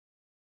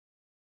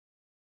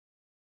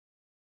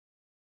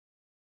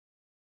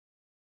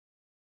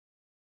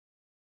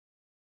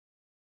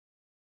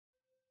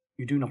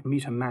you do not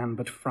meet a man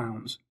but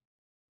frowns.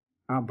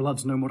 Our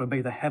bloods no more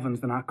obey the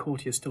heavens than our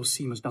courtiers still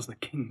seem as does the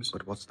king's.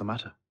 But what's the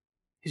matter?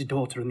 His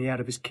daughter and the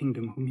heir of his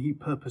kingdom, whom he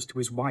purposed to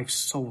his wife's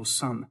sole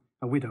son,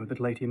 a widow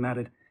that late he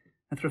married,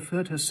 hath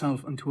referred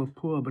herself unto a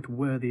poor but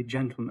worthy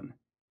gentleman.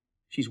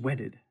 She's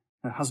wedded,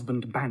 her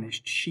husband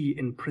banished, she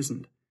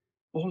imprisoned.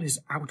 All is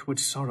outward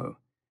sorrow,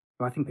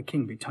 though I think the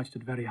king be touched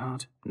at very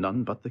heart.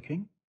 None but the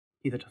king?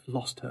 He that hath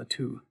lost her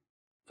too.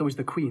 So is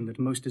the queen that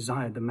most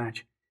desired the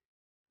match.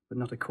 But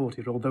not a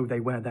courtier, although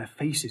they wear their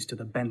faces to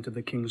the bent of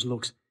the king's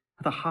looks,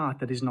 hath a heart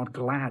that is not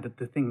glad at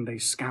the thing they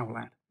scowl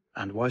at.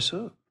 And why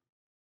so?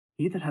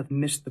 He that hath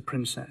missed the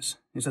princess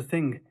is a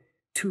thing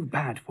too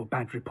bad for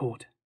bad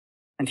report.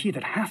 And he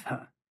that hath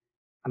her,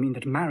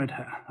 that married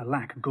her,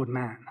 alack, a good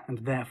man, and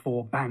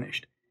therefore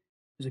banished,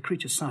 is a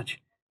creature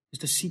such as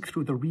to seek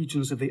through the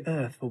regions of the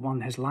earth for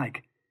one his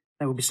like.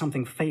 There will be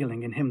something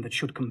failing in him that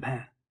should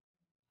compare.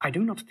 I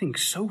do not think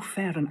so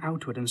fair an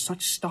outward and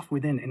such stuff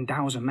within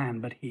endows a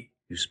man but he.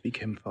 You speak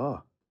him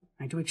far.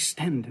 I do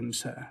extend him,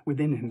 sir,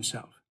 within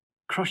himself,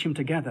 crush him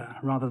together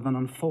rather than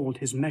unfold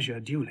his measure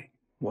duly.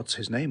 What's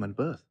his name and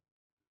birth?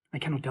 I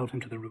cannot delve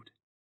him to the root.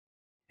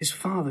 His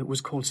father was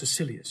called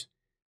Cecilius,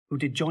 who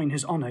did join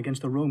his honour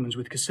against the Romans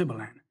with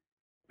Cymbeline,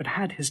 but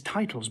had his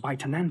titles by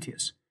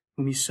Tenantius,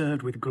 whom he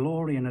served with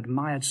glory and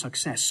admired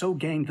success, so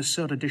gained the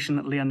suredition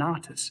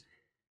Leonatus,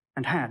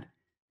 and had,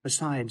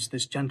 besides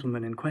this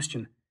gentleman in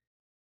question,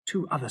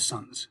 2 other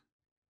sons,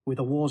 who with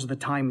the wars of the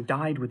time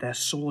died with their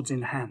swords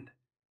in hand,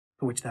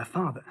 for which their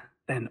father,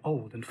 then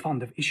old and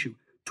fond of issue,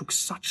 took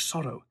such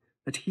sorrow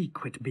that he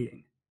quit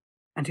being,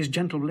 and his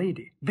gentle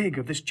lady, big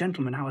of this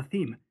gentleman our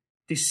theme,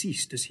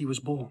 deceased as he was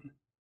born.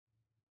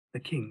 The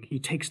king, he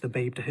takes the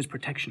babe to his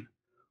protection,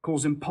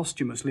 calls him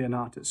posthumous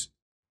Leonatus,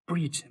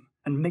 breeds him,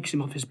 and makes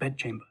him of his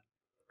bedchamber,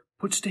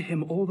 puts to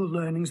him all the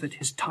learnings that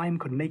his time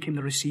could make him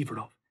the receiver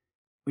of,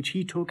 which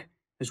he took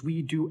as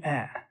we do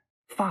air,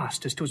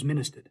 fast as 'twas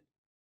ministered,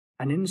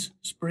 and in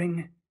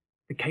spring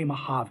became a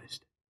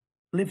harvest,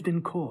 lived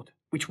in court,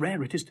 which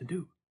rare it is to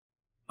do,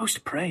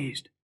 most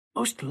praised,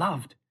 most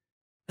loved,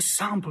 a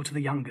sample to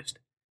the youngest,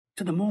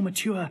 to the more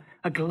mature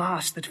a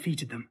glass that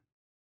feted them,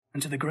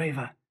 and to the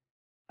graver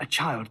a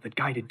child that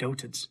guided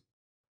dotards.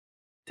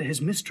 To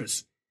his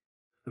mistress,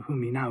 for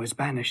whom he now is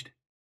banished,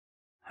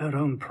 her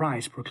own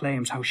prize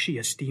proclaims how she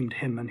esteemed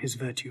him and his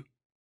virtue.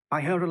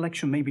 By her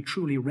election may be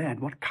truly read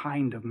what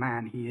kind of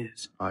man he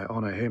is. I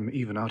honour him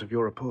even out of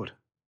your report.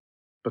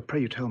 But pray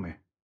you tell me,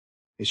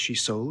 is she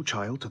sole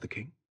child to the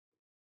king?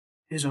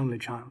 His only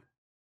child.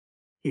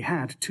 He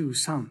had 2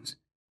 sons.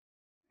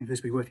 If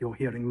this be worth your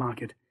hearing, mark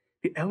it.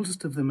 The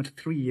eldest of them at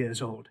 3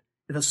 years old,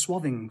 with a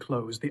swathing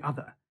clothes the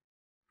other,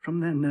 from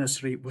their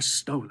nursery was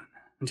stolen,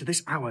 and to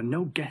this hour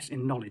no guess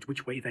in knowledge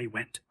which way they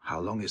went.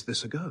 How long is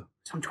this ago?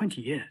 Some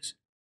 20 years.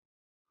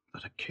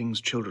 That a king's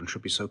children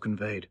should be so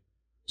conveyed,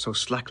 so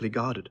slackly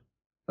guarded,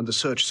 and the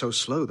search so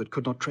slow that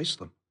could not trace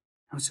them.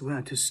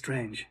 Howsoe'er 'tis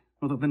strange,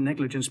 although the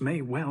negligence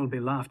may well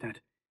be laughed at.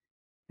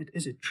 Yet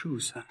is it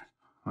true, sir?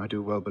 I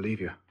do well believe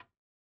you.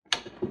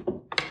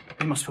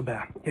 We must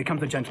forbear. Here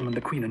comes the gentleman, the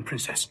queen and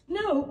princess.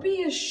 No,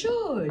 be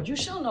assured, you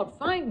shall not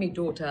find me,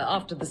 daughter,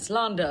 after the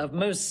slander of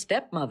most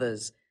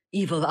stepmothers,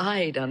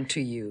 evil-eyed unto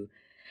you.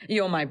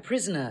 You're my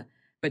prisoner,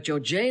 but your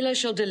jailer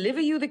shall deliver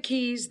you the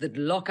keys that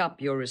lock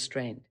up your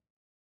restraint.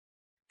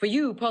 For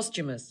you,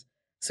 Posthumus,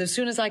 so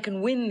soon as I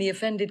can win the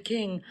offended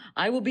king,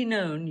 I will be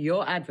known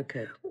your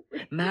advocate.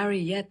 Marry,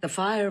 yet the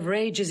fire of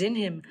rage is in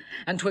him,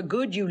 and 'twere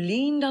good you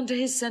leaned unto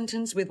his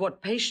sentence with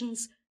what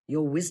patience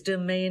your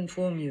wisdom may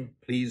inform you.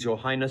 Please, your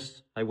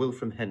highness, I will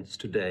from hence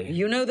today.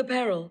 You know the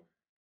peril.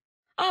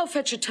 I'll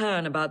fetch a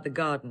turn about the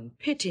garden,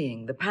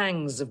 pitying the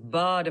pangs of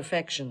barred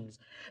affections,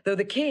 though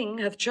the king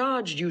hath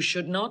charged you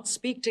should not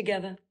speak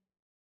together.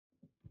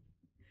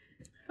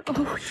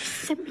 Oh,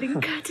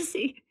 dissembling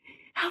courtesy!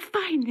 How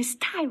fine this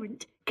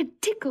tyrant can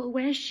tickle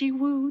where she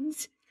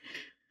wounds!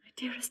 My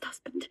dearest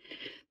husband,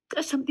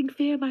 does something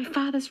fear my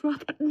father's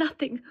wrath, but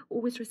nothing.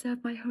 Always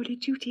reserve my holy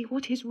duty,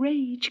 what his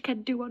rage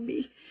can do on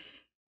me.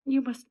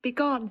 You must be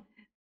gone,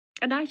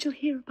 and I shall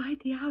here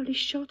abide the owlish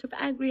shot of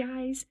angry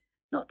eyes,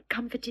 not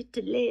comforted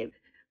to live,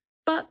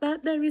 but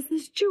that there is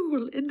this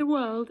jewel in the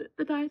world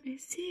that I may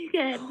see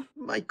again. Oh,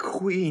 my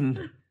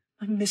queen,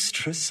 my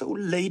mistress, O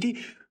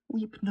lady,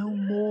 weep no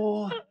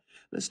more,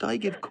 lest I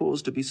give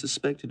cause to be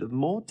suspected of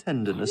more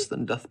tenderness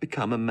than doth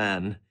become a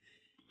man.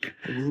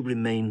 I will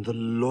remain the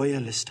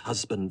loyalest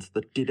husband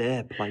that did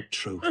e'er plight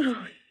troth.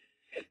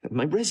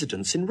 My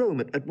residence in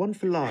Rome at one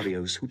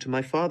Philario's, who to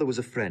my father was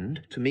a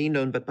friend, to me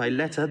known but by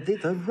letter,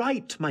 thither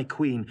write, my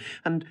queen,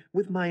 and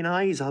with mine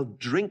eyes I'll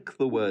drink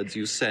the words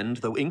you send,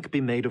 though ink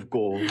be made of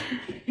gall.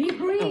 Be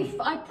brief,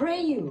 I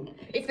pray you.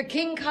 If the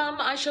king come,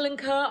 I shall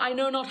incur I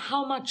know not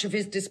how much of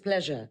his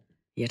displeasure.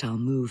 Yet I'll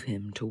move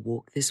him to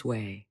walk this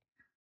way.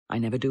 I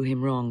never do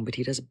him wrong, but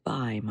he does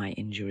buy my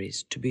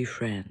injuries to be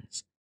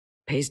friends.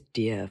 Pays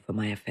dear for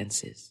my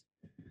offences.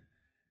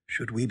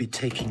 Should we be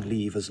taking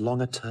leave as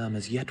long a term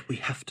as yet we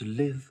have to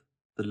live,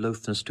 the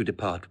loathness to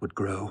depart would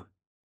grow.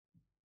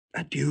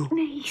 Adieu.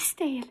 Nay,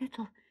 stay a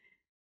little.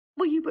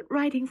 Were you but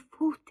riding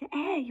forth to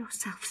air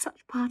yourself,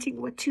 such parting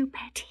were too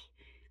petty.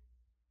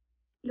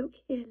 Look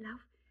here, love.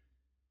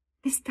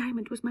 This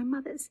diamond was my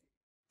mother's.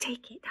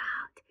 Take it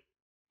out,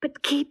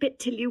 but keep it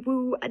till you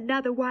woo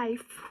another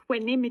wife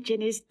when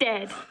Imogen is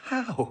dead.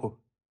 How?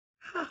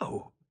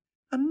 How?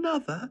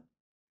 Another?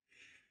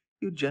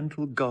 You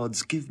gentle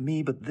gods, give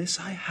me but this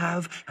I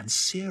have, and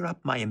sear up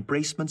my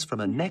embracements from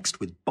her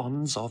next with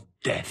bonds of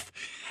death.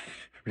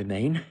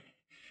 Remain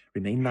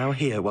thou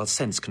here while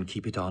sense can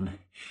keep it on,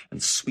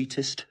 and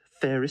sweetest,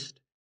 fairest,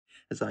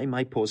 as I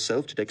my poor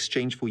self did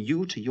exchange for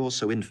you to your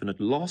so infinite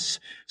loss,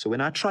 so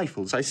in our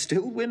trifles I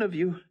still win of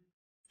you.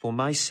 For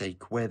my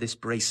sake wear this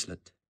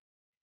bracelet.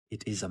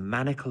 It is a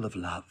manacle of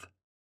love.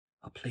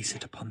 I'll place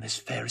it upon this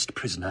fairest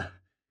prisoner.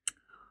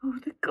 Oh,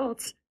 the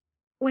gods,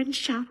 when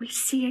shall we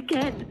see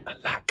again?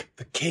 Alack,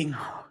 the king.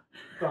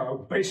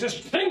 Thou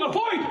basest thing,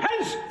 avoid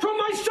hence from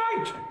my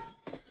sight!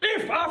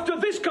 If after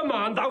this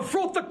command thou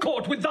fraught the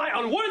court with thy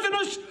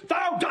unworthiness,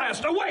 thou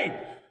diest away!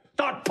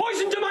 Thou'rt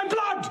poison to my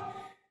blood!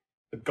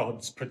 The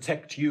gods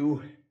protect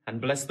you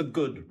and bless the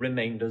good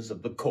remainders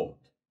of the court.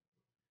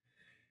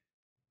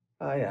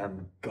 I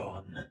am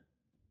gone.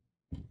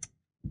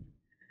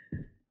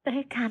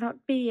 There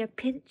cannot be a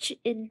pinch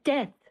in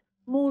death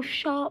more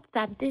sharp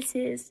than this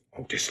is.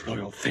 O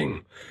disloyal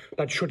thing,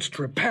 that shouldst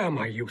repair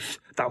my youth,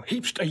 thou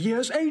heapst a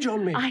year's age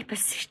on me. I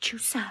beseech you,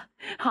 sir,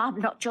 harm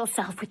not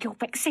yourself with your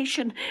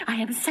vexation. I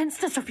am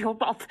senseless of your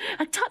wrath.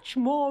 A touch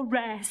more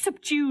rare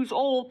subdues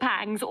all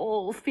pangs,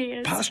 all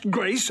fears. Past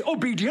grace,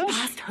 obedience?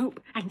 Past hope,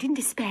 and in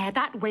despair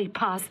that way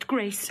past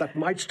grace. That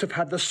mightst have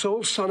had the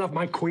sole son of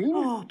my queen?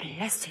 Oh,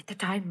 blessed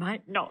that I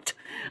might not.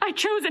 I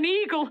chose an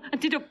eagle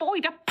and did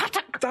avoid a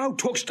pattock. Thou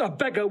tookst a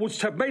beggar,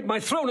 wouldst have made my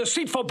throne a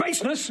seat for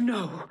baseness?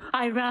 No,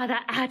 I rather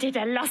added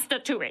a lustre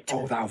to it.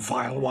 Oh, thou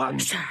vile one.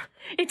 Sir,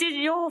 it is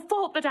your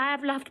fault that I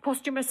have loved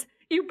Posthumus.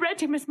 You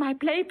bred him as my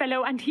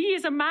playfellow, and he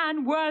is a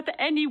man worth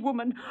any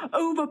woman.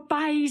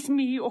 Overbuys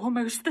me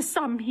almost the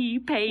sum he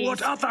pays.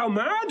 What, art thou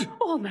mad?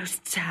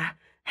 Almost, sir.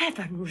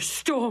 Heaven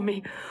restore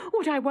me.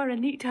 Would I were a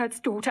neatherd's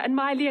daughter, and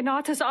my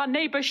Leonatus our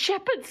neighbour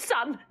shepherd's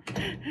son.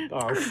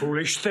 Thou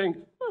foolish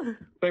thing.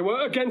 They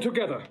were again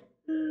together.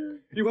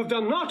 You have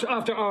done naught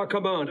after our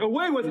command.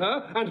 Away with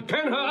her, and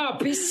pen her up.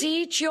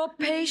 Beseech your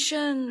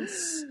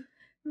patience.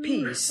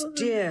 Peace,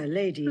 dear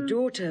lady,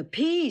 daughter,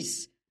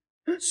 peace.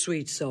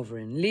 Sweet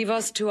sovereign, leave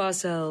us to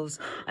ourselves,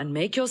 and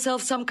make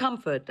yourself some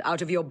comfort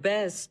out of your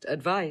best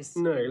advice.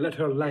 Nay, let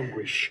her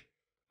languish.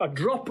 A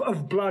drop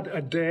of blood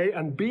a day,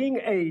 and being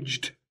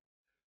aged,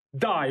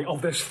 die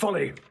of this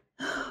folly.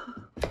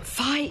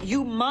 Fie,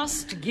 you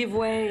must give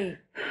way.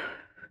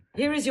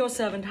 Here is your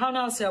servant. How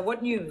now, sir?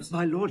 What news?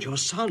 My lord, your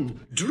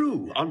son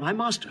drew on my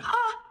master.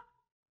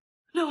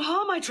 No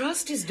harm, I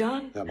trust, is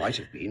done. There might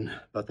have been,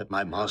 but that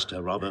my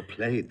master rather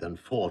played than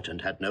fought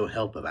and had no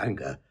help of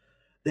anger.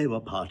 They were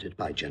parted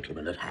by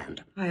gentlemen at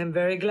hand. I am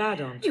very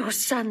glad on't. Your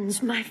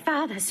son's my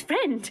father's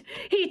friend.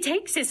 He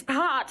takes his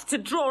part to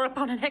draw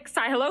upon an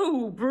exile.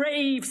 Oh,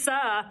 brave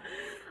sir!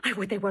 I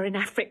would they were in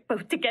Afric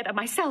both together,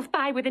 myself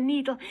by with a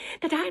needle,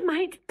 that I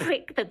might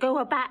prick the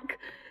goer back.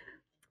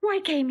 Why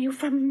came you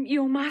from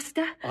your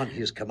master? On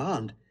his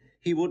command.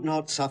 He would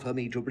not suffer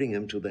me to bring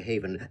him to the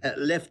haven.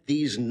 Left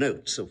these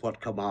notes of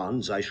what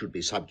commands I should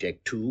be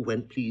subject to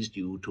when pleased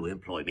you to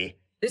employ me.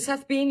 This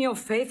hath been your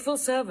faithful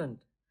servant.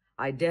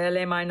 I dare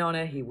lay mine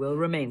honour he will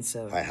remain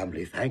so. I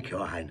humbly thank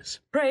your highness.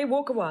 Pray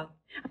walk a while.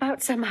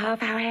 About some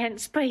half hour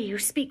hence, pray you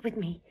speak with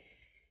me.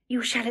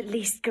 You shall at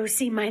least go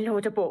see my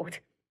lord aboard.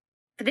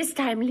 For this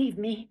time leave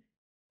me.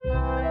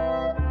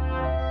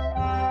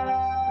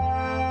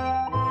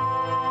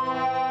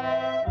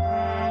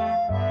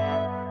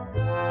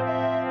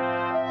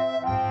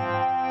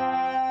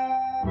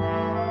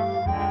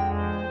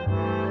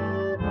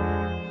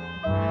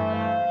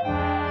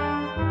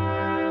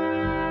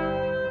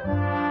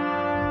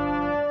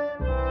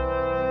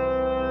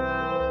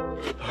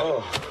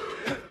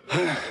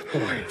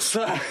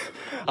 Sir,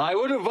 I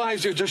would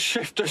advise you to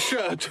shift a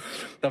shirt.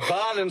 The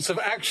violence of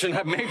action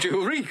have made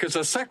you reek as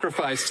a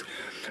sacrifice.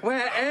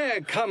 Where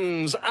air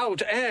comes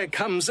out, air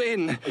comes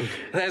in.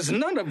 There's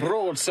none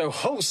abroad so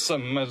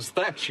wholesome as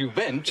that you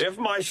vent. If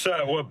my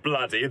shirt were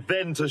bloody,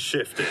 then to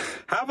shift it.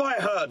 Have I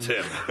hurt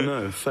him?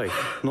 No, faith,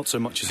 not so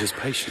much as his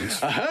patience.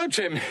 Hurt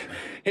him?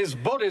 His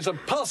body's a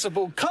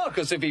passable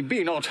carcass if he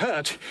be not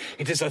hurt.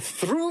 It is a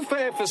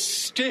thoroughfare for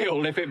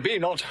steel if it be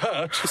not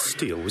hurt. The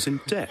steel was in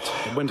debt.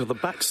 It went to the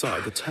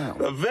backside the town.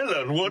 The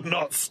villain would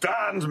not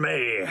stand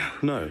me.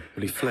 No,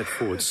 but he fled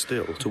forward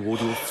still, toward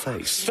your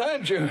face.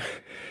 Stand you?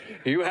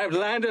 You have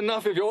land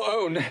enough of your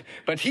own,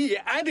 but he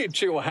added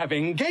to your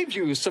having, gave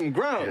you some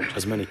ground.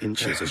 As many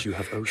inches as you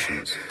have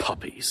oceans.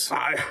 Puppies.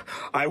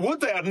 I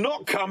would they had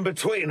not come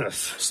between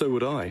us. So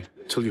would I,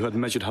 till you had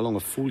measured how long a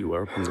fool you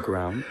were upon the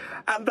ground.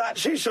 And that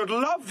she should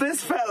love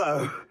this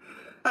fellow,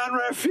 and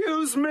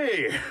refuse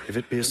me. If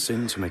it be a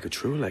sin to make a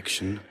true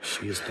election,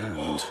 she is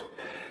damned.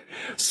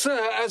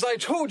 Sir, as I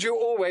told you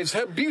always,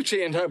 her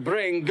beauty and her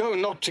brain go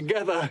not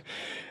together.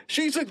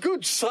 She's a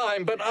good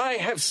sign, but I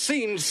have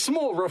seen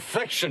small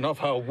reflection of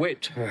her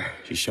wit.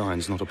 She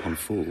shines not upon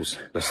fools,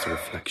 lest the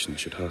reflection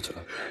should hurt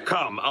her.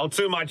 Come, I'll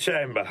to my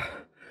chamber.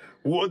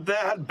 Would there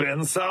had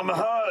been some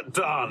hurt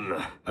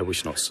done? I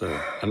wish not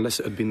so, unless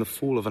it had been the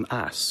fall of an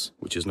ass,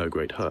 which is no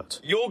great hurt.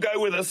 You'll go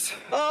with us.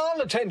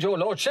 I'll attend your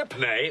lordship.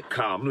 Nay,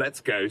 come, let's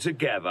go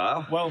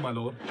together. Well, my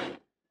lord.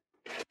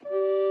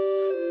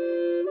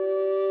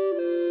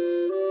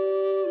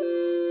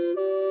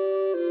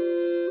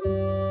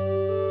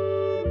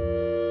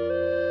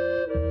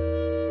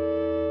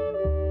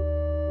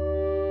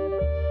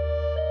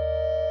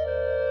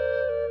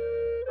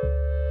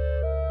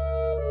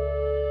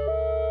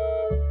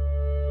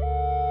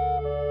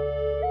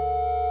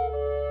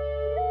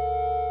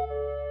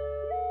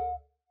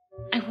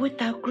 Would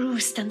thou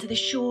grewest under the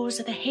shores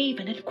of the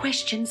haven, and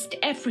questioned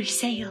every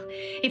sail.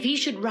 If he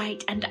should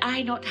write, and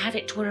I not have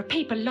it, were a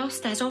paper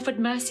lost as offered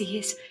mercy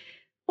is.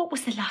 What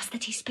was the last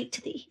that he spake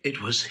to thee?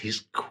 It was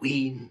his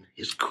queen,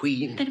 his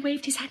queen. Then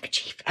waved his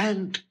handkerchief.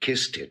 And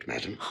kissed it,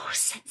 madam. Oh,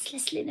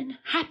 senseless linen,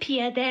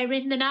 happier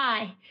therein than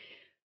I.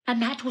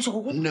 And that was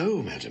all?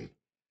 No, madam.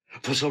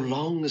 For so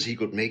long as he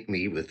could make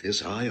me with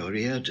his eye or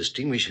ear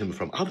distinguish him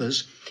from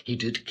others, he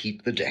did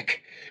keep the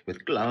deck,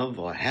 with glove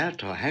or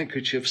hat or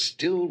handkerchief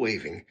still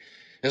waving,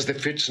 as the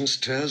fits and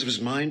stirs of his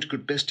mind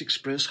could best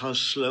express how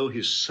slow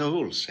his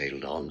soul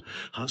sailed on,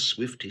 how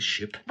swift his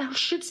ship. Thou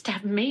shouldst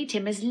have made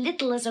him as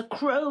little as a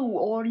crow,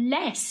 or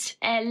less,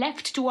 ere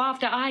left to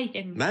after eye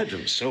him.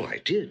 Madam, so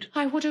I did.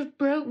 I would have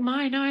broke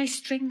mine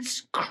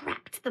eye-strings,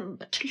 cracked them,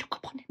 but to look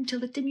upon him till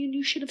the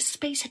diminution of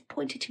space had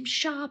pointed him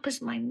sharp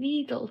as my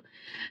needle,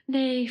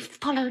 nay,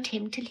 followed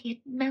him till he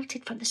had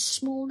melted from the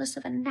smallness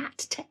of a gnat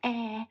to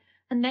air,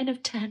 and then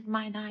have turned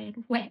mine eye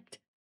and wept.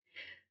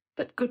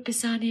 But, good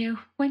Pisanio,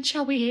 when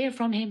shall we hear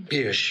from him?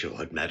 Be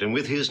assured, madam,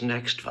 with his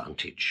next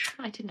vantage.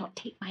 I did not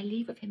take my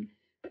leave of him,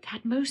 but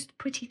had most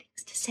pretty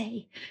things to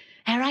say,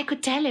 ere I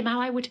could tell him how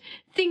I would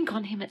think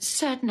on him at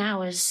certain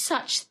hours,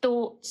 such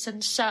thoughts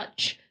and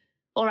such,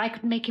 or I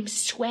could make him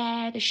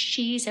swear the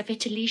she's of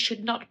Italy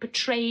should not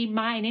betray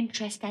mine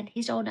interest and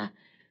his honour,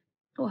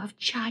 or have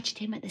charged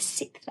him at the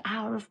 6th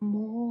hour of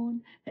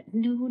morn, at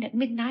noon, at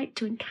midnight,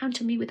 to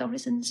encounter me with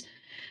orisons,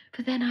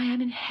 for then I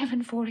am in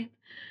heaven for him.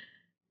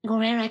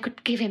 Or ere I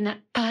could give him that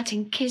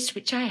parting kiss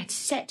which I had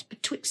set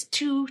betwixt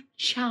two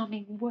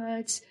charming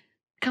words,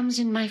 comes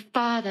in my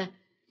father,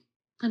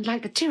 and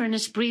like the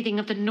tyrannous breathing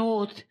of the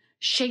north,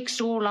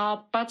 shakes all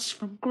our buds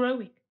from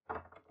growing.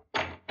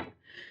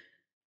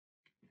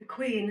 The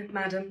Queen,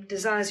 madam,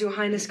 desires your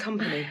highness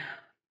company.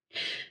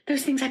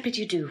 Those things I bid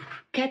you do.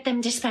 Get them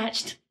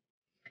dispatched.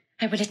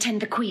 I will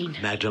attend the Queen.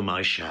 Madam,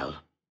 I shall.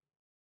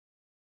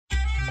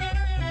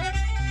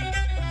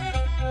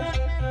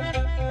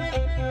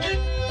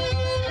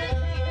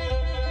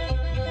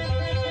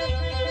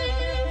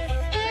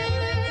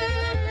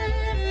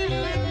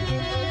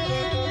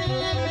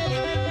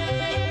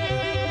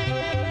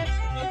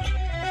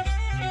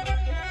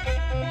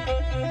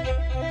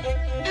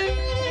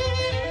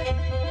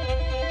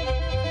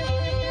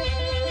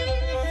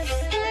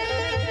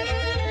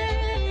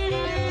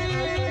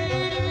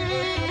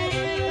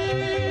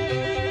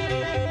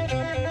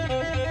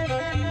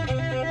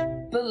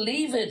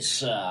 Believe it,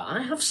 sir,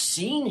 I have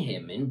seen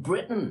him in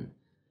Britain.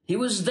 He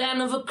was then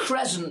of a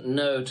crescent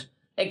note,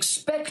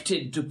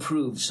 expected to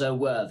prove so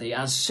worthy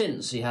as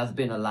since he hath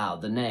been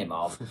allowed the name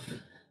of.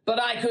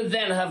 But I could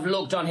then have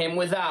looked on him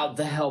without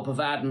the help of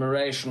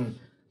admiration,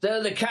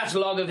 though the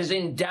catalogue of his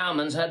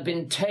endowments had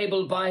been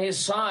tabled by his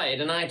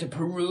side, and I to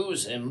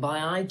peruse him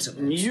by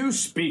items. You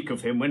speak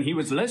of him when he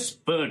was less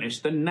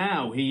furnished than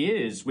now he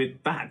is,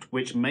 with that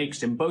which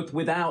makes him both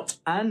without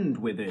and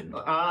within.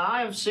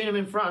 I have seen him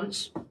in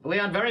France. We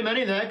had very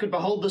many there could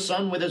behold the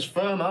sun with as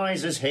firm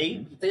eyes as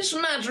he. This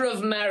matter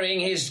of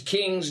marrying his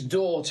king's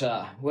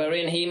daughter,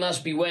 wherein he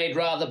must be weighed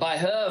rather by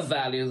her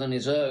value than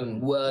his own,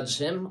 words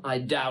him, I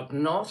doubt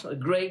not, a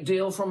great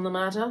deal from the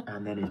matter.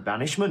 And then his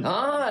banishment.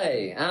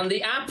 Aye, and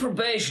the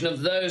approbation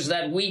of those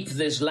that weep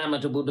this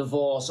lamentable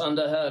divorce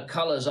under her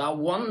colours are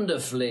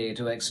wonderfully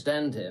to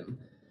extend him,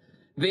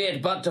 be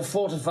it but to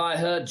fortify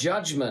her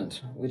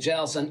judgment, which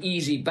else an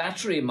easy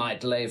battery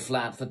might lay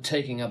flat for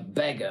taking a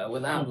beggar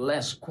without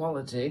less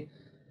quality.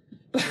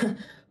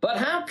 But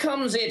how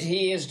comes it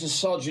he is to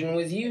sojourn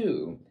with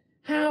you?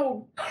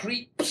 How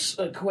creeps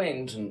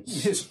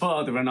acquaintance? His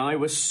father and I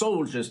were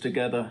soldiers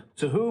together,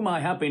 to whom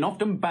I have been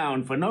often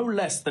bound for no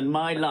less than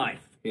my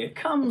life. Here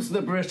comes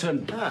the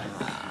Briton.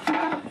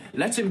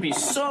 Let him be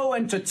so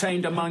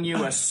entertained among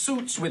you as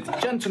suits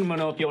with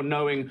gentlemen of your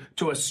knowing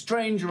to a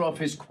stranger of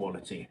his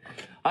quality.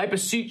 I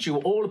beseech you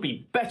all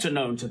be better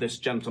known to this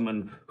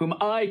gentleman, whom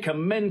I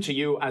commend to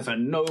you as a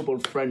noble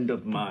friend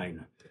of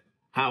mine.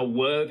 How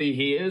worthy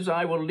he is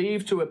I will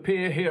leave to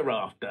appear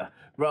hereafter,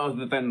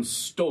 rather than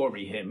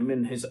story him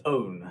in his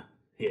own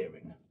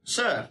hearing.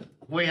 Sir,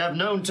 we have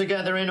known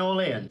together in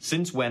Orleans.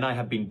 Since when I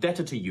have been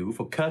debtor to you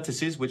for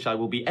courtesies which I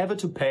will be ever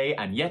to pay,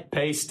 and yet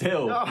pay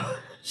still. Oh,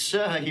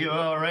 Sir, you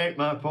overrate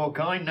my poor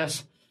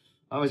kindness.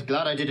 I was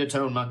glad I did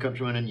atone my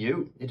countrymen and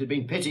you. It had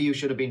been pity you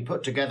should have been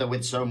put together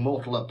with so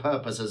mortal a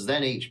purpose as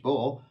then each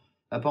bore,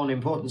 upon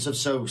importance of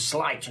so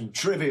slight and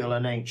trivial a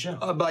nature.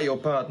 By your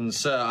pardon,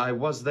 sir, I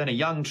was then a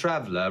young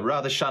traveller,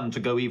 rather shunned to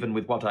go even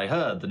with what I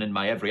heard than in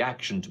my every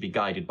action to be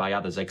guided by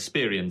others'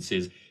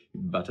 experiences.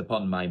 But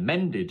upon my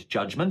mended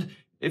judgment,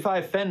 if I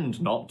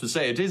offend not to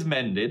say it is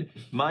mended,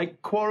 my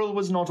quarrel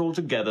was not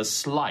altogether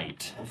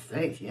slight.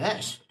 Faith,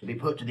 yes, to be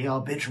put to the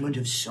arbitrament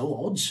of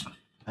swords,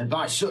 and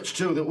by such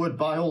too that would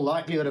by all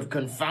likelihood have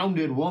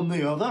confounded one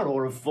the other,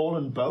 or have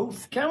fallen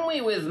both. Can we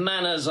with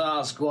manners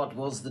ask what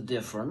was the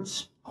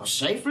difference? Oh,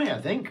 safely,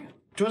 I think.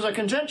 'Twas a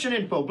contention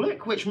in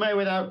public, which may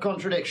without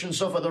contradiction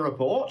suffer the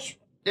report.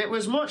 It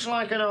was much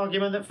like an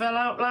argument that fell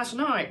out last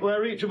night,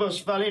 where each of us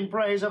fell in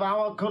praise of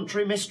our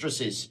country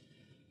mistresses.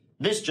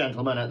 This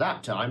gentleman at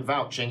that time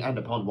vouching, and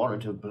upon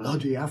warrant of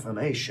bloody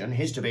affirmation,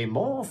 his to be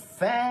more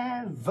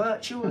fair,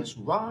 virtuous,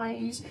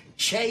 wise,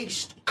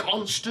 chaste,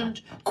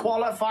 constant,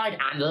 qualified,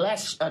 and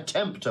less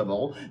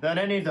attemptable than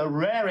any of the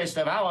rarest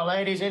of our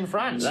ladies in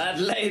France. That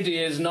lady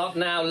is not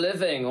now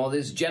living, or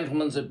this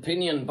gentleman's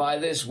opinion by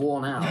this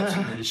worn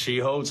out. She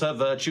holds her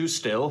virtue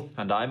still,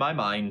 and I my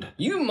mind.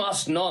 You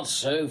must not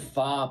so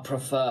far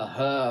prefer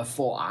her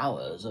for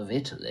ours of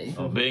Italy.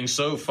 Being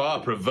so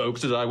far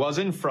provoked as I was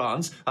in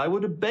France, I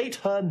would abate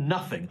her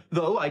nothing,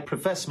 though I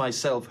profess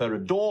myself her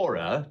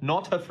adorer,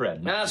 not her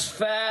friend. As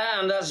fair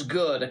and as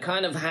good, a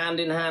kind of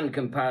hand-in-hand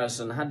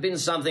comparison, had been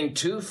something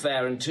too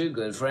fair and too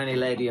good for any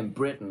lady in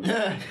Britain.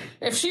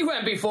 If she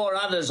went before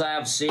others I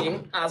have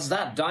seen, as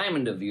that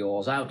diamond of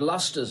yours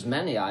outlusters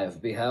many I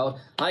have beheld,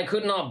 I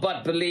could not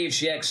but believe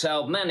she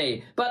excelled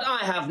many, but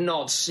I have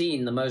not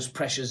seen the most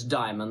precious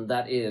diamond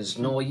that is,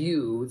 nor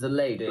you, the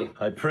lady.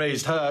 I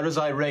praised her as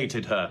I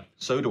rated her.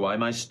 So do I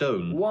my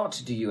stone.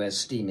 What do you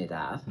esteem it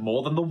at?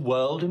 More than the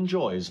world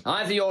enjoys.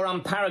 Either your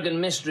unparagoned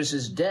mistress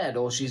is dead,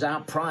 or she's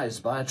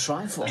outprized by a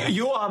trifle.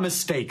 You are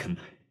mistaken.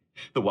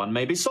 The one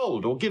may be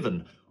sold or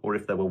given, or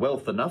if there were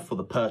wealth enough for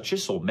the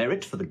purchase or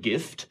merit for the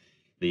gift.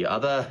 The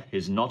other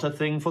is not a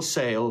thing for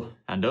sale,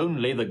 and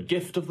only the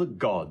gift of the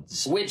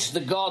gods. Which the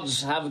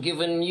gods have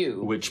given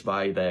you. Which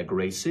by their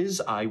graces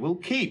I will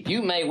keep.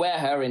 You may wear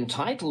her in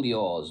title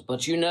yours,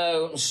 but you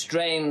know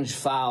strange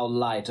foul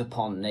light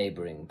upon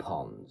neighbouring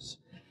ponds.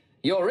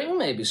 Your ring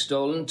may be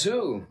stolen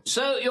too.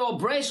 So your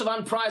brace of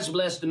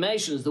unprizable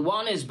estimations, the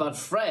one is but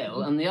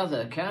frail and the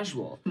other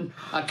casual.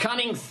 A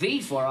cunning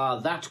thief or a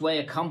that-way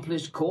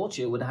accomplished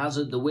courtier would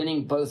hazard the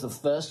winning both of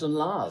first and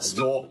last.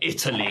 Your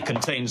Italy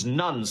contains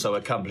none so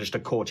accomplished a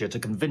courtier to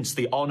convince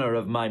the honour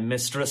of my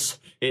mistress,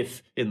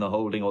 if, in the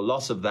holding or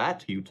loss of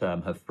that, you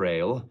term her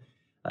frail.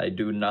 I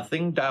do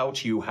nothing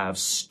doubt you have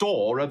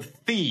store of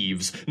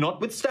thieves.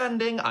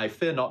 Notwithstanding, I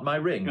fear not my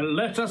ring.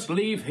 Let us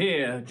leave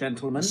here,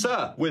 gentlemen.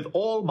 Sir, with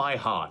all my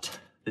heart.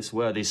 This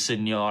worthy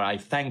signor, I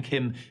thank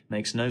him,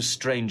 makes no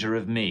stranger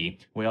of me.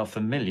 We are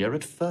familiar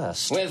at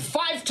first. With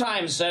 5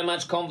 times so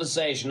much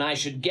conversation, I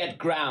should get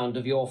ground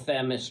of your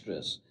fair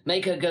mistress.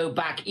 Make her go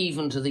back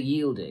even to the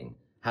yielding,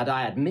 had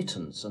I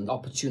admittance and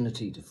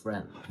opportunity to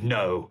friend.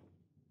 No.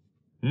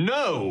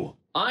 No!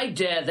 I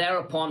dare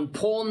thereupon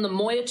pawn the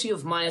moiety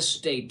of my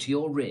estate to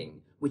your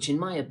ring, which in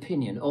my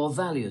opinion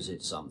o'ervalues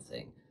it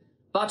something.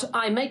 But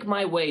I make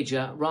my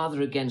wager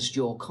rather against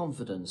your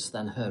confidence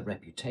than her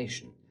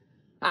reputation.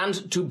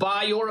 And to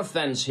buy your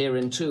offence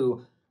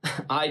hereinto,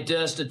 I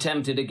durst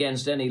attempt it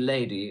against any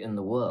lady in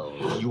the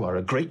world. You are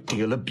a great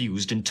deal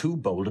abused in too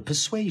bold a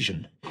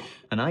persuasion,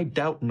 and I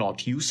doubt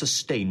not you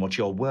sustain what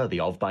you're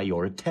worthy of by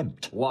your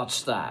attempt.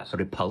 What's that? A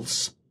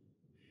repulse.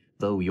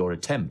 Though your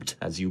attempt,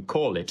 as you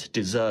call it,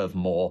 deserve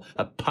more,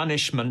 a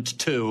punishment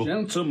too.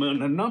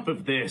 Gentlemen, enough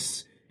of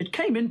this. It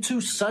came in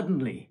too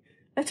suddenly.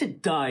 Let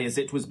it die as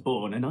it was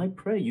born, and I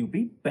pray you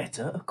be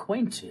better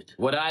acquainted.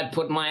 Would I had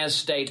put my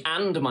estate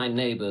and my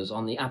neighbours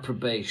on the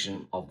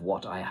approbation of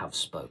what I have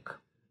spoke.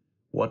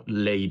 What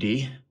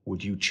lady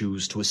would you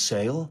choose to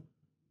assail?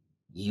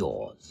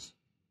 Yours.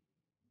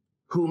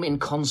 Whom in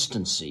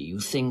constancy you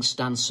think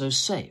stands so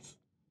safe.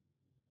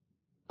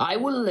 I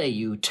will lay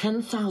you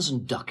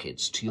 10,000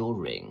 ducats to your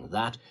ring,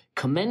 that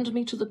commend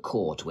me to the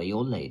court where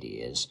your lady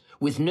is,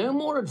 with no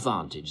more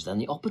advantage than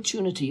the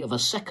opportunity of a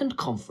second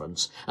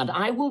conference, and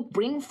I will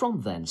bring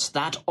from thence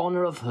that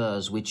honour of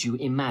hers which you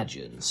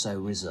imagine so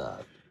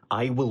reserved.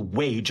 I will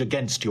wage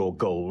against your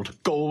gold,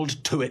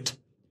 gold to it.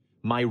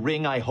 My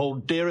ring I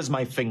hold dear as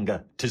my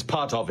finger, 'tis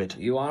part of it.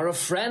 You are a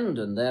friend,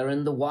 and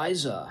therein the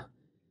wiser.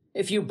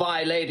 If you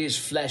buy lady's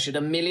flesh at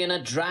 1,000,000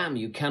 a dram,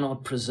 you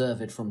cannot preserve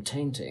it from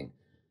tainting.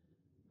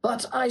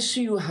 But I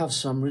see you have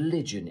some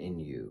religion in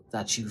you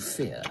that you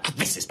fear.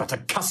 This is but a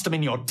custom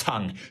in your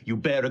tongue. You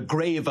bear a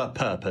graver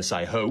purpose,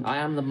 I hope. I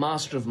am the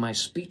master of my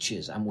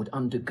speeches, and would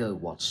undergo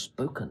what's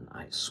spoken,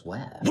 I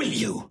swear. Will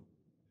you?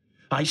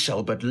 I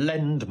shall but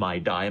lend my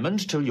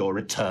diamond till your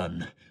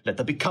return. Let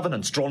there be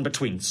covenants drawn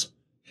betweens.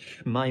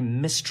 My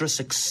mistress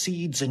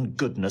exceeds in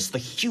goodness the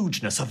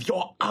hugeness of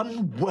your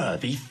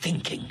unworthy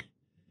thinking.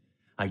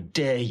 I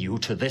dare you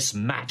to this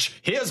match.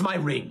 Here's my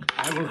ring.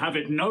 I will have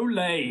it no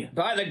lay.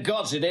 By the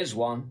gods, it is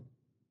one.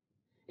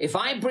 If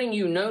I bring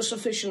you no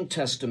sufficient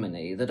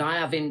testimony that I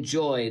have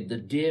enjoyed the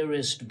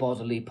dearest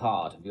bodily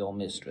part of your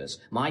mistress,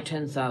 my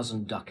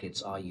 10,000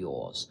 ducats are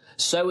yours.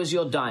 So is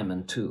your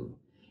diamond, too.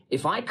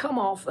 If I come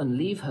off and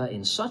leave her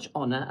in such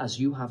honour as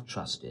you have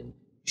trust in,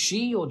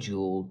 she your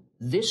jewel,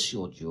 this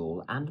your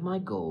jewel, and my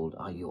gold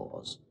are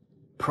yours,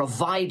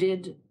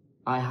 provided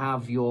I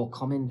have your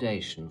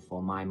commendation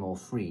for my more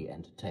free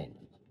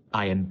entertainment.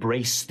 I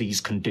embrace these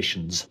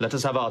conditions. Let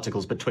us have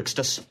articles betwixt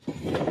us.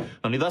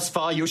 Only thus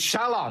far you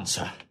shall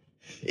answer.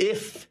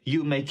 If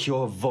you make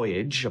your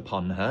voyage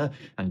upon her,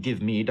 and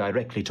give me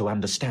directly to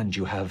understand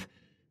you have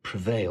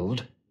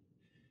prevailed,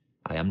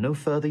 I am no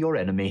further your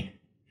enemy.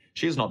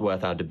 She is not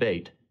worth our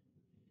debate.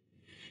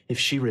 If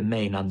she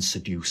remain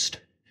unseduced,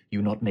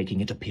 you not making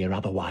it appear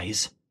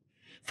otherwise,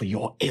 for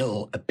your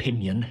ill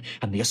opinion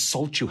and the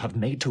assault you have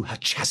made to her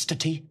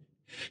chastity,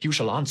 you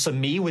shall answer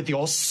me with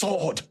your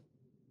sword.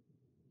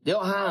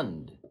 Your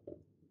hand.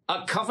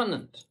 A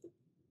covenant.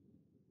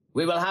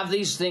 We will have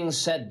these things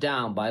set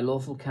down by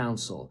lawful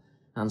counsel,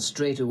 and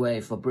straightway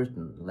for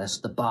Britain,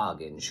 lest the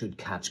bargain should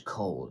catch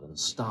cold and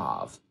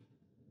starve.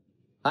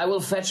 I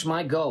will fetch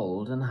my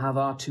gold and have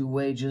our 2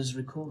 wagers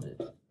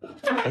recorded.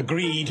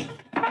 Agreed.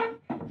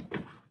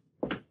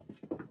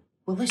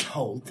 Will this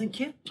hold,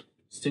 think you?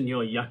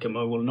 Signor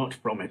Iachimo will not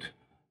from it.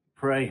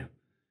 Pray,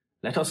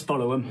 let us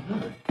follow him.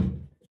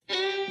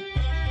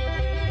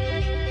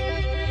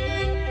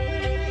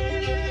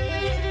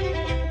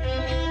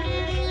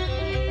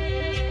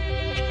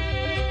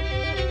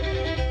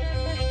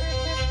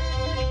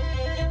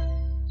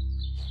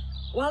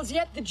 Whilst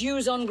yet the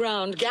dew's on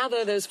ground,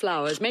 gather those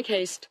flowers. Make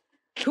haste.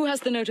 Who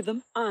has the note of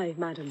them? I,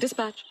 madam.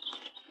 Dispatch.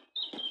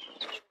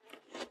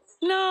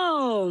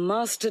 Now,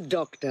 Master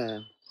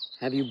Doctor,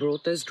 have you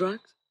brought those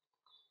drugs?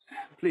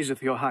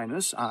 Pleaseth your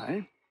highness,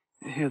 I.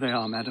 Here they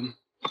are, madam.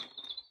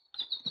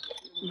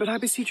 But I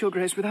beseech your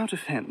grace without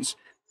offence,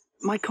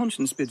 my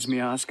conscience bids me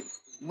ask,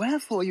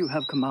 wherefore you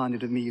have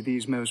commanded of me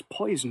these most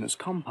poisonous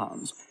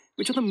compounds,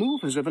 which are the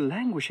movers of a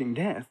languishing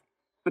death,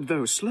 but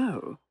though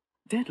slow,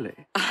 deadly.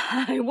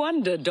 I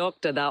wonder,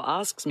 Doctor, thou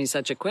ask'st me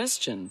such a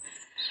question.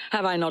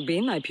 Have I not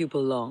been thy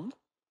pupil long?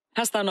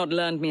 Hast thou not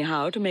learned me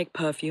how to make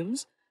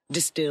perfumes,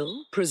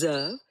 distill,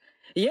 preserve?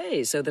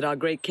 Yea, so that our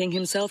great king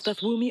himself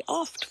doth woo me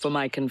oft for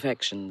my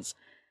confections.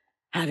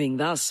 Having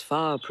thus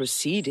far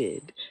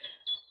proceeded,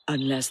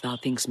 unless thou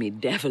think'st me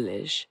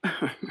devilish,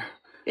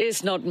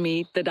 is't not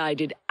meet that I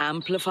did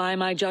amplify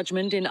my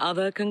judgment in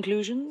other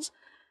conclusions?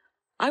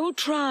 I will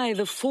try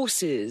the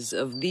forces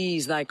of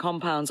these thy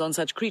compounds on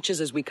such creatures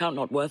as we count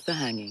not worth the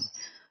hanging,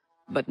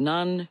 but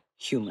none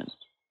human,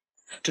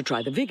 to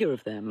try the vigour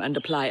of them, and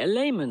apply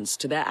aliments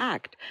to their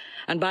act,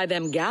 and by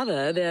them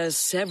gather their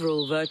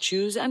several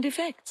virtues and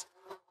effects.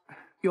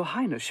 Your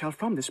highness shall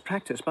from this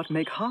practice but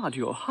make hard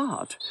your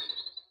heart.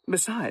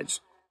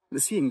 Besides, the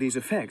seeing these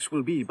effects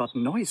will be but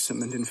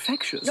noisome and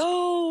infectious.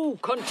 Oh,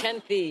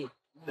 content thee.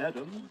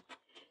 Madam.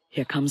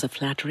 Here comes a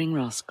flattering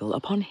rascal.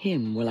 Upon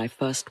him will I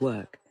first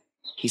work.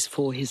 He's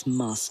for his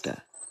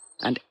master,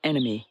 and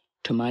enemy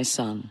to my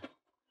son.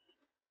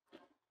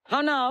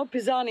 How now,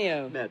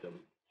 Pisanio? Madam.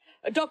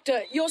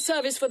 Doctor, your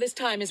service for this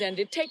time is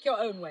ended. Take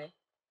your own way.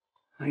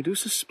 I do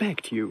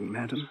suspect you,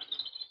 madam,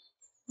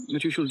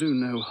 but you shall do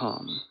no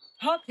harm.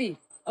 Hark thee,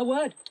 a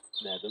word.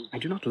 Madam. I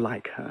do not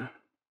like her.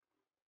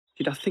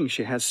 She doth think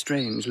she has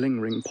strange,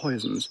 lingering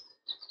poisons.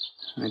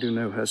 I do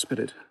know her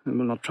spirit, and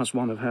will not trust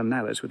one of her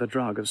malice with a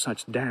drug of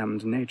such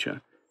damned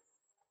nature.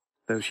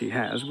 Though she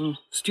has, will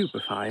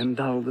stupefy and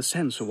dull the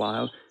sense a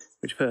while,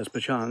 which first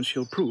perchance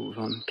she'll prove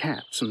on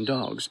cats and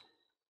dogs.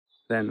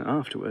 Then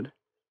afterward,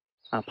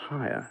 up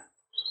higher.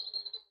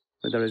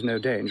 But there is no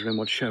danger in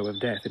what show of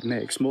death it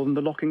makes, more than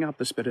the locking up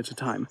the spirits a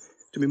time,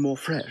 to be more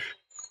fresh,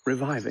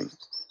 reviving.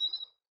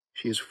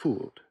 She is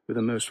fooled with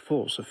a most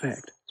false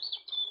effect,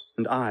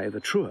 and I,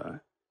 the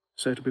truer,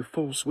 so to be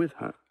false with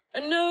her.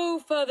 No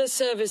further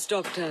service,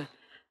 Doctor,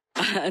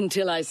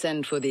 until I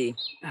send for thee.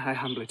 I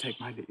humbly take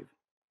my leave.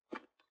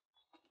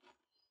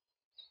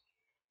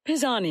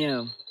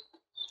 Pisanio,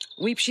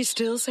 weep she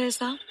still, sayest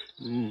thou?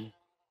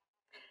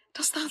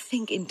 Dost thou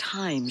think in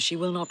time she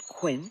will not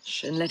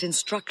quench, and let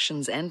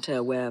instructions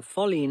enter where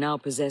folly now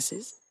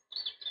possesses?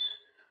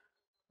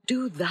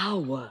 Do thou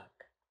work.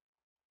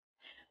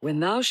 When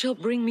thou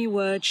shalt bring me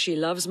word she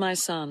loves my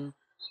son,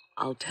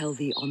 I'll tell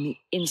thee on the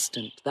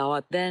instant thou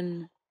art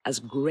then as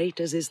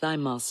great as is thy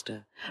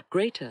master,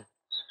 greater,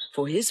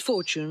 for his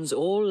fortunes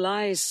all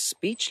lie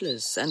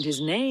speechless, and his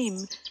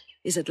name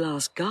is at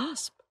last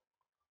gasp.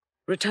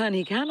 Return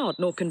he cannot,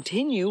 nor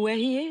continue where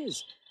he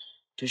is.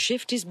 To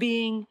shift his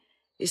being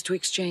is to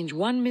exchange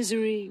one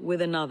misery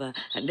with another,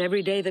 and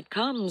every day that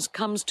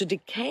comes to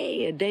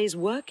decay a day's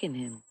work in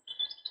him.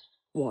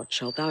 What,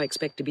 shalt thou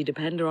expect to be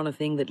depender on a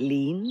thing that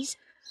leans,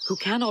 who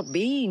cannot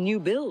be new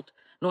built,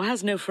 nor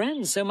has no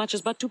friends so much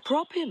as but to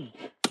prop him?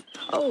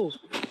 Oh,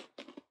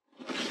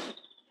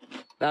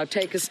 thou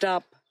takest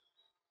up,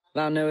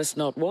 thou knowest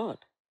not what.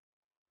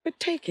 But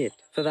take it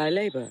for thy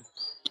labour.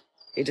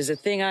 It is a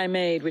thing I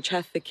made which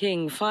hath the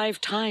king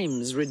 5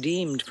 times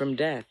redeemed from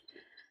death.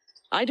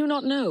 I do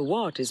not know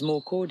what is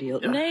more cordial.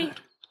 Nay,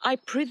 I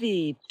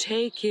prithee,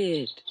 take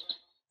it.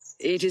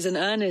 It is an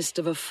earnest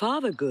of a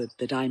farther good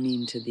that I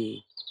mean to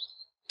thee.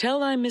 Tell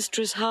thy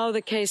mistress how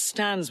the case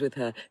stands with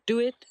her. Do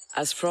it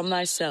as from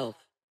thyself.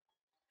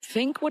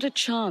 Think what a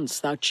chance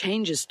thou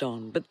changest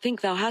on, but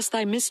think thou hast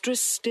thy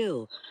mistress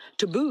still.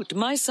 To boot,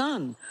 my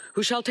son,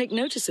 who shall take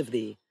notice of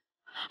thee.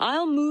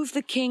 I'll move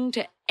the king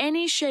to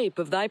any shape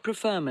of thy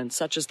preferment,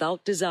 such as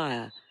thou'lt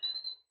desire.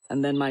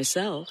 And then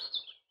myself,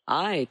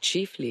 I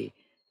chiefly,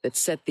 that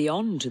set thee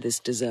on to this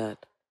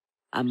desert,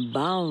 am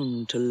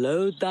bound to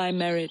load thy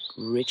merit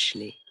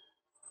richly.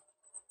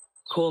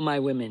 Call my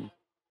women,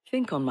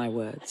 think on my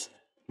words.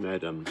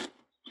 Madam.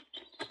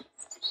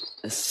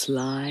 A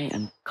sly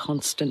and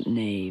constant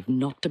knave,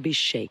 not to be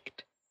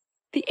shaked,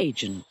 the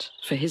agent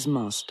for his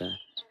master,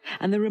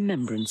 and the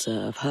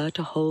remembrancer of her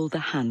to hold the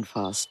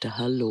handfast to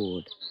her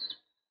lord.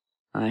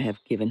 I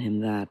have given him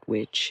that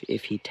which,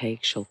 if he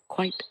take, shall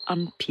quite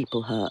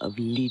unpeople her of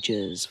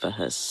lieges for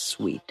her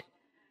sweet,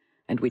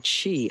 and which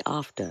she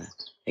after,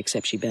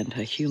 except she bend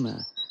her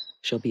humour,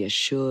 shall be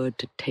assured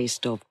to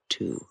taste of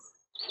too.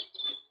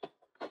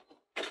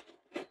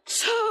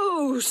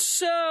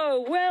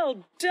 So,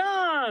 well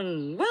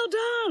done, well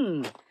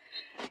done.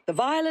 The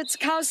violets,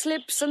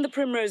 cowslips, and the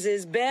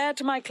primroses bear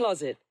to my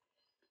closet.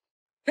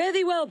 Fare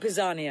thee well,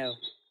 Pisanio.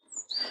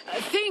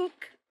 Think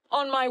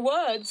on my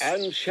words.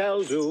 And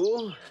shall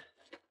do.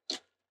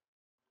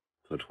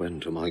 But when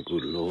to my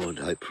good lord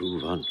I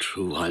prove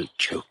untrue, I'll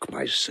choke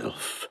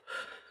myself.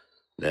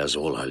 There's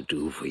all I'll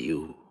do for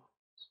you.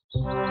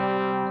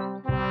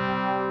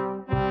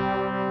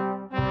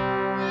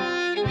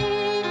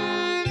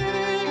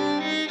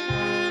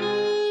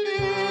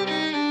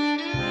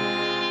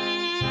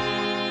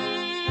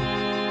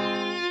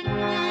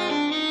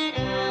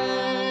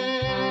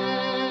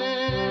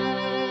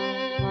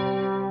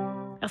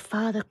 A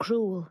father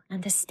cruel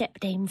and a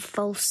stepdame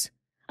false,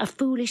 a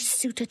foolish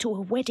suitor to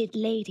a wedded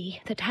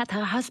lady that hath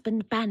her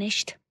husband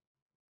banished.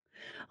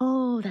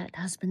 Oh, that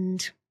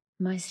husband,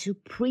 my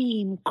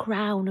supreme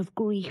crown of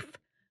grief,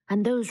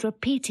 and those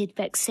repeated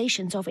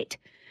vexations of it.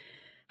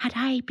 Had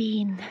I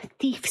been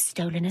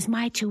thief-stolen as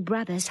my 2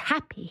 brothers,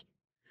 happy,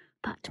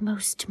 but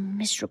most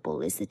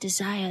miserable is the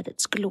desire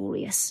that's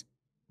glorious.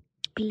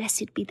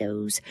 Blessed be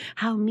those,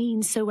 how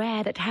mean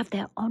soe'er, that have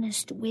their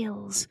honest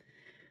wills,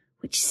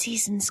 which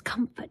seasons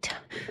comfort.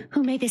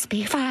 Who may this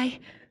be? Fie!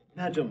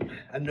 Madam,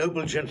 a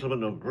noble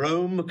gentleman of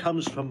Rome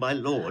comes from my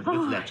lord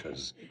with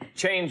letters.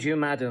 Change you,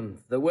 madam.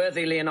 The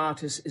worthy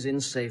Leonatus is in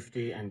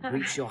safety and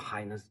greets your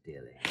highness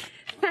dearly.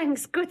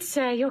 Thanks, good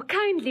sir, you're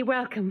kindly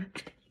welcome.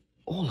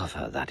 All of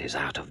her that is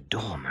out of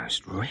door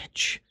most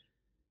rich.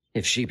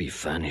 If she be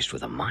furnished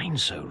with a mind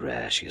so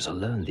rare, she is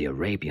alone the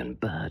Arabian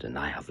bird, and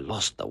I have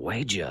lost the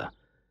wager.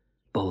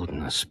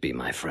 Boldness be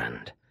my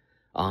friend.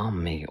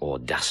 Arm me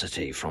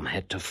audacity from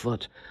head to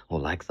foot, or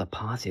like the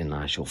Parthian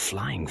I shall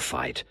flying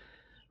fight.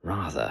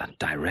 Rather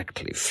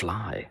directly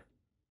fly.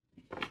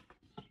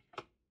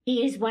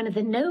 He is one of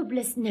the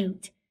noblest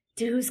note,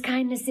 to whose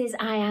kindnesses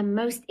I am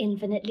most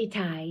infinitely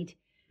tied.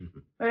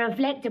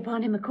 Reflect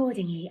upon him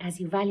accordingly, as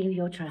you value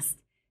your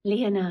trust.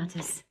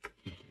 Leonatus.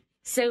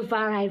 So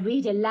far I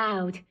read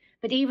aloud,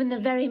 but even the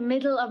very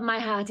middle of my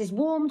heart is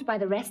warmed by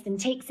the rest and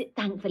takes it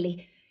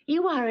thankfully.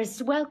 You are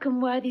as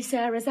welcome, worthy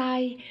sir, as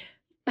I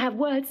have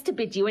words to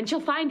bid you, and shall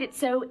find it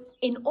so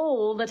in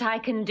all that I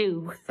can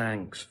do.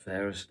 Thanks,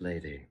 fairest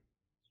lady.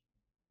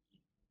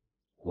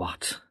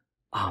 What?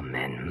 Are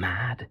men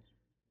mad?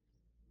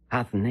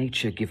 Hath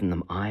nature given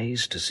them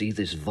eyes to see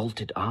this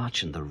vaulted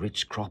arch and the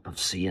rich crop of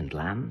sea and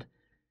land,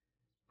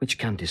 which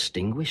can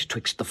distinguish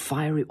twixt the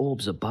fiery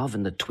orbs above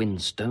and the twin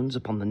stones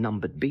upon the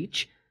numbered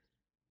beach?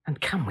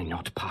 And can we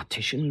not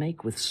partition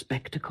make with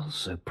spectacles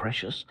so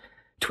precious,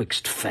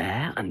 twixt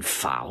fair and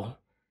foul?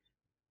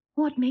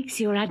 What makes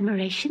your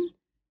admiration?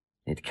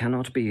 It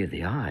cannot be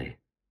the eye.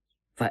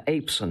 For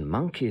apes and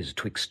monkeys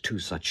twixt 2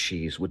 such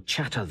sheaves would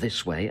chatter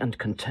this way and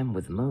contemn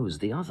with mows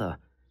the other.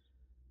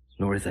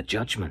 Nor is the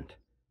judgment.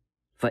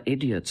 For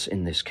idiots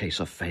in this case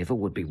of favour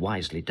would be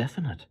wisely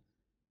definite.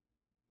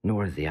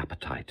 Nor is the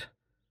appetite.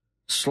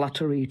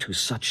 Sluttery to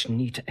such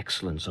neat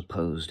excellence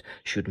opposed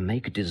should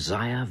make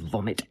desire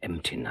vomit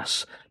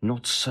emptiness,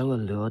 not so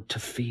allured to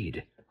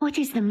feed. What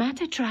is the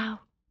matter, Trow?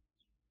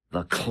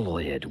 The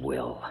cloyed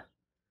will.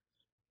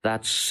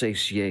 That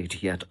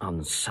satiate yet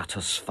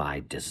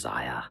unsatisfied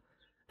desire,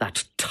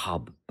 that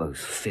tub both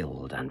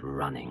filled and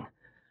running,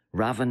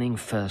 ravening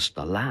first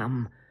the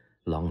lamb,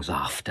 longs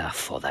after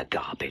for the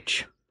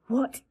garbage.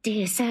 What,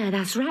 dear sir,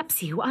 thus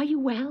raps you? Are you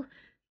well?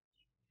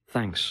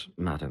 Thanks,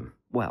 madam.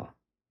 Well.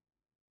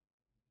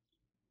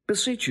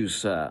 Beseech you,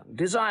 sir,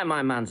 desire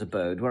my man's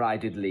abode where I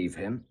did leave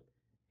him.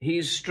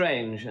 He's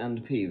strange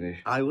and peevish.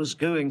 I was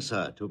going,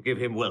 sir, to give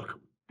him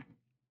welcome.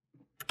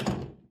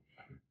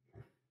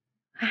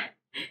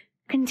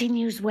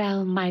 Continues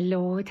well, my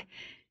lord.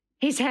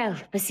 His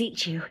health,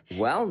 beseech you.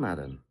 Well,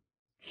 madam.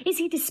 Is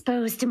he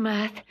disposed to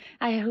mirth?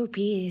 I hope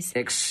he is.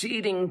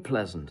 Exceeding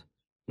pleasant.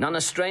 None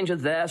a stranger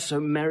there so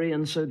merry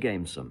and so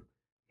gamesome.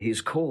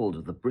 He's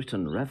called the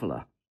Briton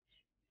reveller.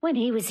 When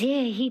he was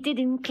here, he did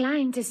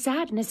incline to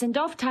sadness, and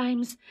oft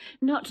times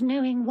not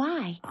knowing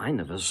why. I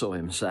never saw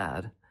him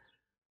sad.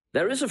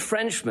 There is a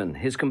Frenchman,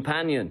 his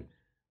companion,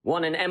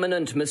 one an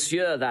eminent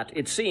monsieur that,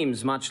 it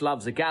seems, much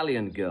loves a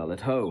galleon girl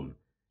at home.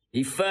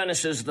 He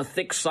furnishes the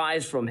thick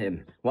sighs from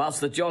him,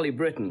 whilst the jolly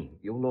Briton,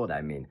 your lord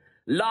I mean,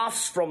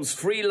 laughs from's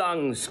free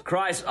lungs,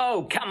 cries,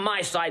 "Oh, can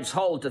my sides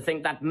hold to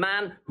think that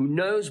man who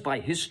knows by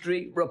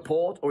history,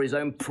 report, or his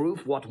own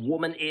proof what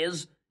woman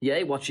is,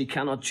 yea, what she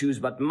cannot choose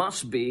but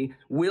must be,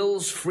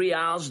 wills free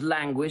hours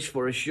languish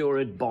for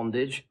assured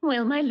bondage?"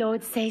 Will my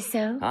lord say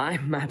so? Ay,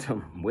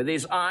 madam, with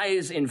his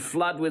eyes in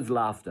flood with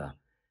laughter.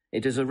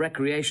 It is a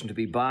recreation to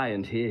be by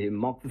and hear him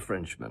mock the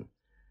Frenchman.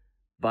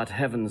 But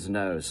heavens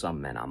knows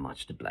some men are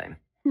much to blame.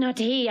 Not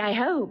he, I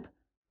hope.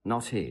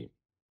 Not he.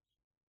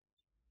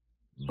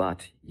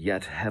 But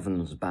yet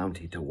heaven's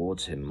bounty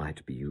towards him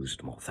might be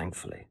used more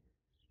thankfully.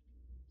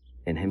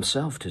 In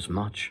himself 'tis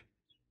much.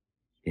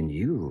 In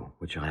you,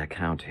 which I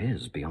account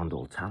his beyond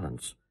all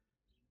talents,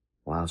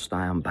 whilst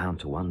I am bound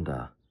to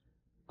wonder,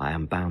 I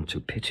am bound to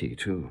pity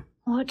too.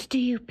 What do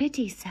you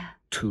pity, sir?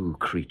 Two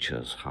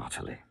creatures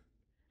heartily.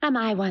 Am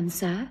I one,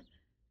 sir?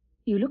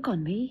 You look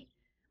on me.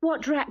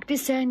 What rack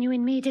discern you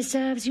in me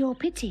deserves your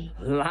pity?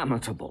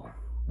 Lamentable.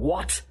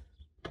 What?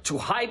 To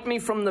hide me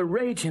from the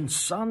radiant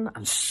sun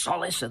and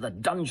solace in the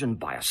dungeon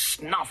by a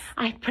snuff?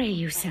 I pray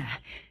you, sir,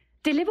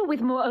 deliver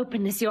with more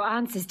openness your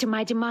answers to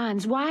my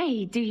demands.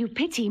 Why do you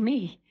pity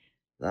me?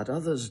 That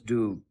others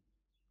do.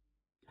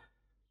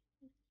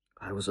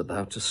 I was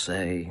about to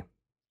say,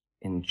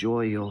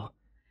 enjoy your...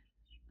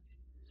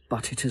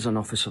 But it is an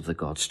office of the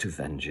gods to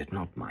venge it,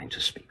 not mine to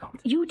speak of.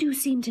 You do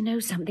seem to know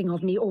something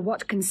of me or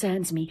what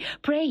concerns me.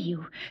 Pray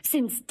you,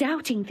 since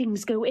doubting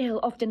things go ill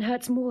often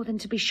hurts more than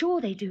to be sure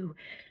they do.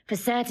 For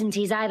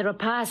certainties either are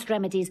past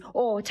remedies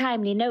or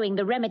timely knowing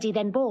the remedy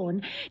then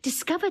born,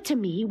 discover to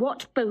me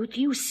what both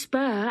you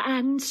spur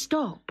and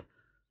stop.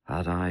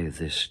 Had I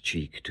this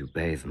cheek to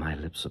bathe my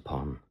lips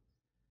upon,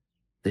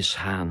 this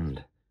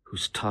hand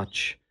whose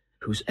touch,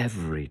 whose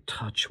every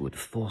touch would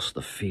force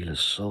the feeler's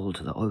soul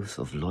to the oath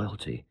of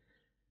loyalty,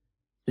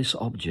 this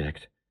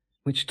object,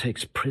 which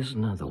takes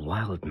prisoner the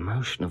wild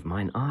motion of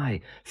mine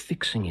eye,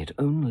 fixing it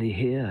only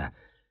here,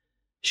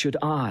 should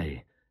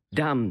I,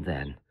 damned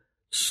then,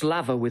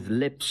 slaver with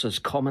lips as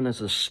common as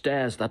the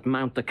stairs that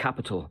mount the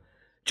Capitol,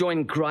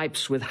 join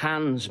gripes with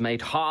hands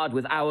made hard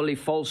with hourly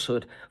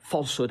falsehood,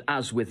 falsehood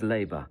as with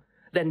labour,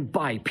 then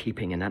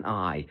by-peeping in an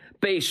eye,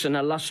 base and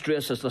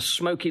illustrious as the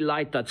smoky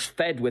light that's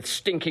fed with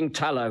stinking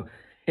tallow,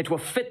 it were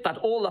fit that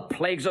all the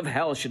plagues of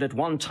hell should at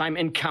one time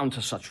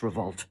encounter such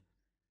revolt.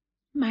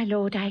 My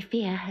lord, I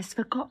fear, has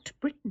forgot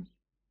Britain.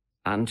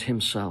 And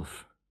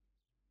himself.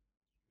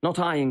 Not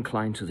I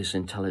incline to this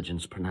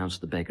intelligence pronounce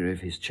the beggar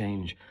of his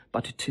change,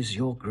 but it is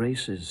your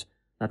graces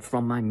that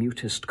from my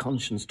mutest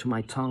conscience to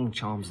my tongue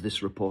charms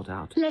this report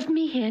out. Let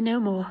me hear no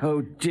more.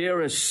 O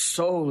dearest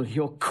soul,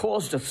 your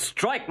cause doth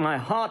strike my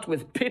heart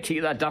with pity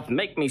that doth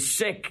make me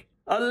sick.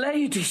 A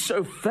lady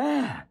so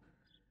fair,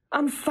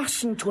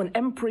 unfastened to an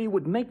empery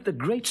would make the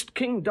greatest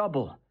king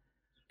double.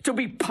 To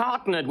be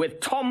partnered with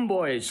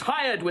tomboys,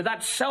 hired with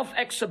that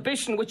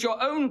self-exhibition which your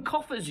own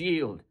coffers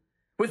yield,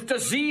 with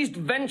diseased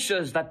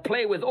ventures that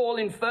play with all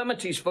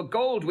infirmities for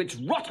gold which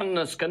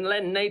rottenness can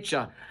lend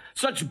nature,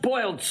 such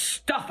boiled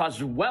stuff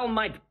as well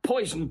might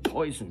poison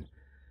poison.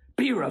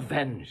 Be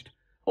revenged,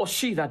 or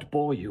she that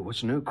bore you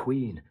was no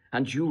queen,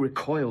 and you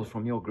recoil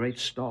from your great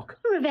stock.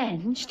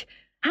 Revenged?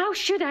 How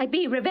should I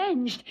be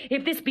revenged,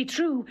 if this be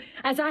true,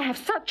 as I have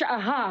such a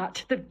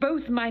heart that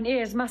both mine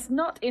ears must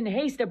not in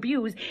haste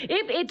abuse?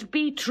 If it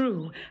be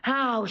true,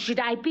 how should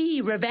I be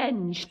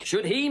revenged?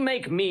 Should he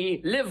make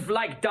me live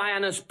like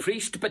Diana's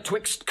priest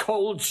betwixt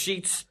cold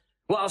sheets,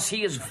 whilst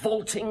he is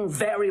vaulting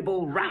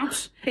variable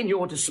ramps in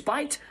your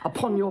despite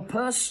upon your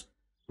purse?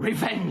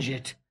 Revenge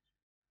it.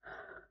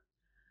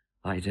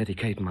 I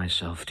dedicate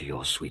myself to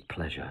your sweet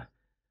pleasure,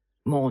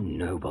 more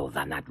noble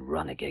than that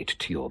runagate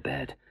to your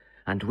bed,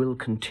 and will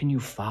continue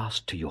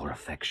fast to your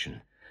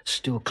affection,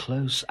 still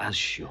close as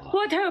sure.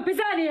 What hope is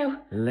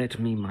Andoh? Let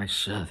me my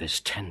service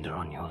tender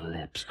on your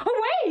lips.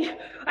 Away!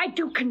 I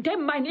do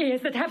condemn mine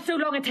ears that have so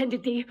long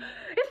attended thee.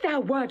 If thou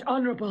wert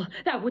honourable,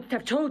 thou wouldst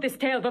have told this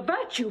tale for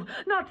virtue,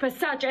 not for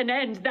such an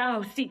end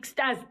thou seek'st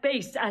as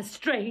base as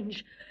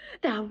strange.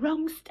 Thou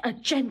wrong'st a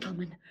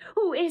gentleman,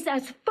 who is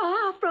as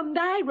far from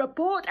thy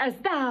report as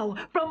thou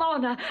from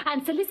honour,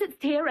 and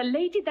solicit'st here a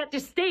lady that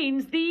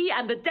disdains thee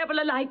and the devil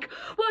alike.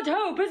 What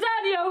hope is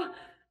Andoh?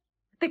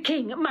 The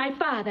king, my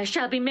father,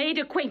 shall be made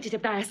acquainted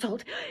of thy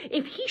assault.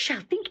 If he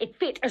shall think it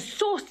fit a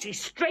saucy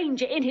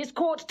stranger in his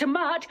court to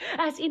mart,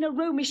 as in a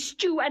Romish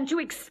stew, and to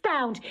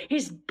expound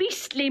his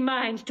beastly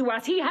mind to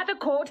us, he hath a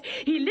court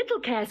he little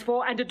cares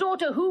for, and a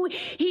daughter who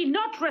he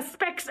not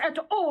respects at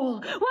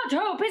all. What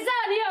hope is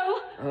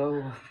Andoh?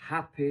 Oh,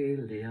 happy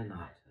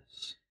Leonard.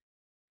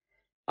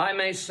 I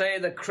may say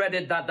the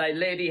credit that thy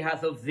lady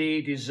hath of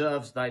thee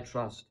deserves thy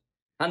trust,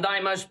 and thy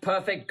most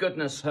perfect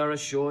goodness her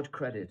assured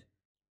credit.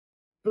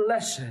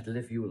 Blessed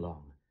live you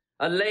long,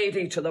 a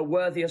lady to the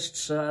worthiest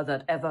sir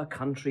that ever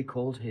country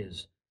called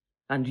his,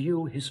 and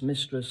you his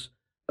mistress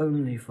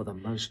only for the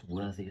most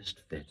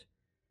worthiest fit.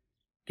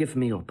 Give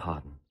me your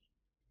pardon.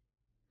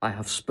 I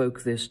have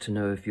spoke this to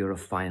know if your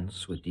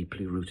affiance were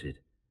deeply rooted,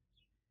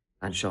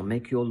 and shall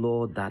make your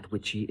lord that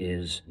which he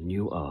is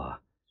new o'er,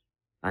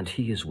 and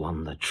he is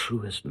one the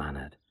truest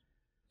mannered,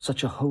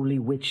 such a holy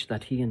witch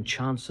that he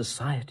enchants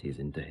societies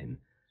into him.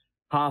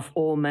 Half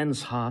all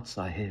men's hearts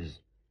are his.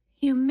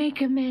 You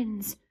make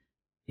amends.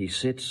 He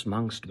sits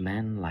mongst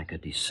men like a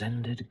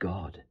descended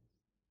god.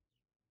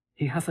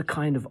 He hath a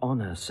kind of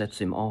honour sets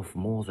him off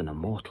more than a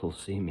mortal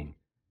seeming.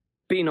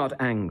 Be not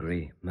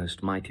angry,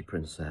 most mighty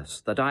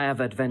princess, that I have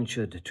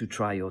adventured to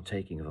try your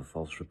taking of a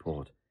false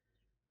report,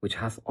 which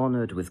hath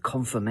honoured with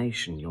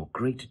confirmation your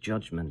great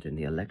judgment in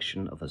the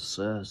election of a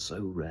sir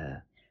so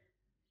rare,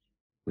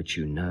 which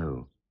you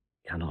know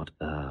cannot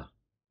err.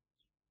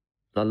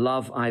 The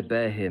love I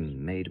bear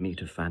him made me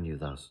to fan you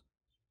thus,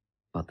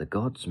 but the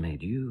gods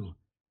made you,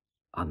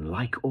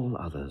 unlike all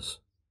others,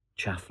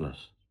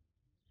 chaffless.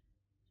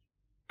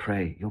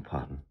 Pray your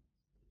pardon.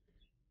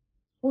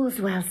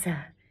 All's well,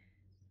 sir.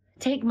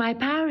 Take my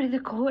power of the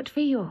court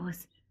for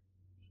yours.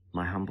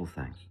 My humble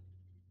thanks.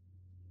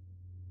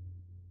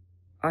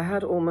 I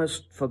had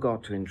almost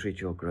forgot to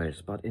entreat your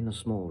grace, but in a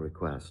small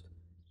request,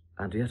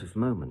 and yet of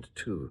moment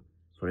too,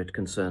 for it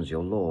concerns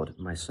your lord,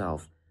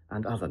 myself,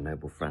 and other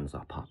noble friends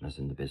are partners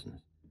in the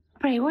business.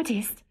 Pray, what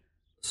is't?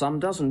 Some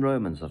dozen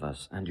Romans of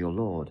us, and your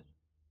lord,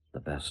 the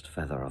best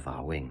feather of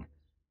our wing,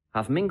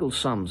 have mingled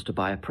sums to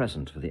buy a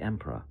present for the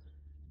emperor,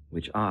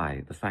 which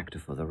I, the factor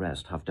for the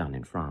rest, have done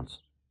in France.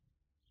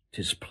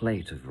 'Tis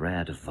plate of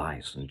rare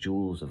device and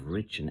jewels of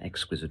rich and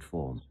exquisite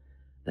form,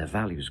 their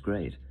values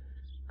great,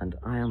 and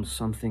I am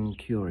something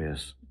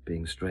curious,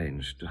 being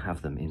strange, to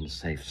have them in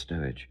safe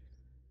stowage.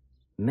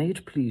 May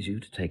it please you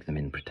to take them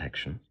in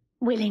protection?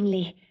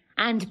 Willingly,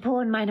 and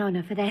pawn mine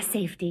honour for their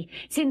safety.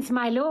 Since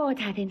my lord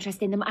hath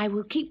interest in them, I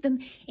will keep them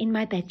in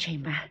my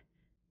bedchamber.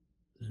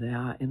 They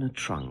are in a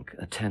trunk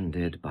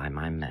attended by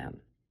my men.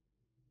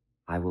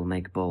 I will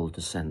make bold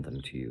to send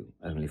them to you,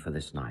 only for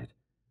this night.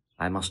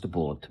 I must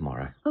aboard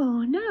tomorrow.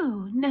 Oh,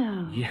 no,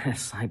 no.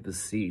 Yes, I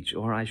beseech,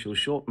 or I shall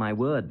short my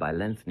word by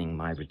lengthening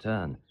my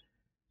return.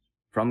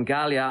 From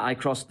Gallia I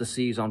crossed the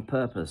seas on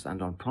purpose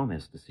and on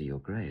promise to see your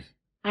grace.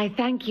 I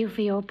thank you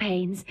for your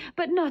pains,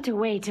 but not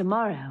away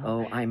tomorrow.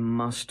 Oh, I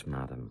must,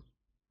 madam.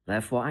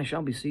 Therefore I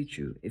shall beseech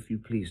you, if you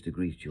please to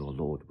greet your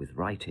lord with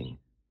writing,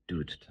 do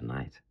it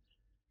tonight.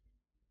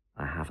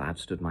 I have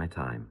outstood my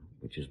time,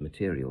 which is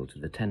material to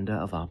the tender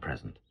of our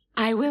present.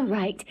 I will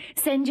write.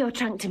 Send your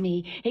trunk to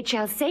me. It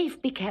shall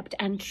safe be kept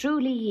and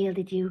truly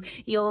yielded you.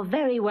 You're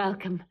very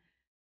welcome.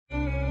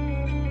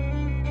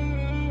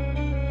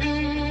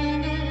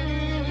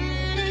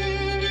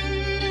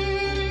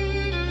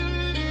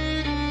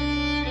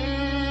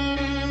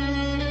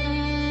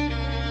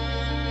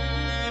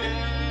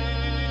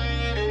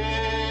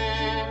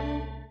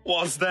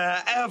 Was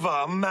there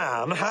ever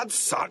man had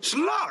such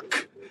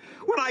luck?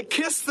 When I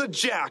kissed the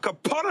jack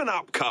upon an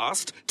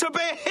upcast to be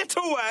hit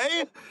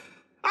away,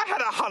 I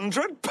had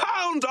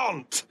 £100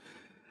 on't.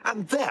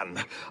 And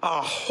then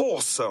a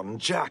whoreson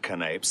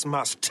jackanapes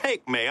must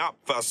take me up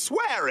for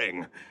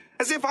swearing,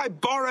 as if I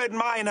borrowed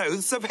mine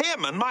oaths of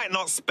him and might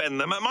not spend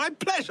them at my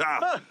pleasure.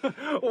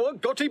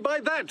 What got he by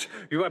that?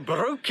 You have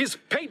broke his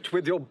pate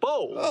with your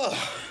bowl.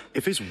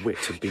 If his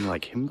wit had been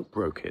like him that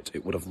broke it,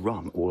 it would have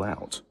run all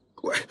out.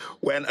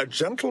 When a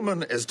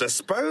gentleman is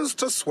disposed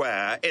to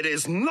swear, it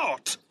is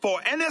not for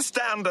any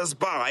standers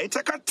by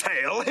to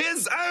curtail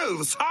his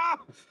oaths, ha?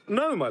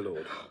 No, my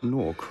lord.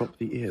 Nor crop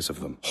the ears of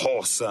them.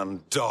 Horse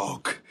and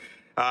dog.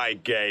 I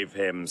gave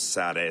him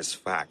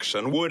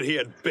satisfaction. Would he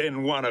had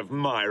been one of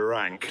my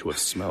rank. To have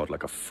smelled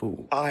like a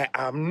fool. I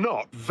am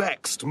not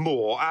vexed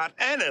more at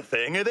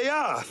anything of the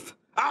earth.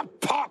 A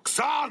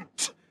pox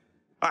on't!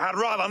 I had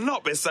rather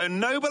not be so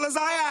noble as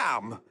I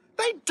am.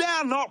 They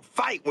dare not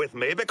fight with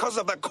me because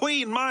of the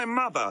queen my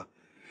mother.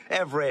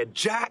 Every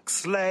jack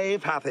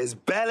slave hath his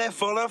belly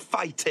full of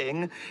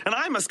fighting, and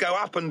I must go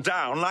up and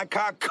down like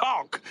a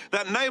cock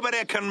that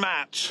nobody can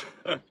match.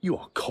 You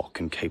are cock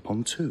and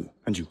capon too,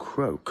 and you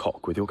crow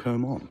cock with your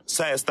comb on.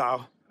 Sayest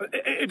thou?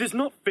 It is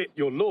not fit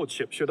your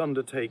lordship should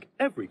undertake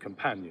every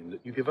companion that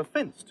you give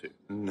offence to.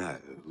 No,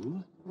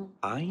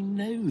 I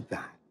know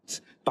that.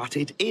 But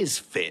it is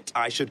fit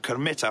I should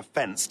commit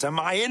offence to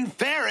my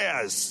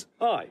inferiors.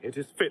 Aye, it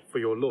is fit for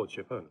your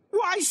lordship only.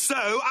 Why so,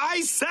 I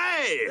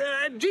say!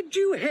 Did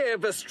you hear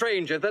of a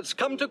stranger that's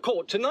come to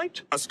court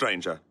tonight? A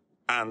stranger,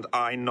 and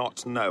I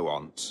not know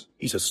on't.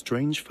 He's a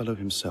strange fellow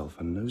himself,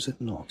 and knows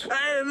it not.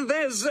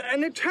 There's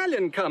an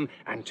Italian come,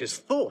 and 'tis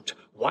thought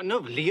one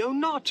of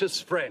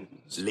Leonatus'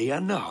 friends.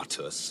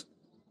 Leonatus?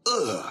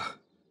 Ugh!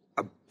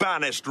 A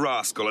banished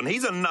rascal, and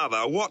he's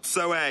another,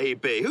 whatsoe'er he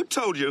be. Who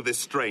told you of this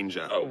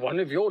stranger? One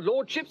of your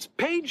lordship's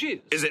pages.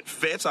 Is it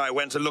fit I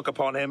went to look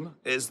upon him?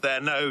 Is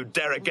there no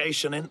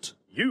derogation in't?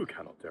 You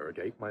cannot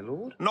derogate, my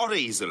lord. Not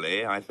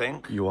easily, I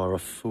think. You are a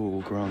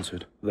fool,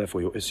 granted.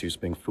 Therefore, your issues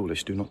being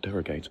foolish, do not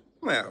derogate.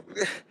 Well,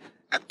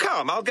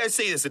 come, I'll go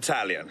see this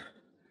Italian.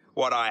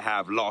 What I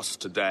have lost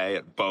today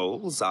at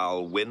bowls,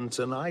 I'll win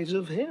tonight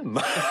of him.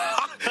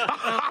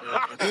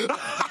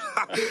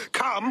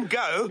 Come,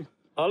 go.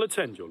 I'll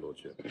attend, your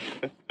lordship.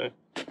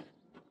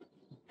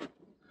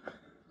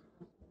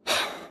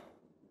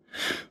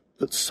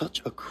 That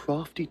such a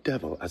crafty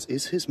devil as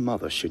is his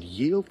mother should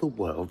yield the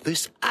world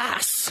this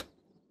ass!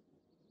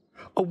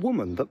 A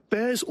woman that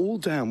bears all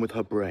down with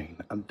her brain,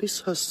 and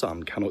this her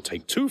son cannot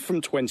take 2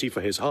 from 20 for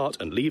his heart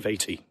and leave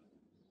 18.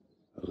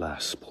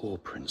 Alas, poor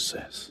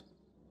princess,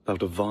 thou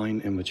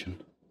divine Imogen,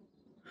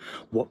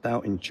 what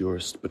thou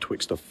endurest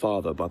betwixt a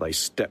father by thy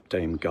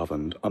stepdame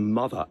governed, a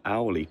mother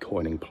hourly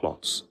coining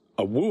plots,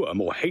 a wooer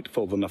more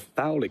hateful than the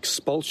foul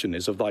expulsion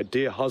is of thy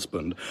dear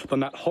husband,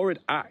 than that horrid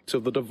act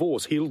of the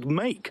divorce he'll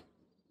make.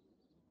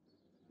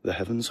 The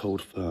heavens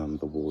hold firm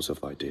the walls of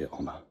thy dear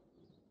honour.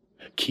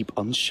 Keep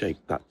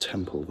unshaked that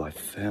temple, thy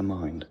fair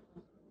mind,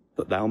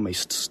 that thou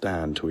mayst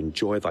stand to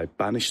enjoy thy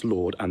banished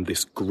lord and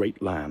this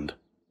great land.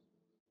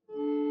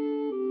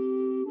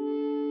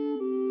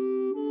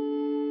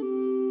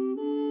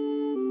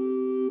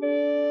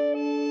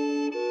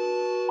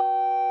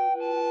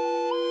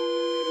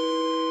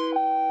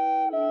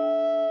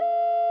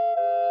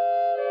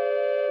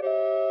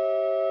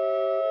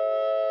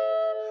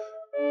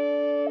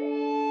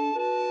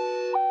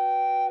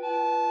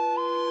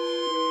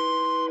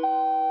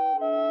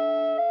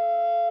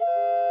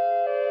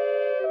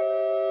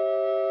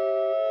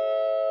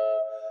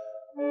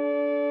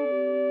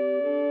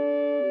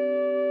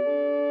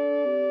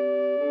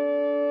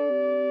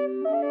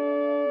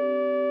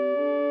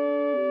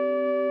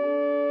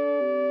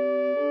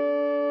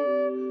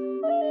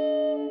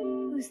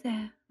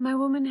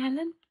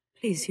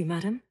 Please you,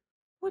 madam.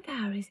 What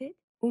hour is it?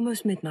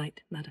 Almost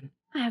midnight, madam.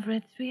 I have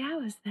read 3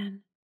 hours,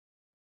 then.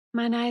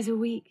 Mine eyes are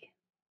weak.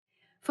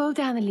 Fold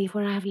down the leaf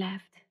where I have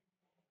left.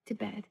 To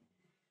bed.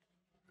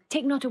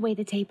 Take not away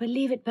the taper,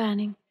 leave it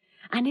burning.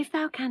 And if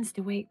thou canst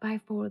awake by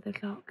 4 of the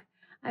clock,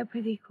 I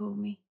prithee call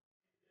me.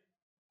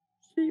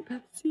 Sleep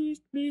hath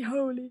seized me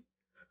wholly.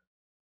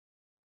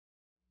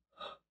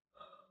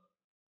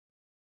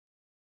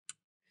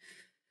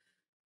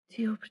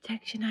 To your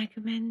protection I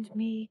commend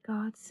me,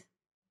 gods.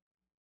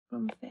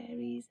 From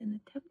fairies and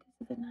the tempters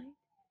of the night,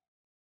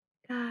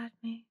 guard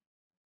me,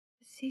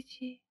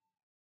 beseech ye.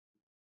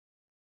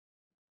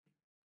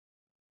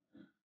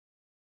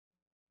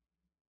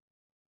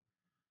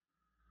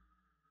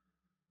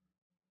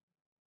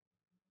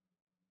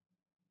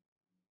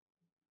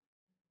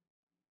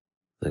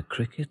 The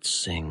crickets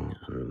sing,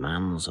 and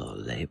man's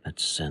o'erlaboured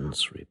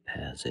sense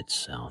repairs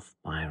itself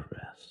by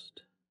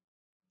rest.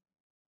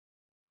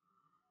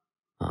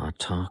 Our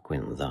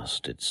Tarquin thus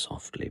did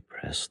softly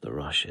press the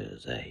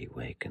rushes ere he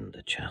wakened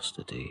the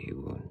chastity he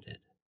wounded.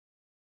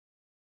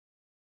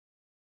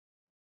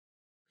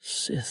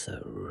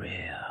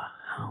 Cytherea,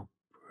 how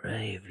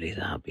bravely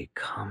thou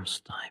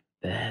becomest thy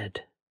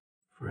bed,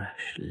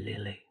 fresh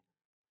lily,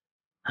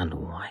 and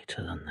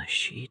whiter than the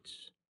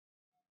sheets,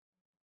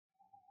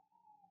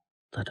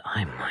 that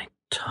I might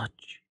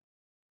touch,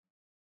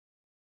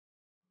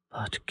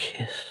 but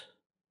kiss,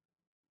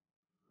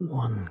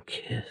 one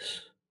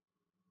kiss.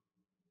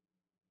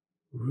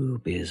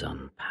 Rubies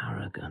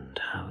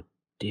unparagoned, how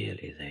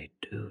dearly they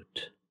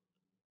do't.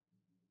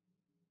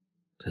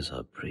 'Tis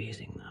her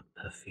breathing that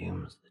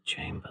perfumes the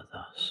chamber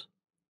thus.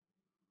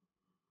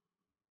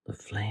 The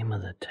flame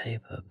of the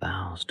taper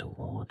bows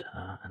toward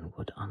her, and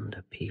would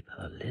underpeep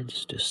her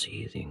lids to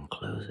see the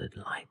enclosed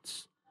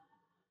lights,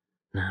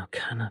 now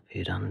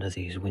canopied under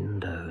these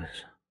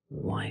windows,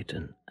 white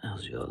and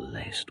azure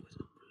laced with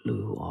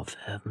blue of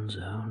heaven's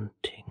own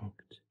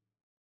tinct.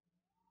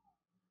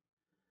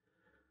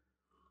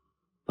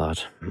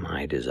 But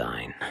my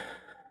design,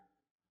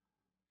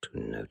 to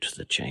note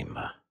the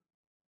chamber.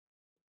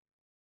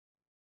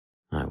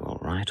 I will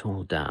write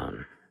all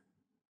down,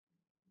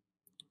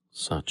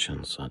 such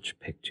and such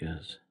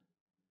pictures,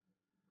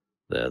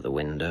 there the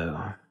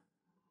window,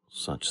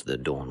 such the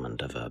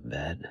adornment of her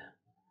bed,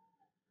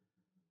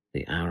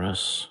 the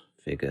arras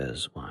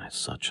figures why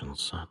such and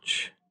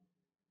such,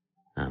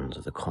 and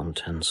the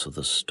contents of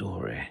the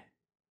story.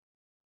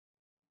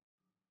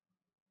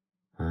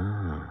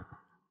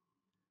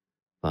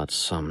 But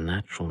some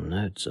natural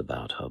notes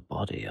about her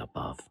body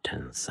above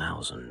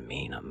 10,000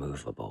 meaner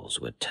movables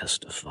would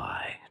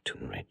testify to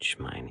enrich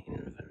mine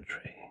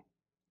inventory.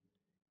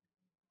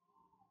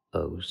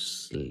 O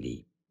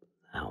sleep,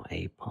 thou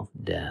ape of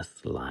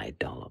death, lie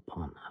dull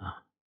upon her,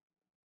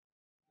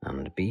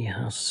 and be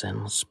her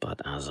sense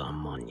but as a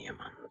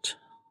monument,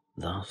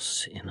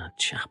 thus in a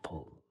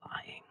chapel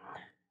lying.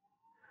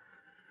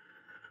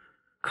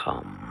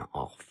 Come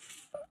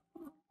off.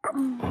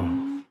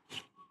 Come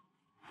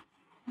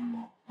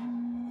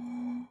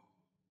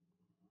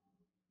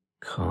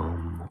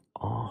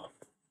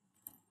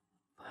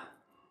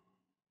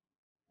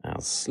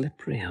As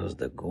slippery as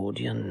the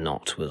Gordian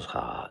knot was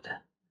hard.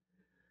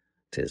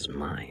 'Tis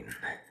mine,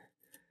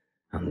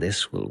 and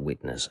this will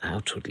witness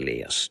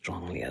outwardly as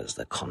strongly as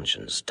the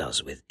conscience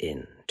does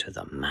within to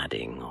the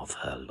madding of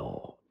her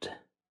lord.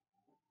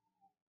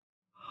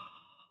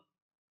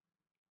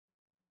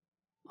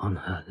 On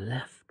her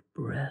left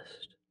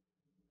breast,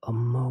 a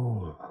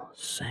mole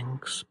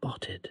sank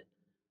spotted,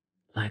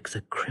 like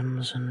the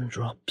crimson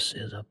drops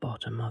i' the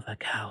bottom of a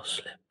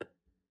cowslip.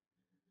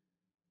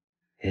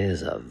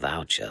 Here's a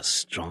voucher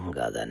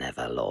stronger than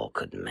ever law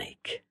could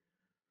make.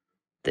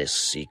 This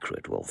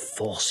secret will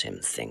force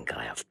him think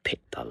I have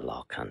picked the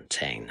lock and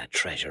ta'en the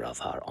treasure of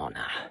her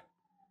honour.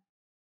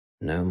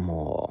 No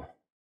more.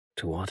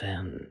 To what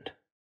end?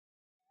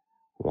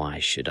 Why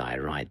should I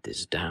write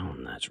this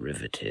down that's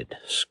riveted,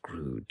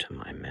 screwed to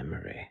my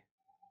memory?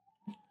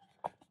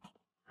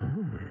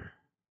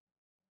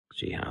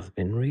 She hath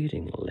been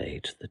reading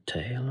late the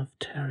tale of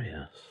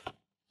Tereus.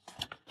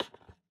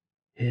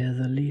 Here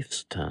the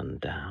leaves turned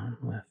down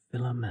where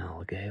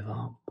Philomel gave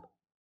up.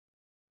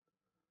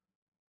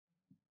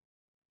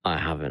 I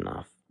have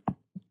enough.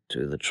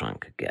 To the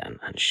trunk again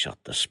and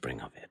shut the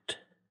spring of it.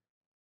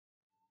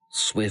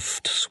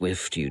 Swift,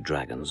 swift, you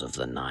dragons of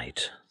the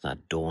night,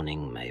 that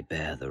dawning may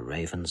bear the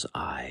raven's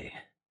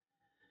eye.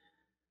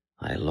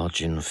 I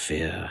lodge in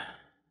fear,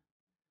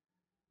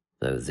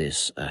 though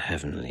this a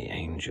heavenly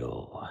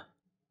angel,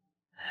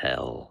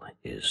 hell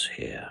is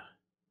here.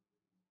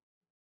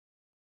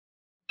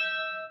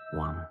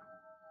 1,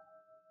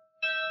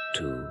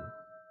 2,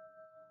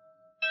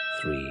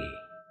 3.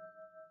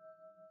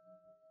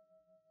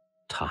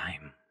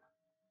 Time.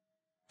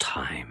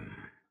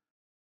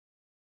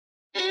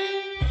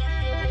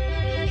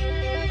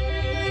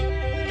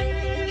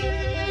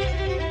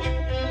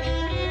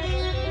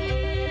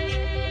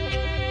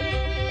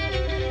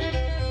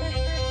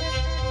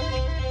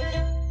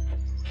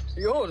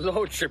 Your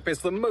lordship is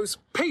the most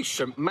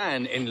patient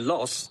man in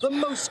loss, the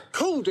most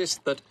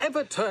coldest that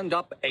ever turned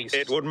up ace.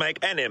 It would make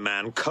any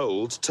man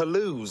cold to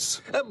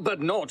lose. But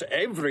not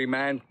every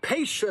man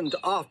patient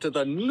after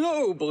the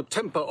noble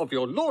temper of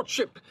your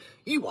lordship.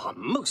 You are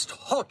most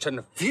hot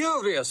and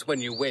furious when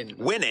you win.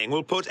 Winning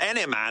will put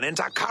any man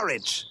into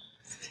courage.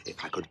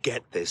 If I could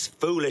get this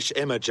foolish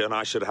Imogen,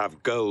 I should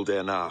have gold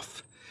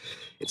enough.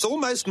 It's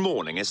almost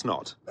morning, it's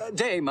not?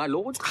 Day, my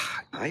lord.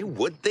 I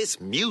would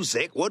this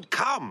music would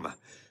come.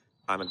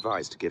 I'm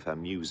advised to give her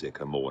music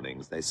her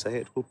mornings. They say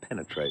it will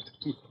penetrate.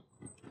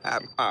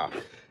 Come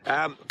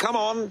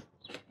on.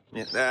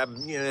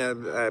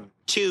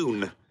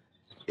 Tune.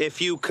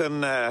 If you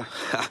can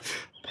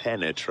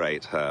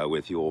penetrate her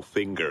with your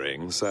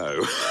fingering,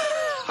 so.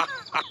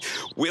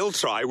 We'll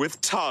try with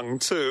tongue,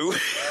 too.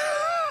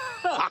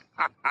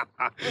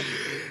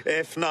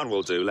 If none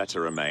will do, let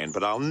her remain,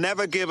 but I'll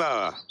never give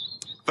her.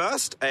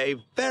 First, a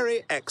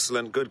very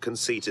excellent, good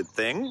conceited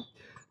thing.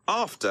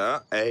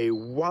 After, a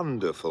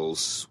wonderful,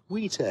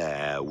 sweet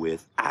air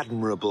with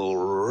admirable,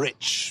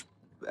 rich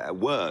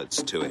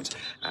words to it.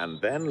 And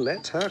then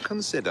let her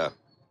consider.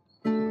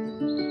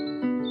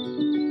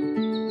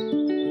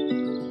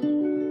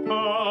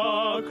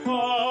 Hark,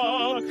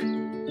 hark!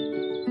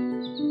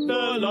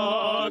 The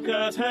lark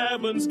at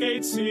heaven's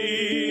gate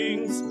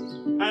sings,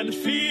 and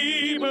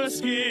feeble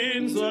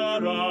skins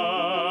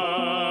arise.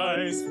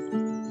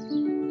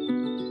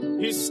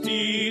 His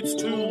steeds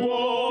to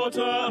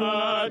water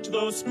at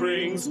those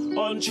springs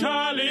on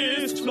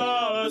chaliced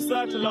flowers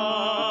that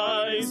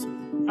lies,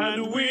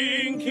 and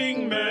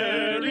winking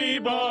merry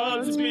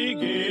buds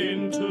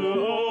begin to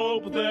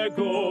ope their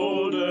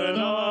golden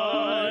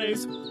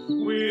eyes.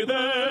 With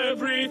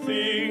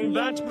everything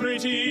that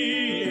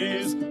pretty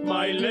is,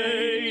 my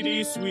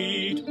lady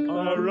sweet,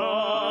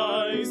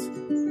 arise.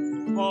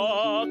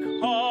 Hark,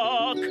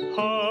 hark,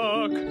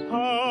 hark,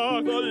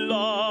 hark, the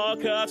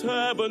lark at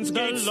heaven's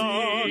gate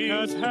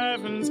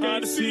sings,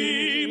 and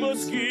feeble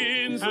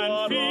skins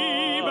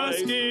arise. His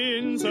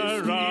steeds to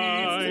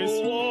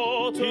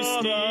water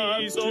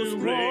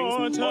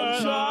on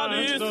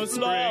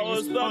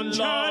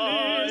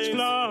chaliced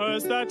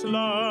flowers that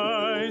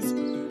lies,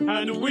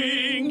 and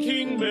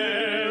winking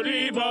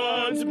merry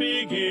buds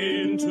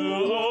begin to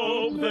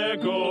ope their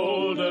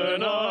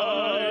golden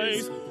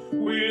eyes.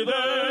 With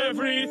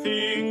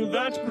everything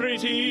that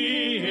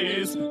pretty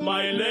is,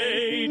 my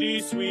lady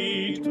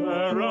sweet,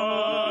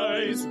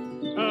 arise,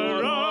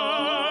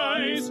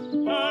 arise,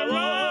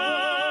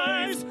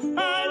 arise,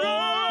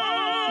 arise.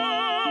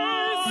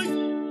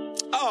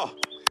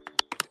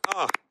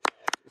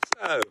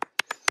 So,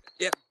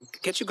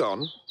 get you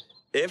gone.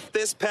 If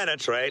this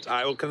penetrate,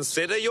 I will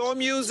consider your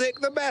music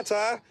the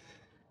better.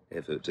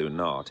 If it do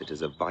not, it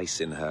is a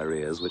vice in her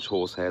ears which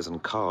horsehairs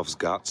and calves'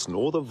 guts,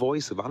 nor the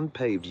voice of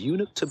unpaved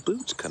eunuch to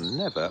boot, can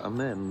never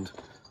amend.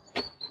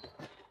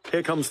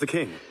 Here comes the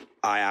king.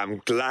 I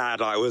am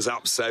glad I was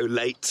up so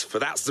late, for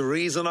that's the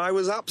reason I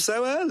was up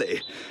so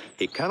early.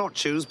 He cannot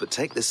choose but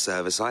take this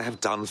service I have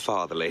done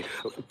fatherly.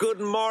 Good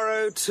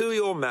morrow to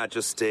your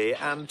majesty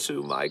and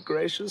to my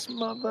gracious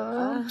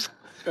mother.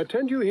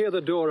 Attend you here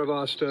the door of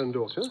our stern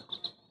daughter?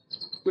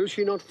 Will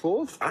she not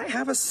forth? I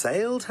have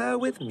assailed her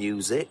with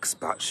musics,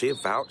 but she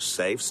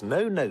vouchsafes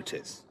no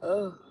notice.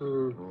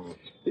 The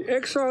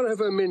exile of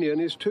her minion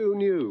is too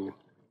new.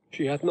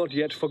 She hath not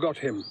yet forgot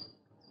him.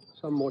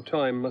 Some more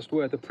time must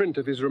wear the print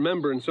of his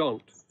remembrance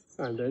on't,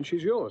 and then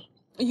she's yours.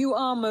 You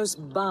are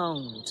most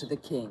bound to the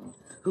king,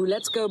 who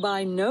lets go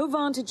by no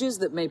vantages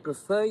that may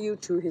prefer you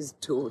to his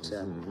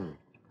daughter.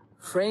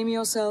 Frame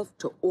yourself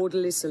to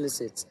orderly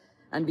solicits,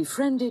 and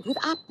befriended with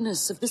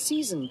aptness of the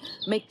season.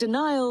 Make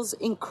denials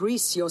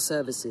increase your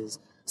services,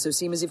 so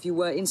seem as if you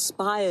were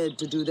inspired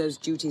to do those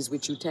duties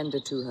which you tender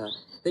to her,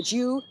 that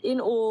you,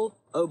 in all,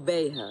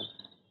 obey her,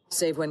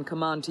 save when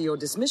command to your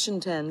dismission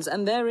tends,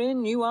 and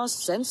therein you are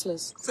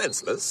senseless.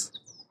 Senseless?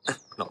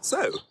 Not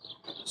so.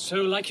 So,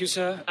 like you,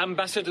 sir,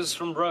 ambassadors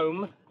from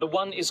Rome. The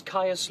one is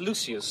Caius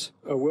Lucius.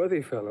 A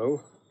worthy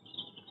fellow.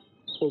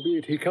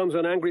 Albeit he comes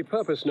on angry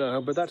purpose now,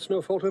 but that's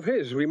no fault of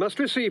his. We must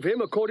receive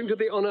him according to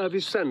the honour of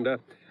his sender,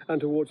 and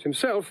towards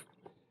himself,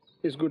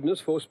 his goodness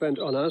forespent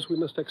on us, we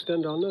must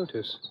extend our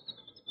notice.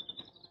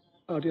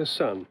 Our dear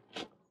son,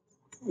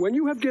 when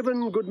you have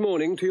given good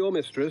morning to your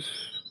mistress,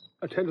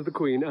 attend to the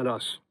Queen and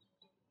us.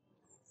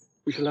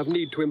 We shall have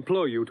need to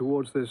employ you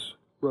towards this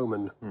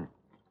Roman.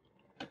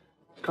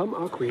 Come,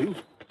 our Queen.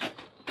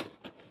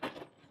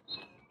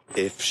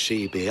 If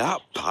she be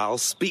up, I'll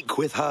speak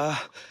with her.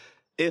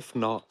 If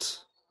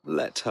not,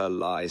 let her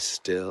lie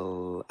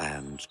still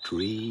and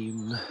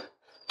dream.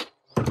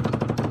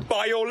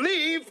 By your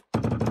leave!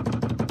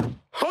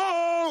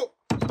 Ho!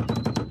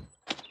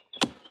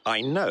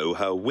 I know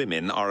her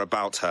women are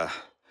about her.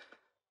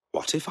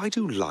 What if I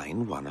do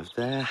line one of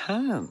their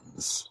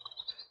hands?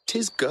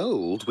 'Tis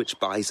gold which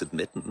buys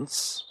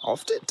admittance,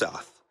 oft it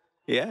doth.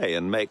 Yea,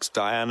 and makes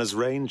Diana's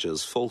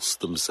rangers false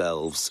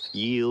themselves,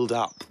 yield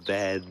up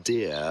their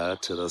dear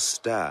to the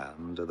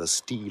stand of the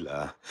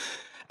stealer.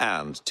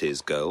 And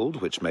 'tis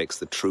gold which makes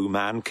the true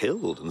man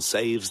killed and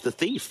saves the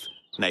thief,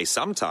 nay,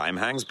 sometime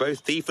hangs both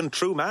thief and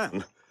true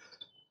man.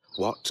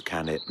 What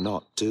can it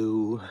not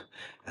do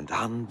and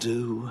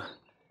undo?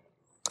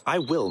 I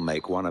will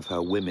make one of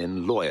her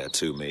women lawyer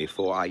to me,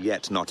 for I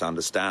yet not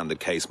understand the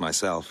case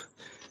myself.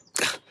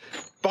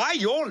 By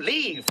your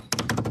leave!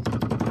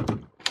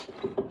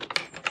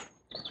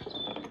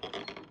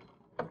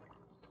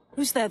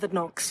 Who's there that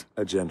knocks?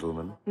 A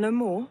gentleman. No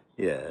more?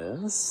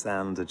 Yes,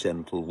 and a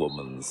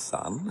gentlewoman's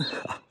son.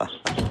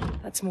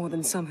 That's more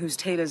than some whose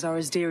tailors are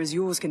as dear as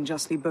yours can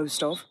justly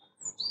boast of.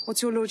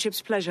 What's your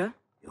lordship's pleasure?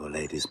 Your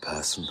lady's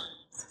person.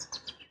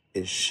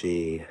 Is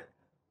she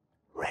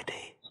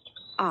ready?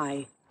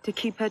 Aye, to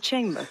keep her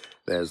chamber.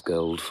 There's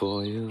gold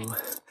for you.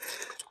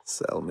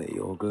 Sell me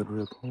your good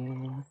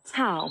report.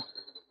 How?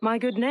 My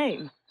good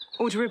name?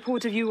 Or to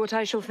report of you what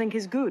I shall think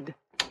is good?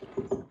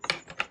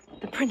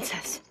 The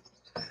princess.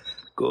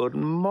 Good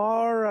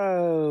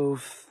morrow,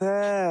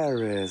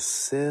 fairest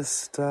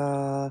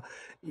sister,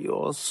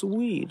 your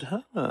sweet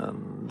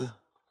hand.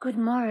 Good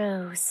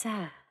morrow,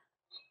 sir.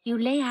 You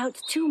lay out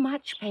too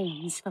much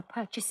pains for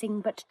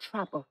purchasing but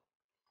trouble.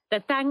 The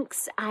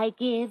thanks I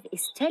give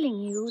is telling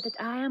you that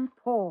I am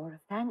poor of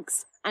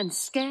thanks, and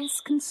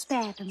scarce can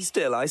spare them.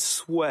 Still, I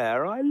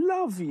swear I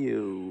love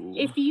you.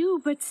 If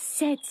you but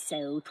said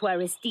so, 'twere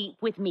as deep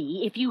with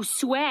me. If you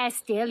swear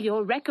still,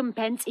 your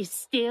recompense is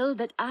still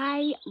that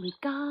I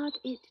regard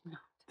it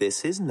not.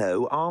 This is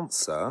no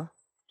answer.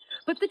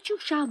 But that you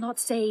shall not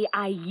say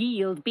I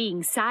yield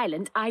being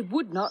silent, I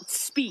would not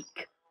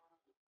speak.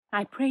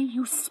 I pray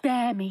you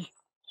spare me.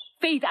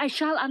 Faith, I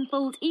shall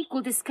unfold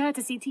equal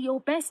discourtesy to your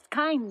best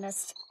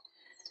kindness.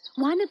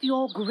 One of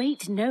your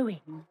great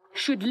knowing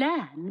should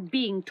learn,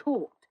 being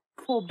taught,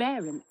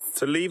 forbearance.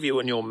 To leave you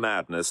in your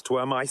madness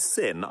 'twere my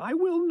sin. I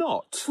will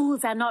not.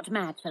 Fools are not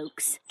mad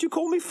folks. Do you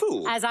call me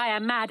fool? As I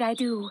am mad, I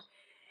do.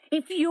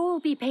 If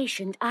you'll be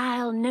patient,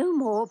 I'll no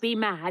more be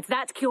mad.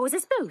 That cures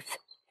us both.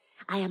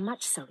 I am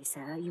much sorry,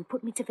 sir, you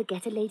put me to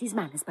forget a lady's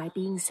manners by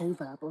being so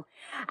verbal.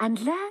 And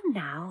learn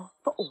now,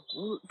 for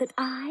all, that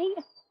I,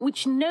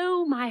 which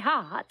know my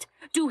heart,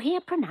 do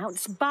here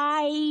pronounce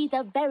by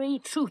the very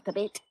truth of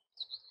it,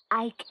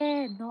 I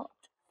care not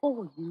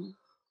for you,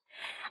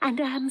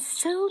 and am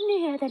so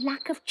near the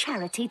lack of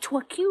charity to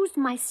accuse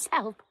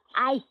myself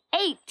I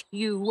hate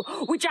you,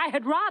 which I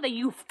had rather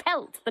you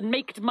felt than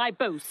maked my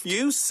boast.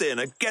 You sin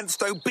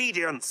against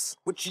obedience,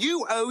 which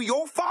you owe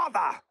your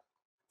father.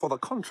 For the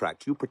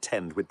contract you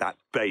pretend with that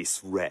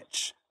base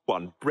wretch,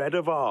 one bred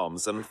of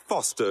arms and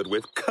fostered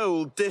with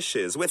cold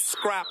dishes, with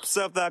scraps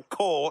of the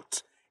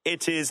court,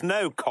 it is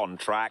no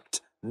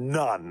contract,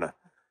 none.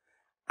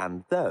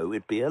 And though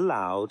it be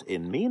allowed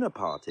in meaner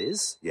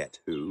parties, yet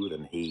who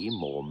than he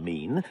more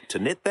mean, to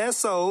knit their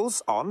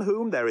souls, on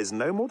whom there is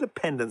no more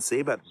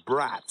dependency but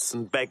brats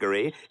and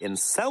beggary, in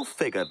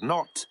self-figured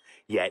knot,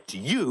 yet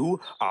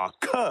you are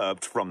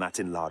curbed from that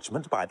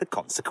enlargement by the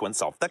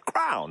consequence of the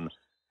crown,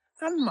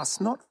 and must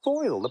not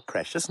foil the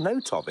precious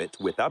note of it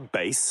with a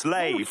base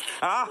slave,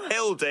 a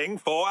hilding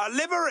for a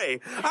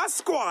livery, a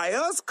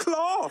squire's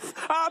cloth,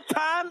 a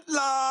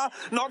pantler,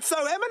 not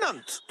so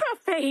eminent.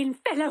 Profane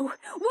fellow,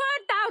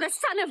 wert thou the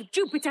son of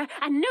Jupiter,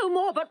 and no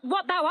more but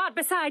what thou art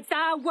besides.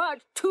 Thou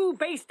wert too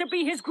base to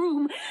be his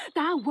groom.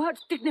 Thou wert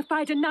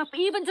dignified enough,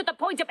 even to the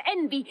point of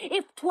envy,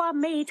 if 'twere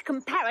made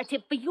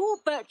comparative, for your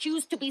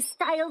virtues to be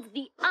styled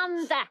the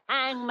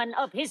under-hangman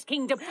of his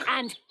kingdom,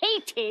 and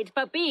hated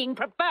for being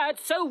preferred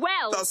so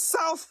well. The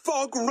South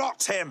Fog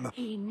rot him!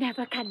 He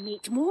never can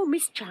meet more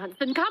mischance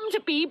than come to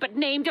be but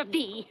named of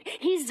thee.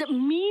 His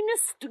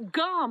meanest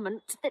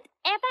garment that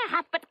ever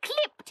hath but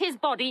clipped his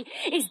body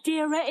is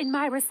dearer in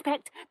my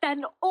respect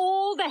than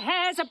all the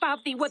hairs above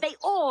thee, were they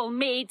all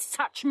made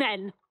such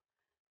men.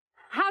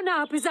 How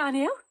now,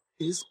 Pisanio?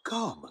 His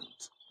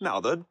garment? Now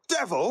the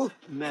devil!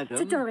 Madam?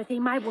 To Dorothy,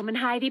 my woman,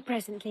 hie thee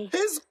presently.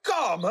 His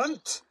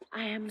garment?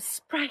 I am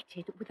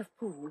sprited with a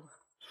fool,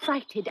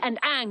 frighted and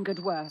angered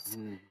worse.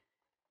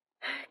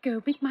 Go,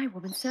 bid my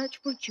woman search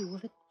for a jewel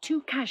that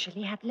too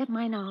casually hath left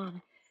mine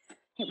arm.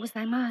 It was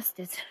thy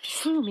master's.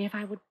 Shrew me if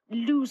I would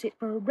lose it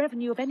for a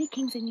revenue of any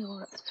king's in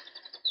Europe.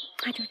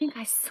 I do think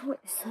I saw it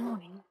this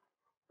morning.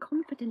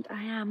 Confident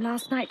I am.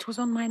 Last night 'twas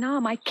on mine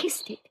arm. I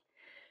kissed it.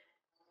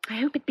 I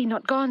hope it be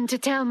not gone to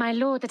tell my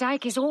lord that I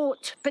kiss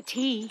aught but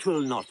he.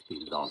 'Twill not be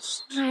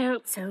lost. I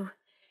hope so.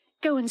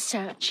 Go and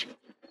search.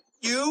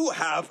 You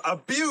have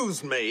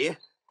abused me.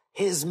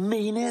 His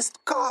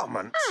meanest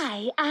garment.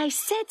 Aye, I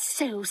said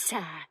so,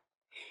 sir.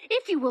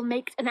 If you will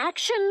make an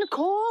action,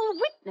 call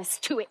witness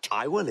to it.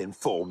 I will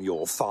inform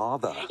your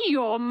father.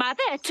 Your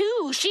mother,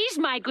 too. She's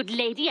my good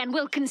lady, and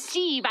will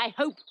conceive, I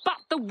hope, but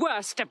the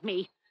worst of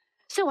me.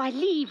 So I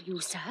leave you,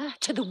 sir,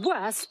 to the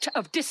worst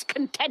of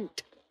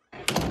discontent.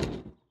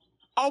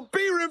 I'll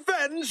be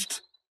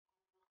revenged.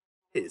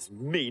 His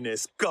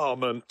meanest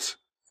garment.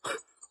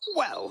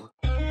 Well...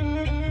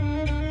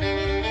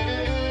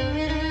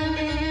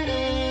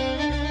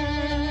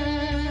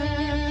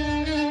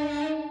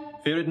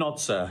 Fear it not,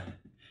 sir.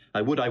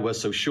 I would I were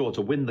so sure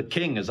to win the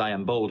king as I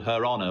am bold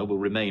her honour will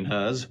remain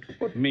hers.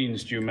 What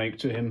means do you make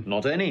to him?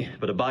 Not any,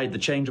 but abide the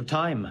change of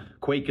time,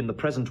 quake in the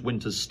present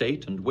winter's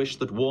state, and wish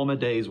that warmer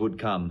days would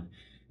come.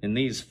 In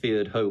these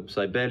feared hopes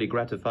I barely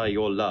gratify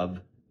your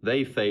love.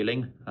 They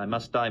failing, I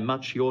must die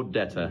much your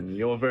debtor.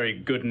 Your very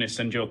goodness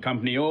and your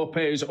company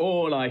o'erpays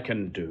all I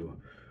can do.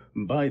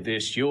 By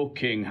this your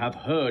king hath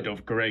heard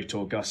of great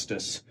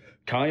Augustus.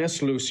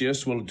 Caius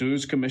Lucius will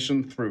do's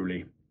commission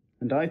throughly.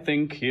 And I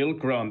think he'll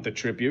grant the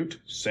tribute,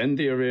 send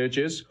the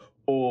arrearages,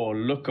 or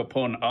look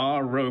upon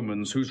our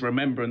Romans whose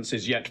remembrance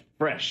is yet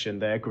fresh in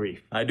their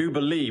grief. I do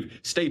believe,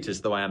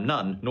 statist though I am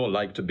none, nor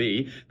like to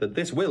be, that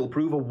this will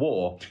prove a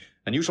war.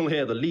 And you shall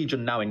hear the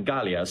legion now in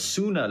Gallia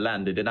sooner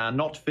landed in our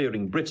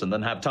not-fearing Britain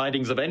than have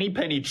tidings of any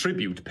penny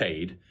tribute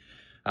paid.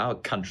 Our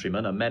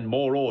countrymen are men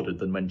more ordered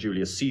than when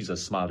Julius Caesar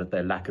smiled at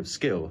their lack of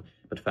skill,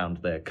 but found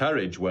their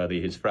courage worthy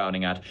his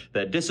frowning at.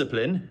 Their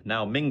discipline,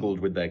 now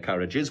mingled with their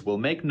courages, will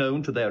make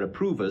known to their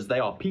approvers they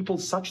are people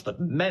such that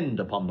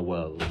mend upon the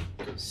world.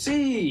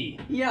 See,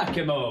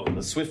 Iachimo!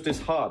 The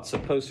swiftest hearts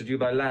have posted you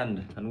by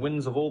land, and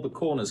winds of all the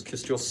corners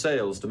kissed your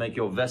sails to make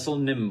your vessel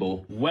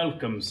nimble.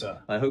 Welcome, sir.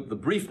 I hope the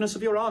briefness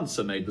of your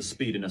answer made the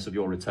speediness of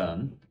your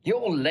return.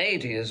 Your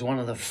lady is one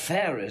of the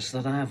fairest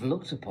that I have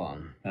looked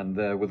upon. And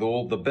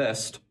therewithal the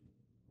best.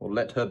 Or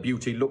let her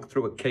beauty look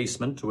through a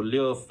casement to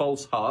allure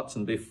false hearts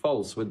and be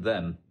false with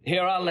them.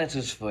 Here are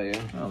letters for you.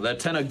 Well, their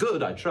tenor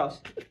good, I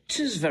trust.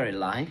 'Tis very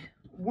like.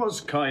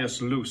 Was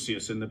Caius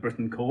Lucius in the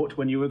Britain court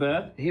when you were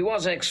there? He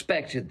was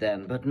expected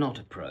then, but not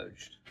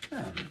approached.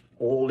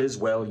 All is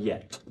well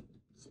yet.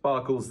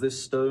 Sparkles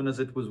this stone as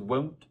it was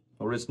wont,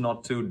 or is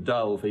not too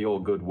dull for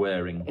your good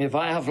wearing? If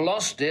I have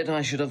lost it,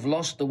 I should have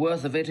lost the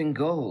worth of it in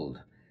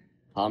gold.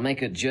 I'll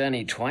make a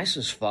journey twice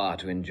as far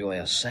to enjoy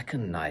a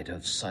second night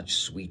of such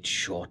sweet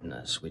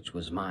shortness, which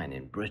was mine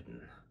in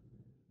Britain.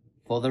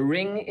 For the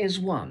ring is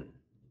won.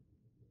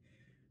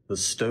 The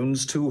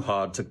stone's too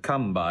hard to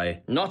come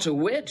by. Not a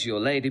whit, your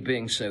lady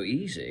being so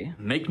easy.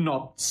 Make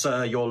not,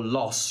 sir, your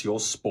loss your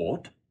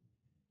sport.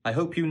 I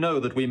hope you know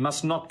that we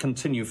must not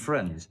continue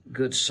friends.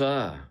 Good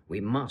sir,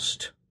 we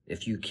must,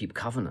 if you keep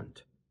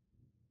covenant.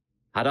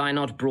 Had I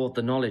not brought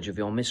the knowledge of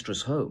your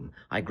mistress home,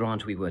 I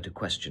grant we were to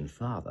question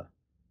farther.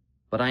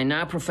 But I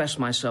now profess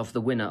myself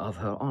the winner of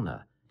her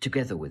honour,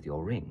 together with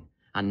your ring,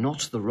 and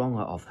not the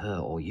wronger of her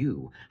or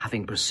you,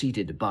 having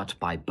proceeded but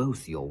by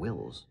both your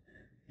wills.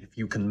 If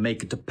you can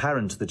make it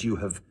apparent that you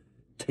have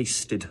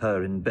tasted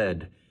her in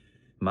bed,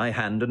 my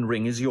hand and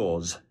ring is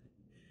yours.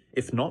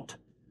 If not,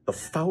 the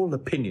foul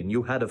opinion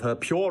you had of her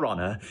pure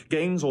honour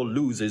gains or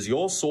loses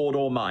your sword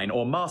or mine,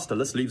 or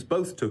masterless leaves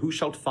both to who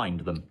shalt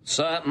find them.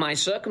 Sir, my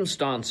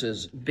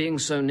circumstances, being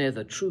so near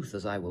the truth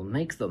as I will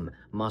make them,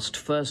 must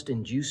first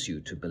induce you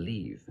to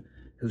believe,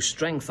 whose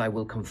strength I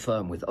will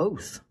confirm with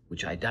oath,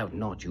 which I doubt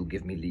not you'll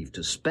give me leave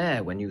to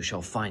spare when you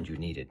shall find you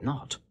need it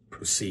not.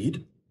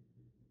 Proceed.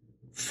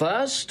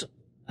 First,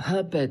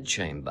 her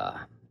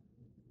bedchamber,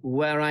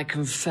 where I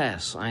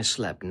confess I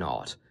slept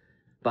not,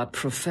 but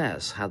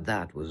profess how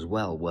that was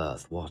well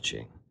worth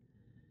watching.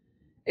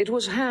 It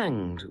was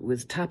hanged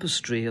with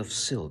tapestry of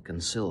silk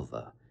and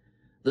silver.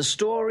 The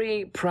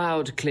story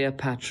proud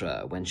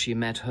Cleopatra when she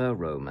met her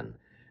Roman,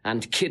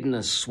 and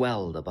kidneys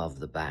swelled above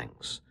the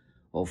banks,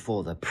 or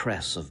for the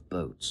press of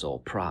boats or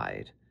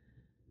pride.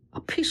 A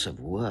piece of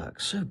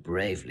work so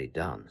bravely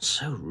done,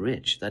 so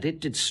rich, that it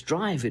did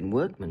strive in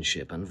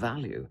workmanship and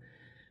value,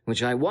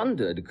 which I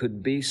wondered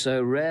could be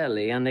so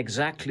rarely and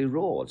exactly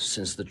wrought,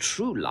 since the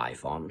true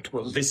life on't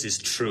was... This is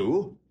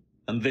true,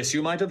 and this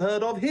you might have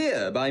heard of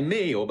here, by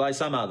me or by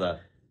some other.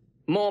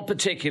 More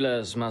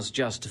particulars must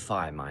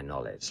justify my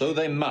knowledge. So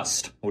they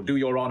must, or do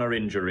your honour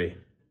injury.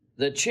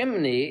 The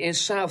chimney is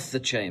south the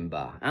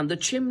chamber, and the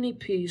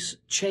chimney-piece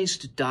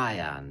chaste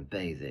Dian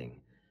bathing.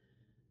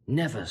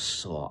 Never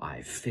saw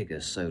I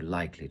figures so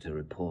likely to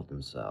report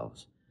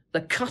themselves.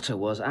 The cutter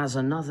was as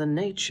another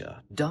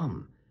nature,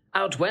 dumb.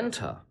 Outwent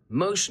her,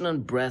 motion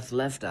and breath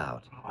left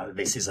out. Oh,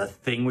 this is a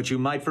thing which you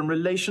might from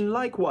relation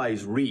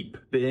likewise reap,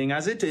 being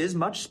as it is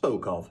much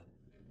spoke of.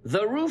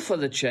 The roof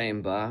of the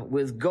chamber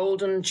with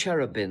golden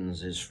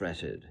cherubins is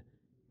fretted.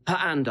 Her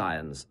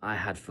andirons, I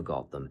had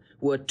forgot them,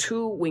 were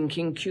 2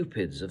 winking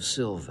cupids of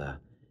silver,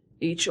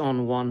 each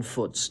on 1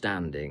 foot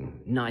standing,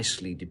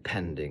 nicely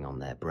depending on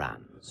their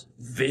brands.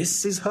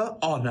 This is her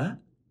honour?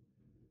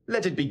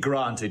 Let it be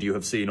granted you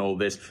have seen all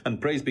this, and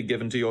praise be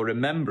given to your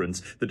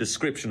remembrance. The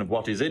description of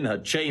what is in her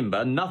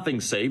chamber,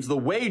 nothing saves the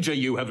wager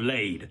you have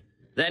laid.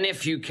 Then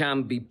if you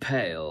can be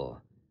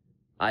pale,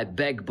 I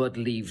beg but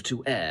leave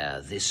to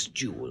air this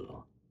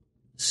jewel.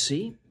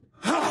 See?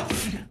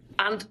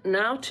 And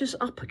now 'tis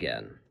up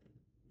again.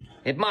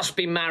 It must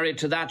be married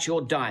to that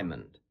your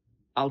diamond.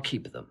 I'll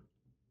keep them.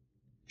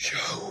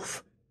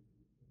 Jove!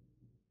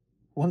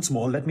 Once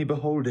more let me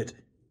behold it.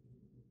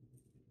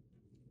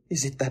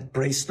 Is it that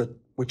bracelet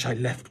which I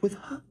left with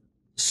her?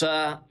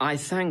 Sir, I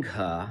thank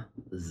her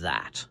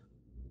that.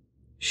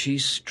 She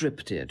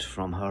stripped it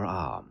from her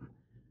arm.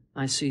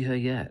 I see her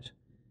yet.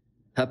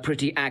 Her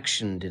pretty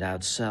action did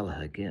outsell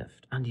her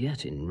gift, and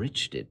yet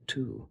enriched it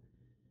too.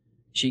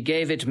 She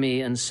gave it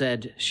me and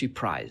said she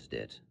prized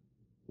it.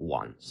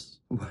 Once.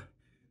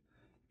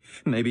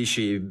 Maybe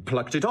she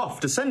plucked it off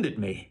to send it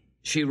me.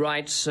 She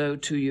writes so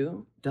to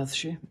you, doth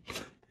she?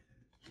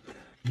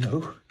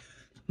 No.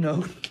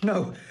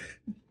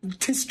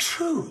 'Tis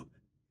true.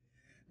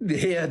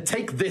 Here,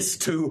 take this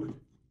too.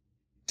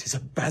 'Tis a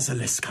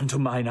basilisk unto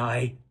mine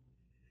eye.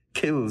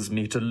 Kills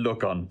me to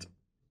look on't.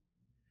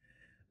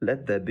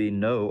 Let there be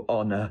no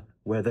honour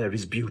where there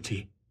is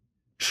beauty,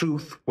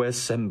 truth where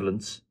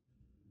semblance,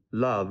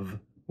 love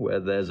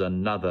where there's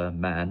another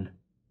man.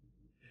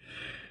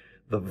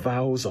 The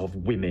vows of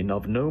women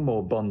of no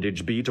more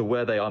bondage be to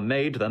where they are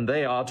made than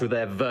they are to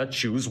their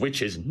virtues,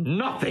 which is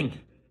nothing.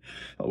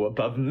 Oh,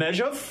 above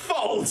measure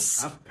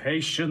false! Have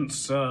patience,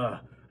 sir,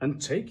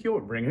 and take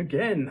your ring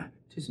again.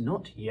 'Tis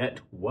not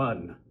yet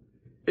won.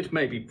 It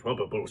may be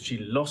probable she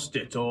lost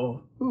it,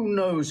 or who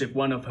knows if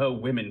one of her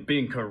women,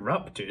 being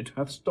corrupted,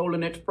 hath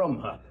stolen it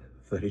from her.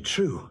 Very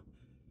true.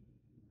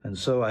 And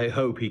so I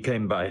hope he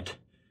came by it.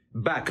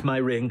 Back my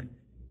ring.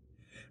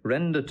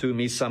 Render to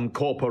me some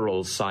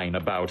corporal sign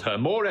about her,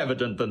 more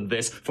evident than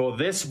this, for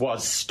this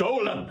was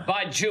stolen.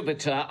 By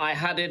Jupiter, I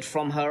had it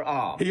from her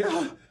arm.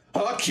 Yeah,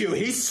 hark you,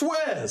 he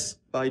swears.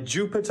 By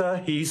Jupiter,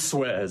 he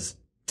swears.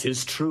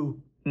 'Tis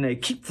true. Nay,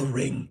 keep the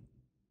ring.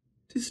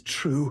 'Tis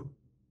true.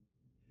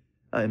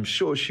 I am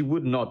sure she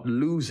would not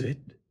lose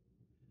it.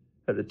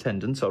 Her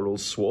attendants are all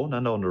sworn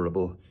and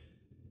honourable.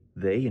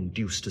 They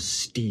induced to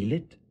steal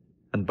it,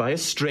 and by a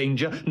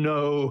stranger?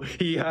 No,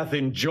 he hath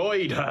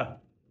enjoyed her.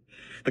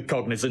 The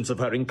cognizance of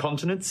her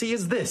incontinency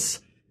is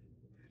this.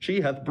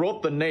 She hath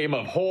brought the name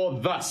of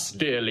whore thus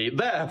dearly.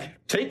 There,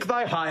 take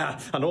thy hire,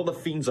 and all the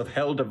fiends of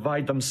hell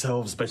divide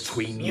themselves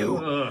between you.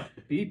 Sir,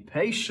 be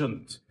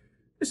patient.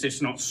 This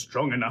is not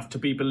strong enough to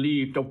be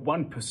believed of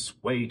one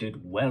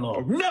persuaded well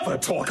of. Never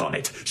talk on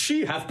it!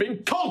 She hath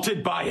been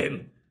culted by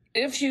him!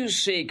 If you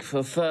seek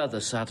for further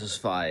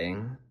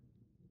satisfying,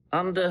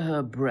 under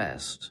her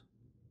breast,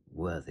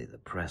 worthy the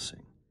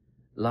pressing,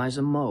 lies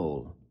a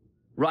mole,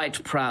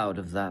 right proud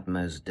of that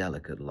most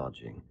delicate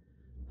lodging.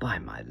 By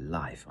my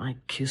life, I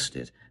kissed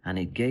it, and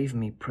it gave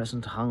me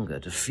present hunger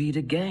to feed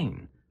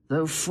again,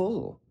 though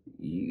full.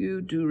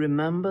 You do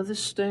remember this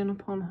stain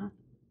upon her?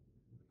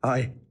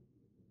 Aye.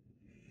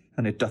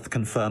 And it doth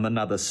confirm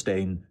another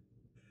stain,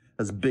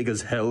 as big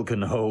as hell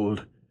can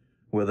hold,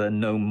 were there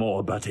no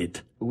more but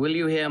it. Will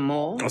you hear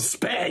more? Oh,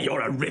 spare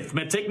your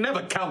arithmetic,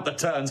 never count the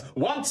turns,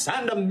 once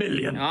and a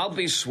million. I'll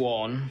be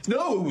sworn.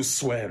 No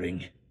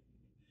swearing.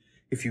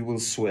 If you will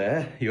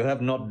swear you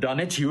have not done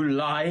it, you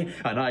lie,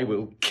 and I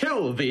will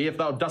kill thee if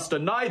thou dost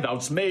deny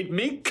thou'st made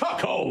me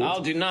cuckold.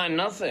 I'll deny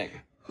nothing.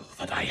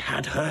 That I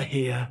had her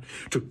here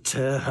to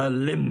tear her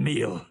limb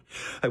meal.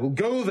 I will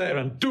go there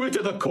and do it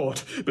to the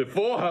court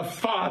before her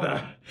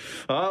father.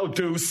 I'll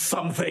do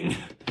something.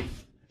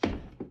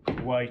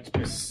 Quite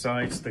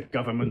besides the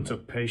government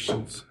of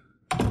patience.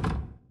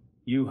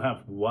 You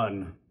have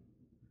won.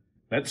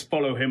 Let's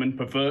follow him and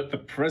pervert the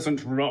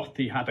present wrath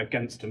he had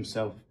against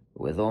himself.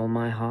 With all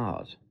my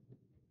heart.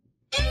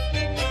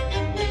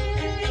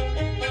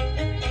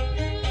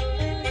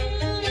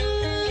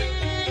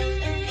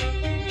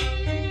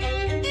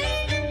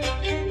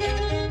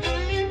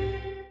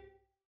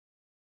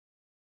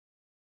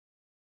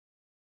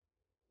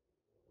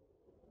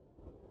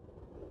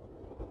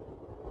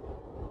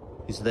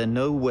 Is there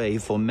no way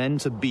for men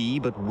to be,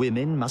 but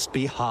women must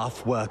be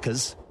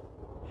half-workers?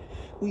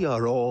 We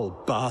are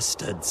all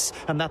bastards,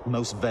 and that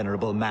most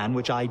venerable man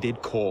which I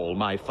did call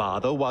my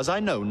father was I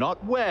know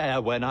not where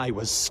when I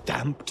was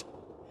stamped.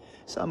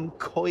 Some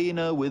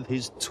coiner with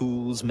his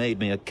tools made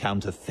me a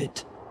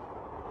counterfeit.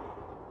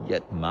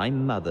 Yet my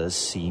mother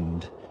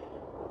seemed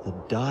the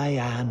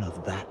Diane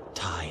of that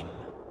time.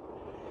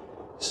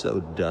 So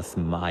doth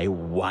my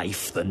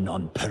wife the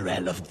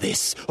nonpareil of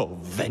this, oh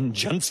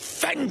vengeance,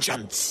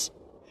 vengeance!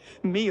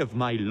 Me of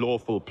my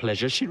lawful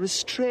pleasure she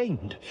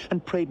restrained,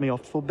 and prayed me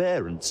oft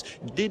forbearance,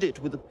 did it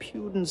with a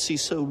pudency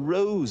so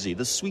rosy,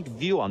 the sweet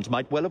view on't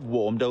might well have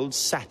warmed old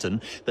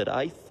Saturn, that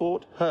I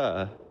thought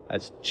her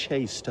as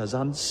chaste as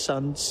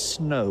unsunned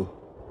snow.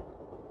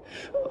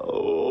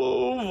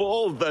 Oh, of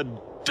all the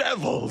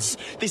devils,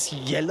 this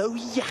yellow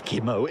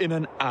Yakimo in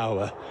an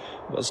hour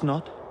was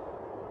not,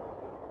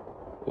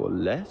 or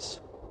less,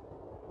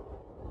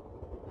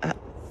 at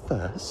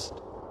first.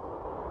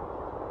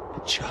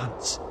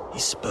 Perchance he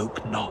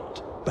spoke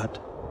not,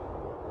 but,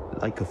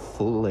 like a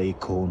full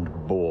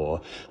acorned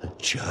boar, a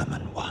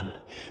German one,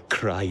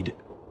 cried,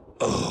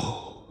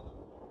 "Oh!"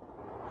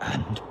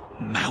 and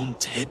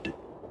mounted.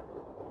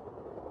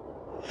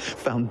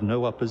 Found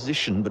no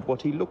opposition, but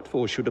what he looked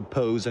for should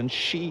oppose, and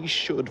she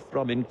should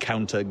from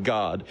encounter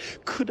guard.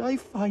 Could I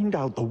find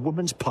out the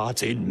woman's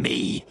part in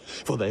me?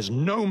 For there's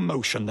no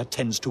motion that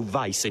tends to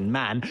vice in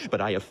man,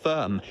 but I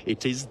affirm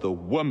it is the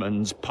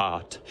woman's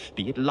part.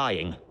 Be it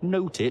lying,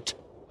 note it,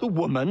 the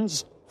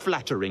woman's,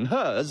 flattering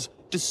hers,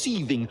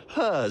 deceiving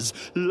hers,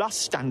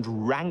 lust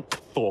and rank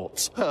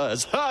thoughts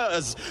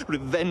hers,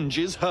 revenge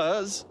is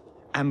hers,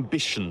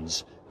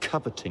 ambitions,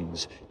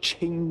 covetings,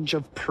 change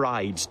of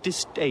prides,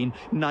 disdain,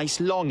 nice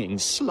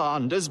longings,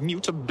 slanders,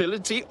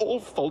 mutability, all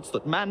faults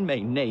that man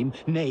may name,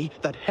 nay,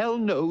 that hell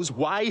knows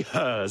why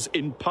hers,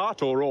 in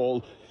part or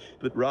all,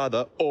 but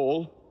rather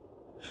all,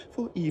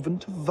 for even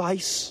to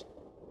vice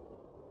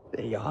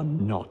they are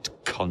not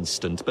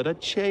constant, but are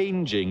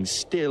changing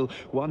still,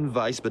 one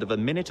vice but of a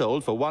minute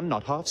old for one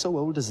not half so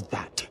old as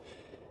that.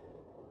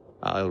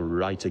 I'll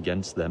write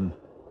against them,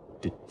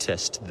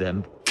 detest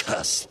them,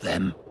 curse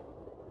them.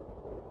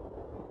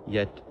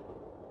 Yet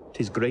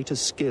 'tis greater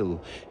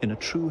skill in a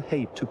true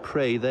hate to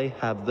pray they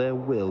have their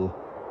will.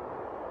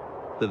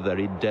 The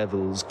very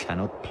devils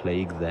cannot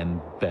plague them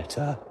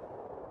better.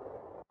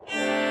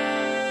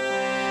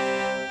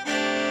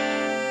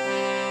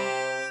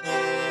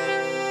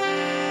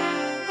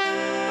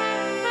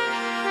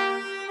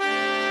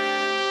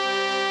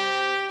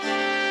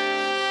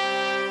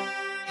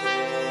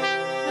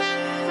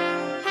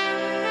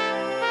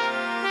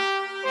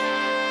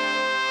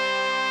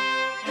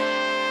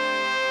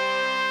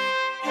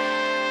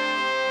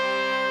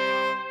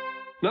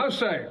 Now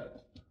say,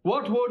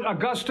 what would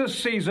Augustus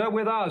Caesar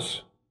with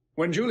us?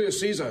 When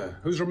Julius Caesar,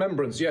 whose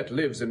remembrance yet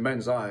lives in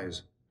men's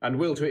eyes, and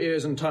will to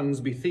ears and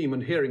tongues be theme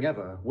and hearing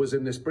ever, was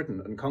in this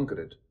Britain and conquered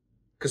it.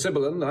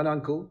 Cymbeline, thine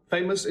uncle,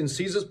 famous in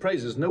Caesar's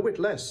praises no whit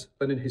less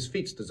than in his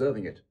feats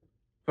deserving it.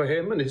 For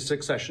him and his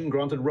succession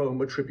granted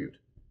Rome a tribute,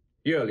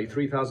 yearly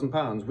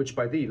 £3,000, which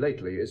by thee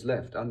lately is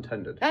left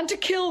untendered. And to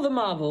kill the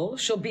marvel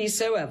shall be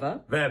so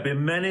ever. There be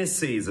many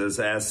Caesars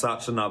ere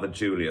such another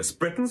Julius.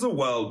 Britain's a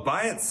world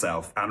by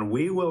itself, and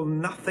we will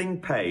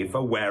nothing pay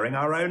for wearing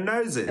our own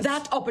noses.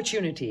 That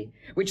opportunity,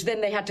 which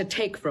then they had to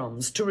take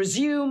from's, to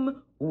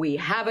resume, we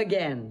have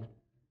again.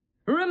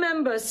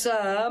 Remember,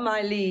 sir,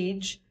 my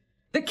liege,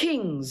 the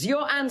kings,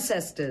 your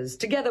ancestors,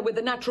 together with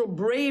the natural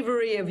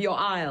bravery of your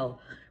isle,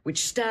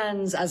 which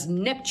stands as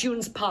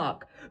Neptune's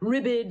park,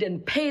 ribbed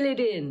and paled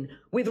in,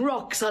 with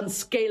rocks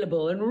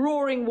unscalable and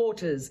roaring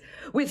waters,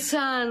 with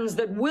sands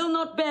that will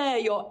not bear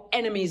your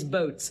enemies'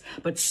 boats,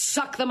 but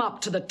suck them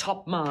up to the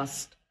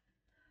topmast.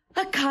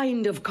 A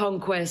kind of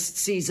conquest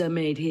Caesar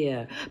made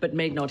here, but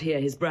made not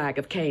here his brag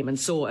of came and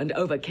saw and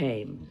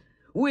overcame.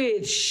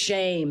 With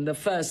shame, the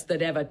first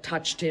that ever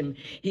touched him,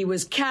 he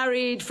was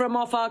carried from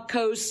off our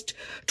coast,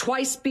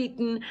 twice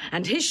beaten,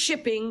 and his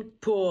shipping,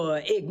 poor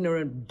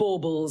ignorant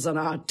baubles on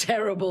our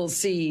terrible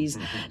seas,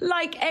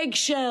 like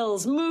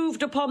eggshells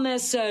moved upon their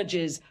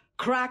surges,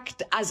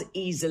 cracked as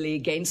easily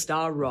against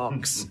our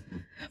rocks.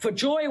 For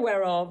joy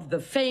whereof the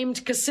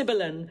famed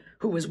Cymbeline,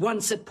 who was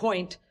once at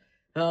point,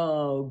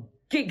 oh,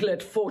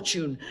 giglet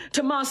fortune,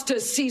 to master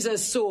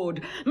Caesar's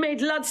sword, made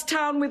Lud's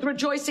town with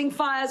rejoicing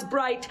fires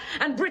bright,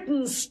 and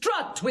Britain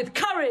strut with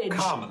courage.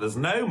 Come, there's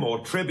no more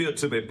tribute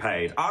to be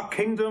paid. Our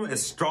kingdom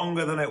is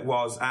stronger than it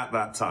was at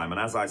that time, and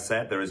as I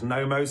said, there is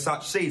no mo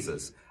such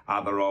Caesars.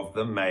 Other of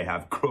them may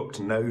have crooked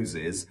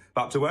noses,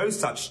 but to owe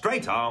such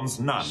straight arms,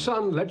 none.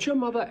 Son, let your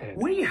mother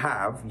end. We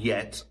have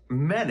yet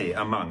many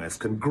among us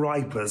can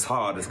gripe as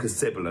hard as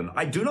Cymbeline.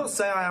 I do not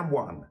say I am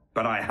one,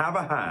 but I have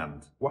a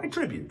hand. Why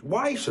tribute?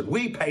 Why should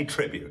we pay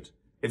tribute?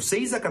 If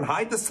Caesar can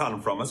hide the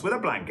sun from us with a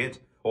blanket,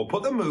 or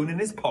put the moon in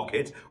his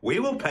pocket, we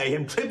will pay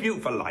him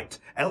tribute for light.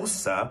 Else,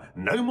 sir,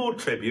 no more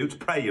tribute,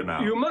 pray you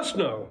now. You must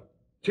know,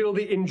 till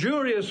the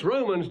injurious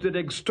Romans did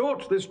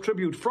extort this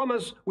tribute from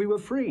us, we were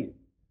free.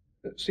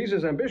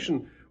 Caesar's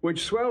ambition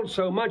which swelled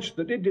so much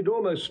that it did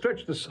almost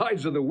stretch the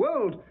sides of the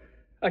world,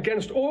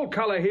 against all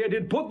colour here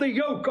did put the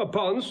yoke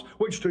upon's,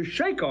 which to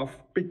shake off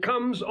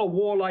becomes a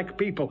warlike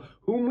people,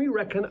 whom we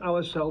reckon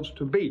ourselves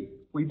to be.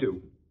 We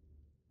do.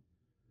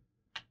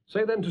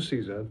 Say then to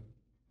Caesar,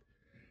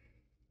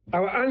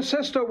 our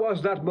ancestor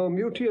was that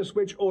Momutius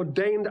which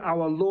ordained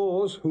our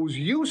laws, whose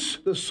use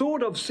the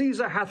sword of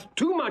Caesar hath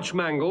too much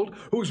mangled,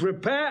 whose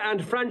repair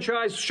and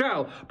franchise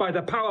shall, by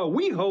the power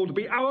we hold,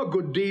 be our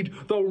good deed,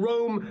 though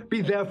Rome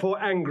be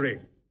therefore angry.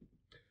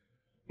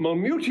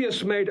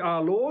 Momutius made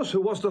our laws,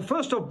 who was the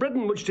first of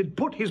Britain which did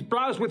put his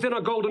brows within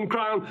a golden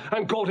crown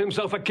and called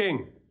himself a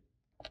king.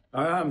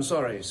 I am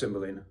sorry,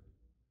 Cymbeline,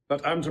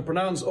 but am to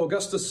pronounce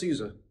Augustus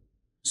Caesar.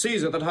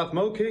 Caesar that hath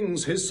more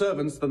kings his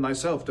servants than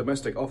thyself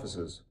domestic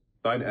officers,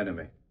 thine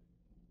enemy.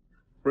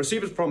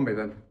 Receive it from me,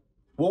 then.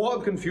 War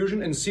and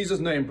confusion in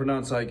Caesar's name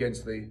pronounce I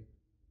against thee.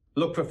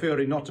 Look for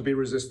fury not to be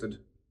resisted.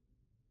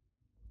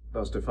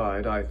 Thus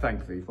defied, I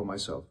thank thee for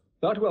myself.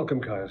 That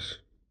welcome, Caius.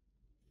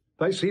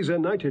 Thy Caesar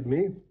knighted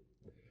me.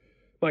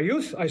 My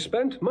youth I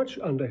spent much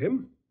under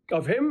him.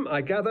 Of him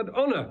I gathered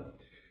honour,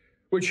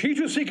 which he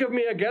to seek of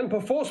me again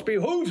perforce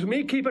behooves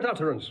me keep at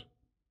utterance.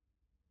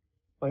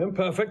 I am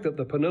perfect that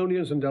the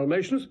Pannonians and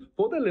Dalmatians,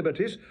 for their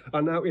liberties,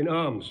 are now in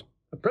arms,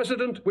 a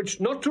precedent which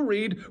not to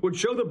read would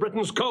show the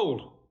Britons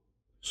cold.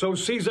 So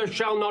Caesar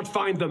shall not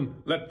find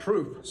them. Let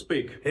proof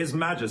speak. His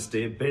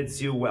Majesty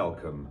bids you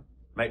welcome.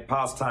 Make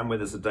pastime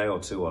with us a day or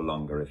two or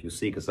longer. If you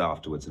seek us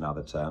afterwards in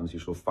other terms, you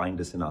shall find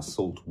us in our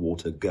salt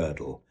water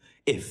girdle.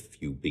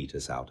 If you beat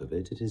us out of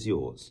it, it is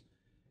yours.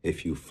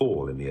 If you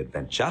fall in the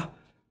adventure,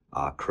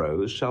 our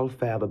crows shall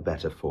fare the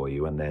better for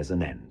you, and there's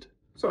an end.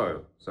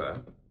 So,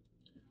 sir,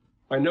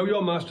 I know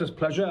your master's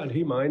pleasure, and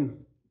he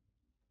mine.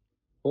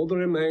 All that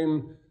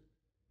remain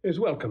is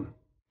welcome.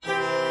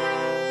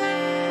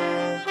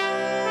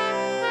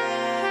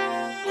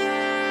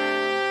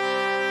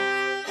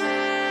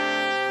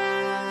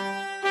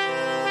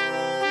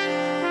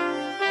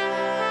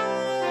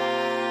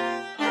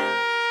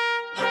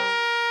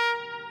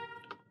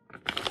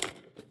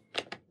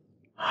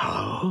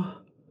 How?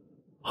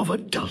 Of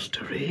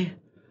adultery?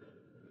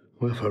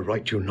 Wherefore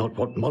write you not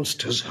what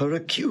monsters her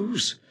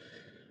accuse?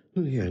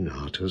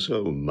 Leonatus,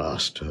 O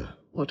master,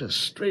 what a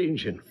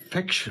strange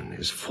infection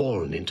is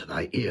fallen into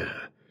thy ear.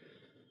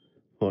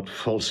 What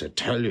false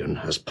Italian,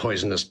 as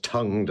poisonous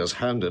tongued as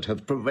handed,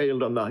 hath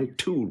prevailed on thy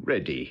too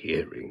ready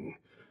hearing?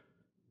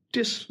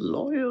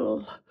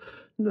 Disloyal?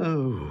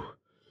 No,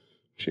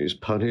 she's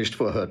punished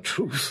for her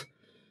truth,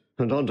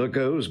 and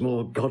undergoes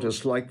more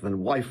goddess-like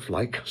than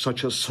wife-like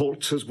such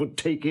assaults as would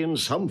take in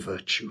some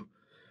virtue.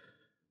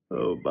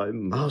 O my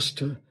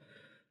master,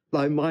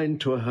 thy mind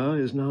to her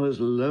is now as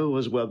low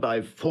as were thy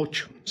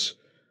fortunes.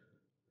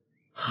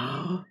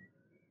 How?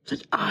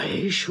 That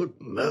I should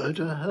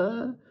murder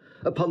her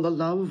upon the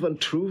love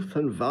and truth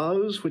and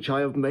vows which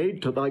I have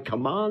made to thy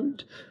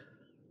command?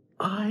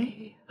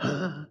 I,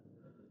 her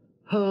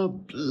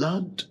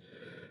blood?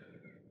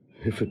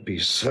 If it be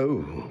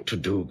so, to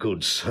do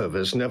good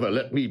service, never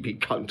let me be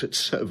counted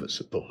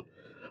serviceable.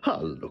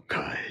 How look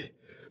I,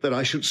 that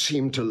I should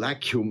seem to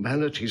lack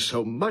humanity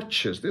so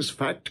much as this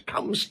fact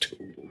comes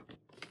to?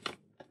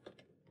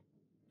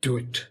 Do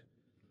it.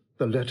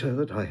 The letter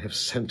that I have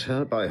sent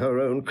her by her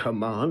own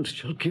command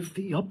shall give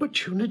thee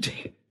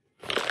opportunity.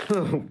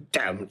 Oh,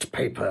 damned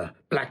paper,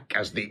 black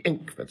as the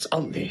ink that's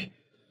on thee.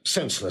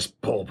 Senseless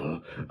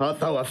bauble,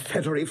 art thou a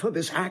feddery for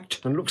this act,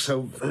 and look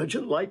so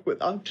virgin-like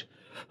without?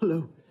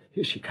 Lo,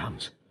 here she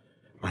comes.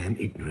 I am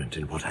ignorant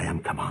in what I am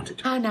commanded.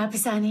 How now,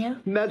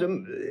 Pisanio?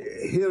 Madam,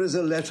 here is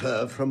a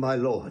letter from my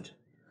lord.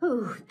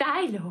 Oh,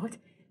 thy lord?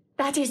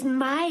 That is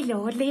my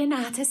lord,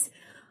 Leonatus.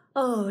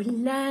 Oh,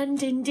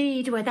 learned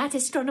indeed were that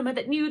astronomer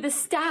that knew the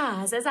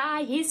stars, as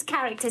I his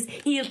characters,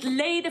 he'ld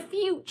lay the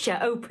future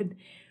open.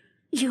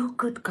 You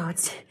good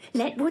gods,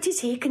 let what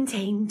is here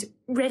contained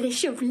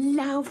relish of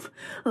love,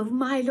 of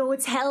my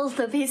lord's health,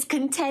 of his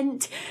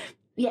content,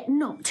 yet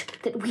not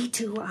that we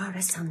two are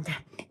asunder.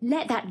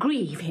 Let that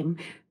grieve him.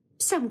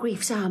 Some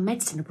griefs are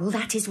medicinable,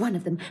 that is one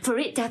of them, for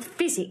it doth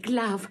physic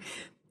love.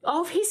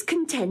 Of his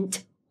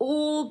content,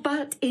 all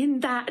but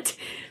in that.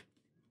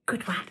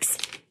 Good wax,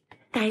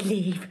 thy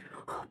leave.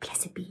 Oh,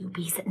 blessed be you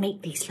bees that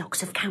make these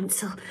locks of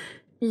counsel.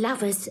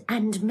 Lovers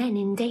and men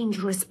in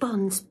dangerous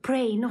bonds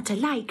pray not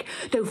alike.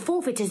 Though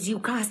forfeiters you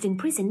cast in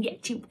prison,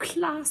 yet you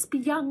clasp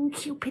young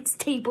Cupid's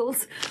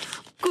tables.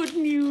 Good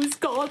news,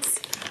 gods.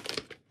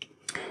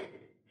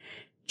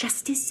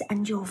 Justice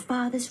and your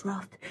father's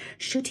wrath,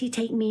 should he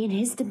take me in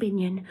his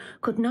dominion,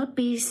 could not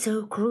be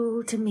so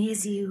cruel to me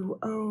as you,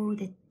 oh,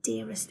 the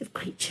dearest of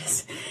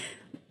creatures.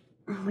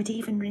 Would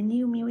even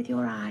renew me with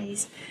your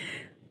eyes.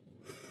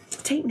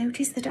 Take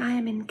notice that I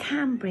am in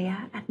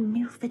Cambria at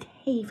Milford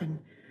Haven.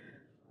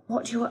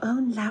 What your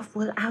own love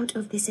will out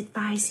of this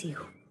advise you,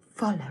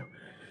 follow.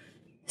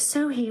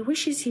 So he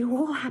wishes you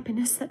all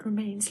happiness that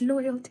remains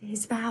loyal to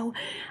his vow,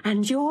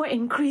 and your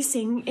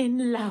increasing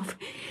in love.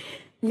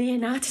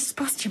 Leonatus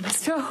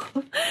Posthumus, oh,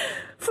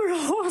 for a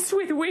horse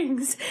with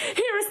wings.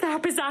 Hearest thou,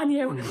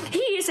 Pisanio? He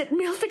is at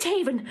Milford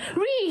Haven.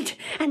 Read,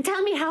 and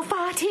tell me how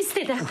far 'tis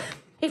thither.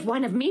 If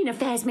one of mean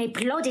affairs may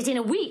plod it in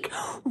a week,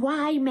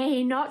 why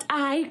may not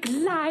I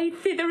glide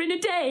thither in a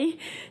day?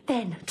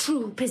 Then,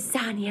 true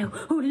Pisanio,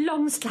 who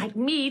longst like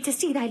me to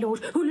see thy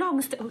lord, who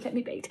longst, oh, let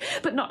me bait,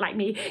 but not like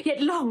me,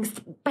 yet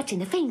longst, but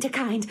in a fainter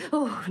kind,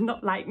 oh,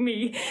 not like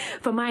me,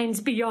 for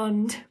mine's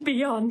beyond,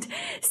 beyond.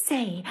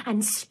 Say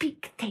and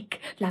speak thick,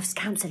 love's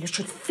counsellor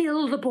should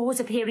fill the bores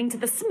of hearing to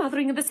the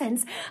smothering of the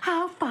sense,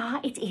 how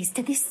far it is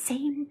to this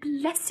same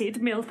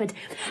blessed Milford.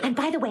 And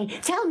by the way,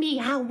 tell me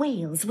how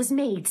Wales was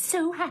made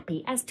so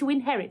happy as to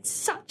inherit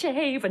such a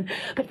haven.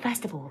 But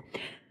first of all,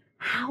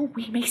 how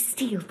we may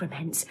steal from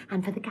hence,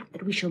 and for the gap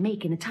that we shall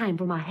make in the time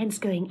from our hence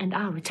going and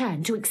our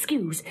return to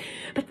excuse.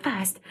 But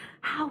first,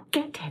 how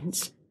get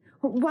hence?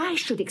 Why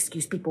should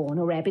excuse be born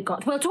or e'er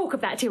begot? We'll talk of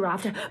that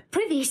hereafter.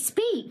 Prithee,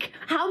 speak.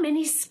 How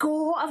many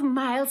score of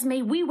miles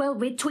may we well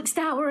rid twixt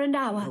hour and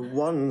hour?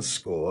 1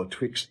 score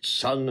twixt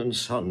sun and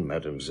sun,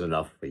 madam's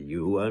enough for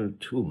you, and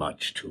too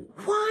much too.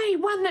 Why,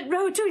 one that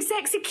rode to his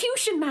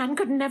execution, man,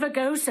 could never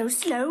go so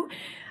slow.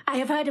 I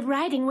have heard of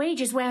riding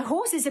wages where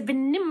horses have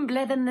been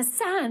nimbler than the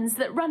sands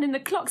that run in the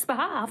clock's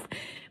behalf.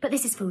 But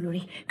this is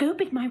foolery. Go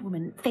bid my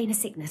woman feign a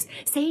sickness.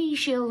 Say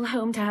she'll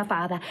home to her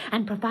father,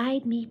 and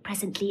provide me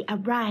presently a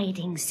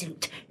riding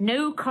suit,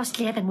 no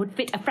costlier than would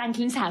fit a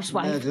franklin's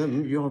housewife.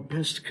 Madam, your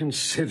best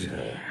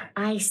consider.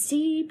 I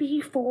see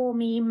before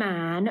me,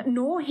 man,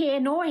 nor hear,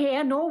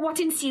 nor what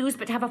ensues,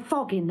 but have a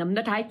fog in them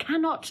that I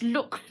cannot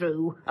look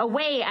through.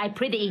 Away, I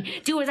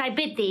prithee, do as I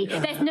bid thee.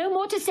 There's no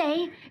more to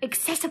say.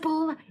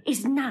 Accessible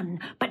is none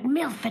but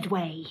Milford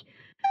way.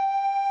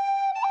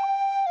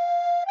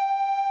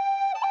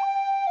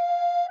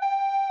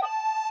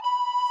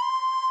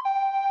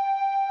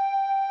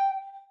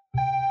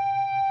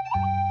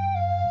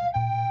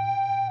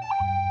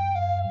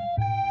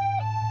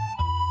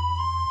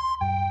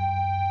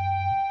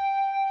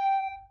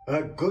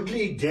 A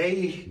goodly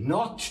day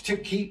not to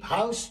keep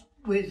house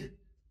with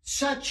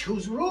such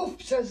whose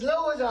roof's as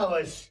low as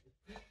ours.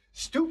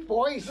 Stoop,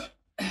 boys.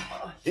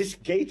 This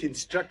gate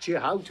instructs you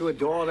how to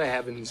adore the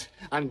heavens,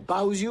 and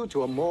bows you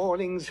to a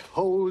morning's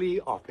holy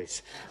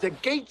office. The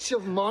gates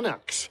of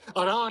monarchs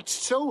are arched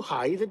so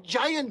high that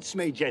giants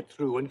may jet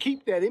through and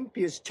keep their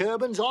impious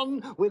turbans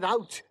on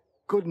without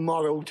good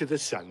morrow to the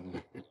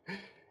sun.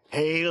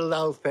 Hail,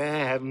 thou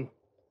fair heaven!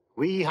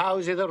 We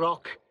house i' the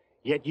rock,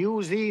 yet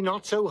use thee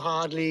not so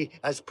hardly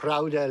as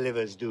prouder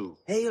livers do.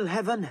 Hail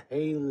heaven!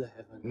 Hail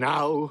heaven!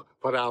 Now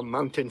for our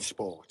mountain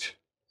sport.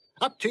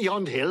 Up to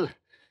yond hill.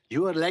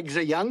 Your legs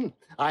are young,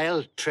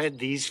 I'll tread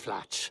these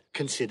flats.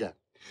 Consider,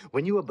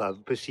 when you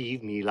above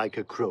perceive me like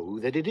a crow,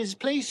 that it is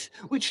place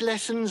which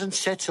lessens and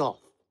sets off.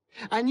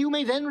 And you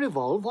may then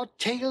revolve what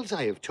tales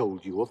I have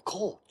told you of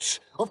courts,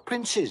 of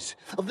princes,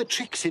 of the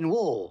tricks in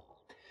war.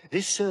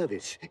 This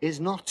service is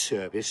not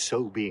service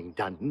so being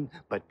done,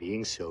 but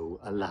being so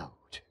allowed.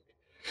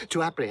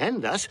 To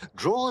apprehend us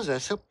draws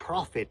us a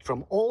profit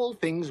from all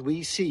things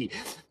we see,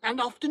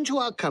 and often to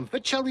our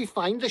comfort shall we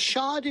find the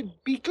sharded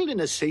beetle in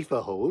a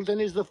safer hold than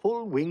is the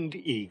full-winged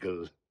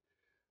eagle.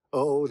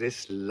 Oh,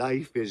 this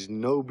life is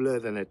nobler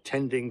than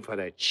attending for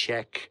a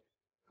cheque,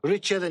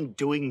 richer than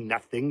doing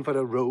nothing for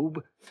a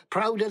robe,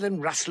 prouder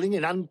than rustling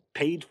in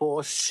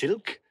unpaid-for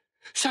silk.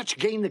 Such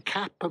gain the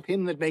cap of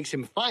him that makes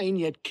him fine,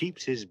 yet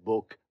keeps his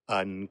book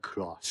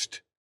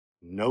uncrossed.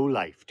 No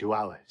life to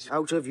ours.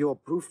 Out of your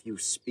proof you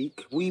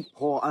speak. We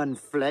poor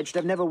unfledged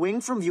have never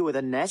winged from view of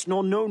the nest,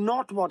 nor know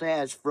not what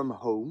airs from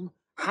home.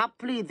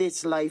 Haply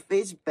this life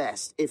is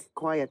best, if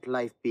quiet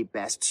life be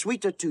best,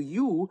 sweeter to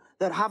you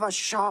that have a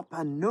sharp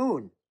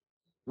unknown,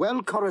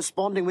 well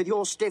corresponding with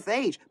your stiff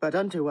age, but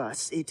unto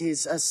us it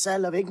is a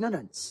cell of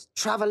ignorance,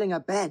 travelling a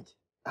bed,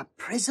 a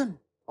prison,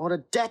 or a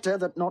debtor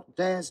that not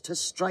dares to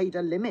stride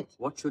a limit.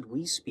 What should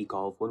we speak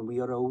of when we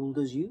are old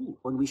as you?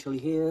 When we shall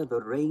hear the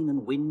rain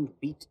and wind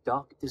beat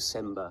dark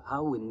December?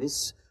 How in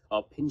this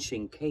our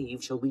pinching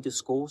cave shall we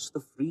discourse the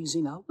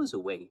freezing hours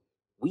away?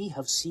 We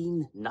have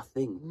seen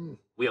nothing.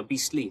 We are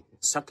beastly,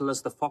 subtle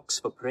as the fox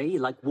for prey,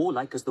 like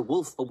warlike as the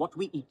wolf for what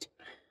we eat.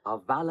 Our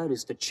valour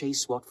is to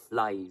chase what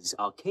flies.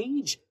 Our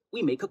cage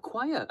we make a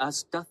choir,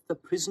 as doth the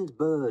prisoned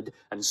bird,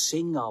 and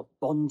sing our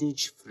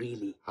bondage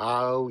freely.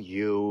 How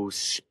you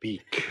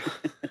speak.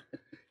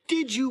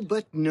 Did you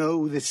but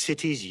know the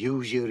city's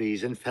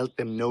usuries, and felt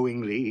them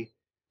knowingly,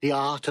 the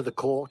art of the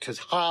court as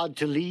hard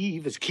to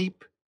leave as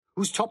keep,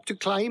 whose top to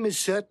climb is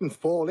certain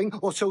falling,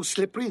 or so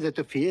slippery that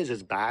the fear's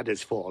as bad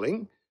as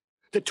falling?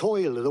 The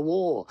toil of the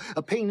war,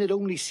 a pain that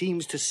only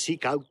seems to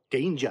seek out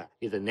danger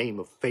i' the name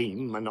of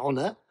fame and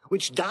honour,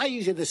 which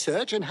dies i' the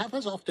search and hath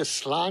as oft a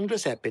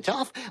slanderous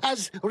epitaph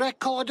as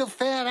record of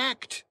fair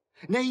act.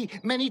 Nay,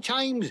 many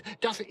times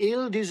doth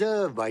ill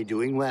deserve by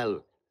doing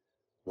well.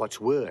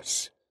 What's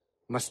worse,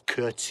 must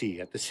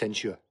curtsy at the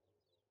censure.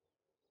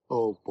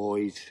 Oh,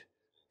 boys,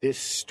 this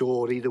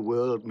story the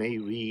world may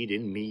read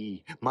in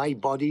me. My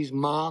body's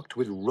marked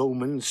with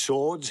Roman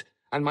swords,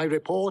 and my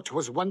report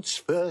was once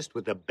first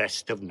with the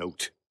best of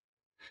note.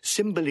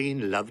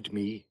 Cymbeline loved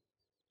me,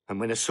 and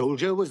when a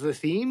soldier was the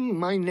theme,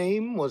 my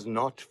name was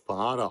not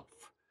far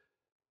off.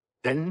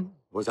 Then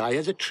was I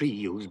as a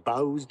tree whose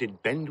boughs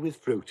did bend with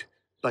fruit,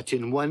 but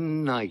in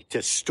one night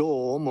a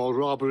storm or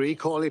robbery,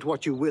 call it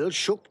what you will,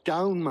 shook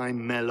down my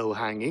mellow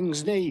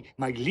hangings, nay,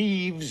 my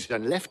leaves,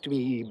 and left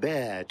me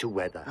bare to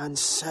weather.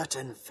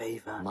 Uncertain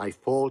favour. My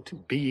fault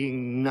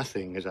being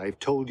nothing, as I've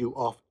told you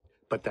oft,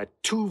 but that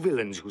two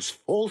villains whose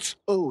false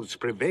oaths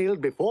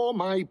prevailed before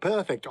my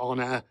perfect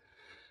honour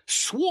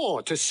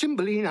swore to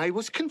Cymbeline I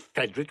was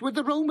confederate with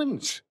the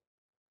Romans.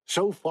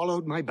 So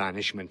followed my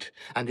banishment,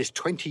 and this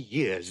 20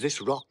 years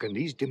this rock and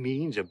these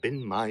demesnes have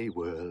been my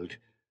world,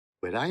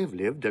 where I have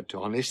lived at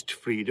honest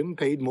freedom,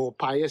 paid more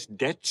pious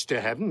debts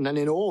to heaven than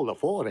in all the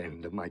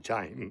forend of my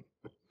time.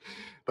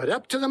 But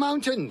up to the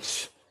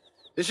mountains.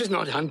 This is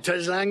not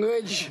hunter's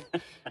language.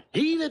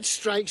 He that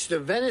strikes the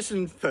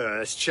venison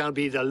first shall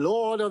be the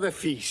lord of the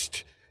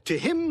feast. To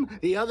him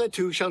the other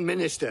two shall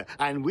minister,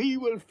 and we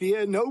will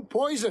fear no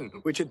poison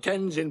which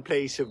attends in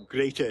place of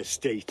greater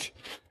state.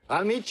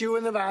 I'll meet you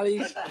in the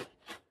valleys.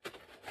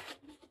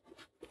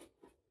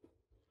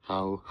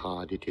 How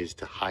hard it is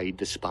to hide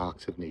the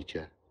sparks of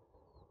nature.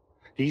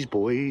 These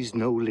boys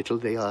know little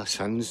they are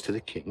sons to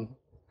the king,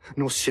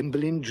 nor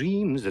Cymbeline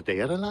dreams that they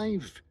are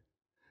alive.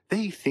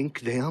 They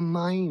think they are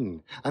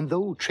mine, and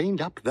though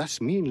trained up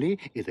thus meanly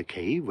i' the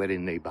cave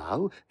wherein they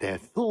bow, their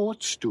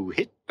thoughts do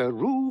hit the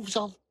roofs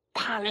of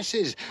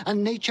palaces,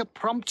 and nature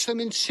prompts them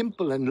in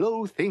simple and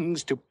low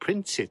things to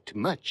prince it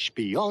much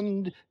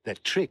beyond the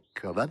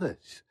trick of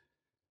others.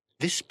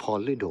 This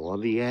Polydore,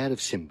 the heir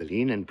of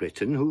Cymbeline and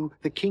Britain, who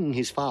the king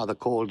his father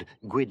called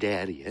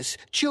Guiderius,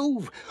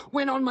 Jove,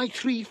 when on my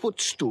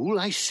 3-foot stool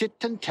I sit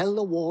and tell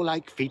the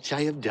warlike feats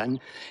I have done,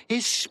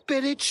 his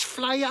spirits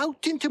fly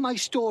out into my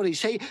story,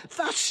 say,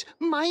 thus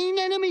mine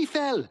enemy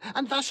fell,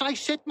 and thus I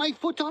set my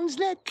foot on's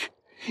neck.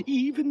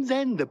 Even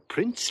then the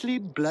princely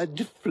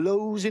blood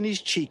flows in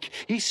his cheek.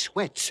 He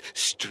sweats,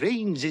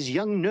 strains his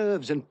young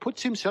nerves, and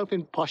puts himself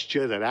in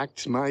posture that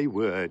acts my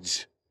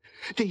words.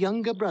 The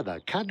younger brother,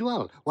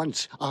 Cadwal,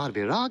 once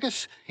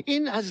Arviragus,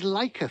 in as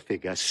like a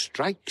figure,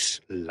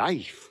 strikes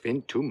life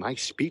into my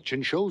speech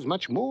and shows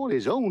much more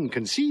his own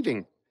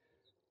conceiving.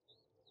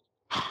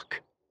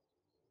 Hark!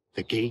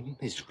 The game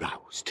is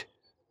roused.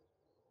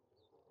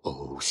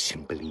 O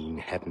Cymbeline,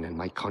 heaven and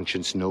my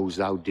conscience knows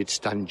thou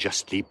didst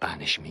unjustly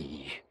banish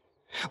me.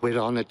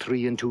 Whereon at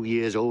 3 and 2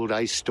 years old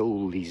I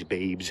stole these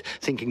babes,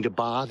 thinking to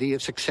bar thee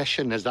of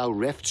succession as thou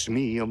reft'st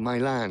me of my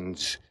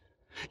lands.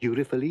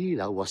 Euryphile,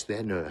 thou wast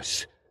their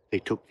nurse. They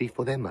took thee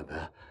for their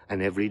mother,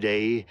 and every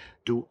day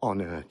do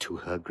honour to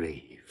her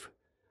grave.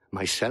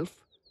 Myself,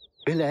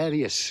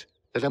 Belarius,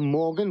 that am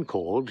Morgan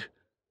called,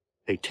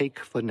 they take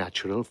for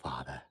natural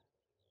father.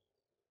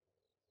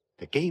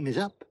 The game is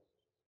up.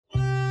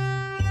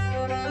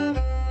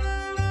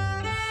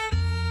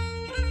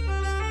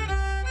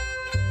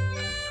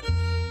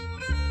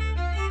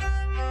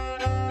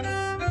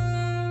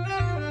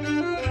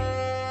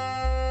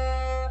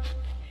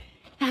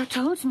 Thou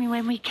told me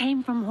when we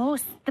came from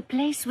horse the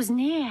place was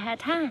near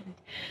at hand.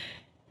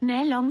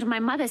 Ne'er longed my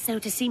mother so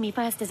to see me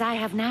first as I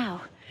have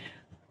now.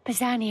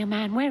 Pisanio,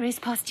 man, where is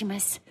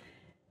Posthumus?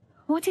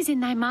 What is in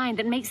thy mind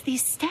that makes thee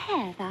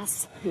stare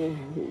thus?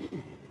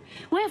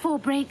 Wherefore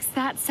breaks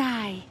that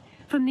sigh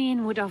from the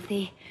inward of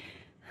thee?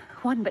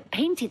 One but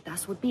painted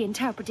thus would be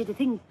interpreted a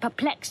thing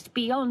perplexed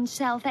beyond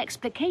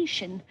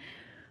self-explication.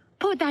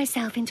 Put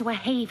thyself into a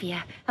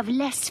haviour of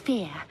less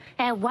fear,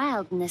 ere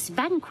wildness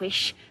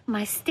vanquish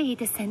my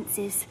staider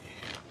senses.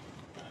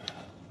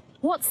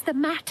 What's the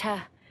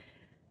matter?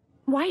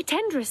 Why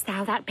tenderest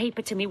thou that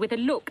paper to me with a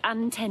look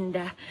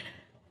untender?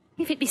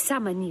 If it be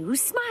summer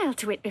news, smile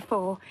to it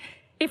before.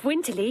 If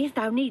winterly,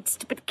 thou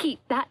needst but keep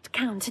that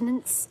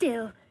countenance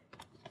still.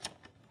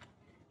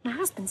 My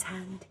husband's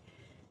hand.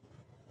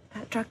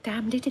 That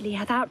drug-damned Italy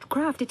hath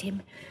outcrafted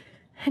him,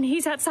 and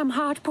he's at some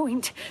hard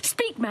point.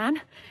 Speak,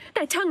 man!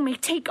 Thy tongue may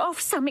take off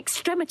some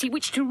extremity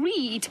which to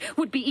read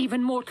would be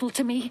even mortal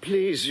to me.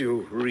 Please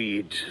you,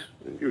 read,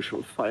 and you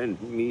shall find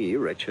me,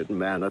 wretched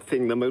man, a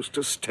thing the most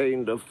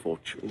disdained of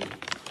fortune.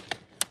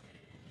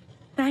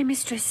 Thy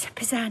mistress,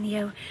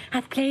 Pisanio,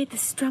 hath played the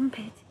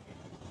strumpet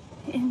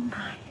in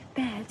my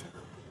bed.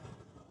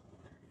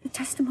 The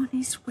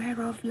testimonies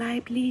whereof lie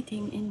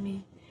bleeding in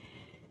me.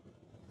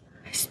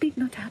 I speak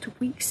not out of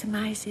weak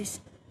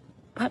surmises,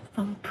 but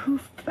from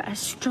proof as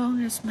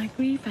strong as my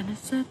grief and as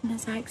certain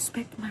as I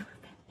expect my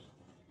revenge.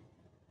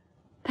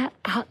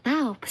 That part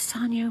thou,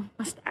 Pisanio,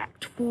 must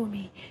act for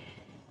me,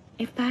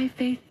 if thy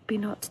faith be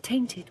not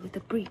tainted with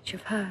the breach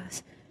of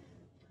hers.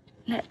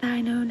 Let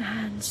thine own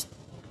hands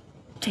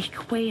take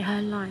away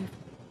her life.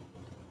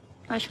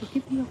 I shall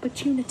give thee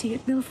opportunity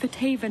at Milford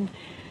Haven.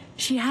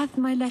 She hath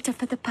my letter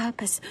for the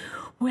purpose,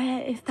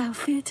 where if thou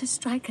fear to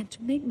strike and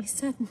to make me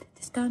certain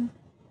it is done,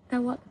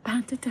 thou art the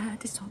pander to her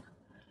dishonour,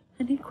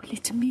 and equally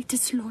to me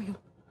disloyal.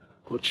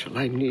 What shall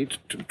I need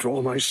to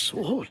draw my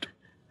sword?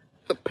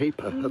 The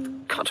paper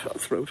hath cut her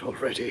throat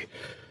already.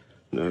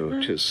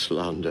 No, 'tis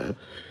slander,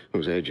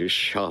 whose edge is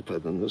sharper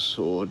than the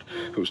sword,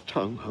 whose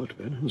tongue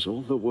outvenoms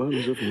all the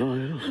worms of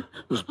Nile,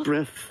 whose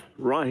breath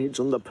rides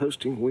on the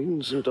posting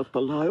winds and doth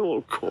belie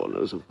all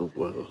corners of the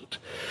world.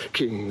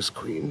 Kings,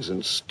 queens,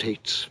 and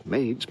states,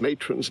 maids,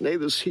 matrons, nay,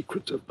 the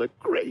secrets of the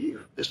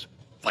grave, this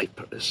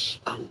viperous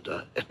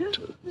slander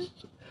enters.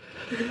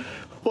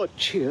 What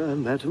cheer,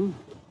 madam?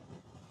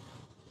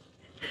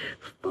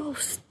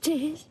 False to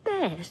his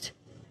bed.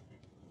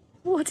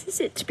 What is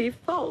it to be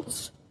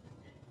false?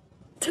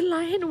 To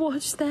lie and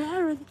watch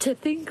there and to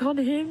think on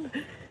him.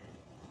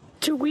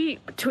 To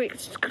weep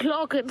twixt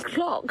clock and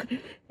clock.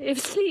 If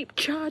sleep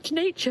charge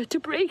nature, to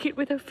break it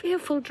with a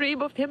fearful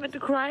dream of him and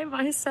cry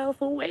myself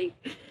awake.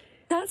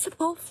 That's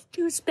false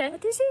to his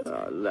bed, is it?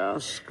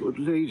 Alas, good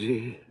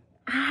lady.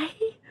 I?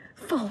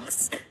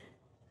 False?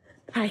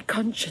 Thy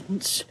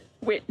conscience,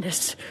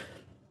 witness.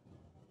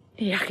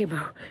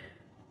 Iachimo,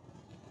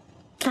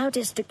 thou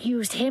didst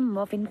accuse him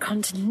of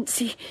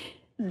incontinency.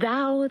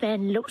 Thou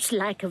then look'st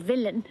like a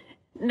villain.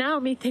 Now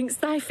methinks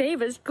thy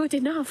favour's good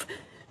enough.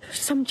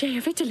 Some jay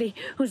of Italy,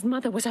 whose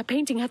mother was a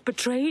painting, hath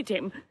betrayed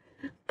him.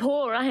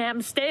 Poor I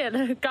am still,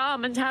 a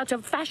garment out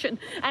of fashion,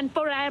 and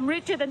for I am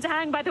richer than to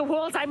hang by the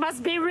walls, I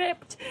must be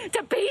ripped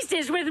to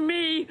pieces with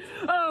me.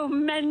 Oh,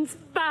 men's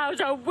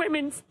vows are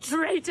women's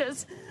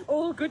traitors.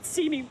 All good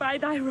seeming by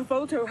thy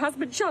revolt, O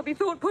husband, shall be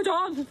thought put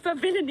on for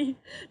villainy,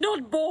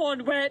 not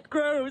born where it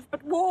grows,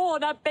 but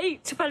worn a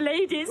bait for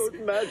ladies.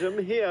 Good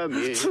madam, hear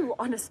me. True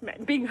honest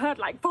men, being heard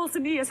like false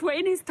Aeneas, were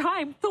in his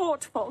time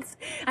thought false,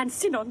 and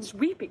Sinon's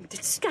weeping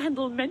did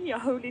scandal many a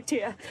holy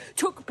tear,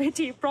 took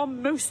pity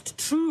from most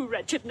true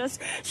wretchedness.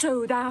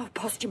 So thou,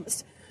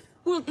 Posthumus,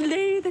 wilt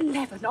lay the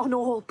leaven on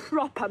all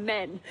proper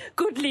men.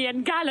 Goodly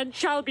and gallant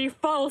shall be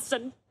false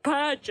and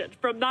perjured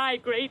from thy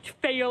great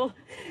fail.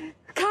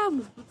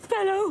 Come,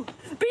 fellow,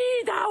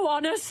 be thou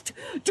honest.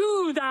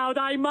 Do thou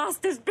thy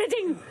master's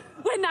bidding.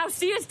 When thou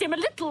seest him a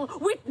little,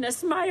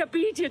 witness my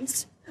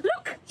obedience.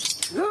 Look,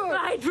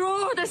 I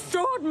draw the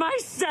sword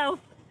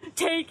myself.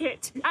 Take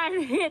it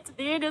and hit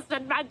the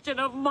innocent mansion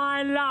of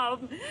my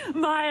love,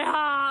 my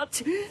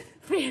heart.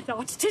 Fear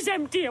not, 'tis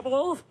empty of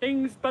all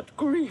things but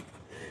grief.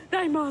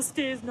 Thy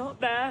master is not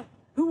there,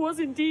 who was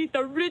indeed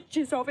the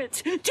riches of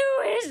it. Do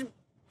his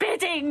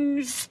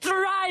bidding,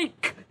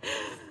 strike!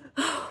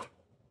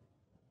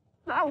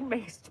 Thou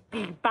mayst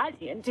be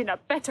valiant in a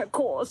better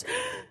cause,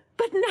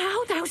 but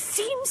now thou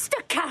seem'st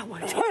a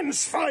coward.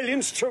 Hands, vile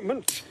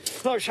instrument!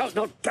 Thou shalt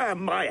not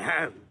damn my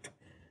hand.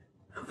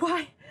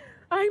 Why,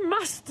 I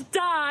must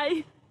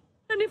die,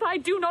 and if I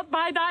do not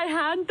by thy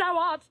hand, thou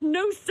art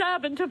no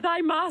servant of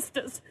thy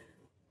master's.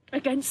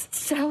 Against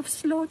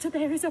self-slaughter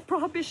there is a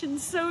prohibition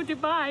so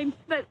divine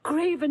that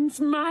cravens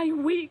my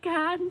weak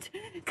hand.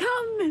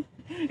 Come,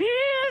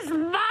 here's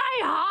my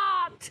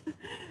heart!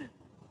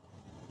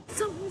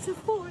 Songs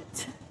for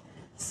it.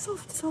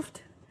 Soft,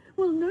 soft,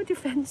 will no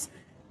defence.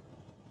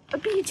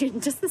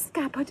 Obedient as the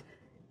scabbard.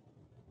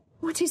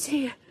 What is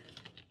here?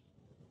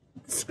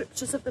 The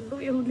scriptures of the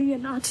loyal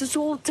Leonatus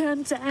all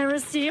turned to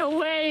heresy.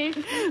 Away,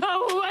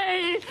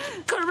 away,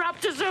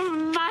 corrupters of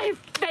my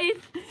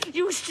faith.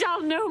 You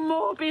shall no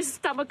more be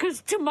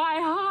stomachers to my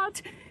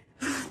heart.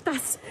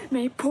 Thus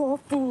may poor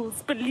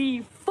fools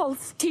believe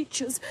false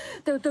teachers,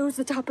 though those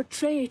that are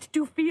betrayed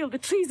do feel the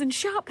treason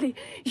sharply,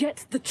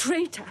 yet the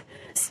traitor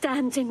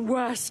stands in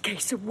worse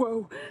case of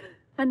woe.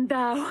 And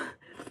thou,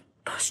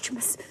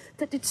 Posthumus,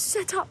 that didst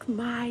set up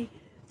my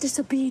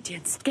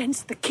disobedience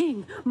against the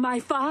king,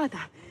 my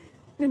father,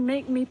 and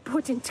make me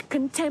put into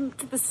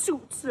contempt the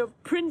suits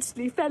of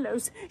princely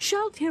fellows,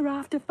 shalt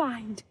hereafter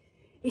find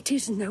it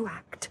is no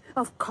act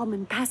of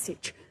common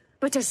passage,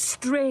 but a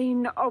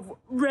strain of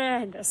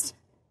rareness.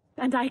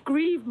 And I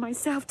grieve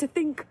myself to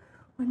think,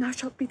 when thou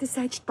shalt be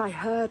disedged by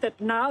her that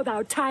now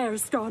thou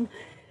tirest on,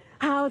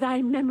 how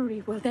thy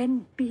memory will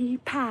then be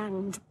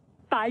panged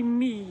by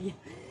me.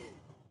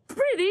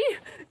 Prithee,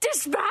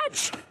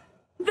 dispatch!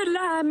 The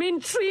lamb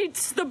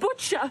entreats the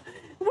butcher.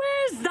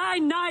 Where's thy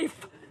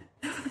knife?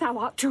 Thou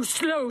art too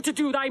slow to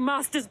do thy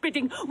master's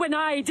bidding when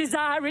I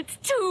desire it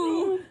too.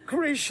 Oh,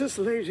 gracious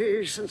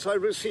lady, since I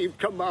received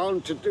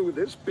command to do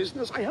this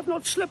business, I have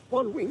not slept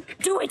one wink.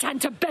 Do it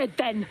and to bed,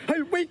 then.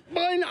 I'll wake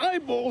mine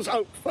eyeballs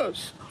out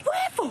first.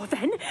 Wherefore,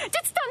 then,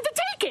 didst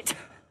undertake it?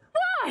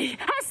 Why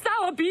hast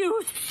thou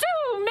abused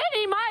so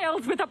many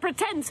miles with a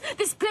pretence?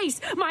 This place,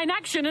 mine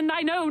action and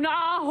thine own,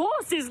 our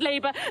horses'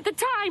 labour, the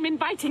time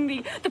inviting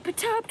thee, the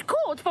perturbed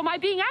court for my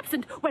being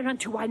absent,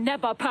 whereunto I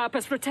never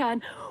purpose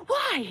return.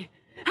 Why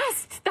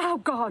hast thou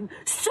gone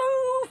so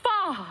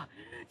far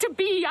to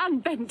be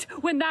unbent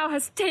when thou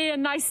hast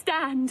ta'en thy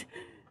stand,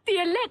 the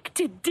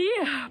elected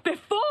dear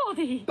before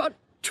thee? But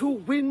to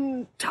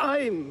win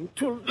time,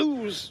 to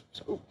lose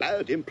so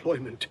bad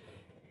employment,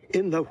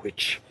 in the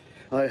which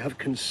I have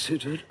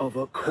considered of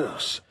a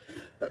course.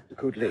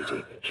 Good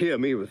lady, hear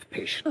me with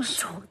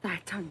patience. Oh,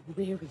 that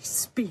unweary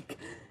speak.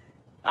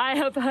 I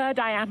have heard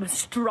I am a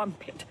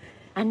strumpet,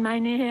 and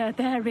mine ear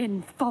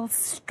therein false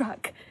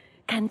struck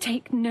can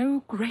take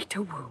no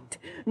greater wound,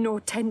 nor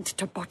tend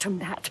to bottom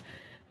that.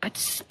 But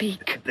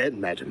speak.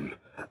 Then, madam,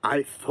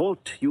 I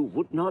thought you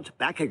would not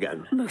back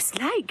again. Most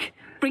like.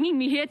 Bringing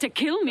me here to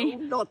kill me. Oh,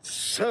 not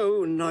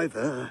so,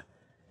 neither.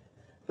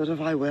 But if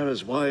I were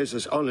as wise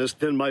as honest,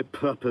 then my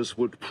purpose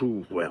would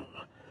prove well.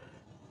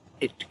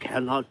 It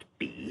cannot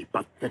be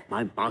but that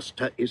my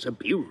master is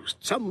abused.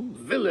 Some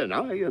villain,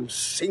 I am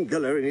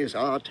singular in his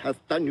art,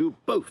 hath done you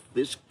both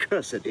this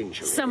cursed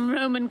injury. Some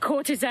Roman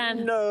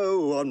courtesan.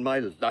 No, on my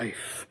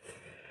life.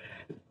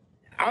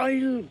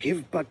 I'll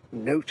give but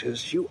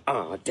notice you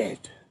are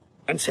dead,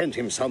 and send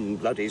him some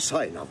bloody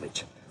sign of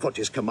it. For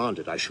 'tis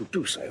commanded I should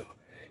do so.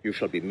 You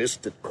shall be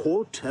missed at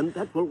court, and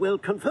that will well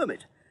confirm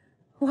it.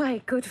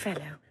 Why, good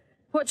fellow,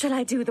 what shall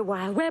I do the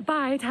while? Where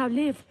bide, how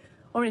live?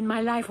 Or in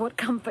my life what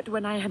comfort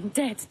when I am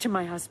dead to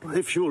my husband?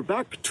 If you'll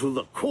back to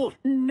the court.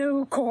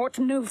 No court,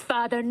 no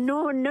father,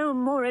 nor no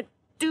more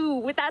ado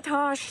with that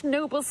harsh,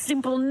 noble,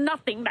 simple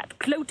nothing, that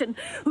Cloten,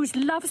 whose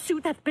love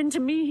suit hath been to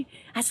me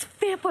as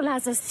fearful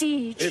as a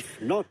siege.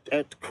 If not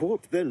at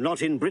court, then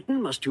not in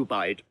Britain must you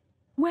bide.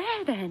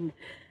 Where then?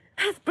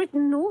 Hath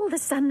Britain all the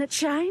sun that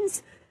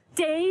shines?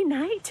 Day,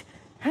 night?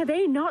 Are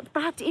they not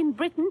but in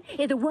Britain?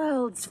 I' the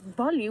world's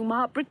volume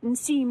our Britain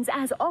seems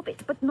as of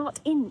it, but not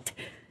in't.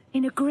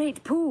 In a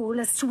great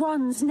pool, a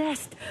swan's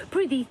nest.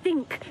 Prithee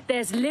think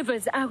there's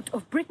livers out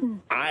of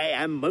Britain. I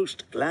am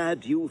most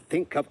glad you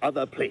think of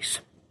other place.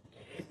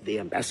 The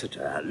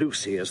ambassador,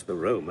 Lucius the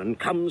Roman,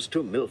 comes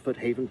to Milford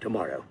Haven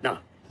tomorrow. Now,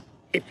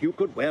 if you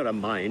could wear a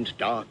mind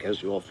dark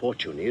as your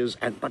fortune is,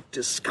 and but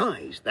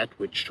disguise that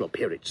which to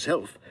appear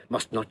itself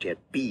must not yet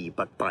be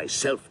but by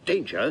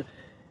self-danger,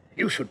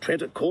 you should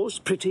tread a course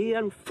pretty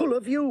and full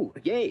of view,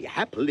 yea,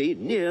 happily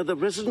near the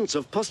residence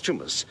of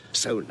Posthumus,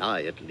 so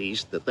nigh at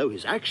least that though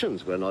his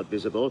actions were not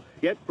visible,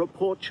 yet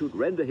report should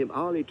render him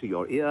hourly to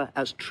your ear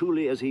as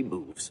truly as he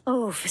moves.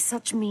 Oh, for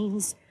such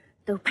means,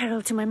 though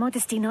peril to my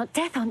modesty, not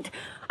death on't,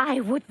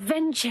 I would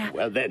venture.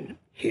 Well then,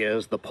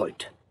 here's the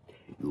point.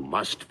 You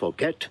must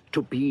forget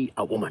to be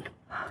a woman.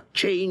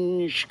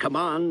 Change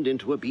command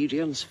into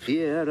obedience,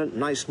 fear, and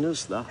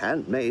niceness, the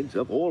handmaids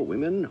of all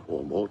women,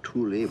 or more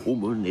truly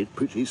woman in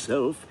pretty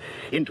self,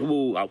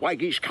 into a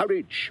waggish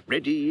courage,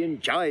 ready in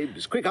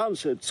jibes,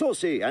 quick-answered,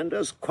 saucy, and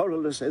as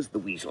querulous as the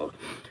weasel.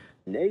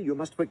 Nay, you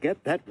must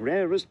forget that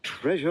rarest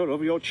treasure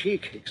of your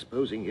cheek,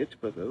 exposing it,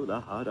 but though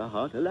the harder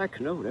heart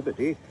lack no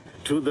remedy,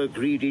 to the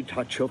greedy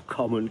touch of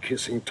common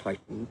kissing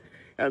Titan.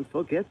 And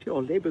forget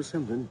your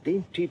laboursome and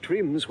dainty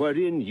trims,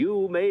 wherein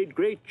you made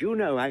great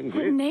Juno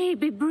angry. Nay,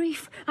 be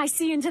brief. I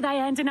see into thy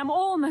end, and am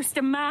almost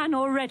a man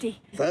already.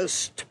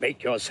 First,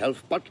 make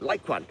yourself but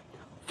like one.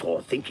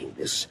 For thinking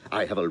this,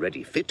 I have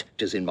already fit,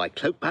 'tis in my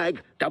cloak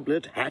bag,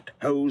 doublet, hat,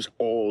 hose,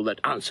 all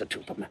that answer to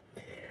them.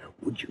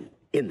 Would you,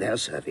 in their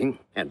serving,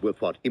 and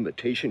with what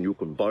imitation you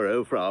can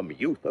borrow from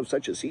youth of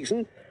such a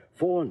season,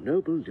 for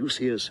noble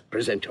Lucius,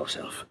 present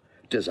yourself.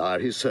 Desire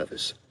his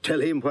service. Tell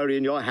him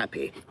wherein you're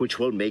happy, which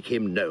will make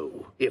him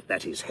know, if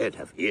that his head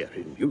have ear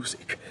in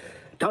music.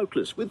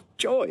 Doubtless with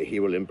joy he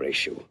will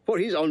embrace you, for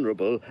he's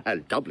honourable,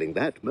 and doubling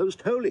that,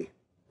 most holy.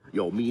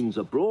 Your means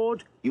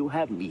abroad, you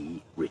have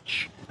me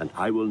rich, and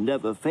I will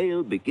never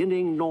fail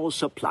beginning nor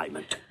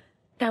supplyment.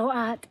 Thou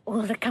art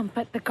all the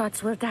comfort the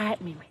gods will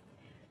diet me with.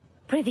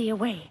 Prithee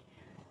away.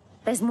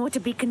 There's more to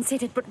be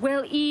considered, but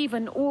well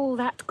even all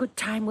that good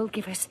time will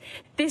give us.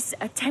 This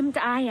attempt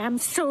I am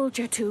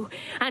soldier to,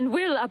 and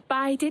will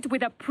abide it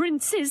with a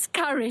prince's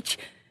courage.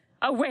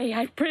 Away,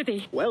 I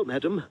prithee. Well,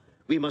 madam,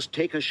 we must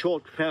take a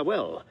short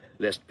farewell,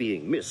 lest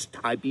being missed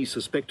I be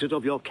suspected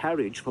of your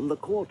carriage from the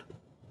court.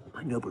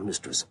 My noble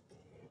mistress,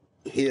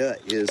 here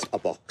is a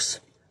box.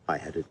 I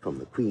had it from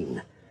the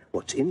Queen.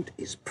 What's in't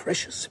is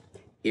precious.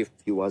 If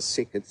you are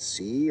sick at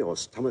sea or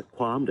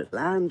stomach-qualmed at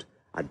land,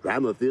 a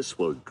dram of this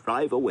will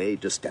drive away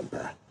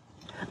distemper.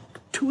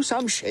 To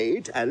some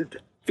shade, and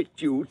fit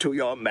you to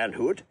your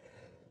manhood.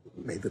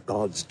 May the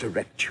gods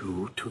direct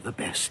you to the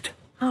best.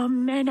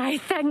 Amen, I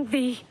thank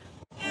thee.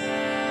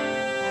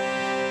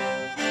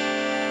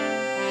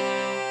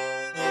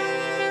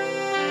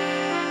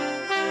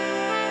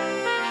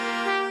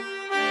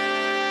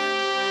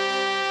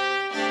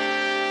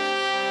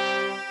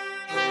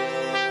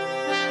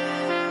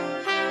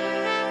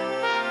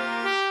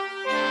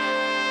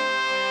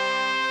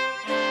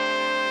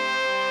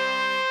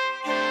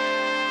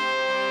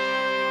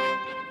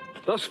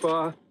 Thus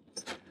far,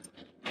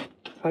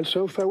 and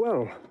so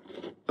farewell.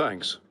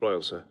 Thanks,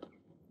 royal sir.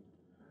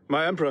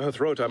 My emperor hath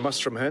wrote I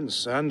must from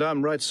hence, and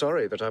am right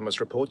sorry that I must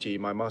report ye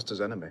my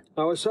master's enemy.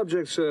 Our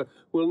subjects, sir,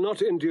 will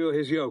not endure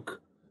his yoke,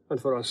 and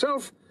for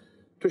ourselves,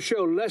 to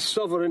show less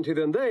sovereignty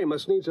than they,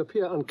 must needs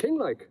appear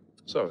unkinglike.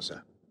 So,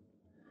 sir.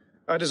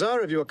 I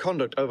desire of your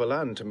conduct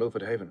overland to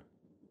Milford Haven.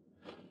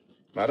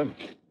 Madam,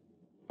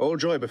 all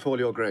joy befall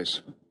your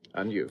grace,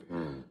 and you.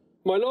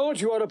 My lord,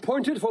 you are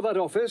appointed for that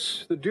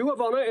office, the due of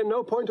honour in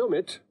no point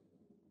omit.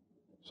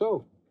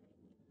 So,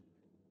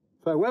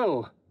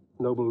 farewell,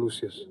 noble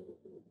Lucius.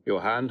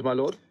 Your hand, my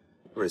lord?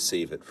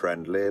 Receive it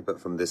friendly,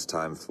 but from this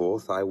time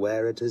forth I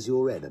wear it as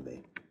your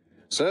enemy.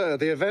 Sir,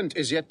 the event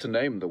is yet to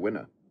name the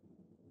winner.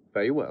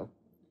 Fare you well.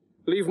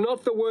 Leave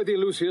not the worthy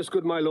Lucius,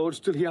 good my lords,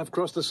 till he hath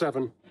crossed the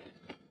 7.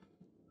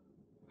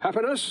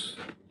 Happiness?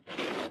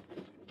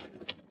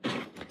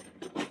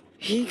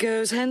 He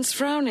goes hence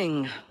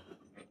frowning,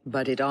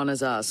 but it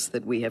honours us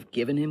that we have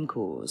given him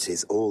cause.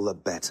 'Tis all the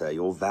better.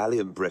 Your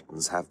valiant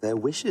Britons have their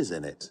wishes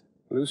in it.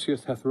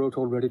 Lucius hath wrote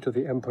already to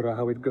the Emperor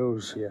how it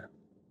goes here.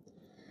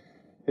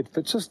 It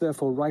fits us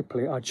therefore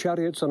ripely our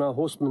chariots and our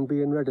horsemen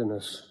be in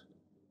readiness.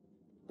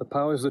 The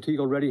powers that he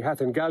already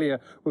hath in Gallia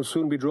will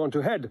soon be drawn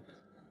to head,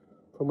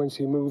 from whence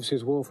he moves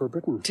his war for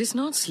Britain. 'Tis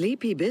not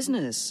sleepy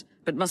business,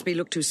 but must be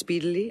looked to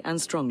speedily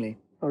and strongly.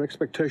 Our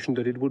expectation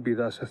that it would be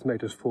thus hath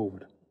made us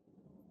forward.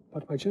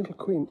 But, my gentle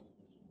queen,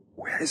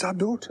 where is our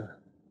daughter?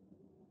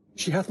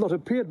 She hath not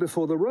appeared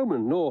before the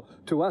Roman, nor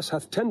to us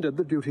hath tendered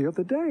the duty of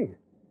the day.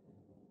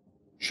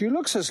 She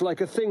looks us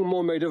like a thing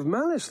more made of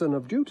malice than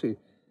of duty.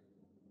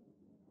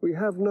 We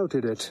have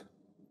noted it.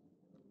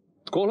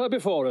 Call her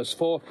before us,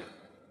 for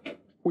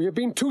we have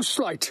been too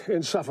slight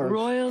in suffering.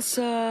 Royal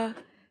sir,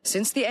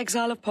 since the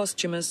exile of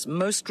Posthumus,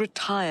 most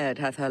retired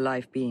hath her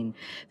life been,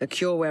 the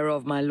cure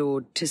whereof, my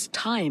lord, 'tis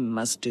time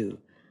must do.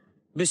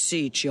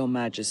 Beseech your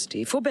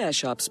majesty, forbear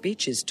sharp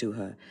speeches to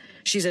her.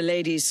 She's a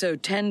lady so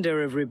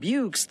tender of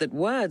rebukes that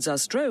words are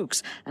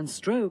strokes, and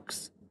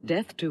strokes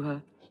death to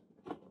her.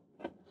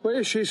 Where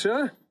is she,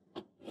 sir?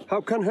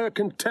 How can her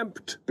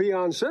contempt be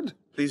answered?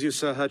 Please you,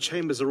 sir, her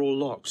chambers are all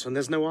locked, and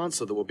there's no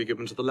answer that will be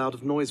given to the loud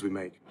of noise we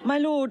make. My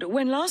lord,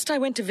 when last I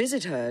went to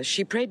visit her,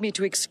 she prayed me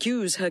to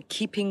excuse her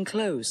keeping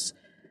close,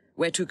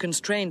 whereto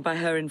constrained by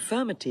her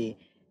infirmity,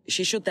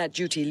 she should that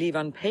duty leave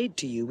unpaid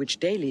to you,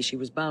 which daily she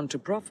was bound to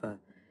proffer.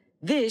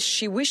 This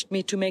she wished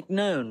me to make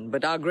known,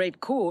 but our great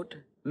court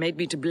made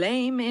me to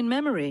blame in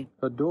memory.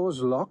 Her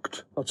doors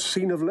locked, not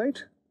seen of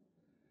late?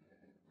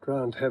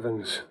 Grant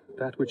heavens,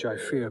 that which I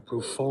fear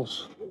prove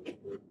false.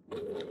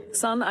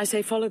 Son, I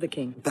say follow the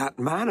king. That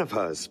man of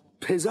hers,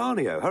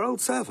 Pisanio, her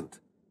old servant.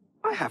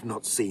 I have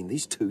not seen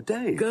these 2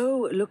 days.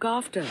 Go look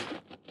after.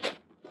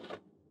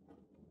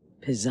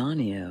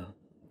 Pisanio,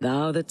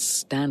 thou that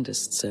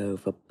standest so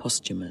for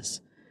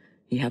Posthumus,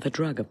 he hath a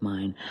drug of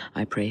mine.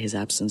 I pray his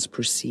absence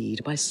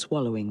proceed by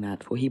swallowing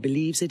that, for he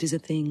believes it is a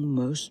thing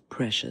most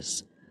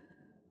precious.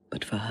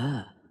 But for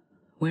her,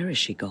 where is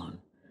she gone?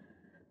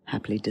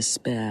 Haply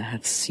despair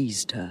hath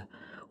seized her,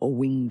 or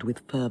winged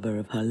with fervour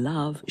of her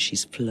love,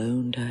 she's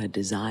flown to her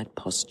desired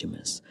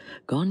Posthumus.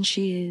 Gone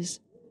she is,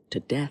 to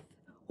death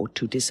or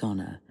to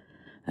dishonour,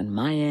 and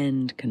my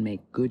end can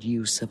make good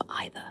use of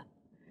either.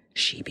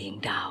 She being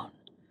down,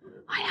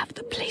 I have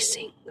the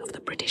placing of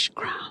the British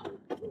crown.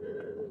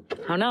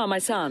 How now, my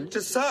son?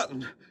 'Tis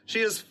certain.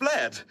 She has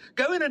fled.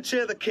 Go in and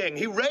cheer the king.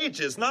 He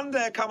rages. None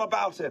dare come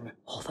about him.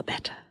 All the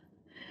better.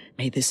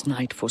 May this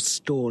night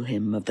forestall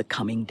him of the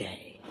coming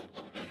day.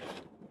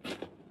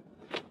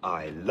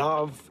 I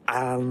love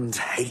and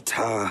hate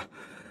her,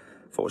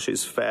 for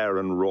she's fair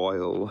and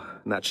royal,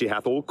 and that she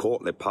hath all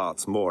courtly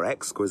parts more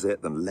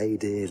exquisite than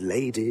lady,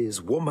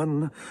 ladies,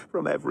 woman.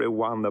 From every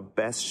one the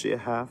best she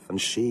hath, and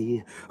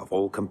she, of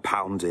all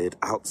compounded,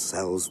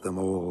 outsells them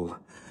all.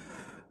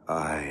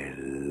 I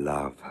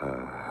love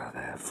her,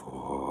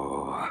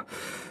 therefore.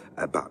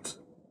 But,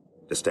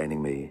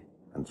 disdaining me,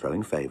 and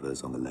throwing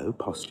favours on the low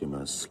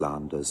Posthumus,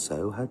 slanders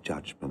so her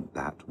judgment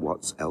that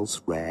what's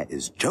else rare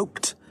is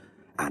joked.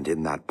 And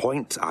in that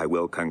point I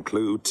will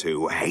conclude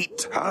to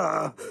hate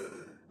her,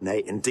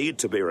 nay, indeed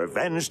to be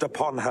revenged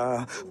upon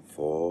her,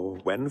 for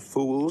when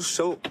fools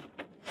shall...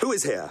 Who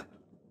is here?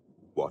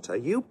 What are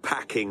you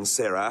packing,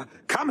 sirrah?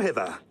 Come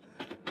hither.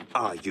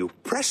 Are you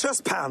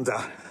precious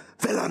pander?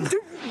 Villain!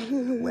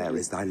 Where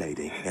is thy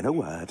lady, in a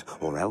word,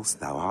 or else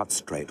thou art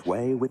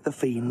straightway with the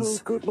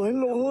fiends? Oh, good my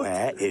lord!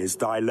 Where is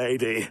thy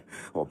lady?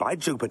 Or by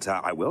Jupiter,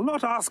 I will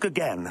not ask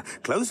again.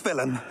 Close,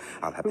 villain.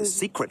 I'll have this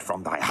secret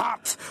from thy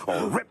heart,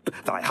 or rip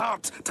thy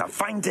heart to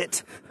find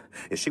it.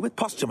 Is she with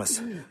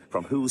Posthumus,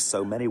 from whose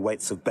so many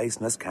weights of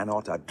baseness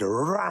cannot a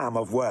dram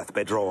of worth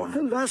be drawn?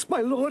 Alas,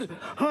 my lord,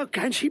 how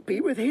can she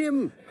be with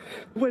him?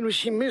 When was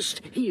she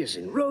missed? He is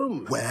in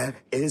Rome. Where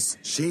is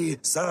she,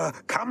 sir?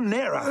 Come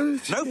nearer.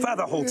 No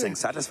further halting.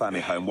 Satisfy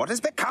me home. What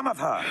has become of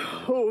her?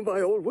 Oh,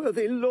 my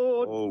all-worthy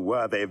lord.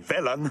 All-worthy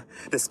villain.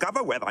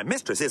 Discover where thy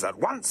mistress is at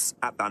once,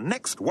 at the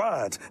next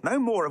word. No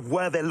more of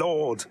worthy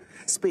lord.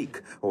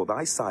 Speak, or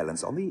thy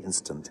silence on the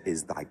instant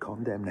is thy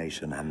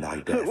condemnation and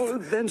thy death. Well,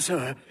 then,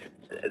 sir,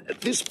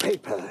 this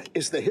paper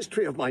is the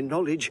history of my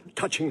knowledge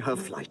touching her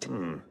flight.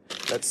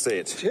 Let's see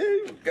it.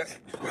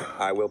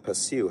 I will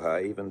pursue her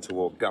even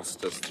to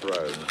Augustus'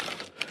 throne.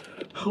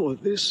 Or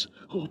this,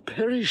 or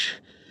perish.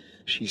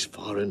 She's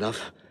far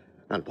enough,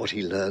 and what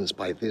he learns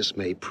by this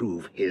may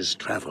prove his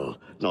travel,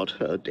 not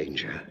her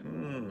danger.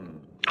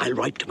 I'll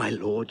write to my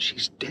lord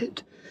she's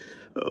dead.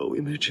 Oh,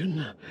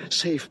 Imogen,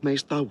 safe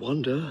mayst thou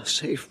wander,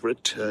 safe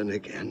return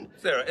again.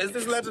 Sarah, is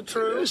this letter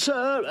true?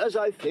 Sir, as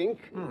I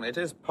think. It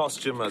is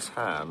Posthumus'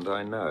 hand,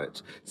 I know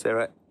it.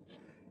 Sarah,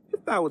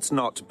 if thou wouldst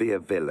not be a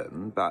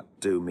villain, but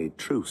do me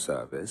true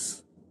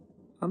service,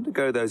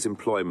 undergo those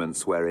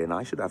employments wherein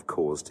I should have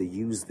cause to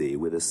use thee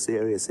with a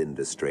serious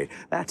industry.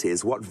 That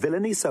is, what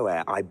villainy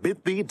soe'er I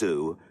bid thee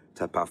do,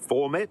 to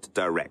perform it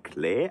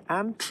directly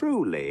and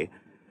truly.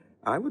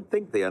 I would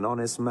think thee an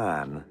honest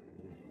man.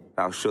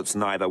 Thou shouldst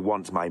neither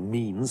want my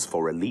means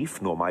for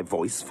relief, nor my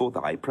voice for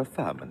thy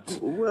preferment.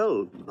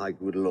 Well, my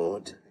good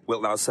lord.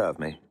 Wilt thou serve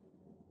me?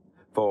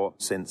 For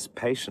since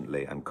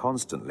patiently and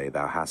constantly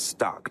thou hast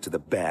stuck to the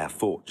bare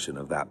fortune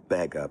of that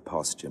beggar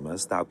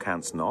Posthumus, thou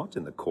canst not,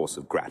 in the course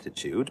of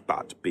gratitude,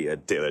 but be a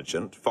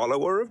diligent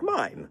follower of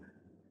mine.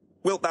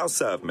 Wilt thou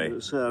serve me?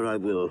 Sir, I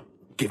will.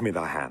 Give me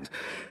thy hand.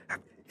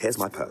 Here's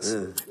my purse.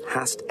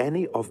 Hast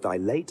any of thy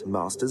late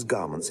master's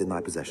garments in thy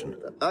possession?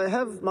 I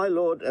have, my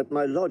lord, at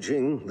my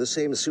lodging the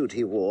same suit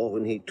he wore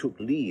when he took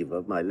leave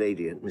of my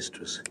lady and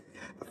mistress.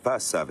 The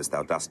first service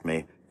thou dost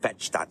me,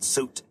 fetch that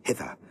suit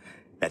hither.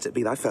 Let it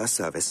be thy first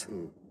service.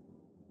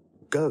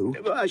 Go.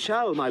 I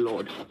shall, my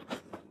lord.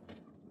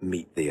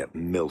 Meet thee at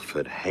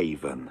Milford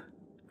Haven.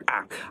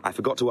 I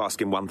forgot to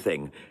ask him one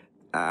thing.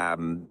 I'll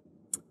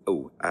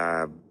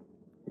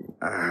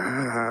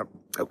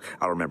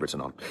remember it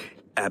anon.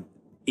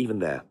 Even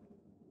there,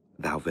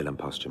 thou villain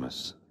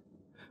Posthumus,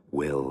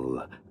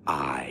 will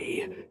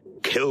I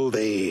kill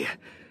thee?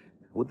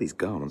 Would these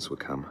garments were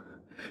come.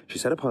 She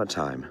said upon a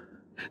time,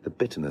 the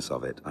bitterness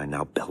of it I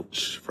now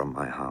belch from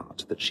my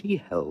heart, that she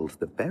held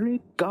the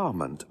very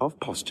garment of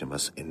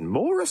Posthumus in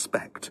more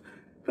respect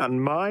than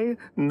my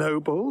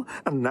noble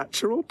and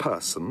natural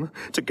person,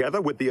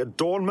 together with the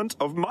adornment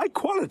of my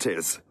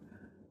qualities.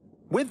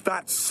 With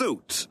that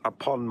suit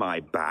upon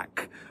my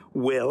back,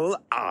 will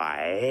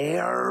I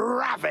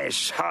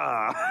ravish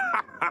her?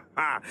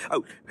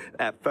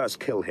 First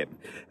kill him,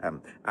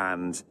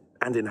 and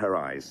in her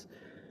eyes,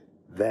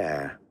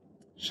 there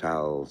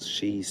shall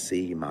she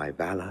see my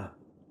valour,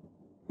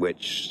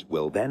 which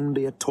will then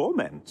be a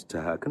torment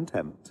to her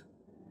contempt.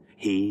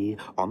 He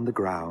on the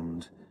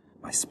ground,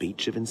 my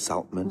speech of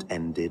insultment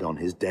ended on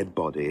his dead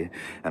body,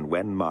 and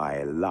when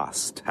my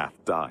lust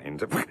hath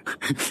dined,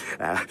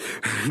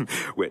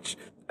 which,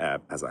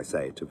 as I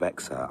say, to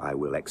vex her, I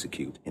will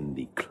execute in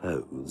the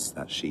clothes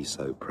that she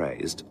so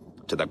praised.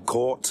 To the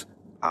court,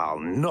 I'll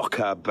knock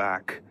her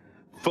back,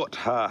 foot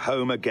her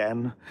home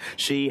again.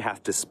 She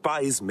hath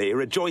despised me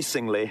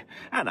rejoicingly,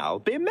 and I'll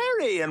be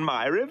merry in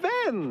my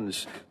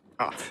revenge.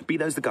 Be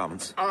those the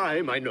garments?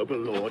 Aye, my noble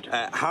lord.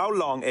 How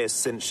long is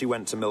since she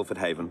went to Milford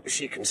Haven?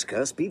 She can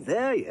scarce be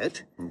there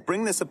yet.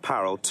 Bring this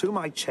apparel to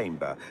my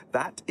chamber.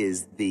 That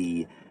is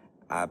the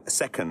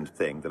second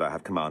thing that I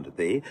have commanded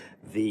thee.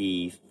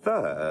 The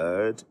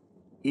third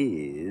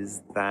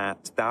is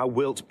that thou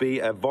wilt be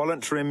a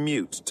voluntary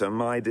mute to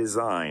my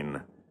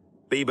design.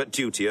 Be but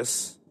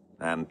duteous,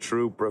 and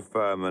true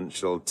preferment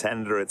shall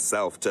tender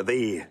itself to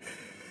thee.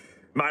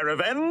 My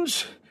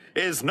revenge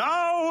is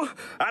now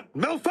at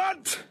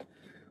Milford.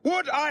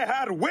 Would I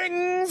had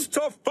wings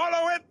to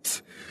follow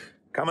it!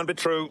 Come and be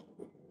true.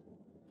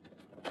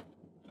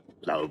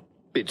 Thou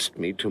bidst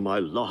me to my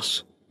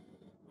loss.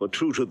 For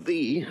true to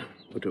thee,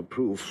 but to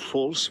prove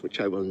false, which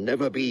I will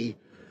never be,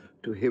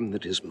 to him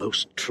that is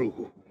most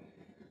true.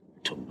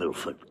 To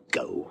Milford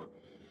go,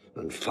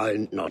 and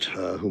find not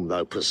her whom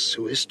thou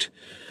pursuest.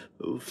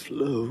 Oh,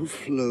 flow,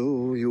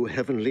 flow, you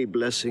heavenly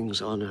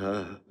blessings on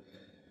her.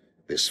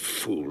 This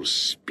fool's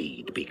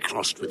speed be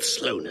crossed with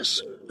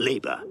slowness,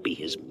 labour be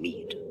his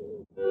meed.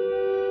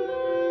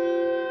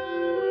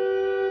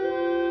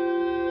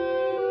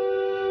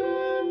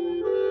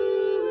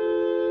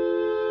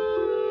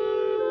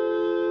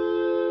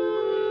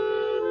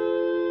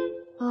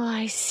 Oh,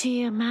 I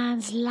see a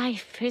man's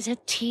life is a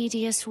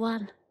tedious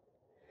one.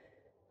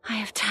 I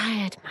have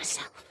tired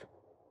myself,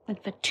 and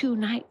for 2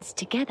 nights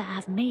together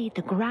have made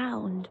the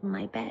ground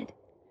my bed.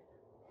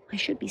 I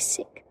should be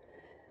sick,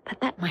 but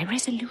that my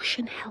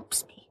resolution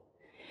helps me.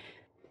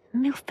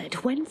 Milford,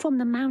 when from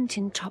the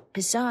mountain-top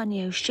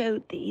Pisanio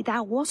showed thee,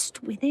 thou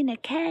wast within a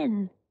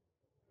ken.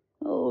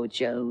 Oh,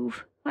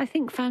 Jove, I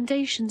think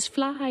foundations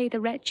fly the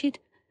wretched,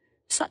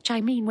 such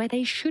I mean where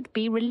they should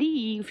be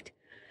relieved.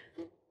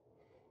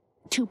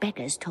 2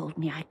 beggars told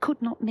me I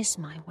could not miss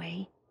my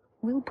way.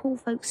 Will poor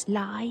folks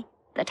lie,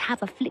 that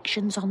have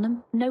afflictions on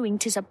them, knowing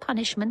 'tis a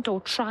punishment or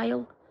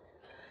trial?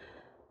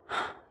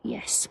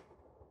 Yes.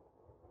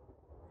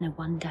 No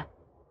wonder,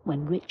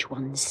 when rich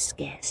ones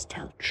scarce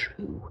tell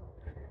true.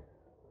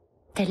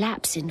 Their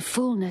lapse in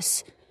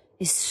fullness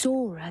is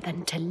sorer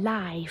than to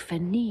lie for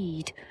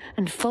need,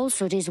 and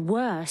falsehood is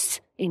worse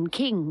in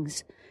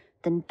kings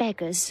than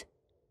beggars.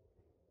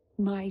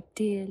 My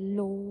dear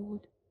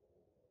lord,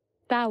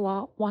 thou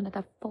art one of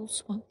the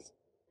false ones.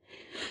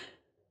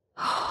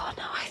 Oh,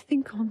 now I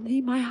think on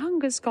thee, my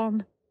hunger's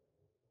gone.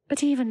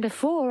 But even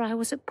before I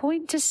was at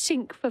point to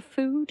sink for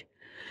food.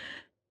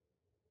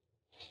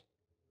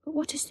 But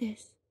what is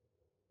this?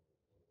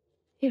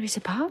 Here is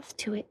a path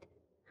to it.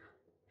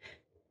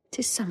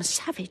 'Tis some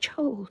savage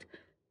hold.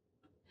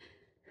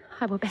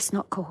 I will best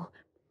not call.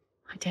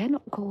 I dare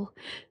not call.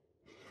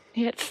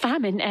 Yet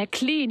famine, ere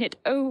clean it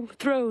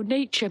overthrow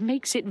nature,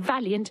 makes it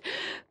valiant.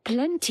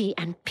 Plenty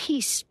and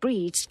peace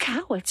breeds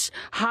cowards.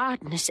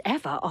 Hardness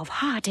ever of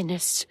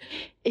hardiness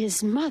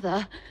is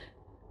mother.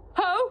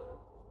 Ho!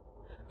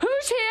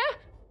 Who's here?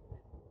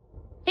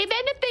 If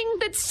anything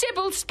that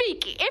Sybil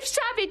speak, if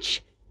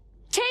savage.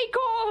 Take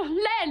or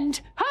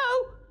lend.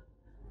 Ho!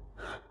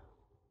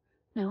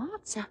 No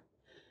answer.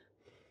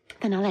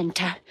 Then I'll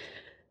enter.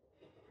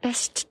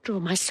 Best draw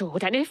my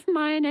sword, and if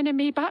mine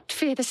enemy but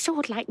fear the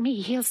sword like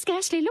me, he'll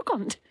scarcely look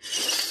on't.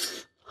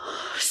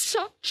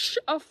 Such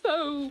a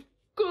foe,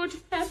 good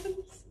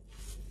heavens!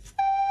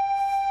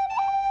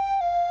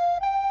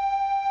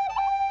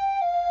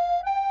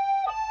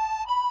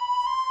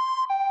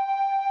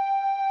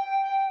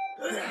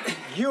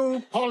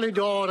 You,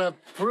 Polydore, have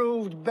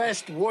proved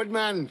best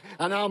woodman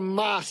and a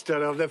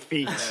master of the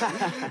feats.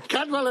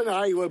 Cadwell and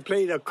I will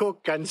play the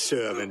cook and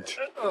servant.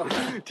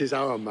 'Tis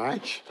our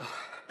match.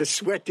 The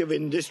sweat of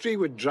industry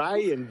would dry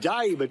and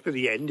die, but for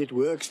the end it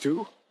works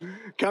too.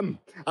 Come,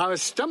 our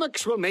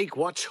stomachs will make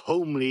what's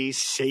homely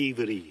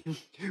savoury.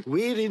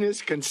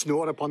 Weariness can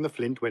snore upon the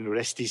flint when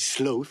resty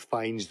sloth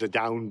finds the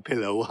down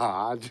pillow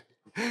hard.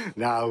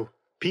 Now,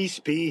 peace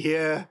be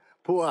here,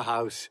 poor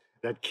house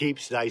that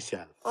keeps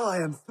thyself. I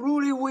am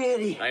truly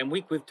weary. I am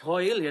weak with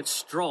toil, yet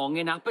strong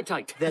in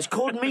appetite. There's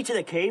cold meat in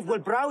the cave. We'll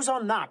browse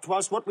on that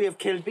whilst what we have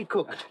killed be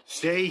cooked.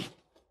 Stay.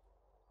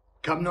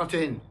 Come not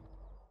in.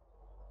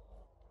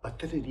 But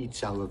that it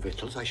eats our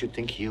victuals, I should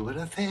think you were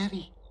a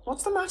fairy.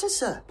 What's the matter,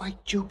 sir? By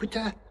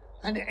Jupiter,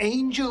 an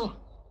angel.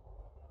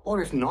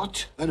 Or if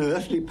not, an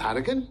earthly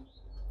paragon.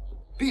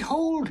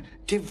 Behold,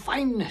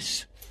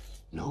 divineness.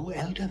 No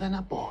elder than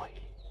a boy.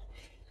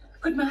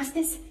 Good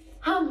masters,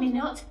 harm me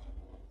not.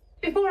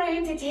 Before I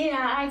entered here,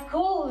 I've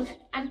called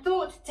and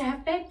thought to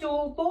have begged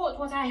or bought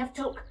what I have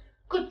took.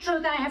 Good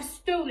troth, I have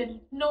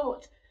stolen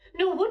naught,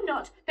 nor would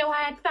not, though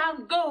I had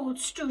found gold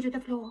strewed to the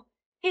floor.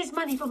 Here's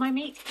money for my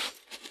meat.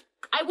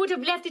 I would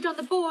have left it on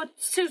the board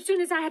so soon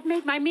as I had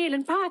made my meal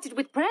and parted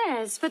with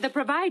prayers for the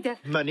provider.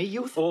 Money,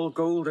 youth? All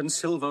gold and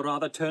silver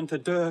rather turn to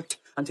dirt,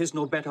 and 'tis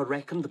no better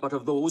reckoned but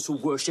of those who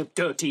worship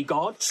dirty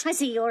gods. I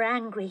see you're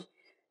angry.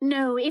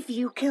 No, if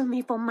you kill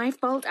me for my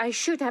fault, I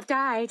should have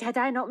died had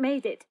I not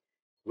made it.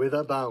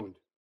 Whither bound?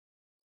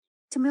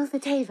 To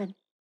Milford Haven.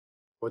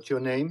 What's your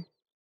name?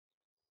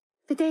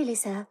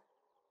 Fidelis, sir.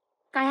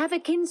 I have a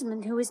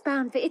kinsman who is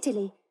bound for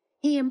Italy.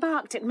 He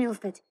embarked at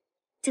Milford,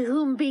 to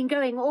whom, being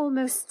going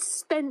almost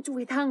spent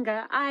with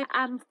hunger, I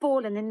am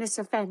fallen in this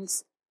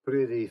offence.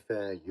 Prithee,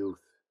 fair youth,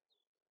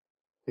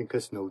 think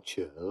us no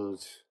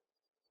churls,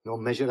 nor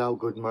measure our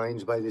good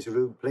minds by this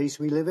rude place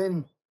we live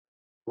in.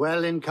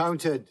 Well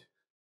encountered.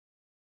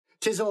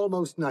 'Tis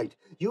almost night.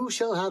 You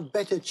shall have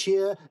better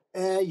cheer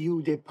ere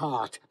you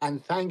depart,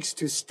 and thanks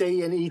to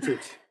stay and eat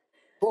it.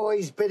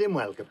 Boys, bid him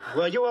welcome.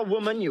 Were you a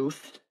woman,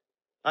 youth,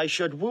 I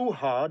should woo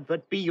hard,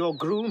 but be your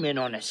groom in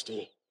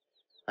honesty.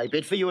 I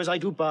bid for you as I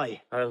do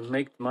buy. I'll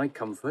make my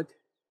comfort.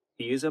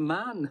 He is a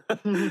man.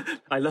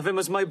 I love him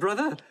as my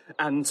brother,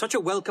 and such a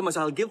welcome as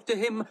I'll give to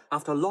him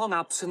after long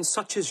absence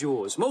such as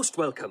yours. Most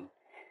welcome.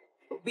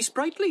 Be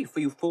sprightly,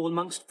 for you fall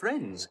amongst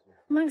friends.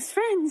 Amongst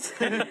friends?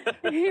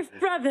 If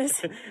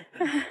brothers.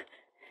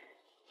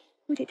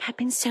 Would it have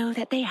been so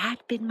that they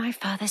had been my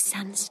father's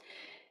sons?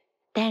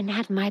 Then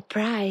had my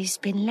prize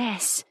been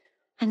less,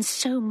 and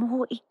so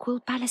more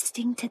equal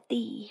ballasting to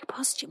thee,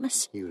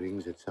 Posthumus. He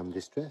rings at some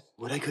distress.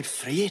 Would I could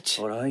free it?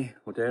 Or I,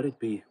 what ere it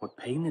be, what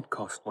pain it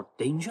cost, what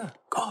danger,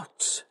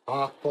 gods.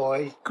 Hark,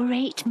 boy.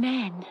 Great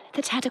men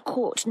that had a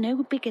court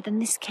no bigger than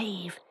this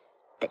cave,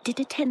 that did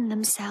attend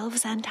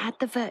themselves and had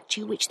the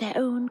virtue which their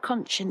own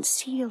conscience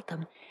sealed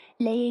them,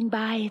 laying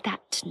by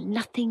that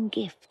nothing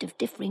gift of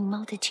differing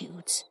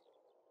multitudes,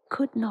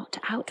 could not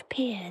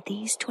outpeer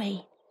these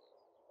twain.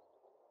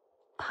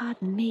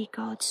 Pardon me,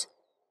 gods,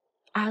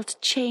 I'll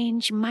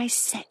change my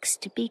sex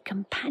to be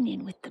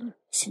companion with them,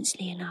 since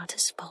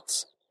Leonardus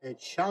false.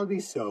 It shall be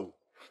so.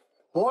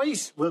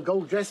 Boys, we'll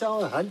go dress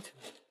our hunt.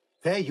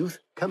 Fair youth,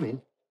 come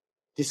in.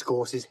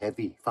 Discourse is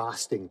heavy,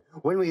 fasting.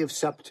 When we have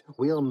supped,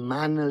 we'll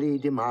manly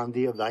demand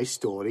thee of thy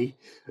story,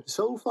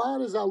 so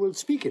far as thou wilt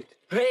speak it.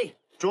 Pray,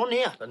 draw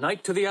near. The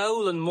night to the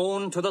owl and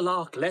morn to the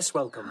lark, less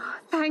welcome.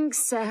 Thanks,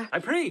 sir. I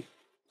pray,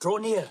 draw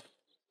near.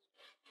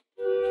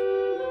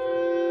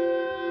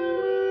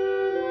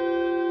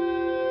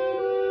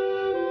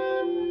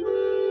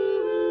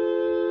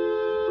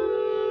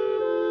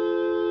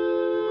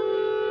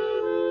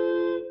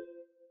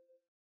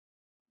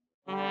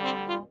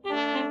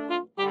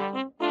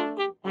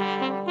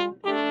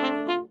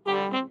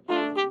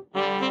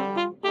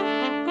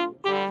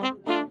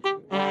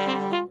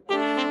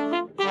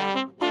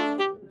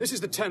 This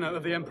is the tenor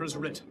of the Emperor's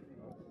writ.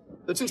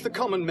 That since the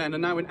common men are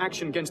now in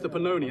action against the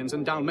Pannonians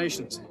and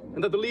Dalmatians,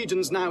 and that the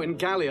legions now in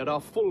Gallia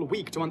are full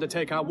weak to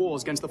undertake our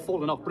wars against the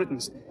fallen off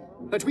Britons,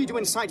 that we do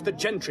incite the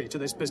gentry to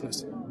this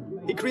business.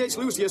 He creates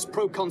Lucius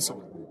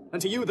proconsul,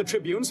 and to you, the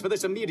tribunes, for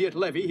this immediate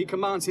levy, he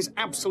commands his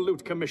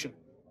absolute commission.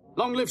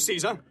 Long live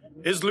Caesar!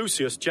 Is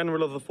Lucius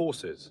general of the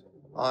forces?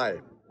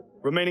 Aye.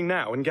 Remaining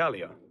now in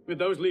Gallia? With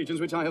those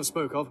legions which I have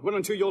spoke of,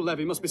 whereunto your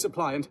levy must be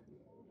suppliant.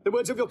 The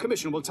words of your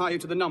commission will tie you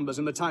to the numbers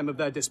in the time of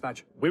their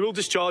dispatch. We will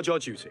discharge our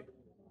duty.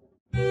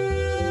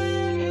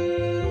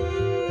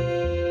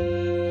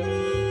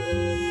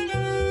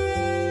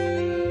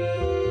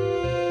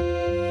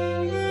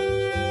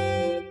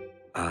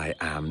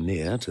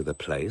 near to the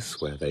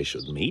place where they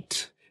should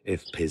meet,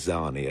 if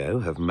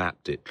Pisanio have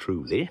mapped it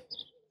truly.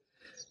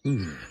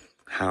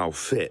 How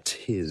fit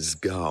his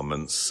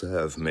garments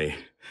serve me.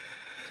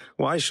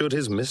 Why should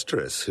his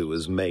mistress, who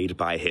was made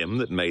by him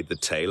that made the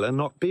tailor,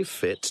 not be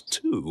fit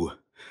too?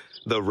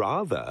 The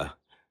rather,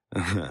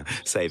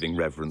 saving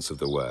reverence of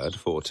the word,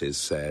 for 'tis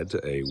said,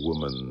 a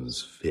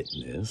woman's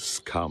fitness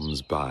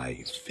comes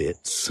by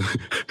fits.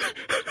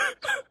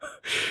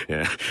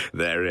 Yeah,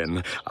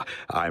 therein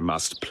I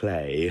must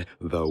play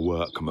the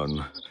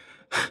workman.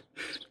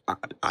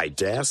 I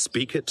dare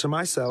speak it to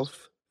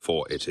myself,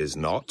 for it is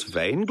not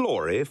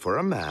vainglory for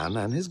a man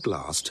and his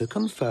glass to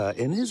confer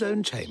in his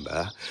own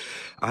chamber.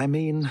 I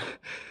mean,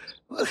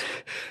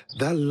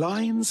 the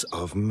lines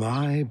of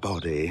my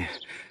body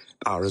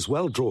are as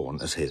well drawn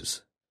as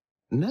his.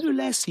 No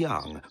less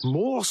young,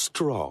 more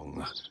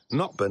strong,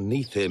 not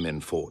beneath him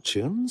in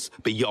fortunes,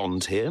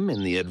 beyond him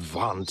in the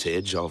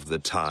advantage of the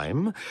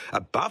time,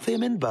 above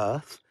him in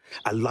birth,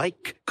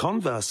 alike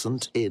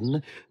conversant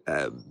in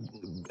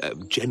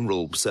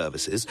general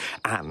services,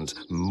 and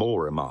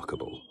more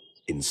remarkable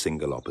in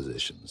single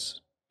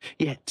oppositions.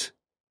 Yet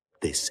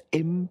this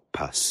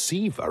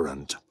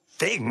imperseverant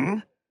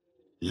thing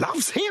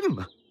loves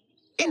him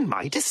in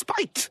my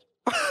despite.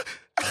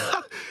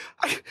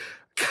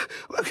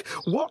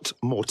 What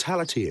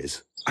mortality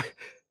is?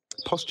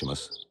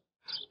 Posthumous,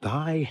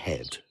 thy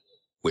head,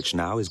 which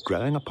now is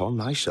growing upon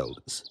thy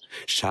shoulders,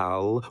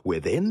 shall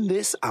within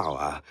this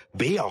hour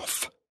be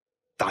off,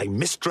 thy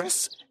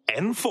mistress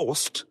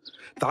enforced,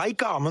 thy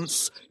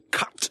garments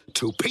cut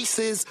to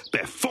pieces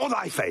before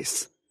thy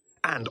face,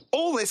 and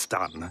all this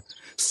done,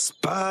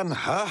 spurn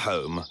her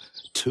home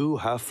to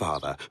her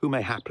father, who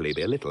may happily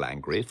be a little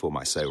angry for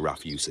my so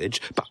rough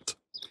usage, but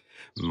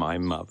my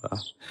mother,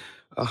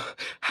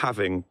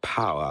 having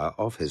power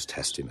of his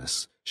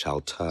testiness, shall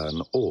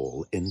turn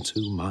all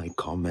into my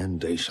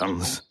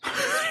commendations.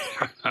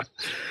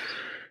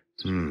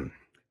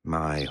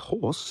 My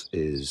horse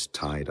is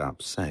tied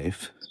up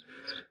safe.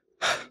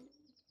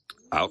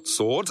 Out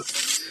sword,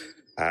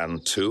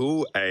 and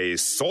to a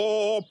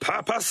sore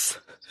purpose.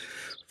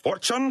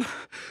 Fortune,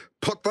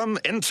 put them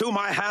into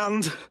my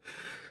hand.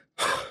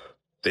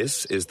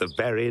 This is the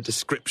very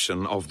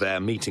description of their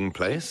meeting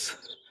place,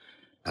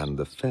 and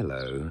the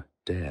fellow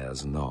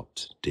dares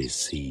not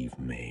deceive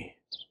me.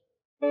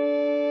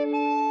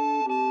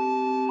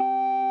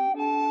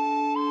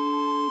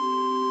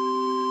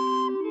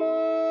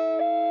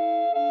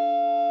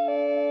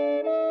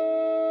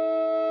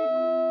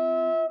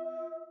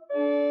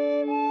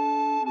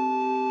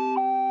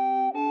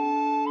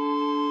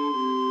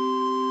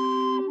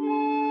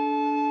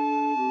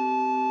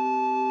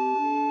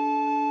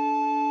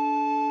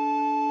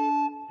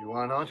 You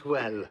are not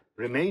well.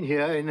 Remain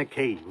here in the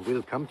cave.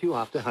 We'll come to you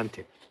after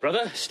hunting.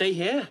 Brother, stay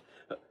here.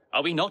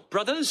 Are we not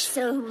brothers?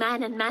 So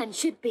man and man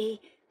should be,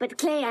 but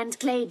clay and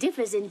clay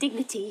differs in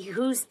dignity,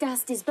 whose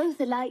dust is both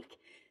alike.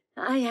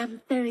 I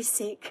am very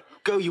sick.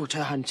 Go you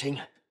to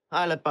hunting.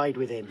 I'll abide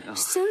with him.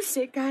 So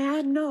sick I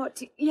am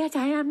not, yet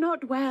I am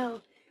not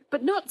well,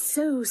 but not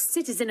so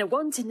citizen of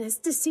wantonness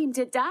to seem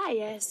to die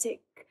ere sick.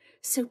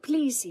 So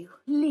please you,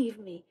 leave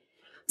me.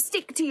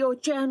 Stick to your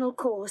journal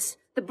course.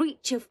 The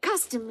breach of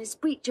custom is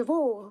breach of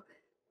all.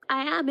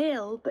 I am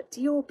ill, but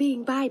your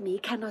being by me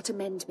cannot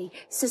amend me.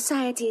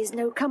 Society is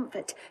no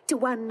comfort to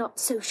one not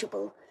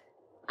sociable.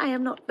 I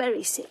am not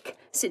very sick,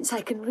 since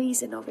I can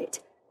reason of it.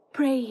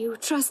 Pray you,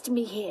 trust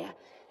me here.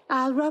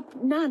 I'll rob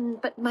none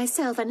but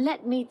myself, and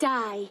let me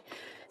die,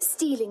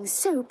 stealing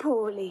so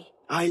poorly.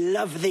 I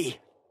love thee.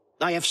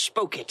 I have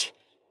spoke it.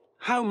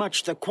 How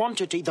much the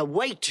quantity, the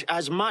weight,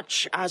 as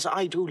much as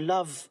I do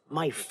love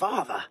my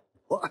father.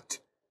 What?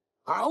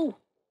 How?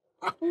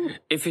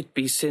 If it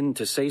be sin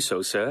to say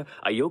so, sir,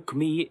 I yoke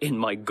me in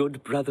my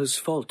good brother's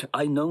fault.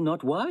 I know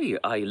not why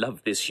I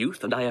love this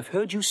youth, and I have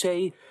heard you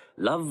say,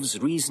 love's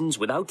reasons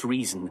without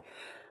reason.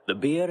 The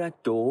beer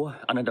at door,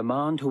 and a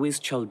demand who is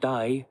shall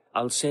die,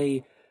 I'll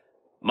say,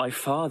 my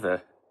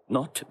father,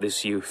 not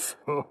this youth.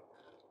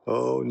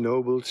 Oh,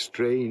 noble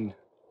strain.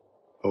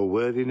 O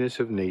worthiness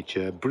of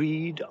nature,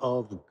 breed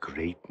of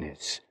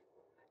greatness.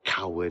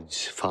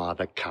 Cowards,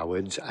 father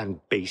cowards,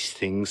 and base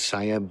things,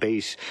 sire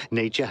base.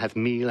 Nature hath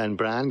meal and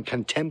bran,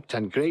 contempt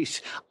and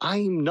grace.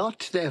 I'm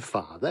not their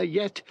father,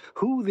 yet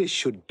who this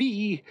should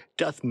be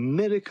doth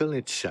miracle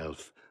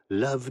itself,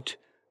 loved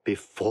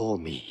before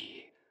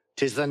me.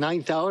 'Tis the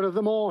 9th hour of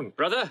the morn.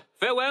 Brother,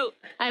 farewell.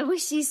 I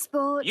wish ye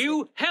sport.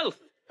 You health.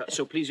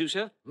 So please you,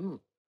 sir.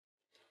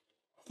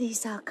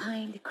 These are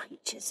kind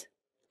creatures.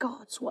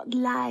 Gods, what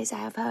lies I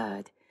have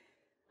heard.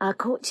 Our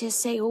courtiers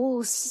say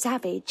all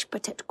savage,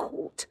 but at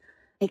court.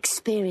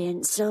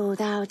 Experience, so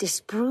thou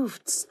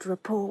disprovedst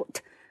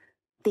report.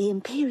 The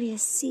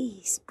imperious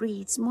seas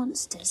breeds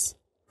monsters.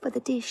 For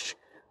the dish,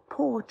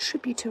 pour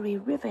tributary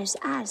rivers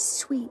as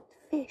sweet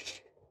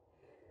fish.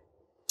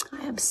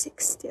 I am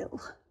sick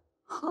still,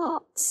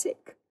 heart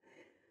sick.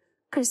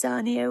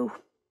 Casanio,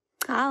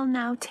 I'll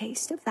now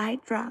taste of thy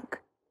drug.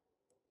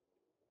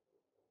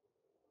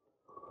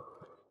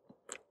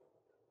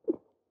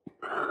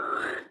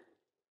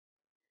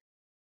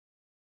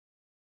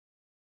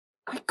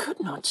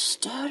 not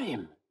stir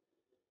him.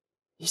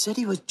 He said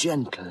he was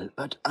gentle,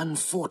 but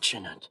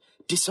unfortunate,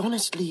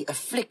 dishonestly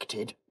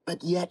afflicted,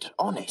 but yet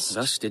honest.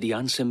 Thus did he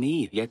answer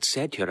me, yet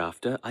said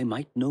hereafter I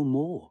might know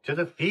more. To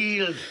the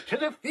field! To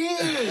the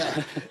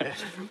field!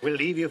 We'll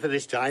leave you for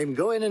this time.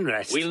 Go in and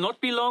rest. We'll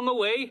not be long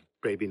away.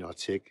 Pray be not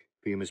sick,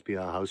 for you must be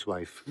our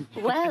housewife.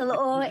 Well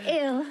or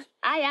ill,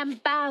 I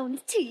am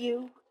bound to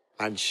you.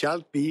 And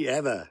shalt be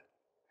ever.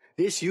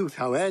 This youth,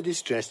 howe'er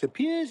distressed,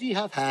 appears he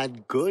hath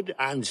had good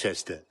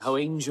ancestors. How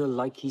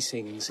angel-like he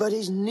sings. But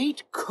his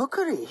neat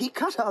cookery, he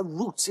cut our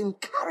roots in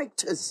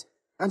characters,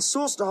 and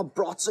sauced our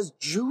broths as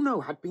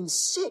Juno had been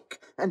sick,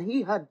 and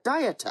he had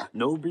dieter.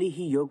 Nobly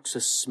he yokes a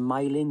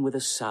smiling with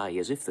a sigh,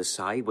 as if the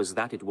sigh was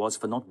that it was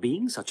for not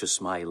being such a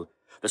smile.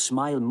 The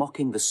smile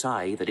mocking the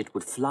sigh that it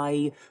would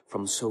fly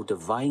from so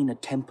divine a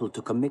temple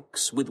to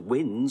commix with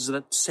winds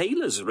that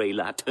sailors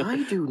rail at.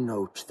 I do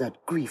note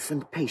that grief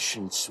and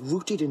patience,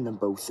 rooted in them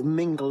both,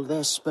 mingle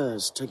their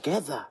spurs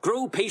together.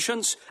 Grow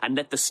patience, and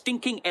let the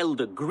stinking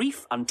elder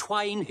grief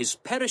untwine his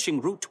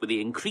perishing root with the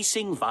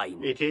increasing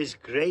vine. It is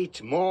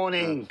great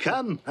morning.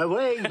 Come,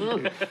 away.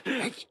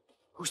 Hey,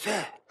 who's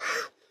there?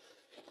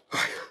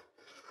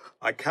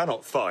 I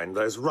cannot find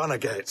those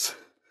runagates.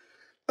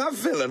 That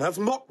villain hath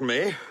mocked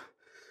me.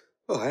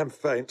 Oh, I am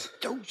faint.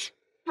 Those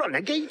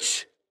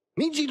runagates?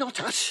 Means he not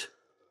us?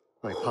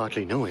 I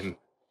partly know him.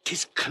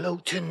 'Tis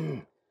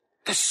Cloten,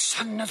 the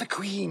son of the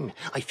Queen.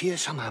 I fear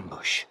some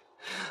ambush.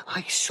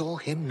 I saw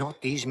him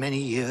not these many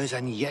years,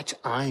 and yet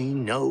I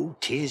know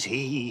 'tis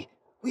he.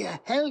 We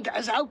are held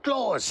as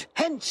outlaws.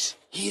 Hence!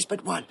 He is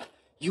but one.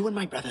 You and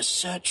my brother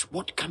search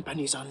what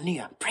companies are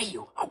near. Pray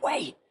you,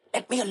 away.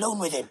 Let me alone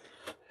with him.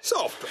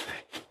 Soft!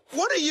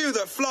 What are you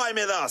that fly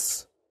me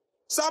thus?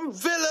 Some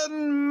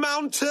villain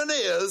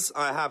mountaineers?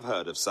 I have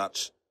heard of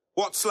such.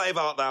 What slave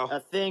art thou? A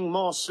thing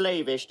more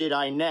slavish did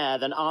I ne'er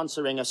than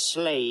answering a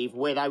slave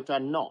without a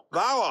knock.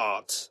 Thou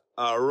art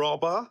a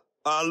robber,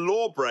 a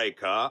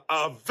lawbreaker,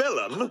 a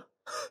villain?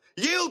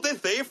 Yield thee,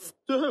 thief!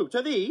 To who?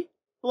 To thee?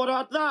 What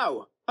art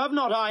thou? Have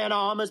not I an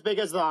arm as big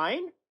as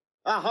thine?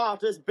 A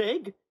heart as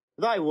big?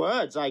 Thy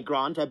words, I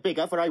grant, are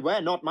bigger, for I wear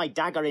not my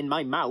dagger in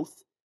my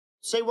mouth.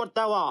 Say what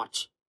thou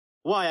art.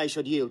 Why I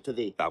should yield to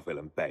thee. Thou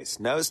villain base,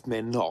 knowest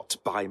me not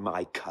by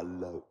my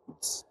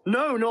clothes.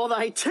 No, nor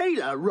thy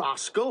tailor,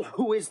 rascal,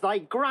 who is thy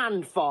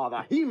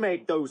grandfather. He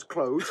made those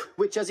clothes,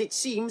 which, as it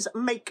seems,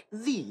 make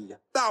thee.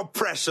 Thou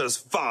precious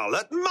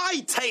varlet,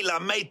 my tailor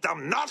made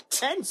them not.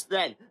 Hence,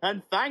 then,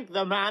 and thank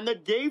the man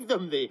that gave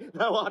them thee.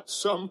 Thou art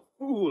some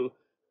fool.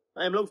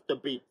 I am loath to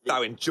beat thee.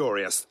 Thou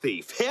injurious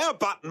thief, hear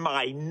but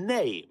my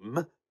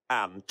name,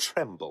 and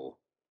tremble.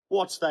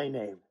 What's thy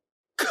name?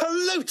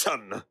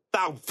 Cloten,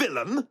 thou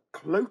villain!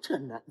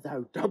 Cloten,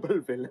 thou double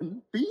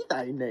villain, be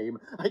thy name.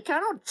 I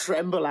cannot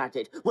tremble at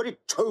it. Were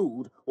it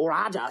toad, or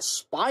adder,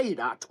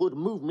 spider, 'twould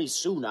move me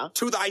sooner.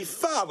 To thy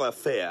father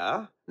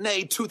fear,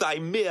 nay, to thy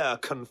mere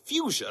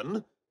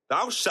confusion,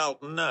 thou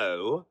shalt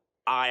know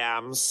I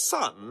am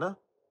son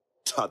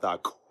to the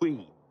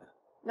Queen.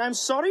 I'm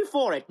sorry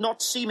for it,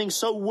 not seeming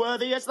so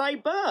worthy as thy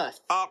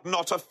birth. Art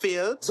not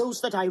afeard? Those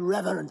that I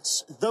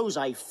reverence, those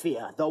I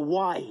fear, the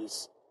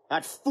wise.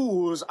 At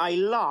fools I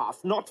laugh,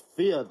 not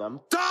fear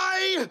them.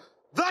 Die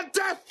the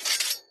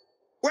death!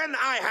 When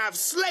I have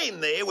slain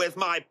thee with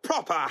my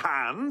proper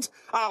hand,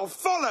 I'll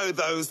follow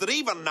those that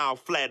even now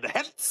fled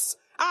hence,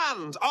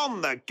 and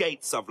on the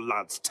gates of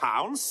Lud's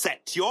town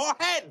set your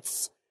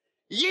heads.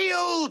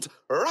 Yield,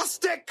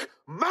 rustic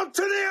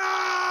mountaineer!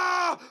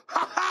 Ha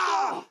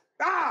ha!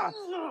 Ah!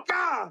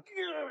 Ah!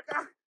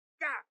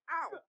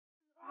 Ow!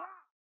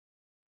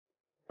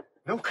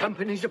 No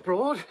companies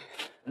abroad?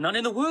 None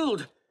in the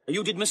world.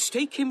 You did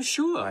mistake him,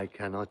 sure. I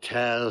cannot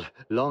tell.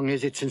 Long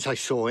is it since I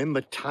saw him,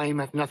 but time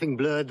hath nothing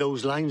blurred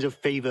those lines of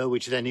favour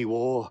which then he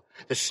wore.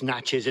 The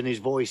snatches in his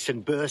voice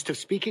and burst of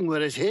speaking were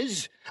as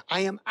his.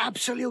 I am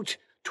absolute.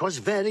 'Twas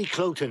very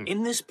Cloten.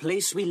 In this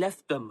place we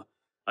left them.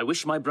 I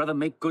wish my brother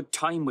make good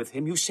time with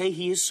him. You say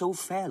he is so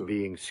fell.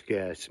 Being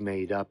scarce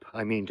made up,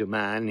 I mean to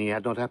man, he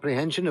had not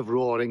apprehension of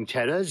roaring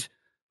terrors,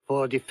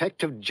 for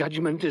defect of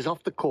judgment is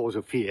oft the cause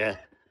of fear.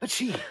 But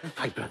see,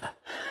 my brother,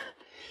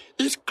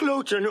 this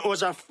Cloten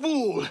was a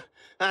fool,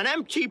 an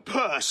empty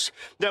purse.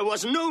 There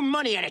was no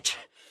money in it.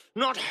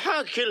 Not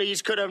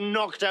Hercules could have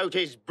knocked out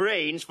his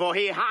brains, for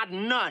he had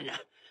none.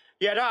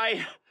 Yet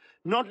I,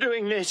 not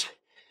doing this,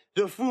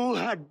 the fool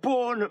had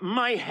borne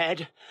my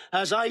head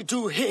as I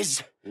do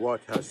his.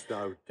 What hast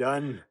thou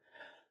done?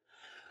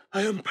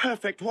 I am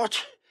perfect,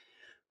 what?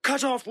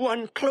 Cut off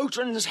one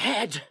Cloten's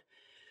head.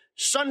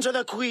 Son to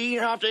the Queen,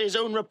 after his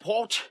own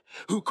report,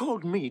 who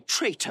called me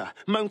traitor,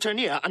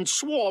 mountaineer, and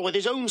swore with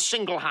his own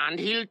single hand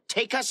he'll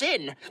take us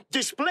in,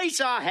 displace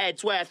our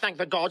heads where, thank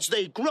the gods,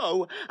 they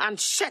grow, and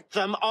set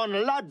them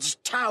on Lud's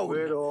town.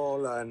 We're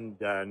all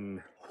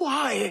undone.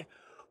 Why,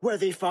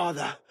 worthy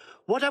father,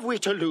 what have we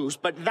to lose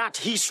but that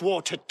he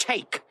swore to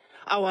take,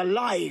 our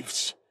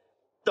lives?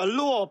 The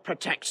law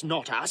protects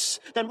not us,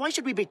 then why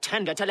should we be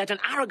tender to let an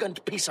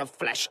arrogant piece of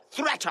flesh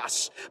threat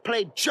us,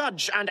 play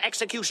judge and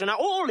executioner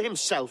all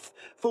himself,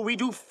 for we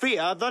do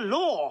fear the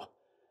law?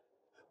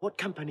 What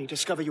company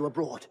discover you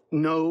abroad?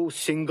 No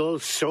single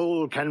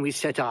soul can we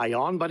set eye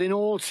on, but in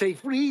all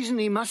safe reason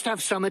he must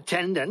have some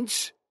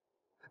attendants.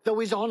 Though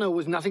his honour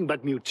was nothing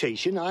but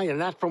mutation, aye, and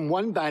that from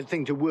one bad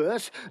thing to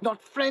worse, not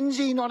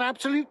frenzy, not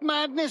absolute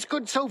madness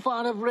could so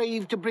far have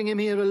raved to bring him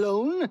here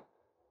alone.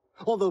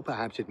 Although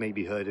perhaps it may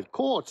be heard at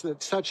courts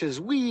that such as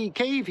we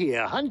cave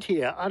here, hunt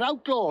here, are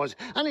outlaws,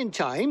 and in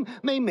time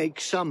may make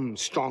some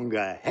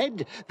stronger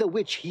head, the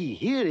which he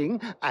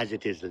hearing, as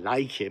it is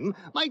like him,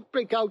 might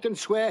break out and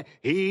swear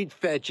he'd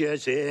fetch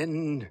us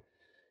in.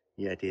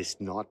 Yet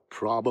it's not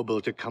probable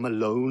to come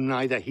alone,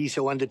 neither he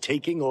so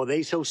undertaking or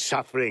they so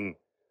suffering.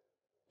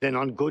 Then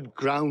on good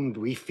ground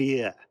we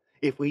fear.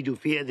 If we do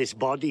fear this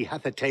body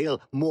hath a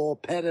tale more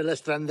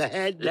perilous than the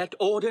head. Let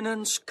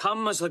ordinance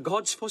come as the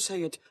gods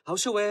foresay it.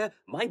 Howsoe'er,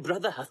 my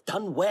brother hath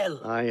done well.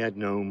 I had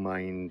no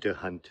mind to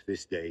hunt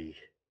this day.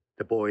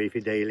 The boy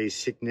Fidele's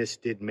sickness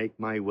did make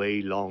my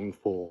way long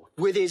forth.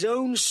 With his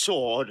own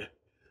sword,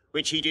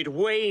 which he did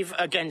wave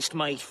against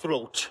my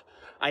throat,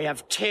 I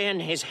have ta'en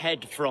his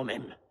head from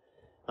him.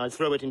 I'll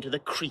throw it into the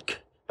creek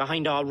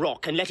behind our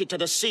rock and let it to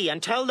the sea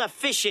and tell the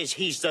fishes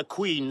he's the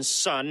Queen's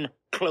son,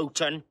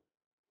 Cloten.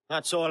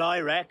 That's all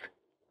I reck.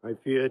 I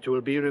fear 'twill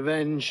be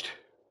revenged.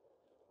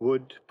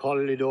 Would,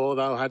 Polydore,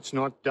 thou hadst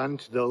not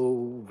done't,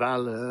 though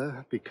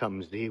valour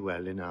becomes thee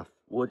well enough.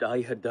 Would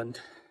I had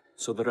done't,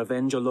 so the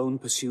revenge alone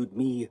pursued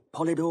me.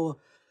 Polydore,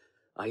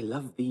 I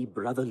love thee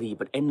brotherly,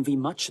 but envy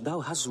much thou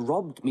hast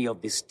robbed me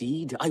of this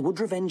deed. I would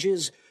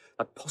revenges,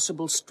 that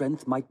possible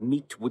strength might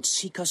meet, would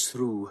seek us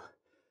through,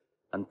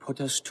 and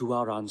put us to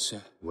our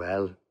answer.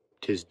 Well,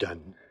 'tis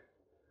done.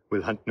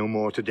 We'll hunt no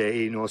more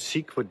today, nor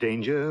seek for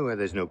danger where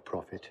there's no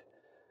profit.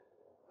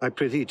 I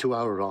prithee to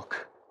our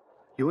rock.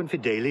 You and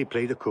Fidele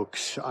play the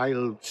cooks.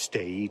 I'll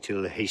stay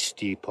till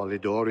hasty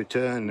Polydore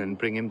return and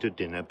bring him to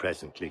dinner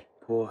presently.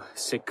 Poor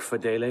sick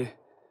Fidele.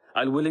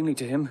 I'll willingly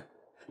to him.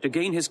 To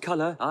gain his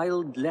colour,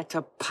 I'll let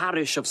a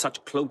parish of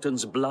such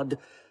Cloten's blood,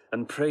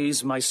 and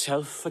praise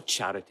myself for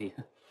charity.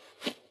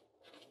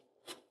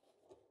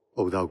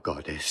 O thou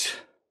goddess,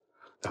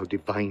 thou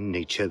divine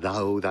nature,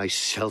 thou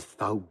thyself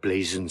thou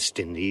blazon'st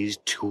in these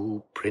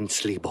two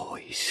princely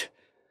boys.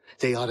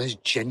 They are as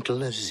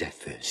gentle as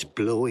zephyrs,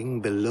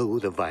 blowing below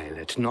the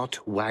violet,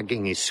 not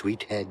wagging his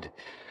sweet head,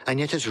 and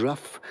yet as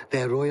rough,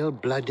 their royal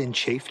blood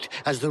enchafed,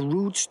 as the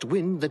rudest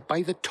wind that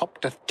by the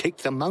top doth take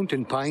the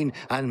mountain pine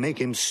and make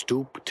him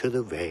stoop to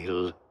the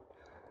vale.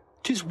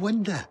 'Tis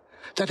wonder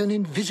that an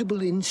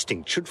invisible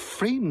instinct should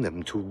frame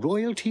them to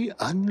royalty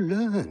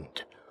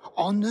unlearned,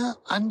 honour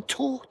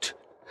untaught,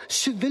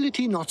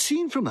 civility not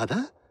seen from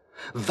other,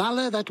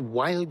 valour that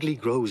wildly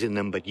grows in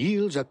them but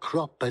yields a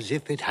crop as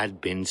if it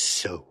had been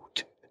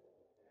sowed.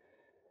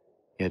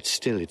 Yet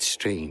still it's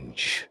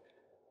strange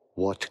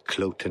what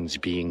Cloten's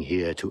being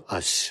here to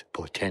us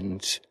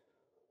portends,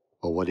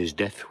 or what his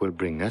death will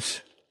bring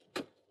us.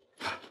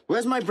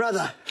 Where's my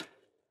brother?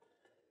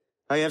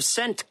 I have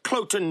sent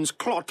Cloten's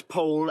clot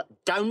pole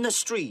down the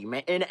stream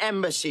in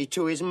embassy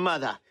to his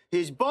mother,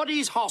 his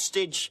body's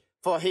hostage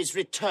for his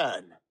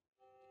return.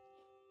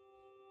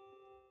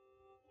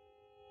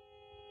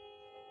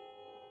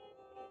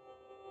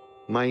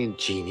 My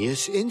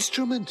ingenious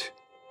instrument!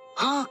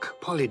 Hark,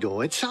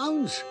 Polydore, it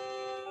sounds.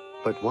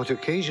 But what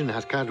occasion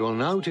hath Cadwal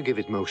now to give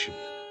it motion?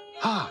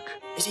 Hark!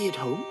 Is he at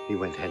home? He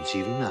went hence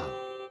even now.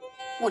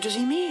 What does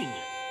he mean?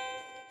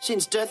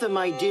 Since death of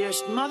my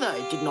dearest mother,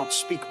 it did not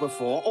speak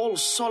before. All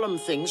solemn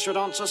things should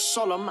answer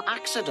solemn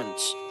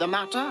accidents. The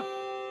matter?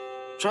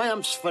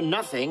 Triumphs for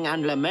nothing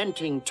and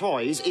lamenting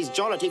toys is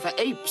jollity for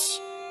apes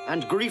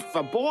and grief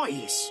for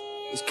boys.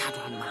 Is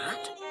Cadwal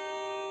mad?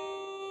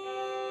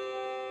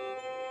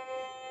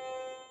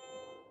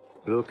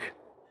 Look,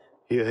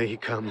 here he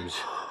comes,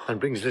 and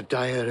brings the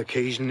dire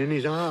occasion in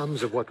his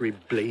arms of what we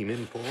blame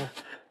him for.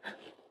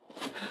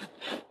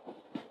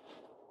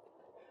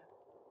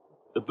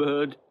 The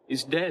bird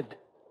is dead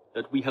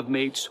that we have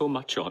made so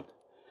much on.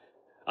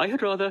 I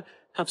had rather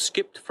have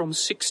skipped from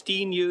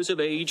 16 years of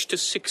age to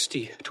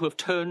 60 to have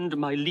turned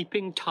my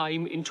leaping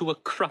time into a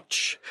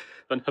crutch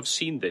than have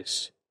seen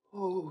this.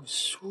 Oh,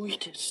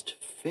 sweetest,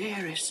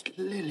 fairest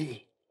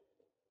lily,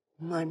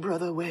 my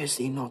brother wears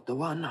thee not the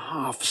one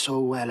half so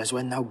well as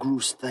when thou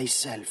grewst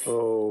thyself.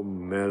 Oh,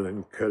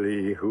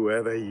 melancholy,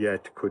 whoever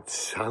yet could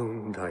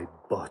sound thy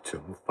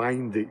bottom,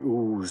 find the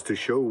ooze to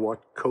show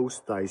what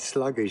coast thy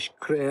sluggish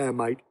crare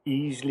might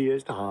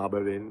easiliest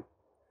harbour in.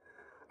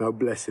 Thou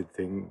blessed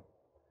thing,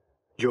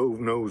 Jove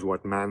knows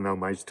what man thou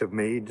mightst have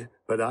made,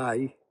 but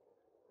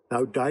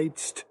thou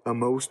diedst a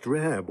most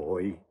rare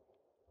boy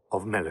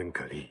of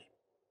melancholy.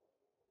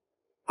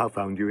 How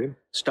found you him?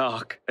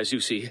 Stark, as you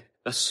see,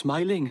 thus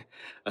smiling,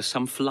 as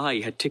some fly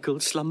had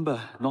tickled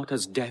slumber, not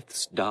as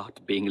death's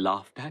dart being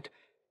laughed at,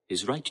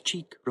 his right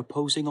cheek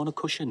reposing on a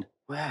cushion.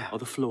 Where? Or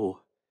the floor,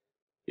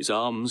 his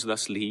arms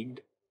thus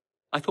leagued.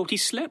 I thought he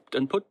slept,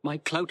 and put my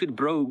clouted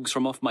brogues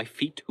from off my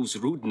feet, whose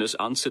rudeness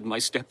answered my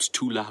steps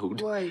too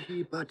loud. Why,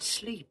 he but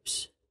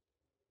sleeps.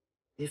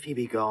 If he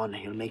be gone,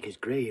 he'll make his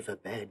grave a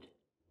bed.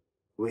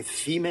 With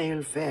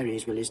female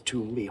fairies will his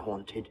tomb be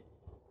haunted.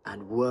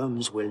 and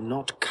worms will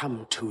not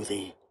come to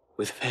thee.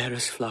 With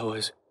fairest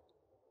flowers,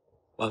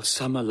 while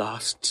summer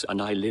lasts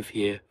and I live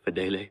here,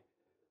 Fidele,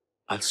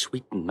 I'll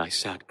sweeten thy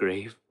sad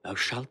grave. Thou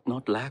shalt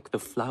not lack the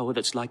flower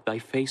that's like thy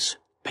face,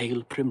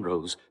 pale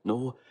primrose,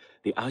 nor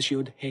the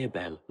azured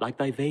harebell like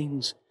thy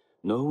veins,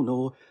 no,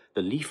 nor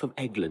the leaf of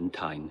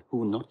eglantine,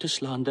 who not to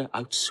slander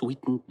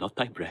outsweetened not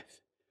thy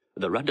breath.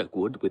 The ruddock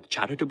wood with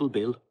charitable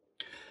bill,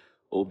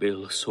 O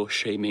bill, so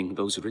shaming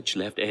those rich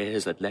left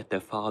heirs that let their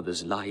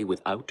fathers lie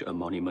without a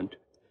monument.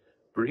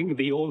 Bring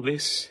thee all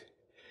this,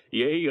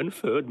 yea, and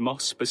furred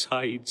moss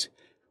besides,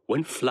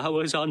 when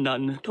flowers are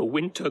none to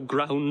winter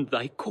ground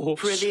thy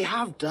corpse. Prithee,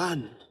 have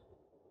done.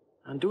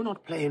 And do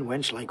not play in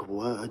wench-like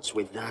words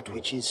with that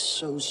which is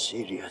so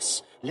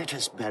serious. Let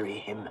us bury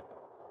him,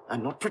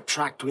 and not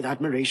protract with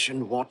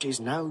admiration what is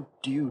now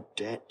due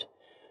dead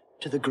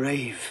to the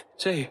grave.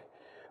 Say,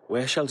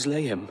 where shall's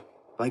lay him?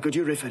 By good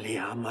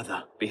Euryphile, our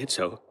mother. Be it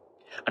so.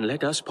 And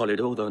let us,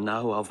 Polydore, though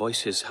now our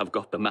voices have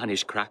got the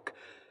mannish crack,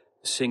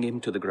 sing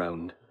him to the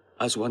ground.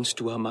 As once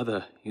to our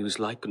mother, use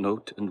like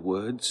note and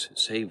words,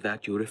 save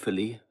that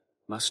Euryphile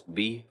must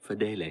be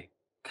Fidele.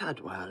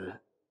 Cadwal,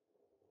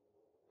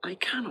 I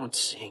cannot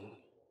sing.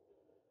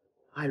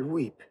 I'll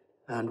weep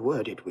and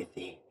word it with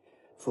thee,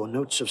 for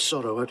notes of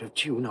sorrow out of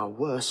tune are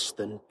worse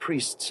than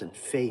priests and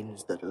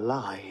fanes that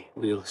lie.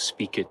 We'll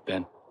speak it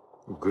then.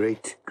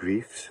 Great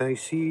griefs I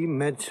see,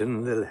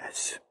 medicine the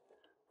less,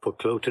 for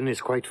Cloten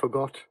is quite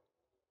forgot.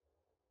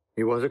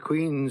 He was a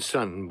queen's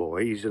son,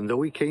 boys, and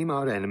though he came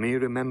our enemy,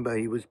 remember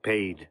he was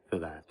paid for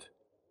that.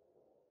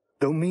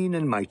 Though mean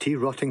and mighty,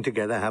 rotting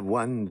together, have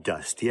one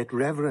dust, yet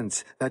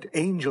reverence, that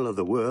angel of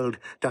the world,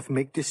 doth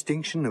make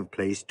distinction of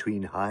place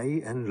between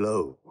high and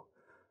low.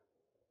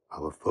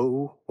 Our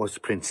foe was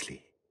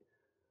princely,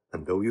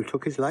 and though you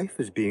took his life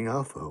as being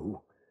our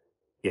foe,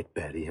 yet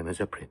bury him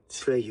as a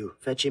prince. Pray you,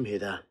 fetch him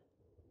hither.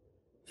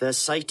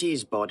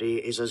 Thersites' body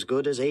is as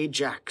good as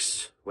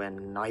Ajax,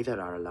 when neither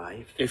are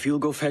alive. If you'll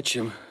go fetch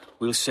him,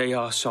 we'll say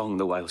our song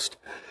the whilst.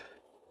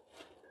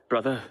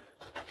 Brother,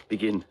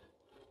 begin.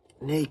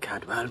 Nay,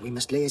 Cadwal, we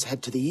must lay his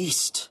head to the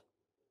east.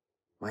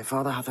 My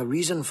father hath a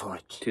reason for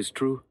it. 'Tis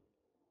true.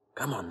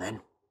 Come on,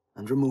 then,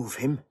 and remove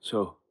him.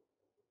 So,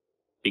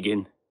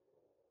 begin.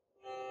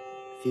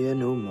 Fear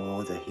no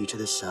more the heat of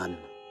the sun,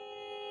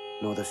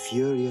 nor the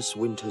furious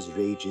winter's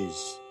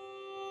rages.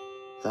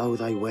 Thou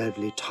thy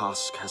worldly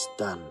task hast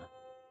done,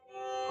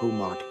 home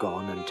art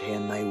gone and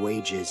ta'en thy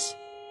wages.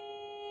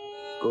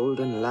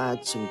 Golden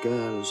lads and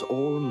girls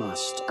all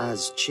must,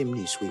 as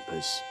chimney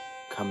sweepers,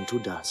 come to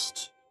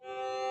dust.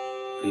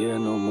 Fear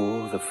no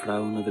more the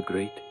frown of the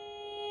great,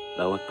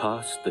 thou art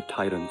past the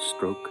tyrant's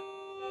stroke.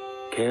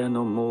 Care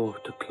no more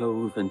to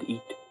clothe and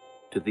eat,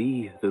 to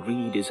thee the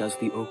reed is as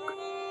the oak.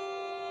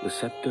 The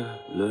sceptre,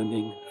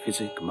 learning,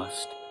 physic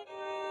must,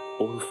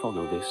 all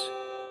follow this,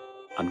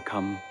 and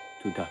come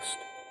to dust.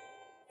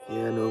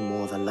 Fear no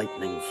more the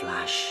lightning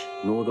flash,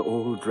 nor the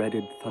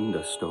all-dreaded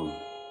thunderstone.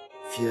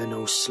 Fear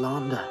no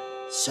slander,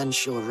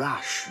 censure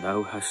rash.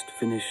 Thou hast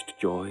finished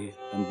joy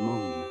and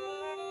moan.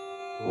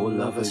 All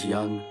lovers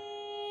young,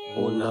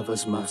 all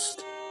lovers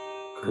must,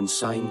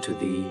 consign to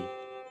thee,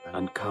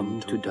 and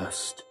come to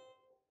dust.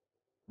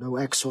 No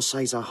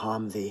exorciser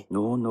harm thee,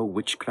 nor no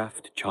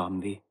witchcraft charm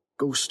thee.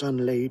 Ghost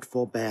unlaid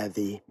forbear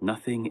thee,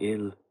 nothing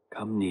ill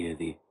come near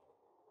thee.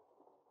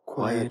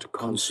 Quiet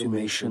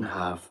consummation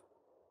have,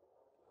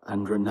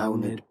 and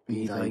renowned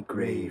be thy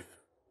grave.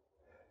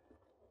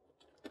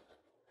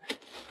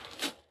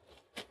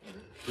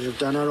 We have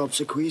done our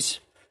obsequies.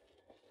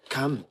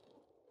 Come,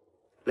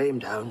 lay him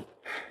down.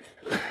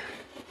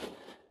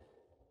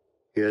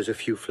 Here's a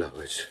few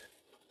flowers,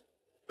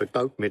 but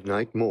 'bout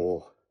midnight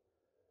more.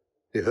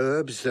 The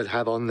herbs that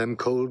have on them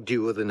cold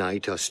dew of the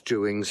night are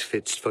strewings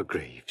fitst for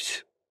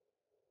graves.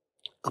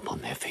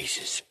 Upon their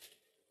faces.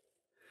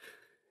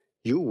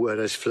 You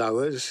were as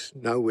flowers,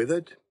 now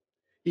withered.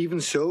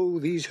 Even so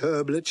these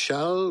herblets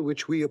shall,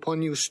 which we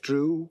upon you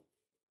strew.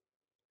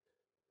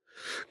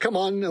 Come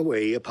on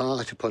away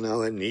apart upon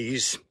our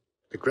knees.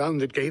 The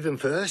ground that gave them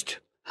first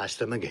has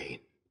them again.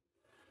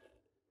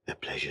 Their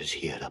pleasures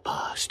here are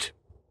past.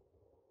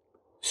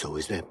 So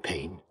is their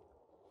pain.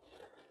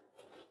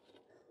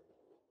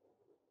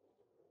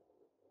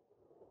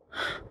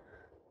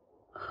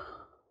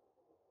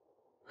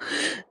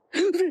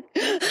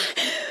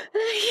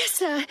 Yes,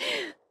 sir.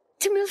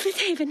 To Milford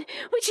Haven,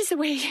 which is the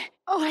way?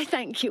 Oh, I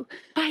thank you.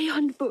 By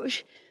yon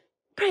bush.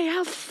 Pray,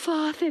 how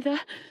far thither?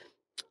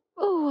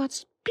 Oh,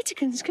 it's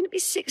Pittigan's going to be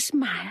 6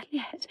 miles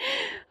yet.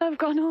 I've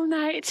gone all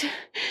night.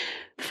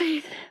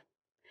 Faith,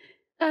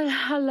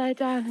 I'll lie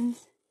down and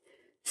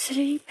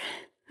sleep.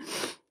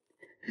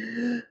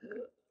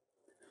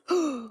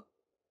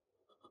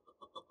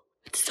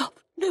 Stop,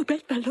 no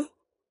bedfellow.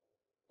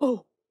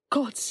 Oh,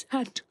 gods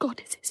and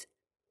goddesses.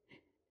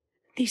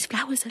 These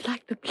flowers are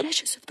like the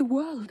pleasures of the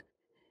world.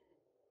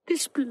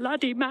 This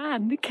bloody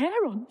man, the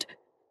Caron't.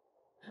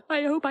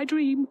 I hope I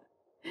dream.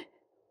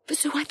 For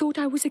so I thought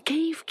I was a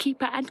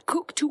cave-keeper and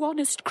cook to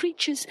honest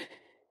creatures.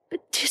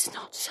 But 'tis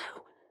not so.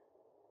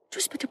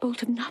 'Twas but a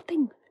bolt of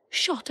nothing,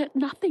 shot at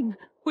nothing,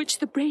 which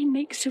the brain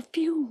makes of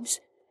fumes.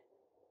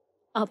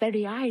 Our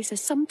very eyes are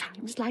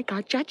sometimes, like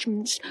our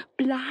judgments,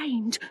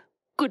 blind.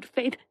 Good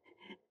faith,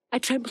 I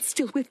tremble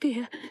still with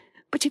fear,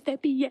 but if there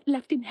be yet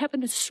left in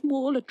heaven as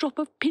small a drop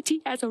of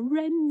pity as a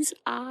wren's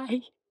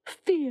eye,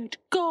 feared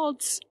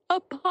gods, a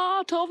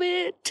part of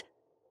it.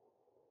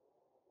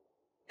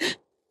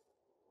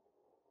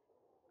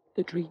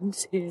 The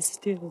dream's here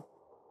still.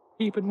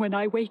 Even when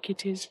I wake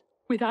it is,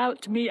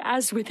 without me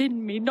as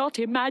within me, not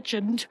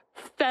imagined,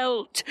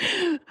 felt.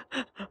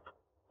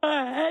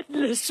 A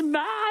headless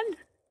man,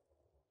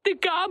 the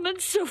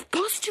garments of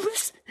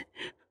Posthumus.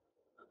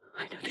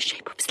 I know the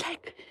shape of his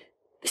leg.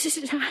 This is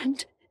his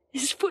hand,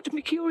 his foot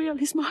mercurial,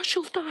 his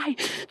martial thigh,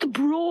 the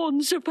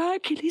brawns of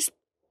Hercules.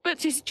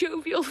 But his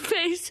jovial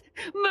face,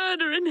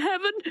 murder in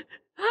heaven,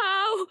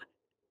 how?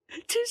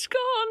 'Tis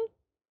gone.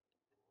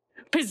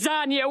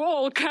 Pisanio,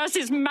 all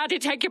curses mad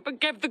it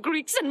gave the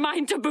Greeks, and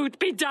mine to boot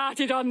be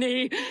darted on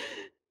thee.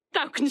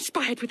 Thou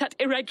conspired with that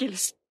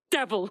irregulous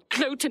devil,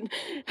 Cloten,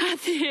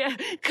 hath here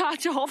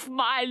cut off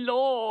my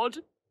lord.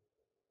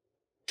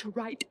 To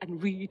write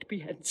and read be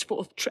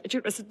henceforth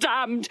treacherous,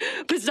 damned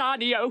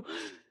Pisanio,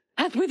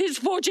 hath with his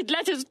forged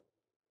letters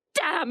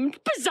damned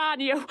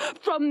Pisanio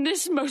from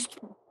this most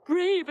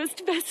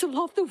bravest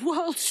vessel of the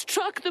world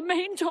struck the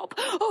maintop.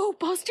 Oh,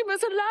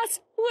 Posthumus, alas,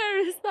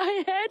 where is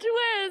thy head?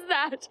 Where is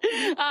that?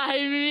 I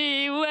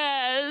mean,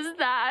 where's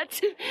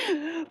that?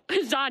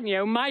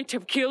 Pisanio might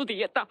have killed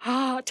thee at the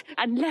heart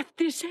and left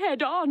this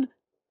head on.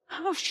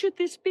 How should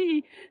this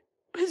be?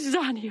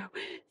 Pisanio,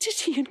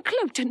 'tis he and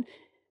Cloten.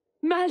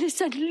 Malice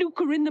and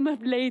lucre in them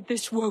have laid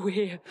this woe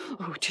here.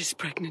 Oh, 'tis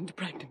pregnant.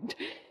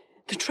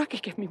 The drug he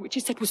gave me, which he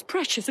said was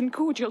precious and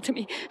cordial to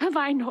me, have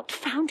I not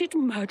found it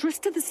murderous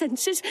to the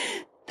senses?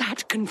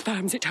 That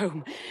confirms it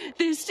home.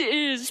 This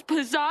is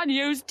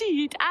Pisanio's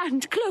deed,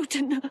 and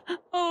Cloten.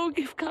 Oh,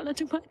 give colour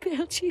to my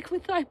pale cheek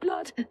with thy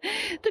blood,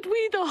 that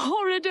we the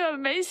horrider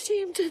may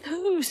seem to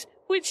those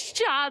which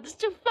chance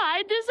to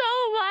find us.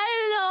 Oh, my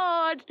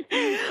lord!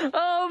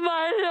 Oh,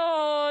 my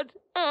lord!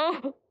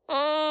 Oh,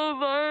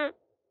 my...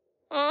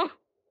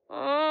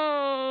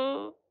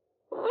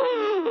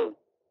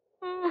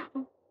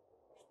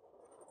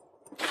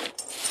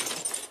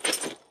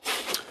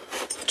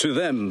 To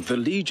them, the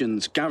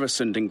legions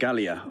garrisoned in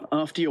Gallia,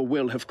 after your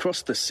will have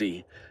crossed the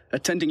sea,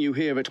 attending you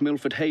here at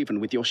Milford Haven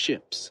with your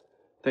ships.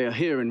 They are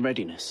here in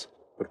readiness.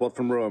 But what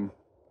from Rome?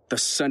 The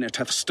Senate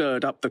hath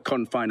stirred up the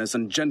confiners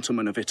and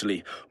gentlemen of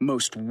Italy,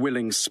 most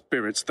willing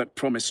spirits that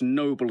promise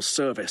noble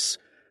service,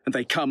 and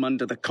they come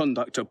under the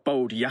conduct of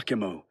bold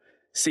Iachimo,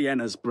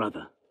 Sienna's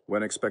brother.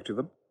 When expect you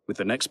them? With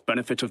the next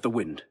benefit of the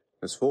wind.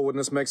 This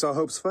forwardness makes our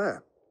hopes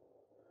fair.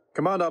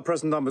 Command our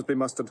present numbers be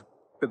mustered.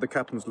 Bid the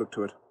captains look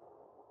to it.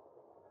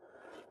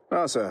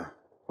 Ah, sir,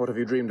 what have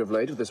you dreamed of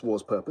late of this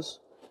war's purpose?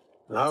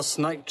 Last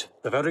night,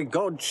 the very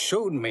gods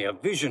showed me a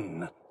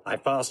vision. I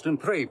fast and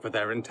pray for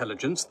their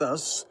intelligence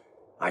thus.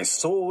 I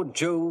saw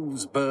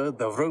Jove's bird,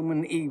 the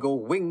Roman eagle,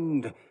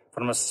 winged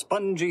from a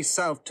spongy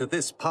south to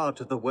this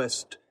part of the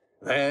west.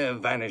 There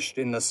vanished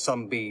in the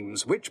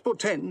sunbeams, which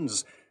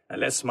portends,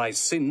 unless my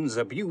sins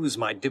abuse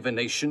my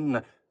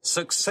divination,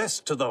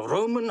 success to the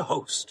Roman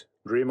host.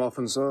 Dream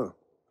often so,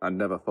 and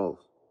never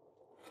false.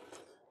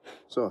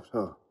 Soft,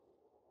 oh.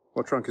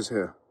 What trunk is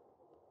here?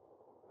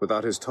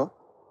 Without his top?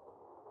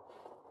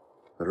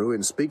 The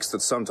ruin speaks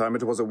that sometime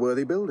it was a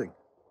worthy building.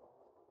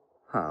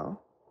 How?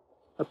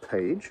 A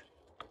page?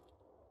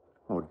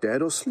 Or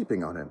dead or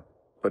sleeping on him?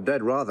 But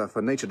dead rather,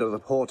 for nature doth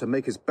abhor to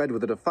make his bed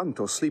with the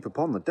defunct or sleep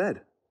upon the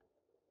dead.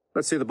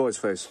 Let's see the boy's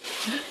face.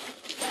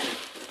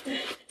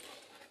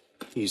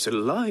 He's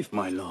alive,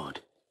 my lord.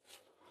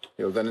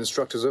 He'll then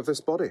instruct us of this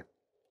body.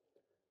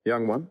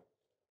 Young one,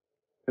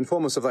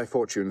 inform us of thy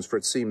fortunes, for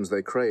it seems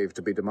they crave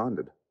to be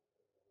demanded.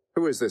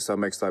 Who is this thou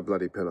makes thy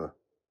bloody pillow?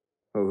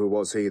 Oh, who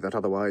was he that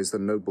otherwise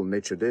than noble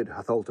nature did,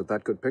 hath altered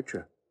that good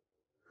picture?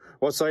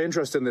 What's thy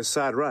interest in this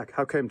sad rack?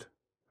 How cam't?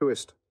 Who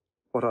is't?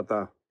 What art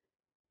thou?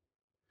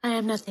 I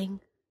am nothing,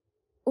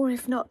 or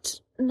if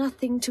not,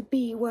 nothing to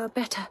be were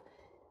better.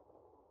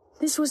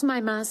 This was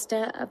my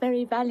master, a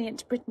very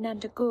valiant Briton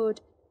and a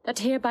good, that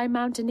here by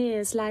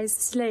mountaineers lies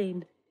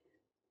slain.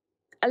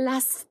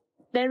 Alas,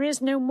 there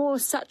is no more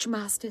such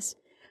masters.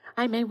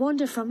 I may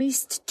wander from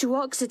east to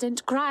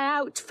occident, cry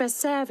out for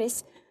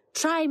service,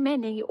 try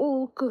many,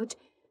 all good,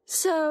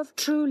 serve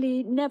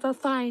truly, never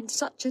find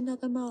such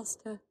another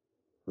master.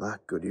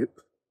 Lack, good youth.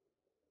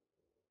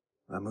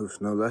 Thou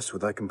movest no less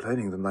with thy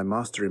complaining than thy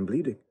master in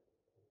bleeding.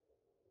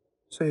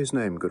 Say his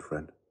name, good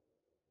friend.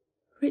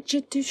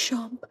 Richard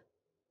Duchamp.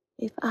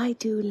 If I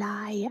do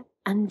lie,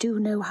 and do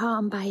no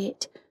harm by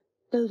it,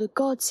 though the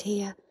gods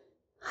hear,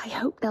 I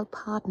hope they'll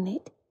pardon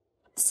it.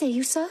 Say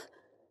you, sir?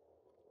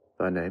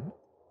 Thy name?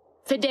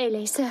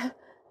 Fidele, sir.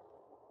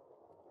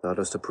 Thou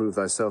dost approve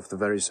thyself the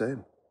very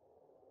same.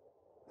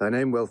 Thy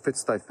name well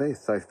fits thy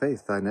faith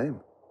thy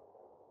name.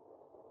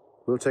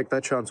 We'll take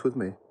thy chance with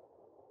me.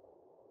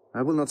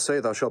 I will not say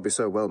thou shalt be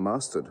so well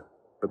mastered,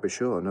 but be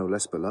sure no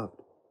less beloved.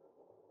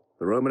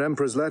 The Roman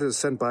Emperor's letters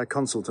sent by a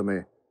consul to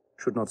me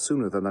should not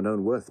sooner than thine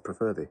own worth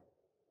prefer thee.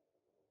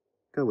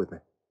 Go with me.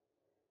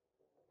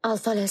 I'll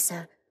follow,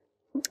 sir.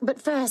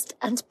 But first,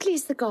 and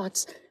please the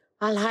gods,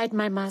 I'll hide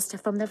my master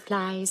from the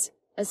flies,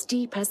 as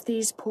deep as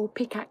these poor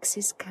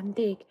pickaxes can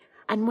dig,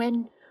 and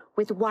when,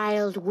 with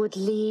wild wood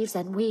leaves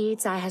and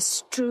weeds, I have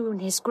strewn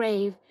his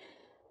grave,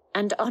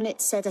 and on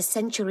it said a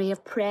century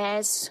of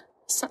prayers,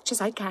 such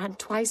as I can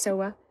twice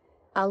o'er,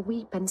 I'll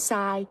weep and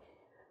sigh,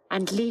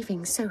 and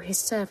leaving so his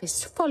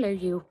service, follow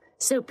you,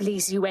 so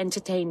please you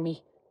entertain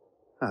me.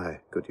 Aye,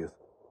 good youth.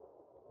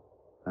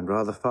 And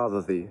rather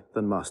father thee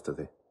than master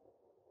thee.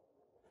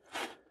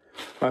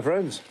 My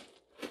friends,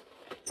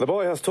 the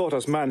boy has taught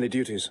us manly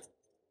duties.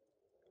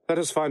 Let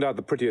us find out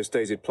the prettiest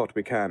daisied plot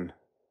we can,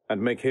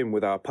 and make him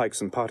with our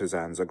pikes and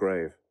partisans a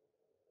grave.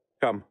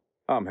 Come,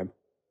 arm him.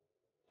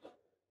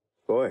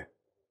 Boy,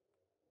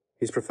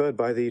 he's preferred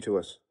by thee to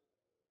us,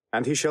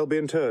 and he shall be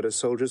interred as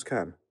soldiers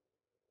can.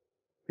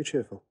 Be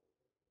cheerful.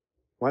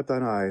 Wipe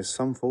thine eyes,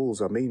 some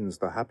fools are means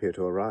the happier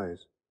to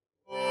arise.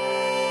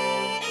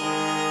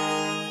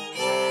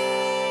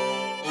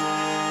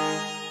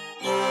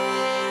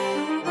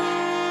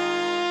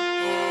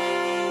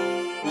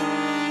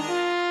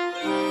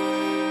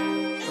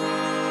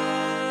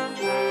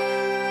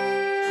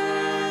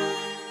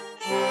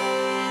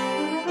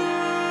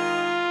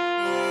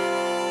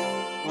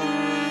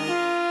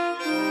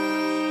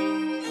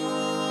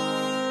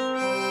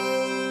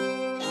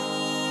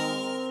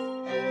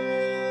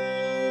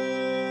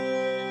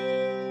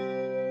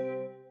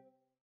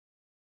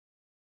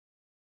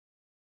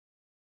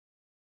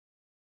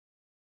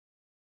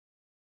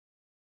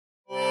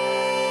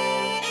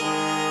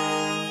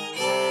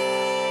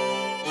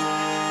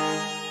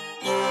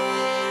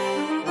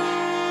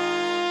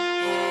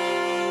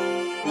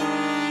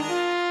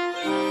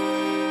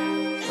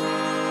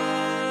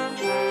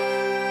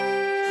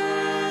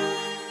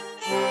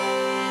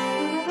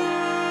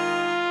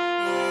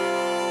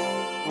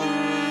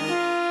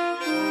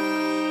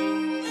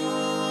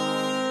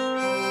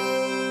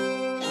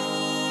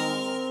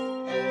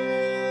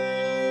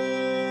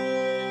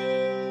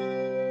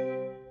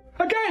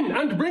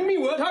 And bring me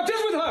word how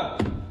 'tis with her.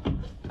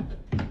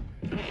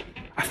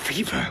 A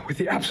fever with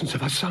the absence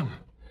of her son.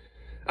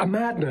 A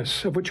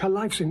madness of which her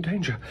life's in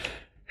danger.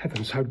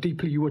 Heavens, how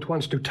deeply you at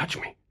once do touch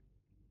me.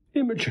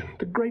 Imogen,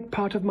 the great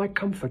part of my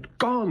comfort,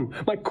 gone,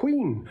 my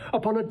queen,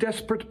 upon a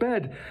desperate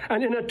bed,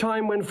 and in a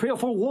time when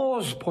fearful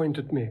wars point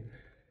at me.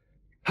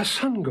 Her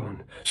son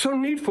gone, so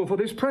needful for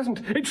this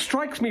present, it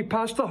strikes me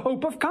past the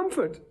hope of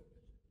comfort.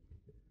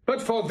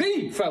 But for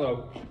thee,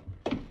 fellow,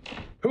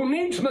 who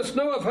needs must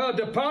know of her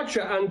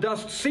departure and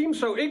dost seem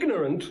so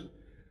ignorant,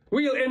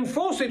 we'll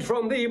enforce it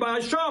from thee by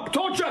a sharp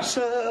torture.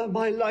 Sir,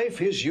 my life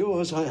is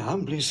yours, I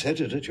humbly set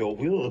it at your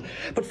will.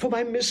 But for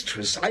my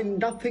mistress, I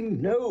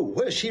nothing know,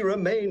 where she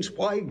remains,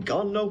 why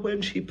gone, or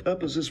when she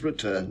purposes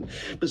return.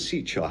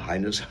 Beseech your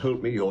highness,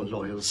 hold me your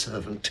loyal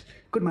servant.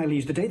 Good my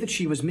liege, the day that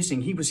she was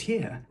missing, he was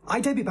here. I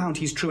dare be bound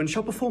he's true, and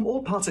shall perform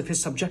all parts of his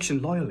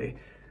subjection loyally.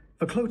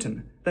 For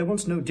Cloten, there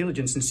wants no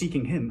diligence in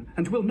seeking him,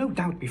 and will no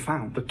doubt be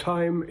found. The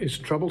time is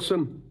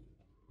troublesome.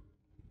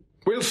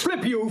 We'll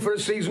slip you for a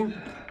season,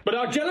 but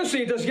our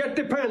jealousy does yet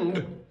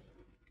depend.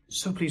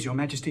 So please your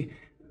majesty,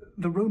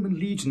 the Roman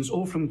legions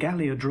all from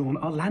Gallia drawn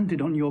are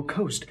landed on your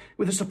coast,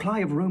 with a supply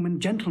of Roman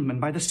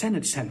gentlemen by the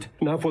Senate sent.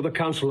 Now for the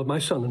counsel of my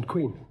son and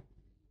queen.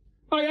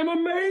 I am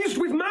amazed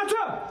with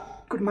matter!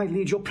 Good my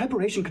liege, your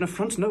preparation can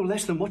affront no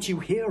less than what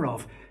you hear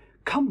of.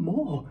 Come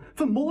more,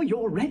 for more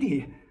you're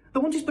ready. The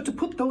want is but to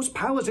put those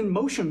powers in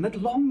motion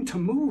that long to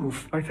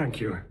move. I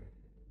thank you.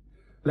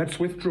 Let's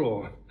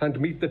withdraw, and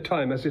meet the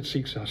time as it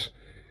seeks us.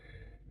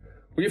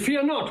 We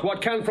fear not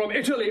what can from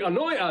Italy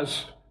annoy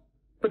us,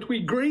 but we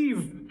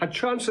grieve at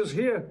chances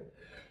here.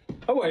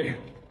 Away.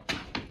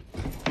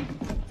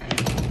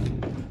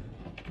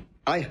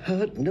 I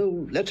heard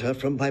no letter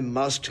from my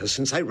master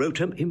since I wrote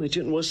him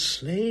Imogen was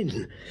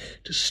slain.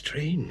 'Tis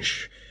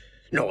strange.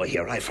 Nor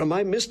hear I from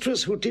my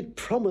mistress, who did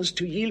promise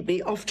to yield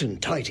me often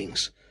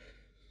tidings.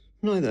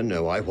 Neither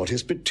know I what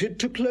is betid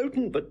to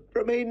Cloten, but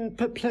remain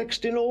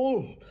perplexed in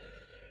all.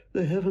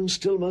 The heavens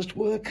still must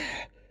work.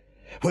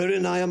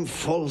 Wherein I am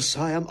false,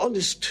 I am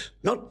honest,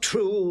 not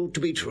true to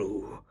be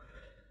true.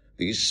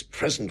 These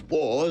present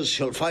wars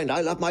shall find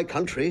I love my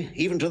country,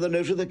 even to the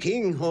note of the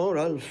king, or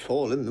I'll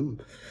fall in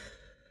them.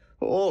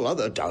 All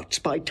other doubts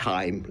by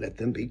time let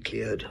them be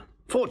cleared.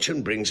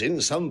 Fortune brings in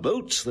some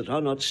boats that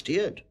are not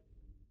steered.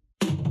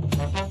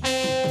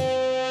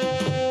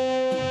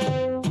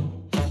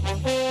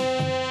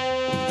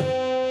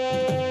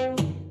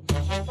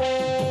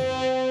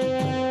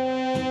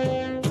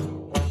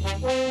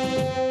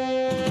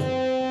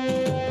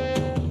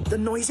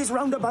 noise is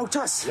round about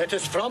us. Let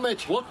us from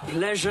it. What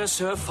pleasure,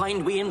 sir,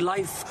 find we in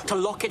life to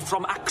lock it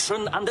from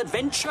action and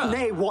adventure?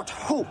 Nay, what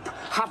hope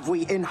have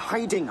we in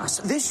hiding us?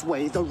 This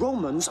way the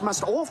Romans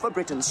must or for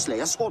Britain slay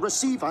us, or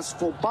receive us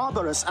for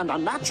barbarous and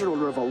unnatural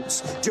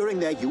revolts during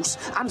their use,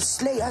 and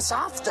slay us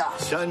after.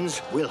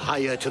 Sons, we'll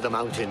hire to the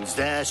mountains.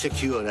 There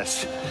secure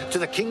us. To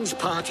the king's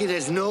party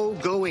there's no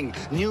going.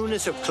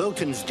 Newness of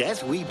Cloten's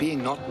death, we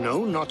being not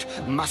known, not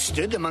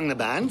mustered among the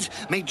bands,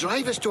 may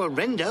drive us to a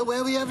render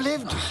where we have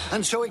lived,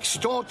 and so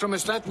extort from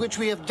us that which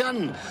we have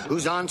done,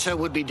 whose answer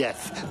would be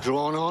death,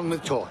 drawn on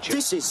with torture.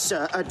 This is,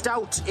 sir, a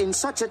doubt in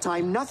such a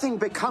time, nothing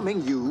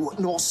becoming you,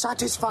 nor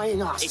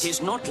satisfying us. It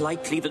is not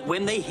likely that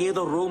when they hear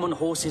the Roman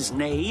horses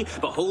neigh,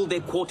 behold their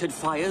quartered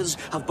fires,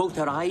 have both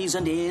their eyes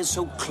and ears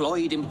so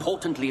cloyed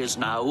importantly as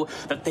now,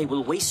 that they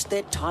will waste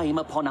their time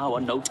upon our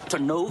note to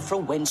know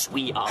from whence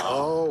we are.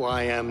 Oh,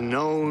 I am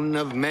known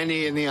of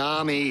many in the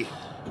army.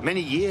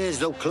 Many years,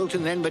 though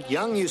Cloten then but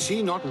young, you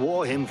see, not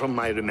wore him from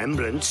my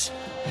remembrance.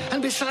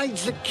 And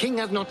besides, the king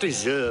hath not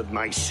deserved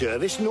my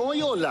service, nor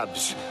your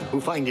loves,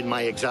 who find in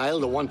my exile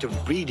the want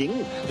of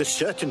breeding, the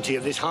certainty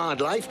of this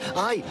hard life,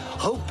 aye,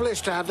 hopeless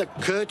to have the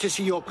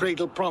courtesy your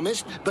cradle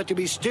promised, but to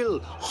be still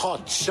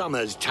hot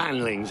summer's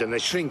tanlings and the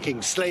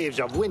shrinking slaves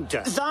of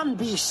winter. Than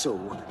be so,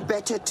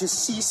 better to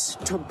cease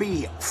to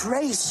be.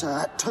 Pray,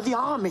 sir, to the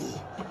army.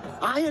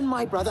 I and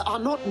my brother are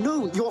not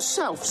known.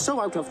 Yourself, so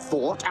out of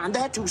thought, and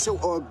thereto so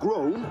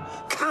o'ergrown,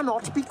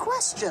 cannot be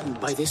questioned.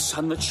 By this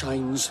sun that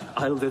shines,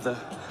 I'll thither.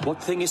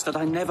 What thing is that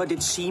I never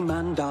did see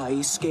man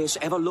die, scarce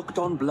ever looked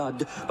on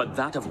blood, but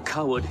that of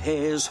coward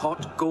hares,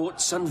 hot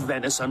goats, and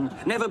venison.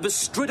 Never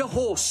bestrid a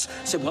horse,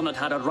 save one that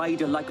had a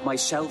rider like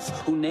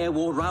myself, who ne'er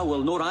wore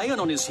rowel nor iron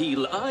on his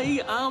heel.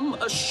 I am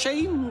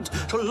ashamed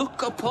to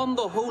look upon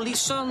the holy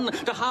sun,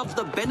 to have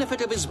the benefit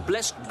of his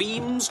blessed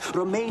beams,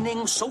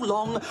 remaining so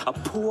long a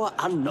poor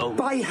unknown.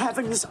 By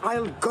heavens,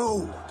 I'll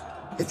go.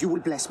 If you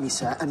will bless me,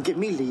 sir, and give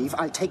me leave,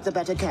 I'll take the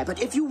better care.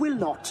 But if you will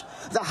not,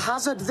 the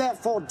hazard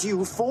therefore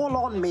due fall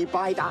on me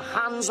by the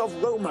hands of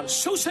Romans.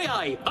 So say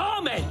I.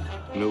 Amen.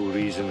 No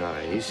reason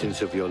I,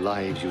 since of your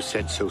lives you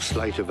set so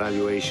slight a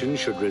valuation,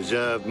 should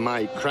reserve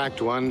my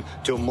cracked one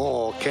to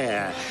more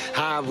care.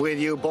 Have with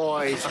you,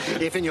 boys.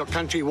 If in your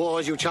country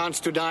wars you chance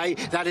to die,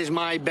 that is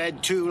my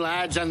bed too,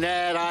 lads, and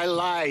there I'll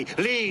lie.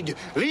 Lead!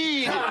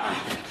 Lead!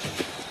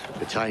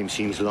 The time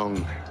seems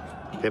long.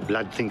 Their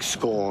blood thinks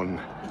scorn,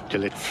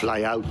 till it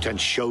fly out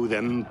and show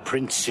them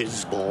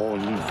princes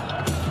born.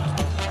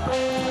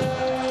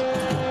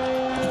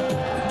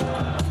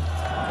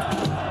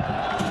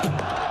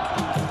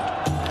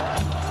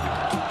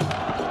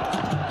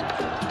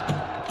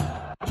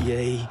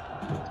 Yea,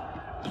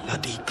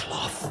 bloody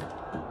cloth,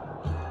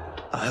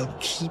 I'll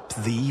keep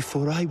thee,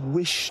 for I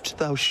wished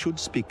thou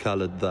shouldst be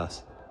coloured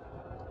thus.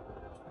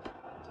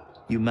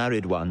 You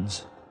married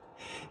ones,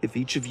 if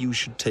each of you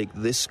should take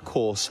this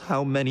course,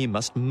 how many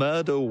must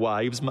murder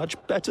wives much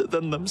better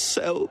than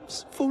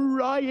themselves, for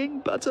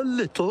wrying but a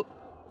little?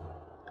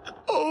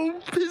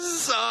 Oh,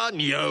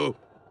 Pisanio!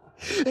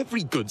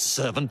 Every good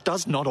servant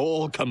does not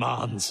all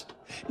commands.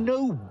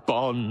 No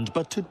bond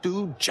but to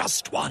do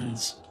just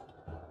ones.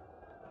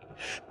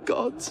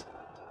 Gods,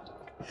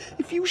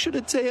 if you should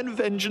attain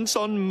vengeance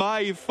on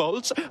my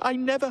faults, I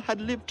never had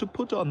lived to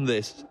put on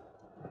this.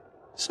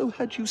 So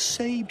had you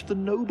saved the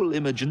noble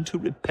Imogen to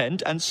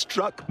repent, and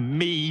struck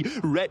me,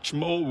 wretch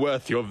more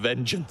worth your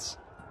vengeance.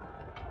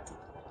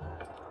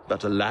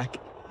 But alack,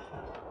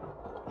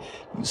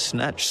 you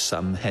snatch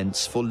some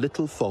hence for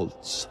little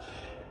faults.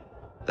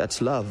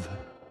 That's love,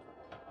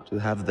 to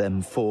have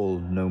them fall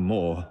no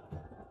more.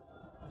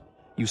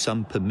 You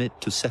some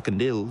permit to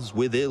second ills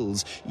with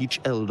ills,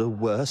 each elder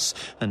worse,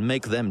 and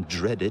make them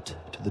dread it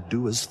to the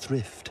doer's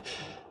thrift.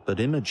 But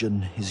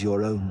Imogen is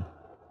your own.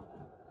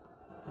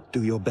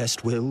 Do your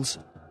best wills,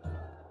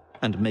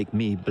 and make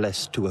me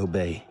blessed to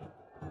obey.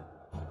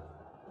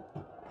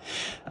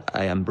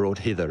 I am brought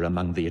hither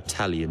among the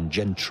Italian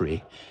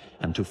gentry,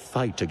 and to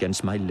fight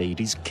against my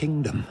lady's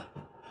kingdom.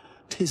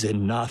 'Tis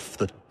enough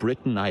that,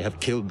 Britain, I have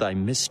killed thy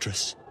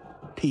mistress.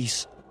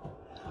 Peace,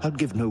 I'll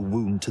give no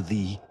wound to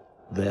thee.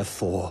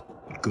 Therefore,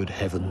 good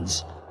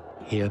heavens,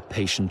 hear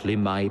patiently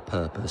my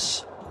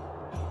purpose.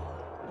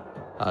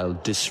 I'll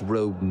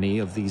disrobe me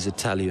of these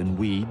Italian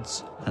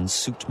weeds, and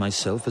suit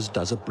myself as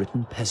does a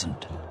Briton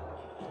peasant.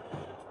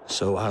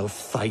 So I'll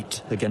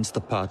fight against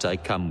the part I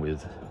come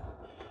with.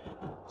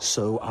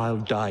 So I'll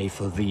die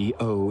for thee,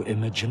 O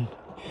Imogen,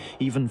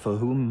 even for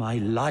whom my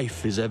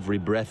life is every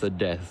breath a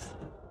death.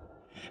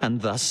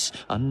 And thus,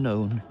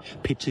 unknown,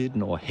 pitied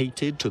nor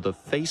hated, to the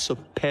face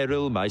of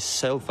peril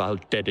myself I'll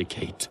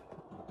dedicate.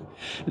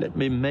 Let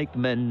me make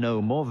men know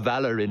more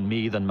valor in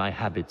me than my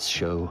habits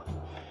show.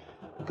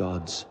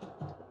 Gods,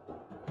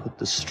 put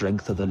the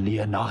strength of the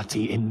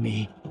Leonati in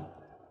me.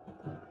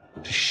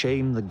 To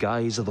shame the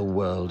guise of the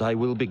world, I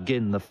will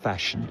begin the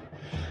fashion,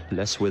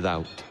 less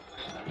without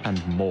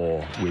and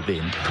more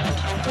within.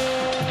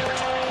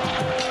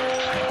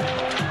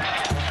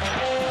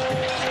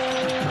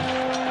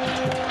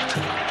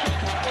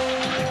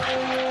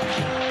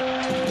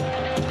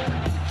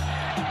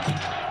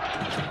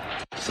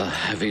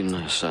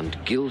 heaviness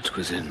and guilt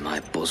within my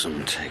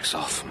bosom takes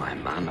off my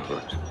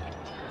manhood.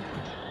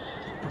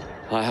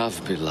 I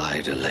have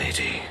belied a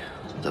lady,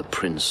 the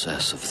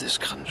princess of this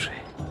country,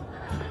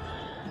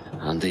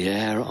 and the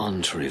heir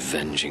on't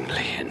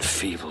revengingly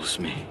enfeebles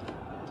me.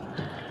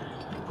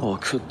 Or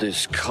could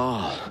this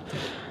Carl,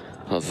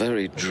 a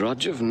very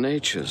drudge of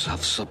nature's,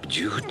 have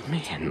subdued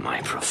me in my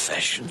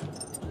profession?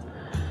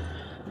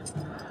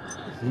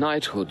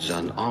 Knighthoods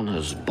and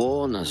honours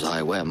born as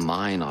I wear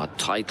mine are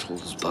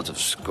titles but of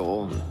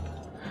scorn.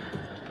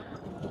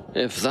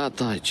 If that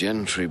thy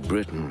gentry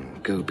Britain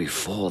go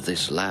before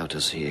this lout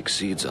as he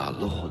exceeds our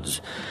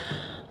lords,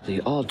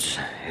 the odds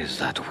is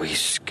that we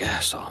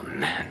scarce are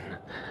men,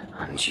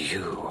 and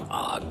you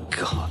are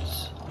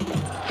gods.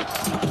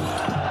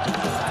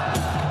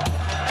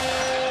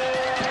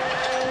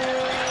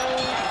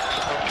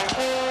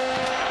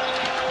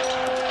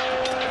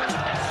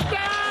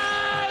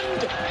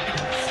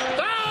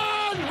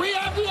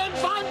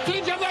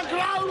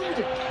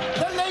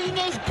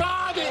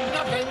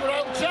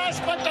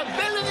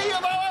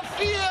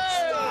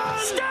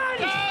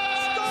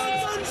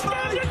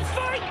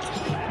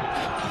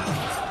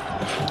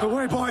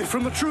 Away, boy,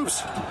 from the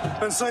troops,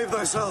 and save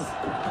thyself.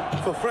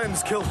 For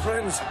friends kill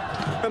friends,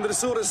 and the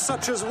disorders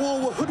such as war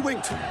were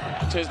hoodwinked.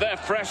 'Tis their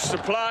fresh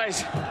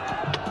supplies.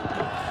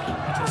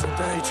 'Tis a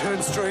day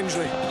turned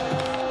strangely.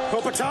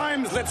 Or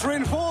betimes, let's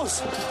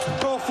reinforce,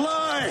 or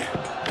fly!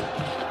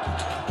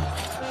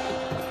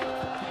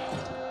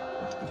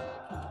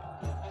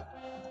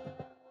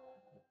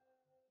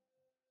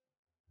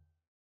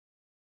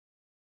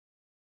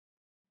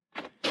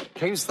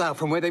 Camest thou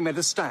from where they made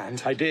us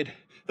stand? I did.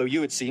 Though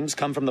you, it seems,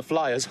 come from the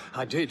flyers.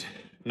 I did.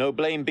 No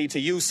blame be to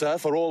you, sir,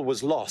 for all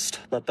was lost,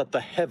 but that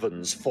the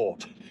heavens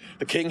fought.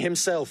 The king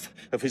himself,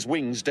 of his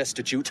wings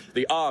destitute,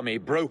 the army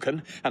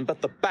broken, and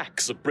but the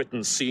backs of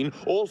Britain seen,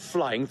 all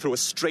flying through a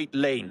straight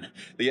lane.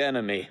 The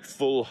enemy,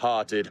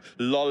 full-hearted,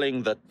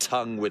 lolling the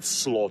tongue with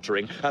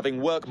slaughtering,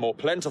 having work more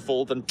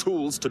plentiful than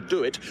tools to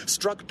do it,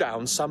 struck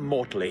down some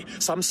mortally,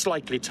 some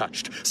slightly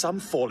touched,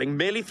 some falling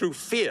merely through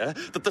fear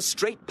that the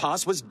straight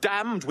pass was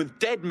damned with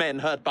dead men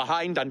hurt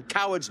behind and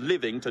cowards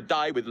living to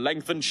die with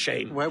lengthened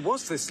shame. Where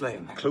was this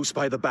lane? Close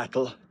by the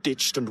battle,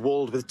 ditched and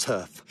walled with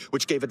turf,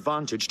 which gave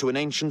advantage to an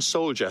ancient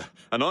soldier,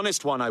 an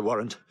honest one, I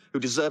warrant, who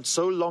deserved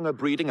so long a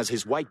breeding as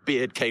his white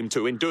beard came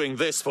to in doing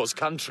this for's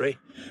country.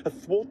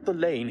 Athwart the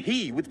lane,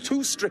 he, with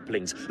 2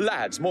 striplings,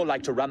 lads more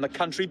like to run the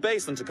country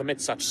base than to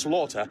commit such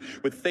slaughter,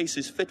 with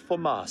faces fit for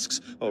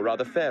masks, or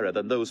rather fairer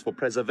than those for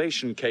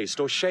preservation cased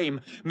or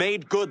shame,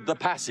 made good the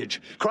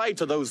passage, cried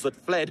to those that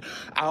fled,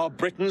 our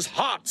Britain's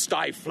hearts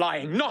die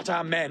flying, not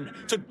our men.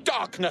 To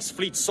darkness,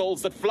 fleet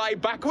souls that fly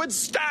backwards,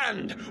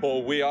 stand!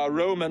 Or we are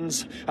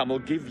Romans, and will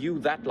give you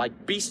that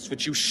like beasts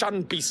which you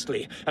shun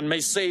beastly, and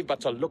may save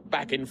but to look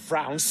back in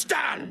frown.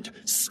 Stand!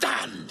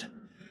 Stand!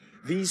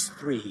 These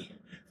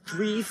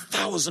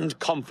 3,000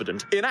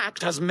 confident, in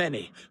act as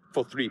many,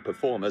 for 3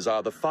 performers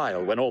are the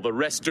file when all the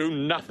rest do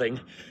nothing.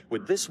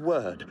 With this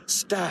word,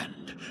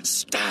 stand,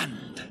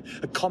 stand,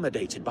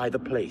 accommodated by the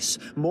place,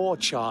 more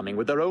charming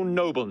with their own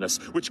nobleness,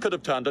 which could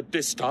have turned a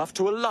distaff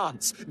to a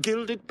lance,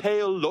 gilded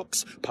pale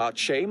looks, part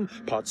shame,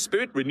 part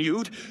spirit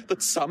renewed,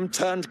 that some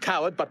turned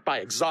coward, but by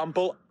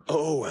example,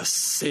 oh, a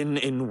sin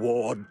in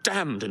war,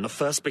 damned in the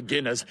first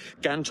beginners,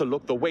 gan to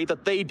look the way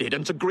that they did,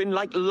 and to grin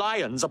like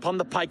lions upon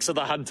the pikes of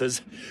the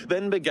hunters.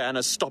 Then began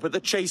a stop at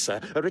the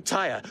chaser, a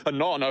retire,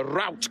 anon a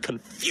rout,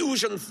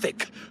 confusion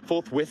thick.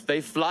 Forthwith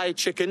they fly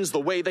chickens the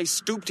way they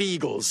stooped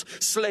eagles,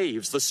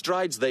 slaves the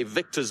strides they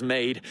victors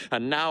made,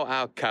 and now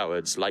our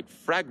cowards, like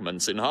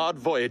fragments in hard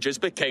voyages,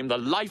 became the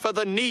life of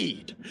the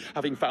need.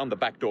 Having found the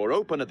back door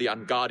open at the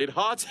unguarded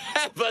hearts,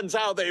 heavens,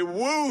 how they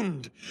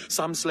wound!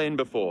 Some slain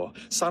before,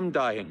 some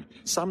dying,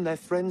 some their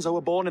friends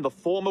overborne in the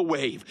former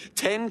wave.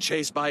 10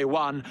 chased by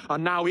 1, are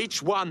now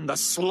each one the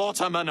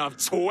slaughterman of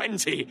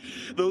 20.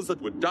 Those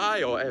that would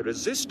die or e'er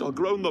resist are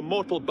grown the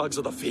mortal bugs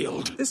of the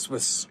field. This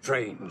was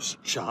strange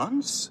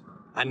chance.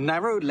 A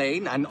narrow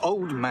lane, an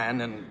old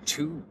man and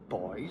 2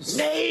 boys.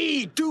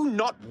 Nay, do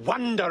not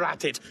wonder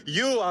at it.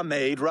 You are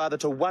made rather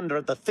to wonder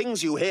at the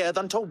things you hear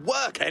than to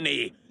work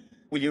any.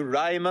 Will you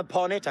rhyme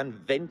upon it and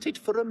vent it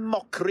for a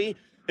mockery?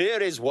 Here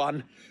is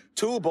one.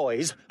 2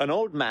 boys, an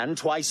old man,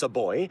 twice a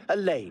boy, a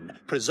lane.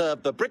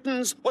 Preserved the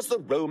Britons was the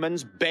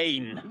Romans'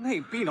 bane. Nay,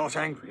 be not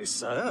angry,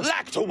 sir.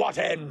 Lack to what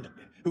end?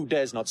 Who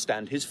dares not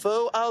stand his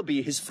foe, I'll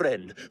be his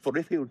friend. For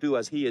if he'll do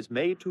as he is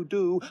made to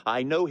do,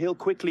 I know he'll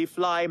quickly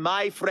fly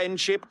my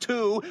friendship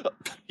too.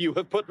 You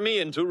have put me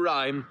into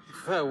rhyme.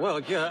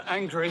 Farewell, you're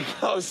angry.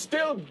 Oh,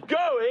 still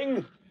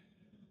going?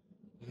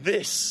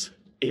 This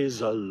is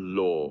a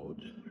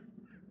lord.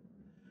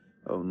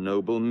 Oh,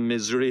 noble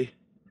misery,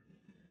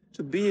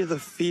 to be i' the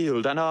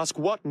field and ask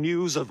what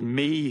news of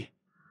me.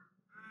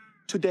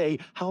 Today,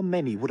 how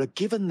many would have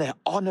given their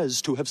honours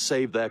to have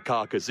saved their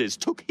carcasses,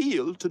 took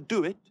heel to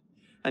do it,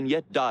 and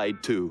yet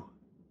died too.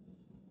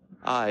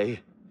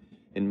 I,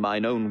 in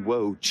mine own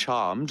woe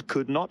charmed,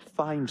 could not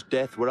find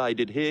death where I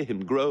did hear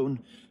him groan,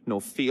 nor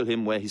feel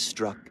him where he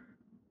struck.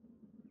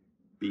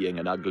 Being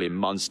an ugly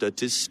monster,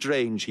 'tis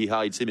strange he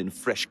hides him in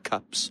fresh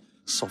cups,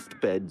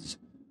 soft beds,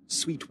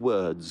 sweet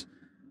words,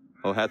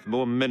 or hath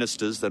more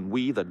ministers than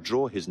we that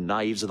draw his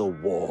knives of the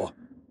war.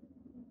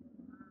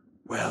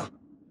 Well,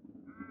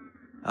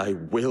 I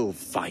will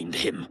find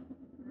him.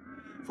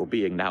 For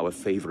being now a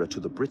favourer to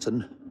the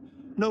Briton,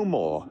 no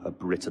more a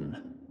Briton.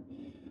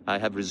 I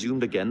have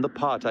resumed again the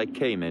part I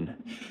came in.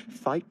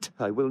 Fight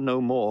I will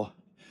no more,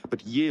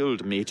 but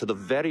yield me to the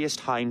veriest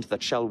hind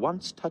that shall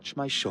once touch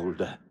my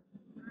shoulder.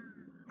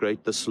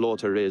 Great the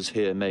slaughter is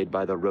here made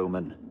by the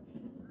Roman.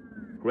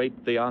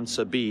 Great the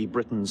answer be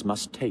Britons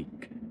must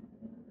take.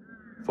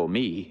 For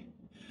me,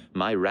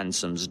 my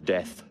ransom's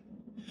death.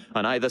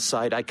 On either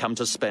side I come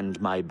to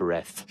spend my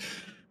breath,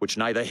 which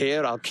neither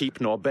here I'll keep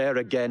nor bear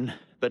again,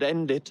 but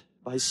end it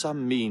by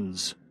some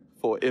means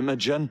for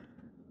Imogen.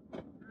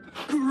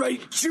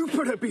 Great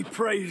Jupiter be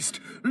praised!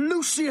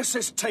 Lucius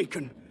is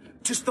taken.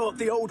 'Tis thought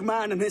the old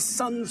man and his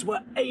sons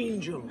were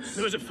angels.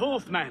 There was a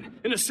fourth man,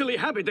 in a silly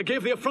habit that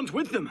gave the affront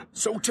with them.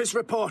 So 'tis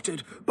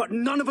reported, but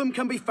none of them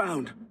can be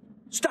found.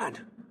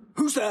 Stand!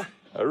 Who's there?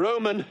 A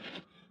Roman,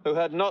 who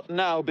had not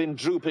now been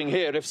drooping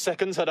here if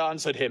seconds had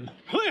answered him.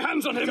 Lay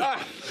hands on him!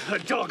 A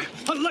dog!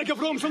 A leg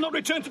of Rome shall not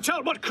return to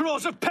tell what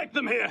crows have pecked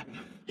them here!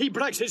 He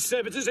brags his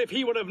services if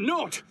he would have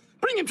naught!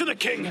 Bring him to the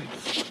king!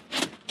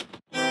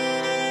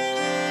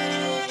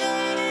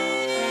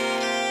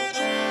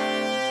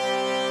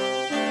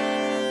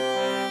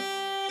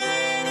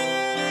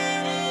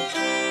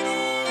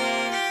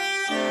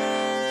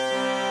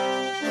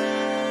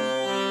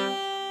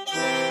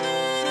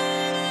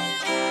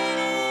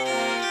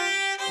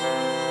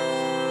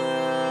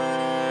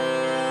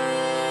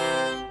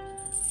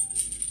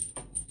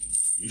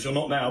 You shall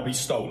not now be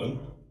stolen.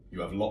 You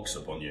have locks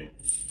upon you.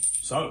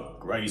 So,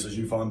 graze as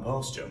you find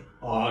pasture.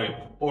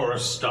 Aye, or a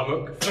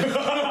stomach.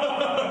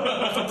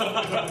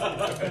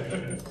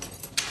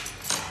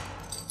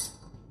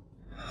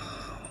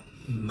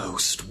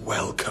 Most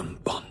welcome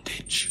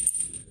bondage.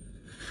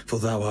 For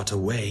thou art a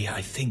way,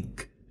 I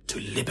think,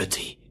 to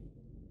liberty.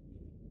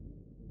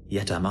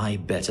 Yet am I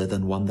better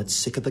than one that's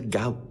sick of the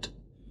gout,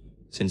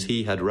 since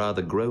he had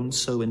rather grown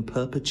so in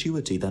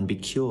perpetuity than be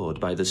cured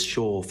by the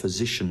sure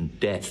physician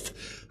Death,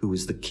 who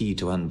is the key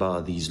to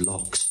unbar these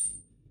locks.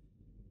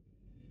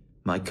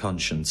 My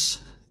conscience,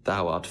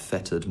 thou art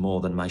fettered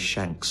more than my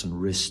shanks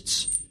and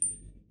wrists.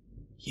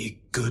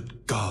 Ye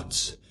good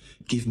gods,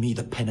 give me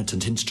the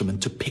penitent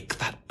instrument to pick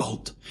that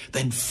bolt,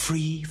 then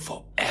free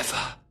for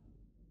ever.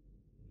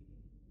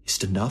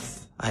 Is't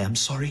enough, I am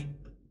sorry?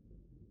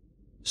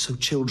 So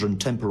children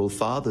temporal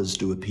fathers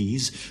do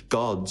appease,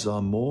 gods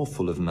are more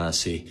full of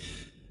mercy.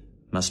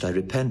 Must I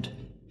repent?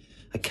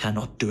 I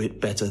cannot do it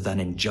better than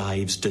in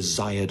gyves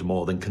desired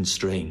more than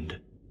constrained.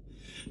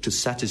 To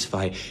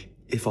satisfy,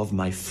 if of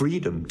my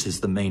freedom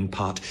 'tis the main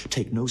part,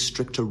 take no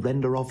stricter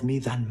render of me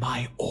than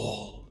my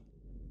all.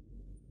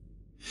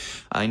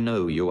 I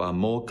know you are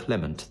more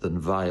clement than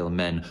vile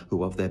men,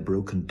 who of their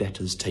broken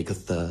debtors take a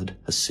third,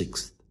 a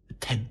sixth, a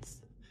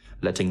tenth,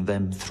 letting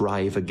them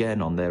thrive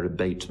again on their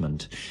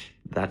abatement.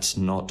 That's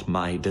not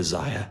my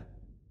desire.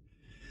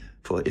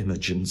 For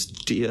Imogen's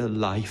dear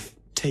life,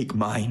 take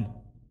mine.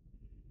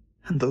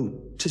 And though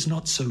 'tis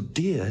not so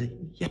dear,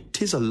 yet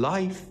 'tis a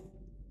life.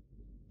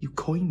 You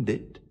coined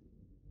it.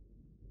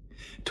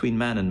 'Tween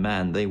man and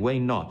man they weigh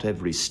not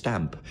every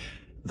stamp.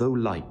 Though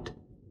light,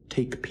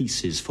 take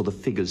pieces for the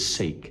figure's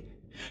sake.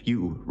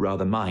 You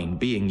rather mine,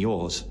 being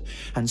yours.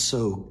 And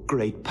so,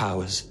 great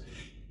powers,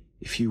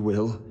 if you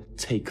will,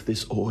 take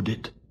this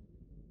audit,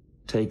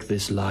 take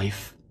this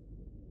life,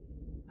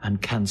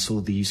 and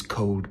cancel these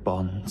cold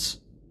bonds.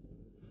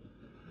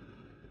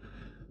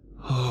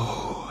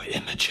 Oh,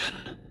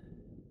 Imogen,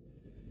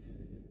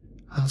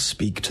 I'll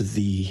speak to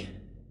thee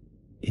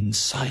in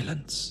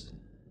silence.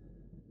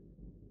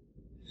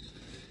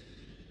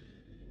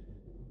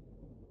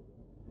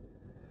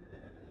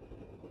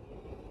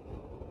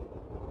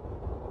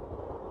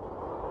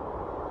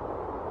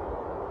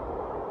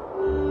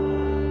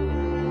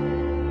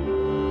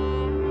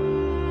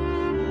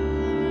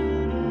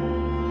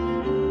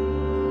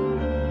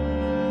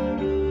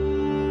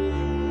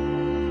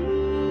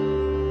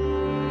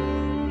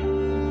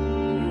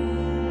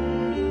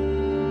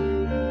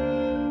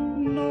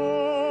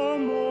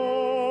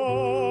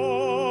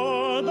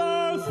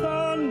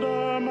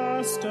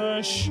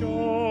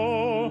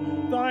 Show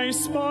thy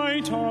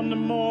spite on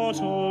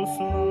mortal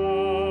flies.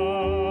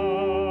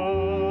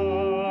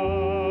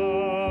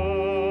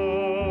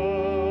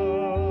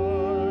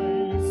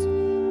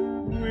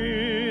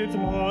 With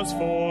Mars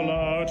fall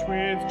out,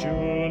 with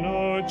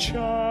Juno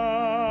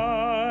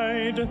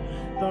chide,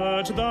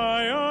 that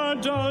thy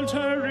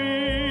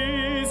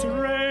adulteries,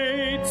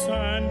 rates,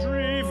 and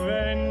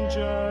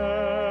revenges.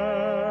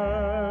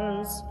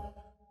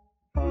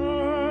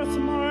 Earth,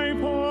 my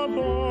poor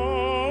boy,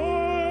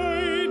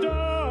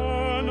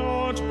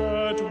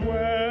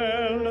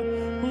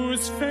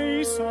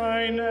 face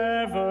I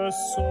never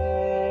saw.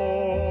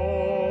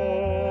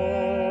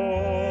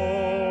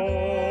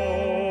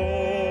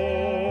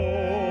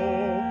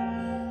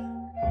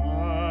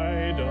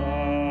 I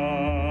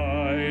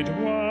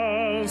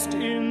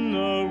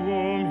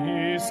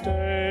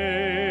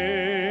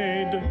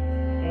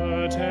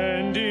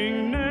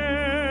tending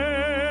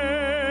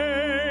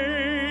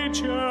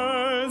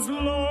nature's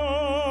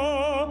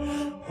law,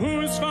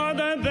 whose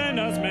father then,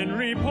 as men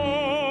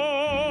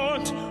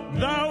report,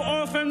 thou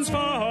orphans'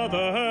 father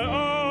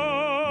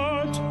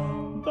art.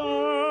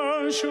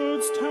 Thou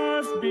shouldst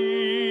have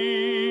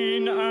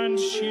been and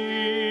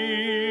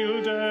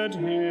shielded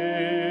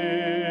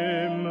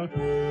him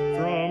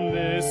from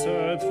this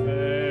earth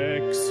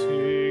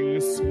vexing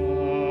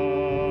smart.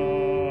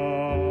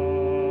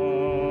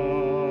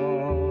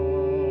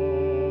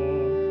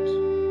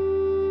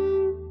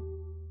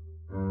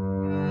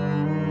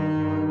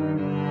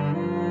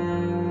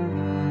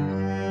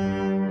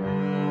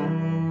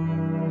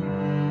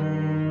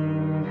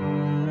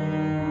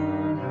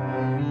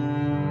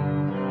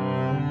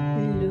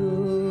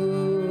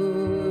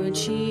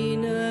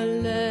 Lucina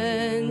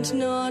lent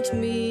not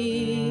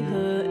me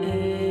her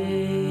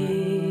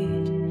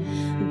aid,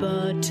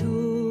 but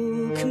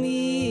took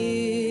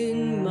me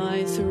in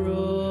my throes.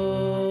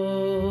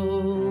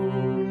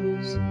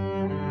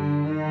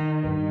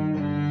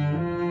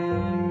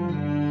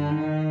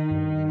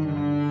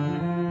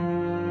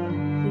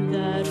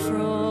 That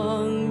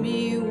from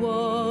me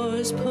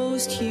was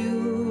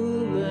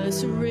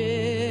posthumous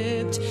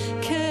ripped,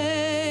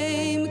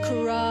 came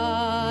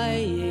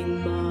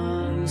crying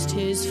mongst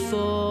his foes,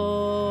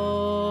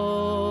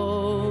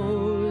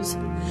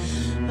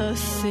 a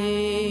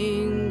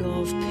thing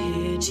of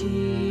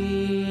pity.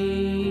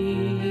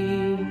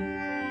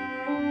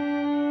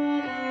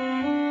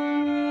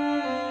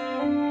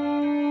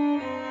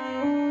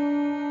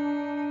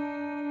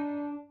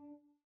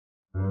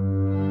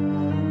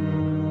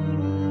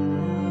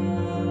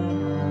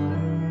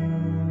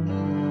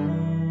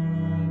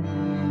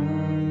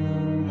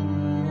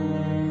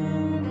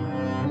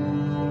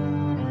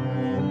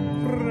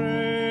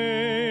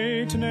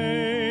 Great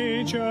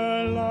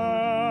nature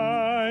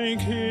like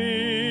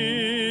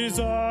his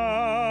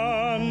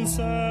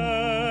ancestry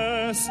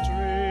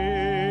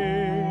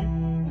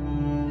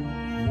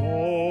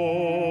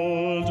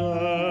molded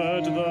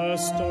the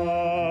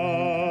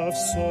stuff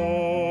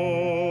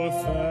so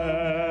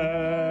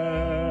fair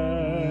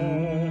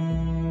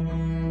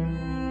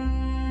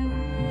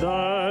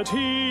that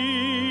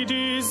he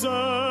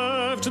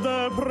deserved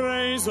the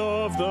praise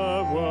of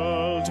the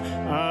world,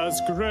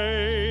 as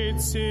great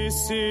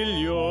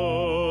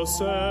Cecilio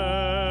said.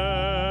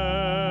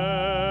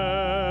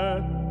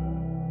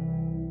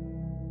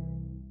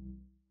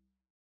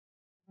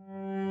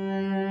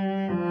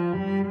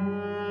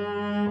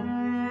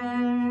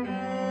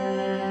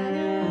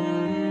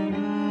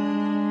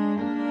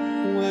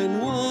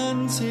 When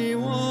once he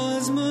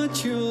was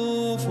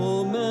mature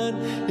for man,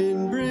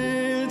 in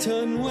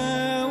Britain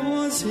where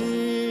was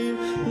he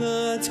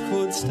that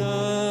could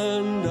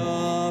stand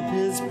up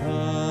his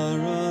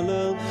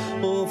parallel,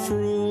 or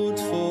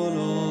fruitful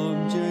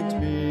object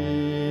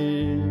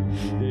be,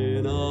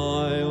 in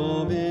eye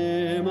of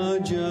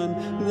Imogen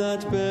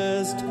that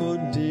best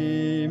could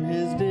deem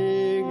his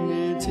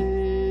dignity?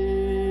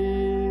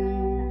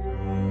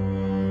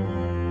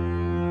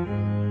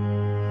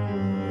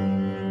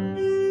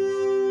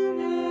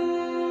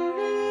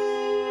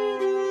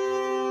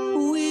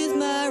 With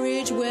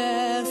marriage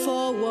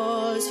wherefore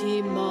was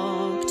he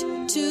mocked,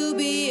 to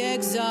be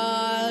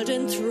exiled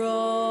and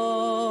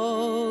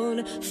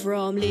thrown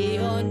from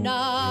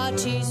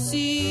Leonati's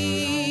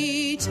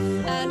seat,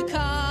 and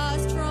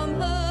cast from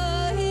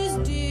her his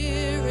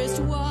dearest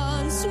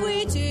one,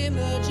 sweet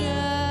Imogen.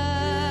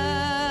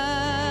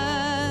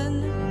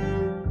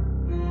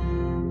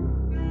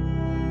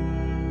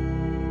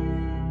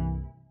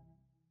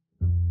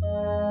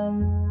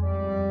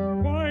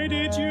 Why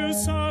did you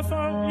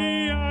suffer,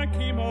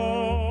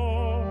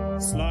 Iachimo,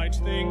 slight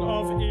thing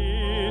of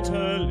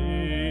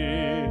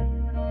Italy,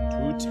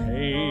 to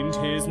taint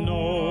his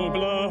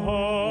nobler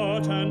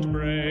heart and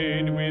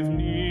brain with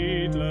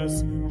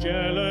needless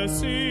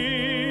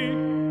jealousy,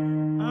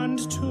 and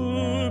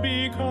to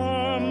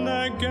become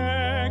the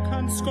geck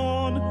and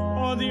scorn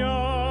of the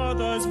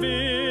other's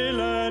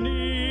villainy?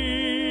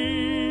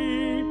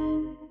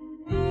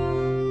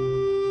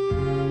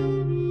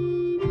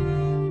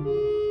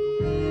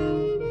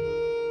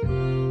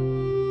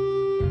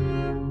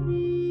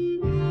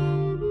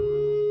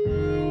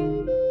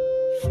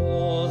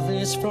 For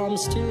this from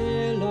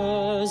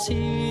Stillers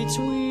heats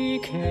we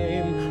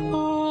came,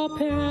 our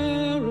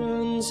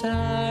parents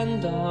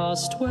and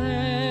us twain,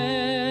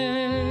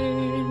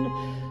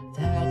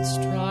 that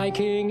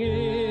striking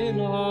in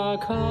our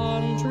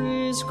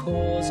country's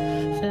cause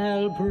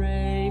fell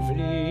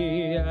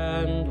bravely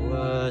and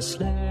were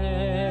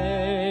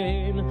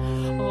slain,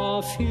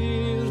 our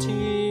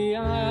fealty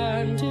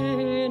and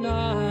in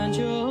our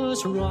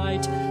just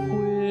right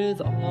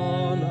with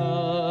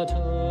honor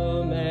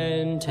to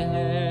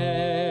maintain.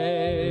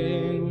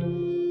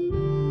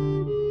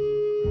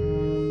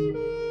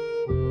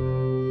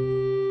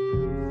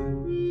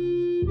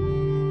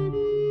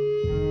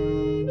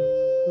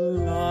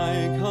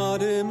 Like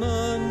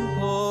Cardamom,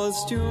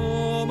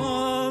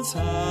 posthumous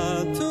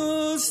had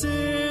to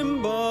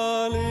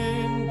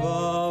Cymbeline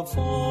performed,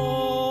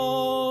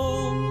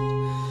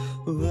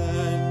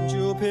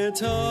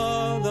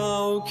 Jupiter,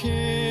 thou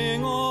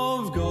King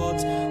of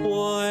gods,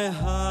 why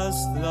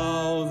hast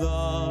thou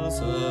thus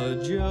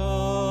adjourned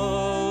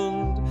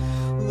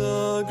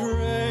the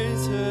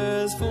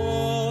greatest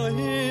for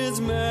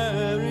his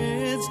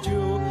merits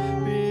due,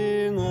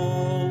 being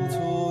all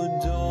to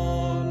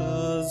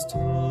dollars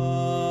turned?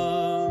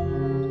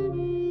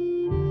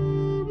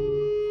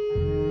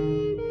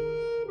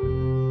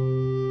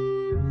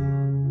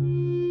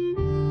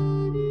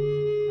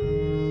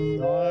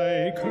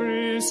 Thy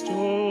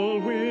crystal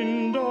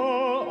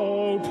window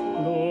ope,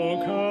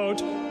 look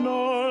out,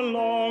 no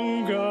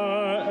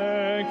longer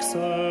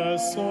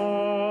exercise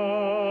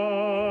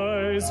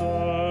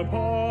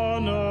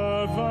upon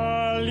a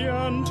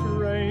valiant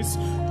race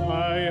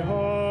thy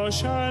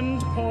harsh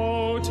and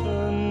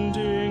potent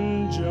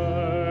injuries.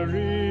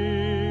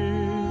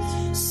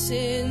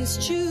 Since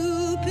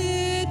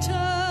Jupiter,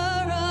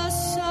 our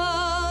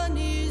son,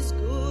 is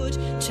good,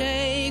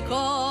 take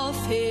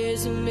off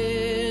his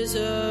miseries.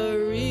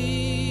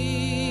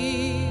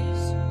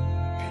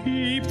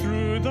 Peep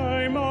through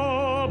thy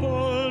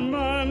marble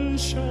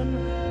mansion,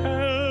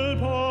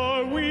 help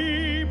or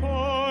weep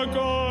or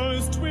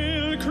ghost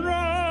will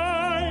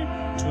cry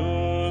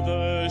to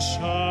the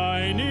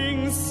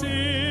shining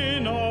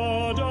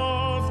synod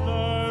of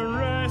the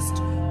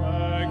rest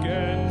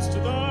against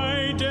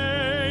thy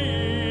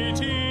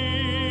deity.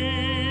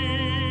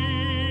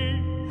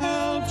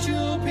 Help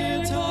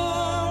Jupiter,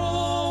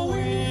 or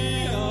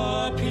we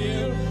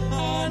appeal,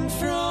 and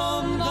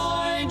from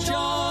thy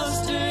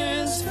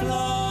justice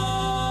fly.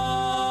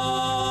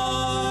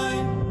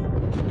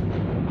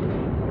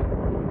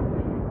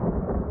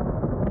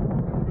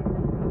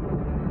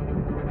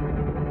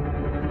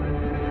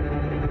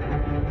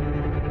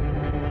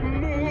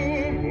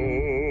 No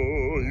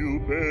more, you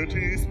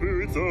petty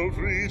spirits of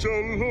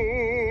region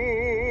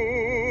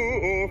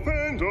low,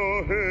 offend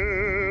our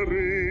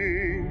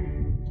hearing.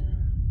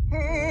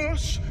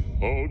 Hush,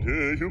 how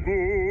dare you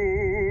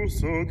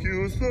boast,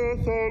 accuse the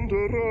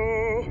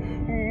thunderer,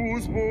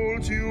 whose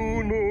bolt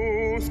you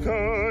know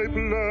sky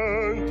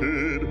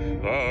planted,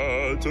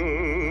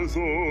 utters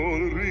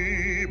all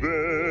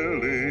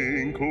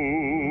rebelling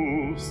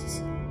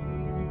coasts.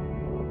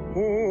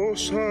 O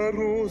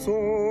shadows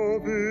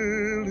of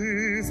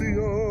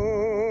Elysium,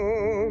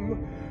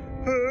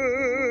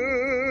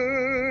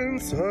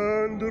 hence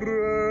and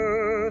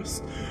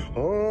rest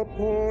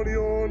upon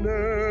your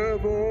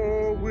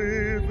never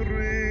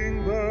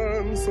withering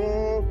bands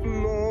of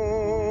loss.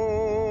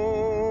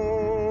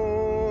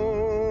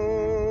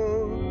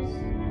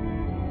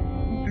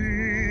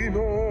 Be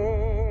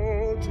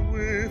not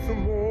with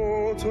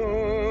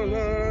mortal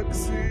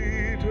accidents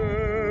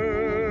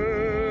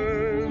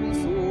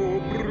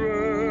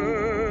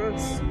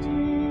oppressed,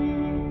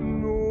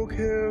 no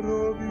care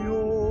of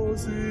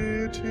yours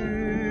it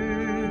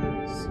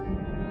is.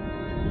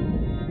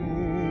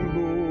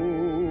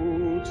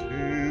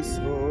 Notice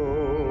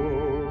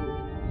us,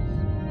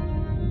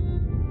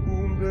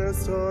 whom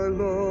best I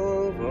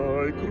love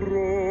I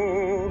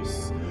cross,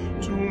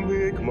 to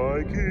make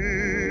my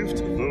gift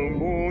the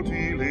more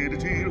delayed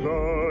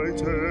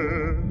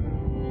delighted.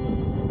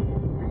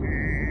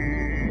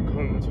 Be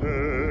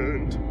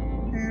content,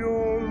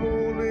 your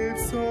low-laid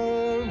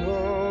son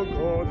our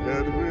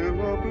Godhead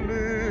will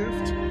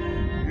uplift.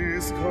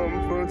 His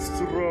comforts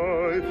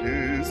strive,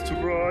 his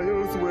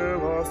trials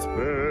well are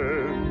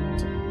spent.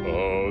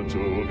 Out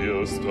of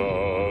your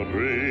star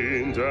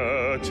reigned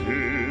at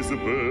his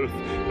birth,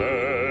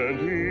 and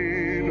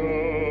in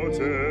our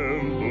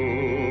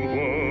temple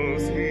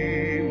was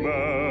he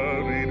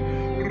married.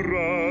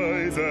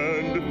 Rise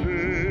and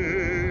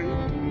fade.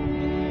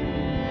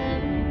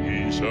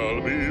 He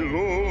shall be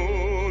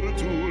Lord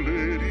to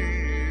Lady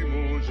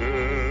Imogen,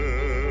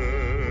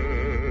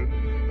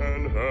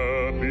 and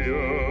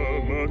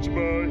happier much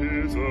by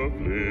his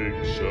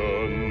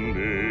affliction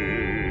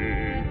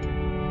made.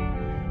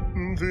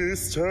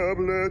 This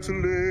tablet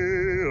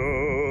lay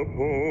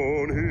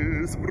upon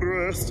his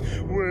breast,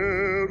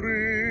 wherein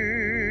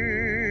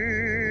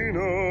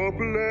a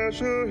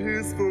pleasure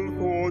his full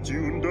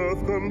fortune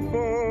doth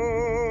confine.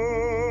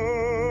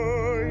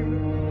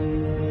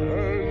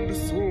 And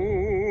so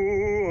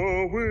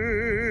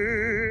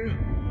away,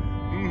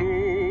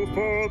 no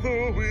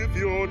farther with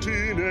your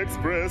teen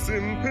express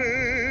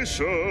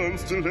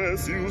impatience,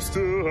 lest you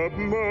stir up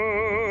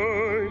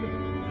mine.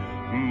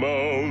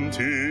 Mount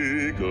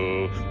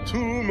Eagle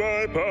to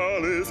my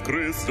palace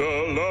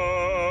crystalline.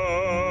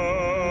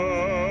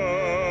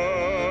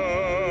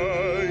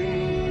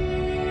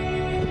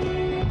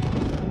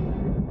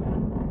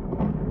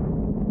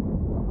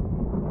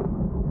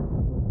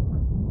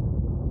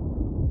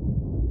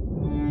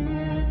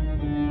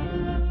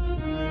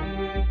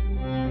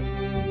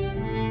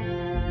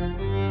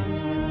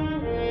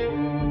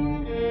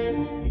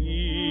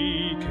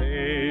 He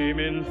came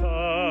in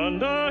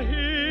thunder,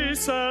 his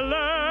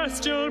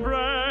celestial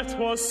breath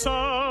was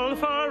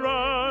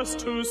sulphurous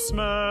to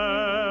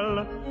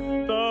smell.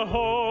 The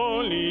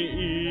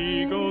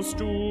holy eagle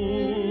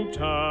stooped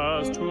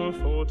as to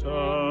foot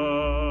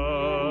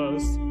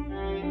us.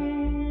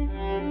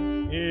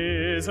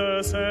 His His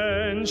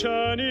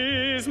ascension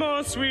is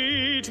more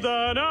sweet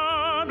than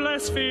our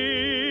blessed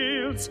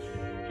fields.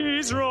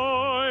 His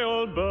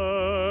royal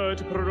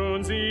bird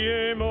prunes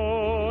the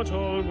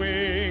immortal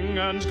wing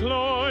and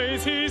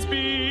cloys his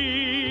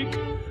beak,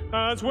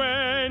 as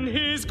when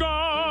his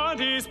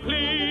God is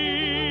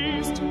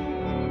pleased.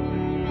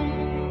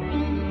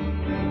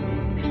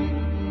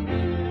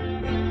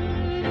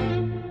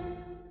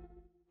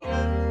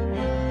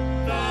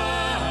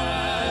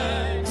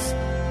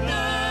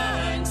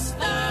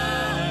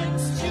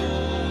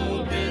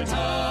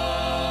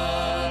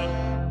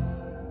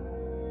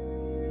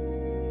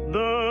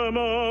 The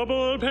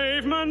marble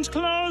pavement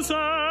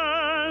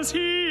closes,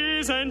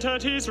 he's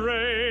entered his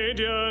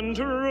radiant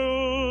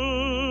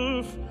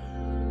roof.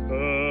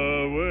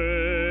 Away,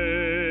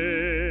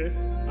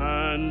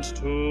 and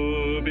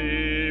to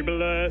be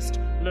blessed,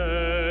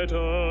 let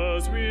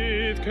us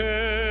with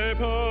care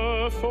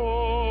perform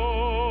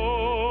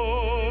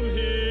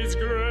his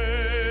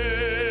great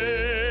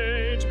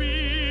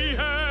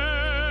behest.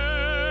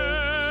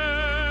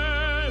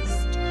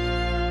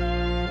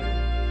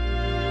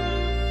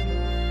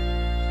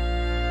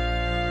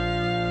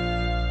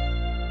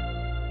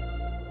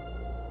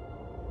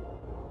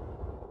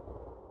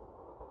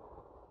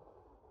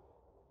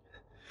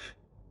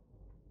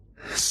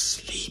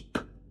 Sleep.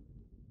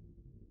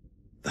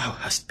 Thou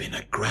hast been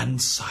a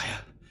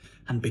grandsire,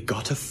 and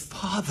begot a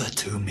father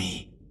to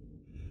me.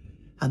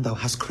 And thou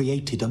hast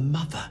created a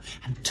mother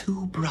and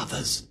 2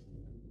 brothers.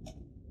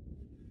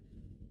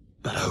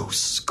 But oh,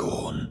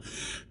 scorn,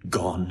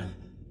 gone.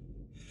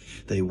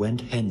 They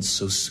went hence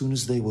so soon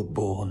as they were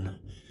born,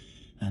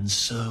 and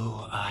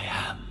so I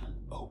am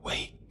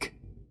awake.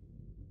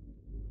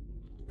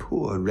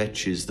 Poor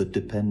wretches that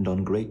depend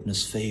on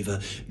greatness'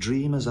 favour,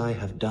 dream as I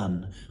have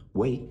done,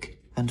 wake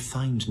and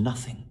find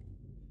nothing.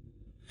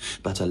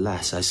 But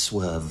alas, I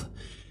swerve.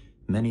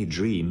 Many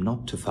dream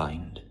not to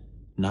find,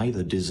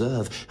 neither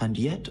deserve, and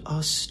yet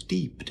are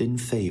steeped in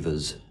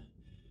favours.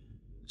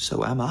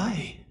 So am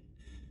I,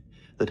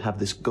 that have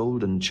this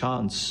golden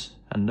chance,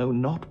 and know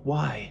not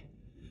why.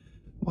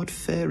 What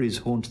fairies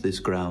haunt this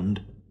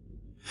ground?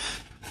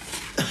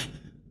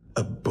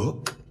 A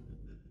book?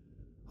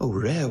 O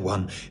rare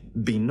one,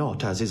 be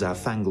not, as is our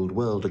fangled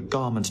world, a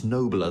garment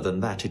nobler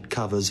than that it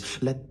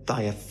covers. Let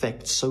thy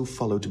effect so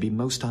follow to be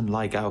most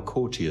unlike our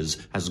courtiers,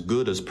 as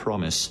good as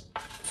promise.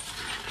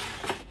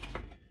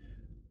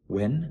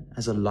 When,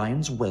 as a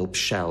lion's whelp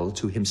shall,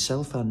 to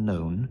himself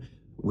unknown,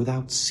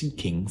 without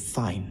seeking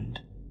find,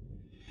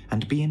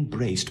 and be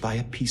embraced by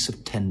a piece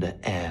of tender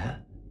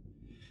air,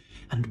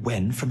 and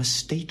when from a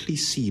stately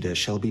cedar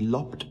shall be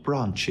lopped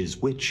branches,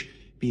 which,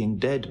 being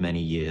dead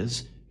many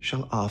years,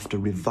 shall after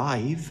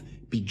revive,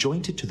 be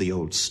jointed to the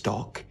old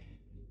stock,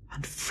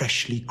 and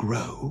freshly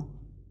grow,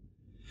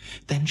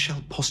 then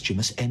shall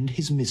Posthumus end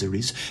his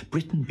miseries,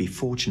 Britain be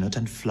fortunate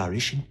and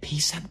flourish in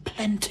peace and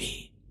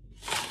plenty.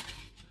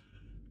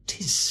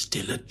 'Tis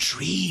still a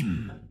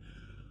dream,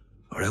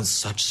 or else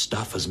such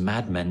stuff as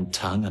madmen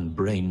tongue and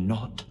brain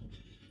not,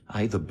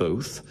 either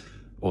both,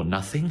 or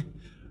nothing,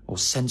 or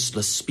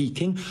senseless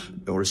speaking,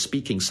 or a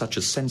speaking such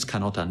as sense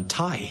cannot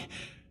untie.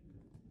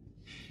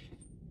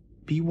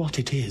 Be what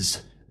it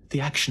is,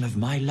 the action of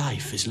my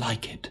life is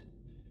like it,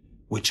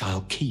 which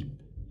I'll keep,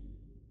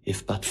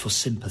 if but for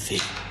sympathy.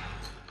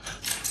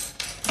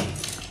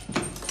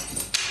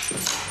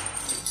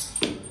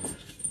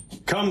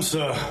 Come,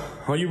 sir.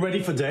 Are you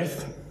ready for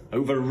death?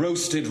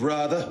 Over-roasted,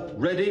 rather.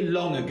 Ready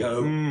long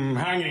ago.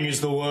 Hanging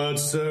is the word,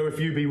 sir. If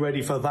you be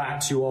ready for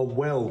that, you are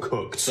well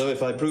cooked. So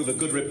if I prove a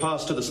good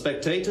repast to the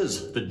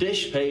spectators, the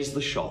dish pays the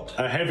shot.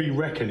 A heavy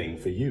reckoning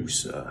for you,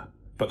 sir.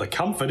 But the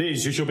comfort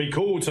is you shall be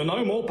called to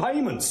no more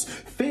payments.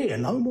 Fear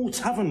no more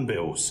tavern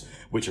bills,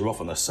 which are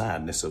often the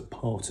sadness of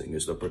parting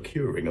as the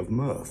procuring of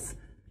mirth.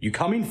 You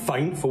come in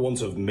faint for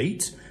want of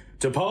meat,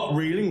 depart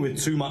reeling with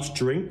too much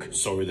drink,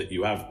 sorry that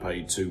you have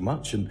paid too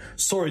much, and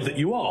sorry that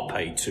you are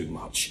paid too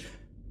much.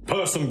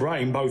 Purse and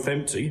brain both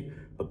empty,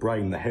 the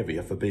brain the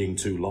heavier for being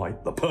too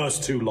light, the purse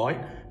too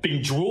light,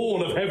 being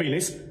drawn of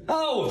heaviness.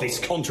 Oh, this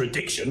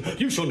contradiction,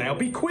 you shall now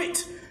be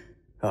quit.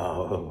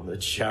 Oh, the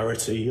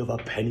charity of a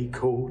penny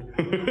cord.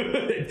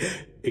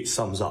 It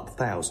sums up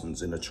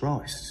thousands in a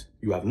trice.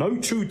 You have no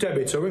true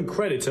debitor and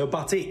creditor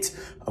but it,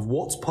 of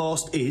what's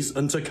past is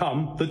and to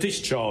come the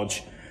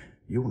discharge.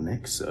 Your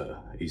next, sir,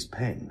 is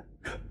pen,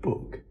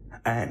 book,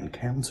 and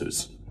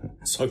counters.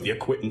 So the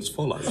acquittance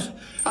follows.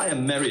 I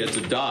am merrier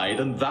to die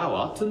than thou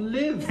art to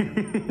live.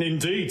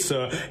 Indeed,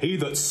 sir, he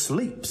that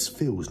sleeps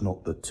feels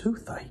not the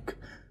toothache,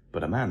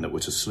 but a man that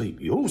were to sleep,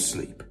 you'll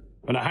sleep.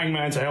 And a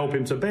hangman to help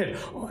him to bed.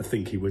 I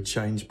think he would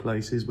change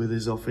places with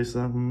his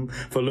officer.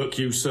 For look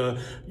you, sir,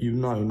 you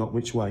know not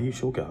which way you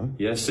shall go.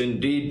 Yes,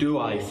 indeed do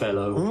I,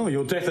 fellow. Oh,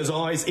 your death has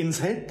eyes in's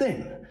head,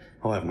 then.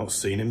 I have not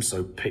seen him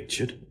so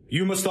pictured.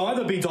 You must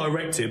either be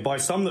directed by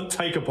some that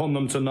take upon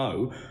them to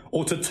know,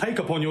 or to take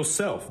upon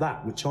yourself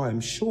that which I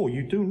am sure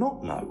you do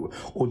not know,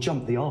 or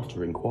jump the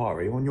after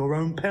inquiry on your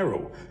own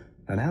peril.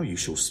 and how you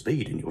shall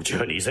speed in your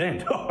journey's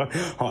end.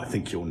 I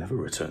think you'll never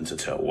return to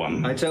tell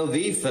one. I tell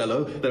thee,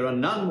 fellow, there are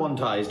none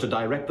want eyes to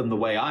direct them the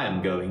way I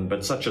am going,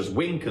 but such as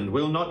wink and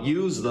will not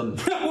use them.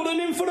 What an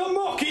infinite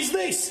mock is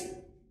this?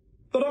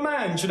 That a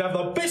man should have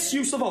the best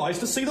use of eyes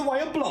to see the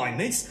way of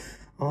blindness?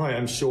 I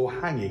am sure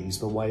hanging's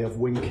the way of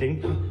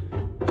winking.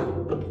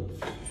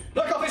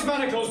 Lock off his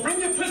manacles!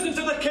 Bring your prisoner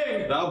to the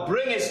king! Thou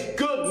bringest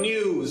good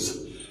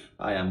news!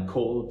 I am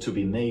called to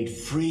be made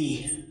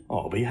free.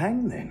 I'll be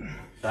hanged then.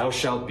 Thou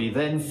shalt be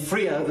then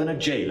freer than a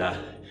jailer.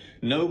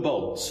 No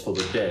bolts for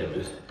the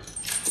dead.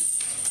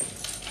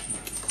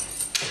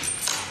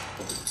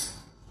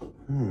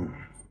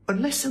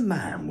 Unless a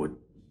man would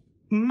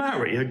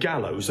marry a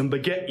gallows and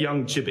beget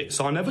young gibbets,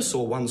 I never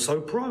saw one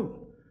so prone.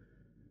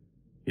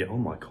 Yet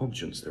on my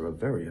conscience there are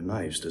very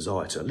knaves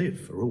desire to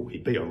live, for all he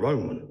be a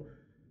Roman.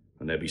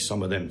 And there be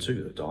some of them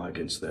too that die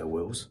against their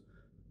wills.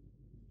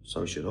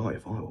 So should I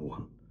if I were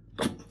one.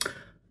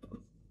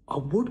 I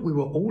would we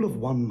were all of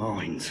one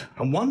mind,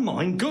 and one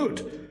mind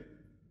good.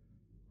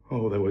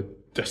 Oh, there were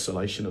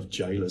desolation of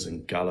jailers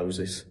and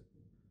gallowses.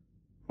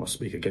 I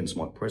speak against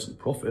my present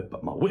profit,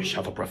 but my wish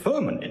hath a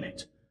preferment in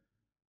it.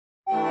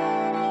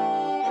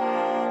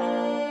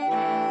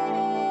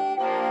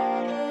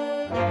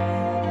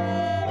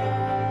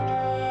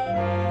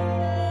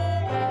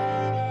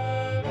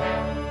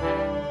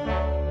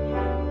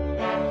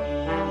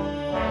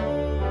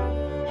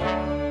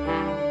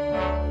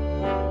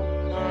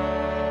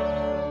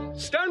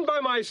 Stand by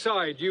my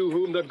side, you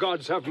whom the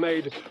gods have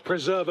made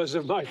preservers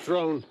of my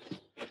throne.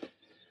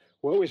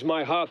 Woe is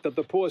my heart that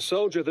the poor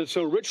soldier that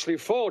so richly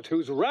fought,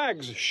 whose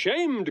rags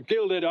shamed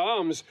gilded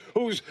arms,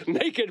 whose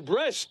naked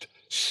breast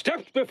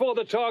stepped before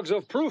the togs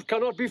of proof,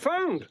 cannot be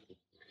found.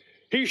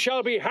 He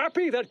shall be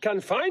happy that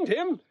can find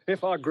him,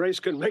 if our grace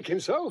can make him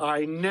so.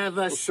 I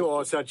never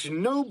saw such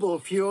noble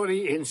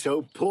fury in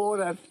so poor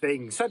a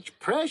thing, such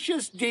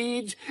precious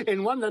deeds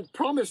in one that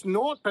promised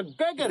naught but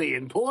beggary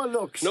and poor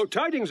looks. No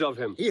tidings of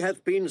him. He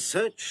hath been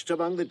searched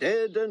among the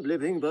dead and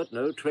living, but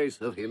no trace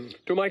of him.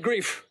 To my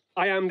grief,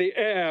 I am the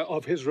heir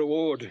of his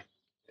reward,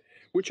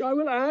 which I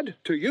will add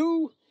to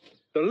you,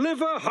 the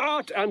liver,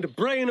 heart, and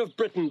brain of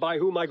Britain, by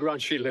whom I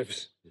grant she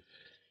lives.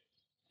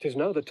 'Tis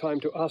now the time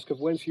to ask of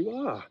whence you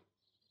are.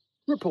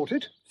 Report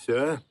it.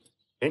 Sir,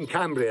 in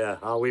Cambria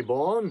are we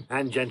born,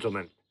 and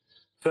gentlemen.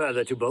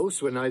 Further to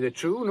boast, we're neither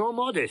true nor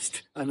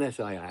modest,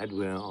 unless I add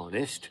we're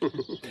honest.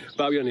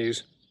 Bow your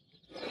knees.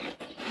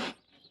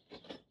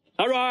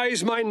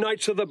 Arise, my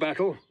knights of the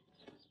battle.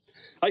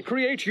 I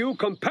create you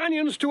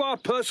companions to our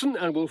person,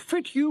 and will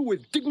fit you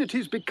with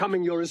dignities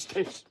becoming your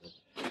estates.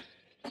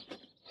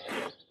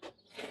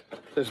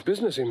 There's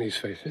business in these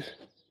faces.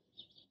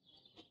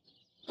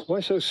 Why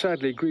so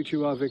sadly greet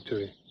you our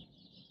victory?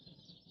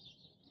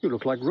 You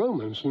look like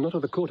Romans, and not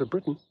of the court of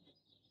Britain.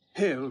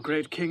 Hail,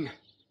 great king.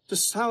 To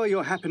sour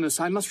your happiness,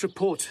 I must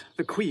report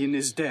the queen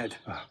is dead.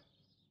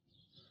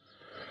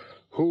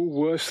 Who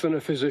worse than a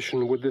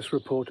physician would this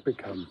report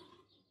become?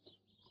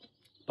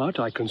 But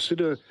I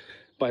consider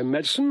by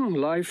medicine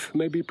life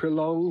may be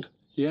prolonged,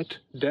 yet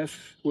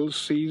death will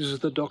seize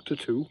the doctor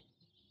too.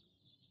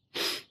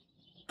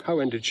 How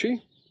ended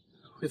she?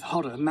 With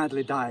horror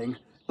madly dying,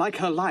 like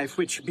her life,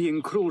 which,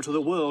 being cruel to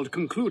the world,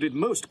 concluded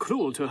most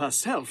cruel to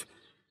herself.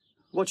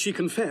 What she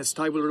confessed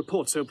I will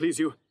report, so please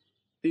you.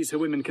 These her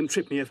women can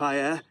trip me if I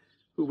err,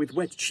 who with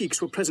wet cheeks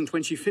were present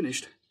when she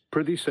finished.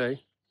 Prithee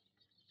say.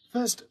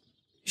 First,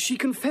 she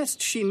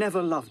confessed she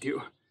never loved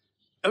you.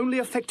 Only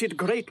affected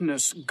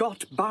greatness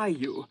got by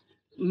you,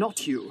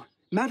 not you.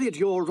 Married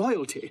your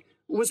royalty,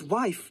 was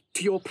wife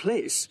to your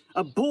place,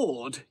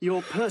 abhorred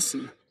your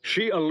person.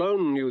 She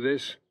alone knew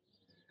this,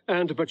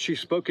 and but she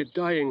spoke it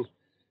dying.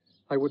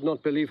 I would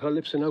not believe her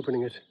lips in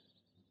opening it.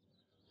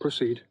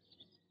 Proceed.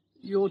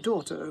 Your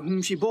daughter,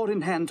 whom she bore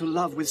in hand to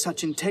love with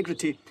such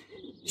integrity,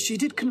 she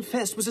did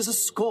confess was as a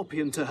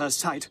scorpion to her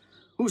sight,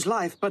 whose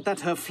life, but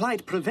that her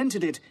flight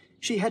prevented it,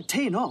 she had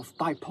ta'en off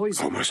by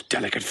poison. O most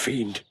delicate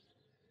fiend!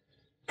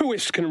 Who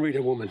is't can read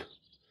a woman?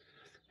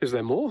 Is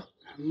there more?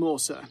 More,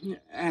 sir,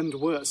 and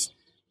worse.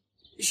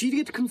 She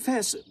did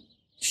confess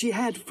she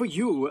had for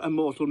you a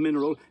mortal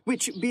mineral,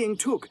 which, being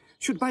took,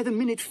 should by the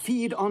minute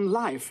feed on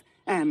life,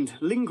 and,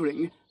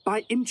 lingering,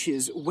 by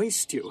inches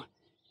waste you.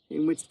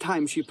 In which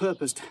time she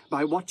purposed,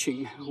 by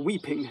watching,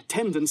 weeping,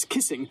 tendance,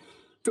 kissing,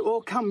 to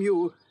o'ercome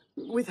you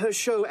with her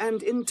show,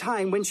 and in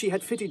time when she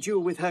had fitted you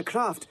with her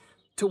craft,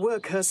 to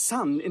work her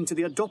son into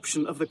the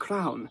adoption of the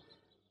crown.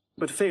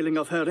 But failing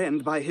of her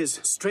end by his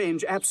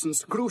strange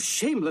absence, grew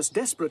shameless,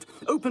 desperate,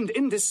 opened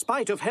in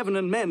despite of heaven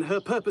and men her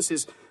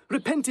purposes,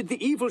 repented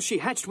the evil she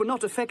hatched were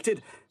not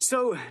effected,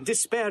 so,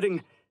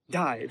 despairing,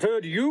 died.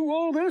 Heard you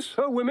all this,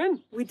 her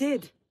women? We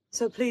did.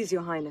 So please,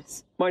 your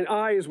highness. Mine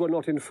eyes were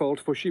not in fault,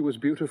 for she was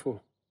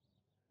beautiful.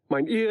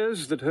 Mine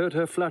ears that heard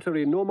her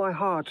flattery, nor my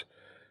heart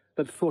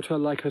that thought her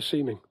like her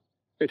seeming.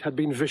 It had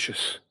been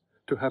vicious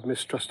to have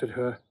mistrusted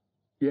her.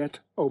 Yet,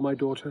 O my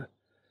daughter,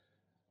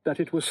 that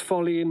it was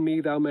folly in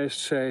me thou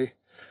mayst say,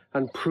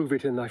 and prove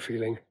it in thy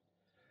feeling.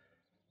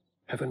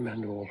 Heaven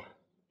mend all.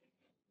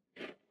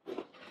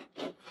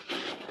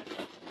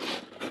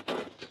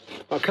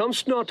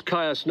 comest not,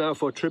 Caius, now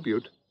for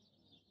tribute.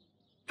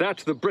 That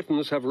the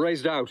Britons have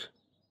raised out,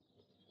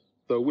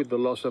 though with the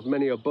loss of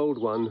many a bold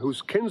one,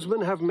 whose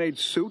kinsmen have made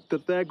suit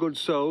that their good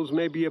souls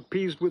may be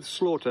appeased with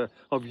slaughter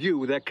of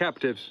you, their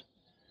captives,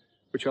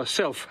 which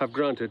ourself have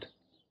granted.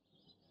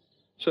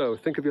 So,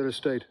 think of your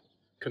estate.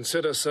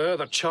 Consider, sir,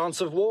 the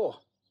chance of war.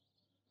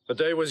 The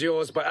day was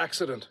yours by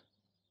accident.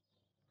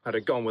 Had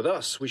it gone with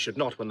us, we should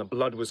not, when the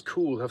blood was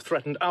cool, have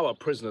threatened our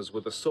prisoners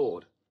with the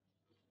sword.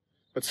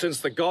 But since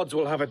the gods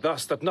will have it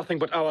thus, that nothing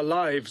but our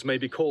lives may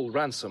be called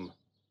ransom,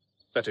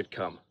 let it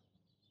come.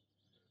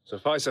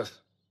 Sufficeth.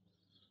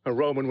 A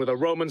Roman with a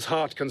Roman's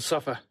heart can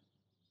suffer.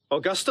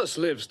 Augustus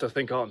lives to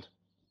think on.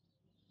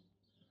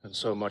 And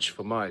so much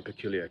for my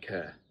peculiar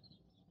care.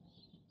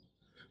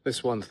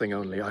 This one thing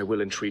only I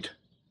will entreat.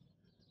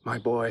 My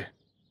boy,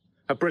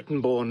 a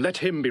Briton born, let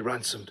him be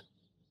ransomed.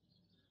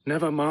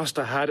 Never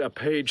master had a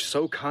page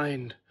so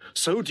kind,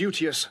 so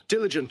duteous,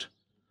 diligent,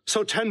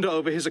 so tender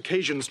over his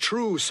occasions,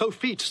 true, so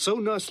feat, so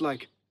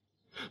nurse-like.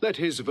 Let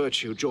his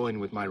virtue join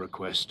with my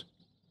request,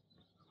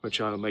 which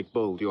I'll make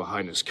bold your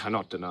highness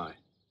cannot deny.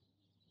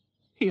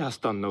 He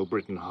hath done no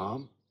Briton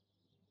harm,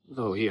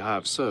 though he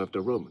have served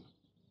a Roman.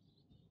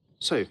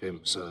 Save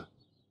him, sir,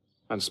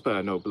 and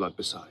spare no blood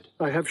beside.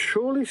 I have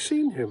surely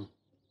seen him.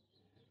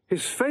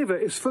 His favour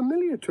is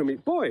familiar to me.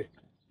 Boy,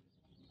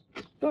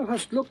 thou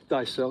hast looked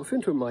thyself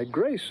into my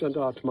grace, and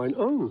art mine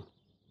own.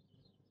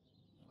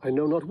 I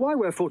know not why,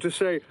 wherefore to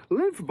say,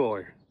 live,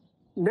 boy.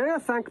 Ne'er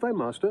thank thy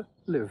master,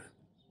 live.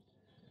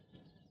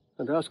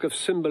 And ask of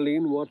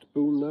Cymbeline what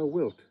boon thou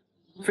wilt.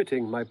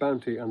 Fitting my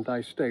bounty and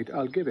thy state,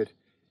 I'll give it.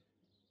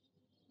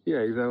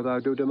 Yea, though thou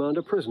do demand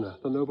a prisoner,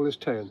 the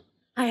noblest ta'en.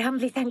 I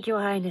humbly thank your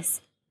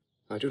highness.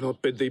 I do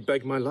not bid thee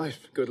beg my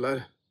life, good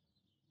lad,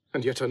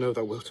 and yet I know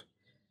thou wilt.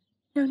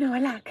 No,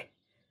 alack.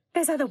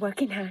 There's other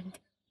work in hand.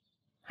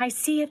 I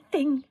see a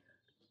thing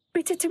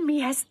bitter to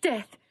me as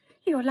death.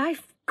 Your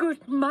life,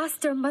 good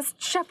master,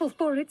 must shuffle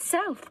for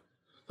itself.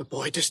 The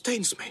boy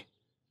disdains me.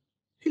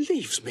 He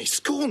leaves me,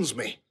 scorns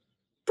me.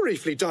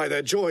 Briefly die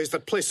their joys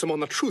that place them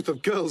on the truth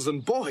of girls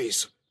and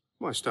boys.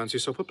 Why stands he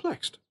so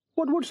perplexed?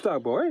 What wouldst thou,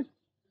 boy?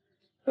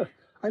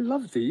 I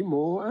love thee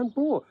more and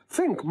more.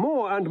 Think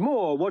more and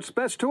more what's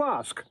best to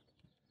ask.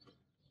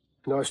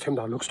 Knowest him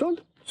thou look'st on?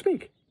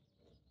 Speak.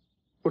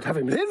 Wilt have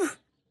him live?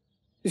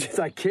 Is it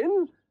thy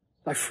kin?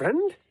 Thy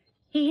friend?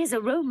 He is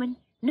a Roman,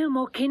 no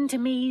more kin to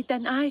me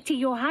than I to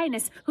your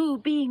highness, who,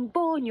 being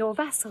born your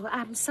vassal,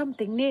 am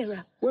something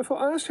nearer.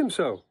 Wherefore ask him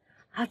so?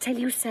 I'll tell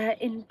you, sir,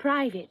 in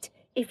private,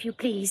 if you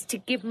please, to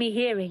give me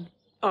hearing.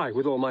 Aye,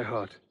 with all my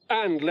heart,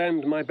 and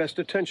lend my best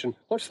attention.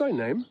 What's thy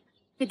name?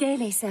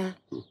 Fidelia, sir.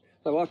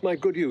 Thou art my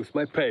good youth,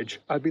 my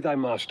page. I'll be thy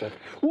master.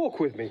 Walk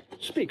with me.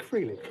 Speak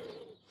freely.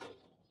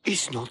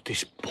 Is not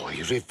this boy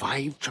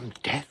revived from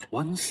death?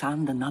 One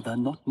and another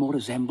not more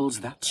resembles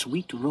that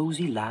sweet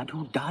rosy lad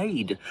who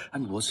died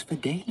and was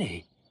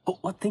Fidelia.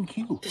 But what think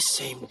you? The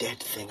same dead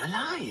thing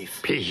alive.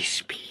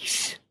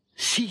 Peace.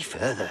 See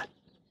further.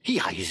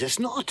 He eyes us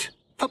not.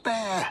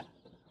 Forbear.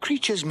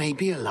 Creatures may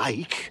be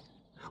alike.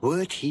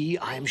 Wert he,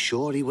 I am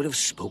sure he would have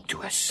spoke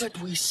to us.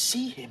 But we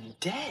see him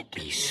dead.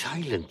 Be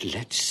silent.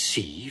 Let's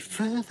see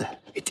further.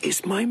 It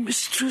is my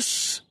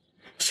mistress.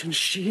 Since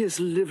she is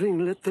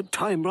living, let the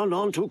time run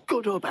on to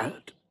good or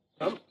bad.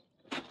 Come.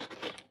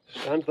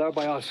 Stand thou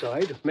by our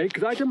side. Make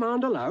thy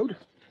demand aloud.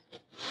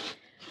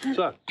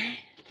 Sir,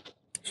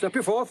 step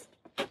you forth.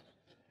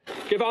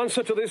 Give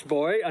answer to this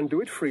boy, and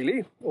do it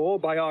freely, or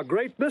by our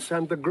greatness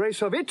and the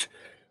grace of it,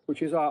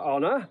 which is our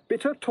honour,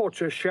 bitter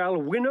torture shall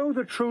winnow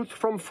the truth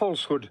from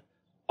falsehood.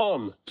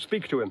 On,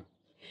 speak to him.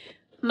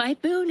 My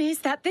boon is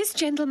that this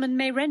gentleman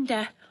may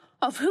render,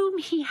 of whom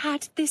he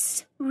had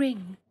this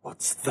ring.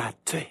 What's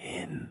that to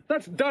him?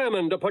 That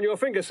diamond upon your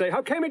finger, say,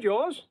 how came it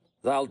yours?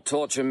 Thou'll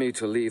torture me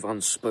to leave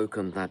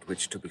unspoken that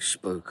which to be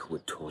spoke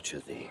would torture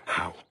thee.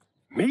 How?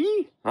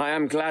 Me? I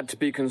am glad to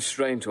be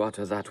constrained to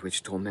utter that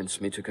which torments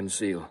me to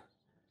conceal.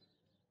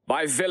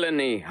 By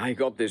villainy I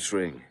got this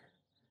ring.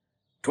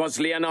 'Twas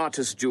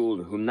Leonatus'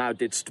 jewel, whom thou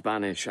didst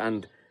banish,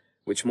 and,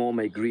 which more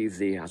may grieve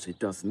thee as it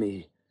doth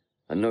me,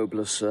 a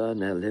nobler sir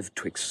ne'er lived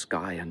twixt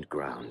sky and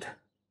ground.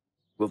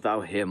 Wilt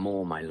thou hear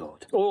more, my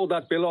lord? All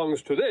that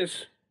belongs to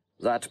this.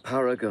 That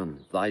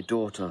paragon, thy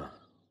daughter,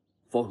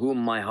 for whom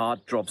my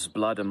heart drops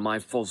blood and my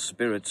false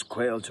spirits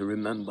quail to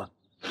remember.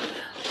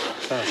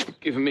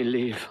 Give me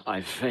leave,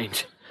 I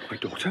faint. My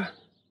daughter?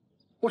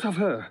 What of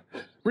her?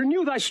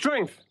 Renew thy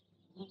strength.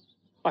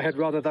 I had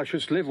rather thou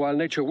shouldst live while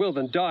nature will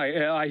than die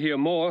ere I hear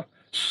more.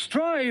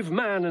 Strive,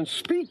 man, and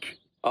speak.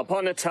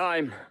 Upon a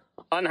time,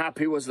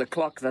 unhappy was the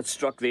clock that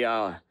struck the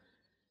hour.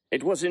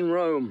 It was in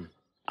Rome,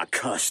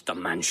 accursed the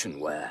mansion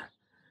where.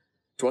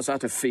 'Twas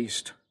at a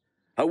feast.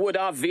 I would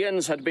our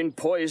viands had been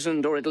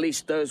poisoned, or at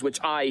least those which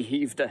I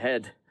heaved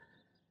ahead.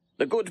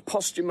 The good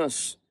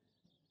Posthumus,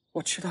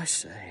 what should I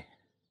say?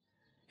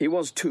 He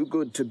was too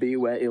good to be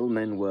where ill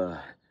men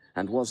were,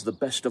 and was the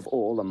best of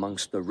all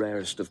amongst the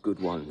rarest of good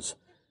ones.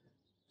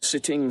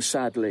 Sitting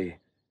sadly,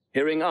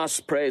 hearing us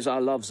praise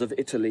our loves of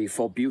Italy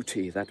for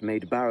beauty that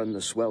made barren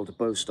the swelled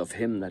boast of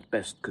him that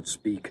best could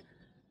speak,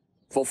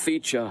 for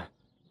feature,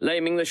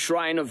 laming the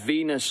shrine of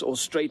Venus or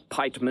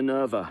straight-piped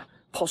Minerva,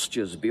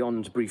 postures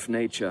beyond brief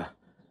nature,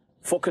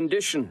 for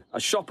condition, a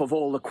shop of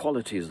all the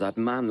qualities that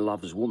man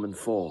loves woman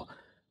for,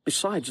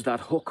 besides that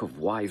hook of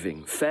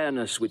wiving,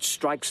 fairness which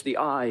strikes the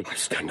eye. I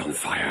stand on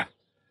fire.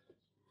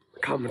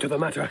 Come to the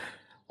matter.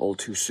 All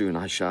too soon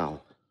I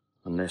shall,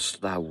 unless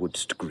thou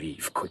wouldst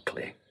grieve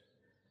quickly.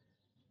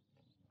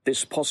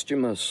 This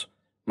Posthumus,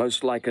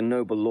 most like a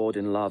noble lord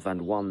in love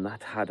and one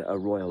that had a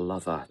royal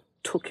lover,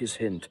 took his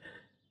hint,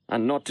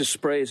 and not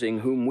dispraising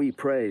whom we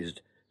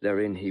praised,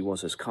 therein he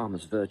was as calm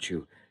as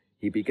virtue,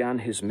 he began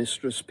his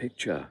mistress'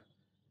 picture,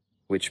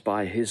 which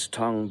by his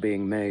tongue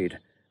being made,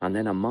 and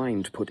then a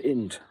mind put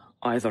in't,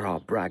 either our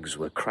brags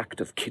were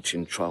cracked of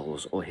kitchen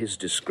trulls, or his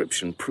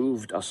description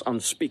proved us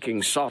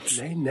unspeaking sots.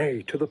 Nay,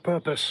 nay, to the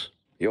purpose.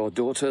 Your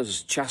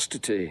daughter's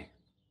chastity,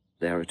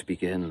 there it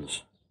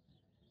begins.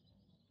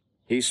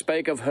 He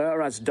spake of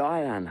her as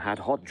Dian had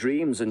hot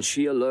dreams, and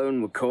she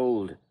alone were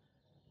cold.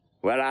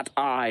 Whereat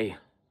I,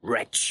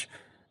 wretch,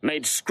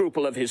 made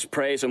scruple of his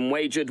praise, and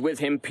wagered with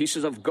him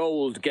pieces of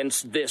gold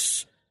 'gainst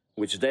this,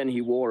 which then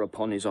he wore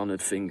upon his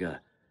honoured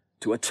finger,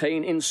 to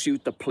attain in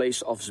suit the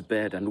place of's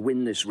bed, and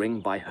win this ring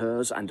by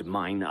hers and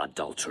mine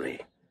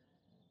adultery.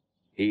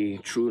 He,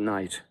 true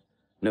knight,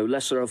 no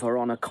lesser of her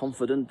honour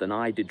confident than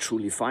I did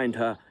truly find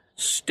her,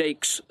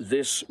 stakes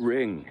this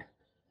ring,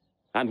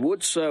 and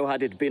would so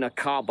had it been a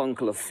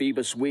carbuncle of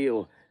Phoebus'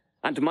 wheel,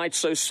 and might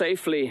so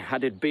safely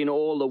had it been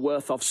all the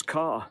worth of's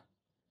car.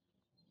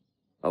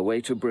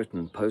 Away to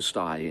Britain post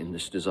I in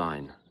this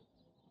design.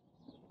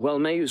 Well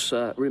may you,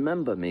 sir,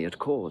 remember me at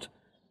court,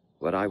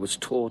 where I was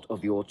taught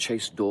of your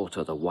chaste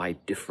daughter the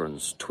wide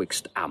difference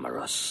twixt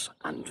amorous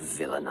and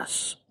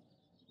villainous.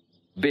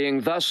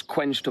 Being thus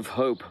quenched of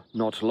hope,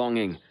 not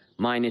longing,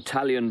 mine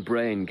Italian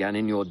brain gan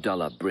in your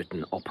duller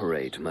Britain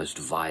operate most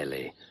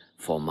vilely,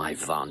 for my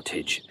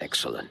vantage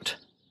excellent.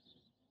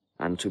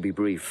 And to be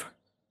brief,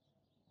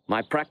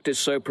 my practice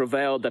so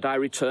prevailed that I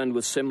returned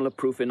with similar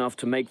proof enough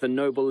to make the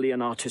noble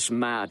Leonatus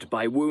mad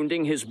by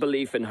wounding his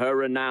belief in her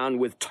renown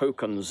with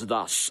tokens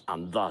thus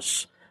and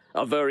thus,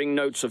 averring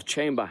notes of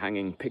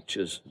chamber-hanging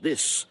pictures,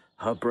 this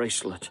her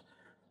bracelet.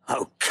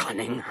 Oh,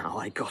 cunning how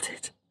I got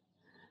it!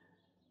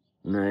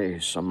 Nay,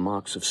 some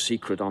marks of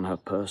secret on her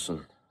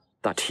person,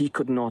 that he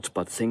could not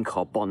but think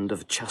her bond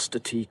of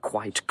chastity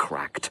quite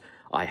cracked,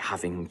 I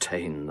having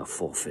ta'en the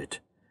forfeit.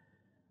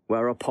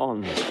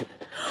 Whereupon...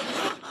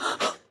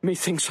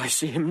 Methinks I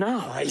see him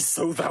now. Ay,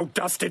 so thou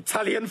dost,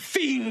 Italian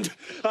fiend!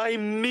 Ay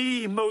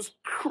me, most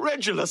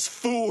credulous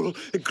fool,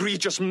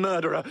 egregious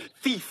murderer,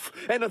 thief,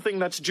 anything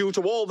that's due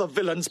to all the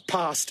villains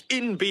past,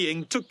 in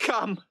being, to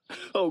come.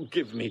 Oh,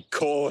 give me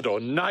cord or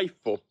knife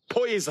or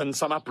poison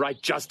some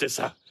upright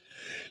justicer.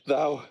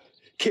 Thou,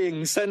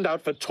 king, send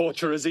out for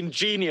torturers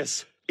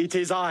ingenious. It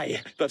is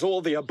I, that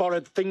all the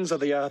abhorred things of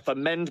the earth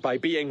amend by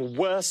being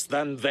worse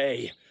than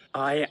they.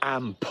 I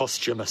am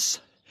Posthumus,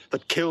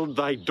 that killed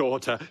thy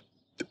daughter...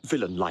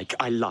 Villain-like,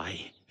 I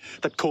lie,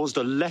 that caused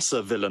a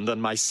lesser villain than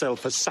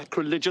myself, a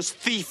sacrilegious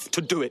thief, to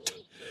do it.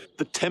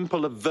 The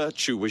temple of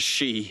virtue was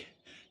she,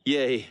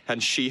 yea,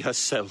 and she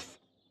herself.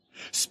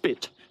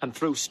 Spit and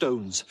throw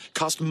stones,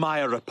 cast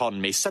mire upon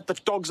me, set the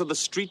dogs of the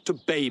street to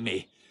bay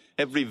me.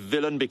 Every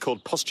villain be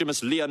called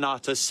Posthumus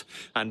Leonatus,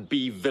 and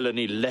be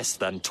villainy less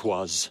than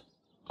 'twas.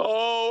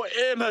 Oh,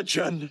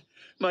 Imogen,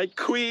 my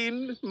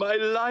queen, my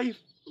life,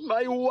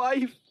 my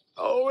wife.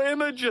 Oh,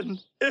 Imogen,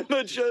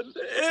 Imogen,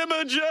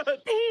 Imogen!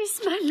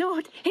 Peace, my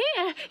lord.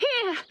 Here,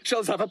 here.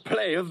 Shalt have a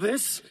play of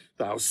this?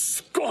 Thou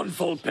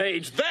scornful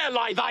page, there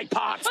lie thy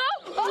part!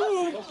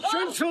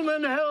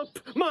 Gentlemen, help!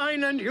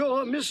 Mine and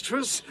your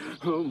mistress.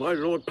 Oh, my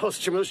lord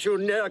Posthumus, you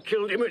ne'er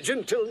killed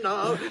Imogen till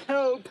now.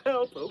 Help,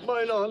 help, oh,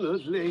 mine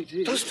honoured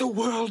lady. Does the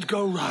world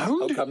go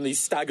round? How come these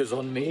staggers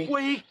on me?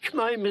 Wake,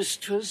 my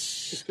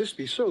mistress. If this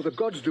be so, the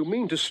gods do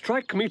mean to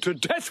strike me to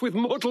death with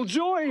mortal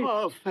joy.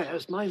 How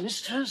fares my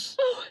mistress?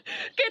 Oh,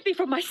 get thee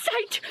from my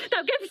sight!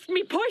 Thou givest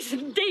me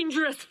poison,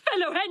 dangerous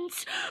fellow,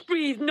 hence!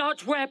 Breathe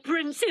not where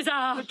princes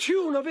are! The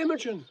tune of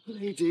Imogen.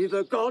 Lady,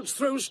 the gods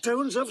throw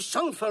stones of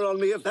sulphur on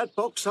me if that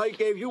box I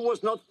gave you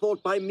was not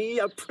thought by me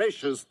a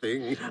precious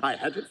thing. I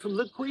had it from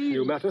the Queen.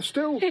 You matter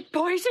still. It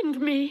poisoned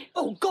me.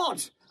 Oh,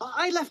 gods!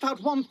 I left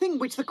out one thing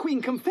which the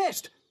Queen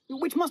confessed,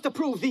 which must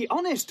approve thee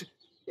honest.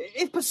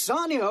 If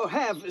Bassanio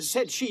have,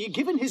 said she,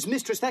 given his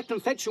mistress that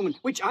confection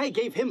which I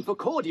gave him for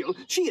cordial,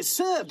 she is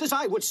served as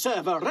I would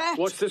serve a rat.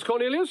 What's this,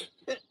 Cornelius?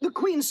 The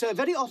Queen, sir,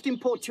 very oft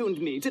importuned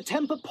me to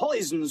temper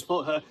poisons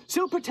for her,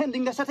 still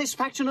pretending the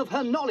satisfaction of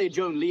her knowledge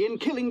only in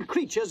killing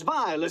creatures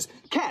vile as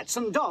cats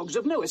and dogs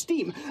of no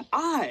esteem.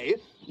 I,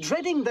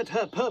 dreading that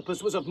her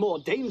purpose was of more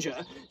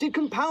danger, did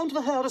compound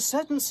for her a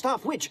certain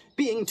stuff which,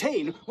 being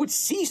ta'en, would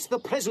cease the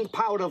present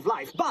power of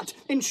life, but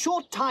in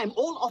short time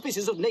all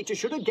offices of nature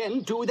should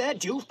again do their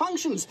due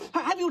functions.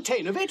 Have you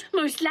ta'en of it?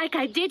 Most like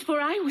I did, for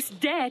I was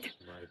dead.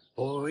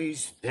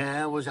 Boys,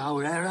 there was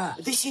our error.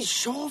 This is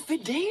sure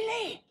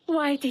fidele.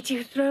 Why did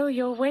you throw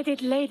your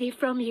wedded lady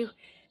from you?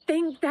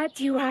 Think that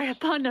you are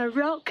upon a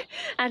rock,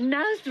 and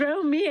now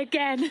throw me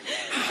again.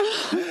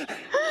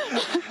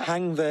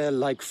 Hang there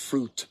like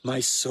fruit, my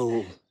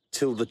soul,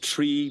 till the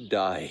tree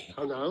die.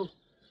 How now?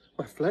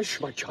 My flesh,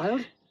 my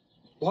child?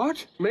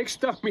 What? Makest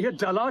thou me a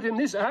dullard in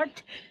this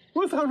act?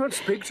 Wilt thou not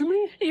speak to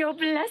me? Your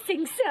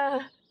blessing,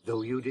 sir.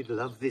 Though you did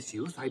love this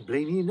youth, I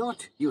blame ye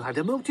not. You had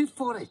a motive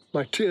for it.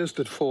 My tears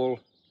that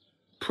fall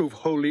prove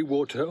holy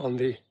water on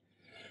thee.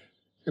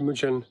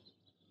 Imogen,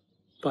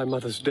 thy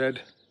mother's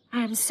dead.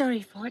 I am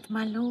sorry for it,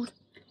 my lord.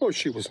 Oh,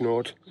 she was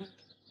naught.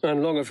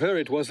 And long of her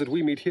it was that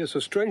we meet here so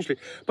strangely.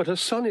 But her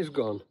son is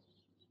gone.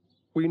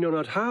 We know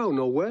not how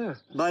nor where.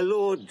 My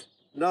lord,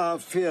 now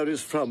fear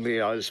is from me,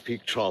 I'll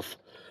speak troth.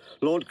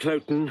 Lord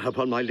Cloughton,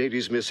 upon my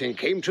lady's missing,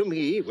 came to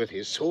me with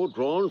his sword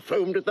drawn,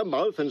 foamed at the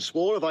mouth, and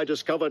swore if I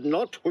discovered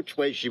not which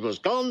way she was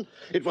gone,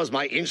 it was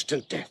my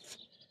instant death.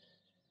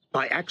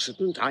 By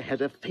accident, I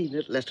had a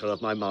feigned letter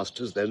of my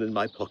master's then in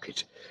my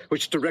pocket,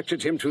 which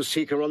directed him to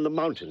seek her on the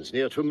mountains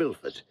near to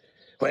Milford,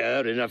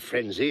 where, in a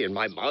frenzy, in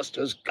my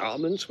master's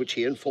garments, which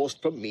he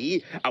enforced from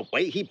me,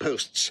 away he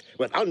posts,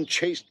 with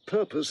unchaste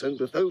purpose and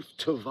with oath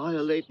to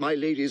violate my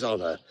lady's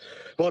honour.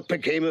 What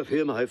became of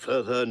him I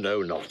further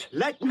know not.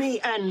 Let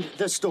me end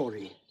the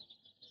story.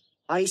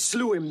 I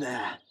slew him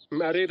there.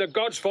 Marry, the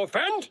gods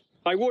forfend!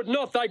 I would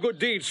not thy good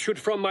deeds should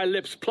from my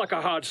lips pluck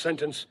a hard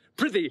sentence.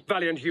 Prithee,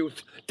 valiant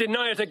youth,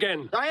 deny it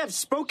again. I have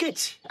spoke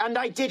it, and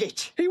I did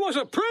it. He was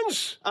a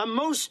prince! A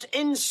most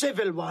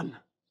incivil one.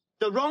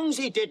 The wrongs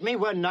he did me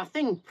were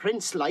nothing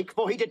prince-like,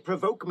 for he did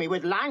provoke me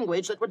with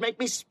language that would make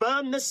me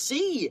spurn the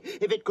sea.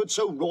 If it could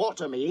so roar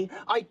to me,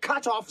 I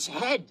cut off's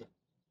head.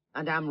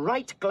 And am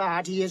right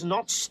glad he is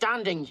not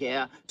standing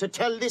here to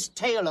tell this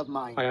tale of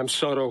mine. I am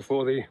sorrow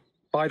for thee.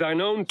 By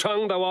thine own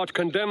tongue thou art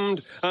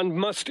condemned, and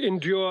must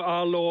endure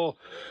our law.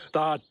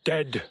 Thou art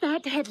dead.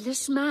 That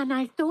headless man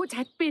I thought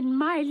had been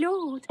my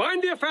lord.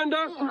 Bind the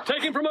offender.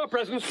 Take him from our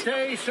presence.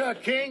 Stay, Sir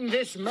King.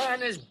 This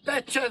man is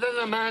better than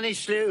the man he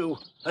slew,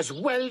 as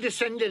well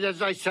descended as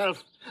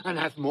thyself, and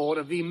hath more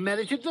of thee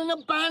merited than a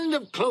band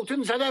of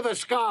Cloughtons had ever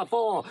scar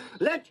for.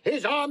 Let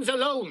his arms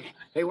alone.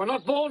 They were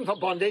not born for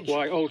bondage.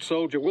 Why, old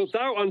soldier, wilt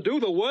thou undo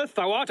the worth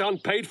thou art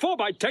unpaid for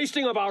by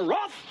tasting of our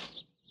wrath?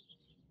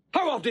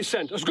 How of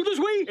descent? As good as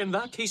we? In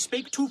that he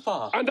spake too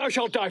far. And thou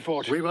shalt die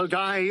for it. We will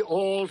die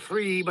all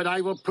three, but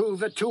I will prove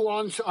that 2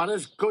 aunts are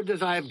as good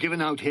as I have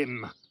given out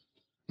him.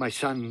 My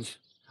sons,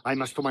 I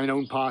must for mine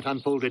own part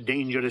unfold a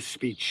dangerous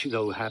speech,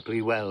 though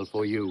haply well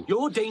for you.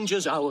 Your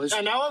danger's ours.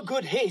 And our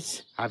good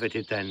his. Have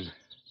it then.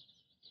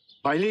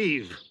 By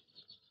leave,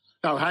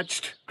 thou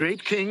hadst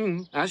great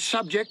king as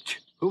subject,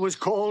 who was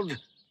called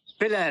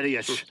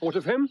Belarius. What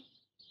of him?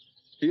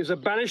 He is a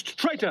banished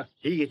traitor.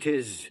 He it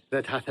is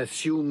that hath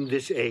assumed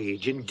this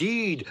age.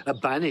 Indeed, a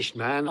banished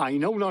man, I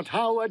know not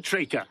how a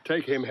traitor.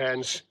 Take him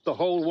hence. The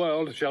whole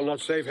world shall not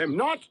save him.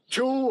 Not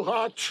too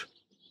hot.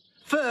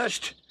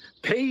 First,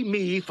 pay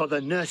me for the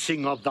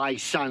nursing of thy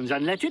sons,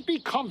 and let it be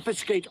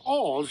confiscate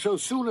all so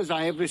soon as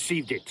I have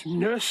received it.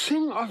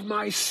 Nursing of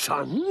my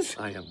sons?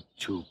 I am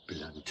too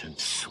blunt and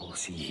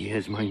saucy.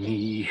 Here's my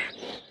knee.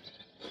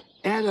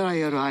 Ere I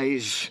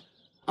arise,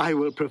 I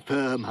will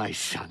prefer my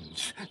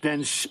sons,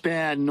 then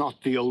spare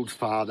not the old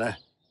father.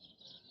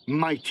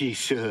 Mighty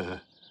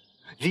sir,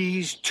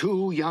 these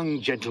 2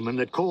 young gentlemen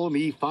that call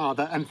me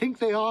father and think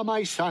they are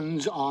my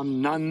sons are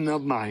none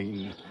of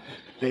mine.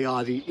 They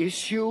are the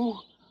issue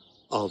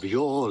of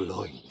your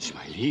loins,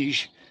 my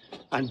liege,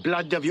 and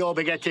blood of your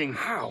begetting.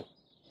 How?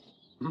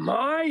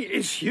 My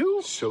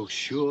issue? So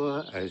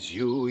sure as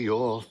you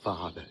your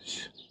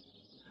fathers.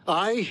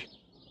 I,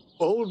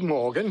 old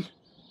Morgan,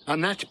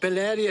 and that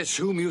Belarius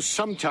whom you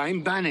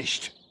sometime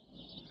banished.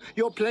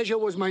 Your pleasure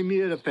was my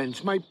mere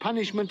offence, my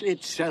punishment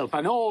itself,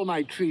 and all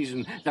my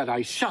treason that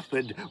I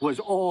suffered was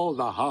all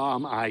the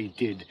harm I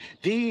did.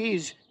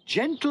 These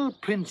gentle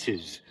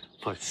princes,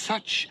 for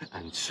such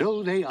and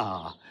so they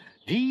are,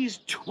 these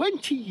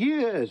 20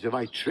 years have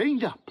I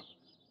trained up.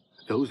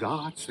 Those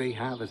arts they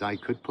have as I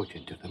could put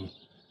into them.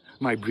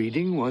 My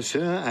breeding was,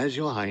 sir, as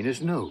your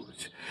highness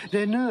knows.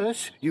 Their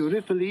nurse,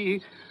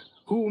 Euryphile,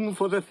 whom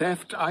for the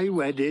theft I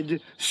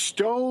wedded,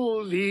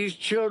 stole these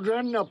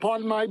children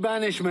upon my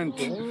banishment.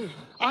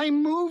 I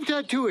moved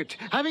her to it,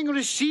 having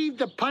received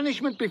the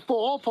punishment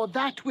before for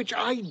that which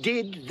I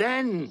did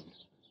then.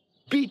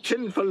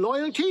 Beaten for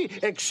loyalty,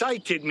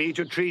 excited me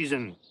to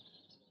treason.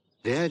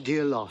 Their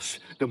dear loss,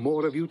 the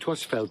more of you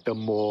 'twas felt, the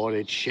more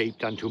it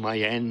shaped unto my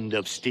end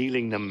of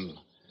stealing them.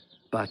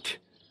 But,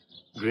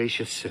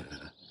 gracious sir,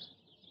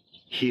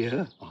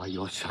 here are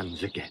your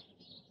sons again.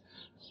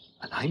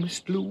 And I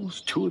must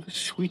lose 2 of the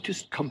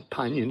sweetest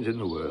companions in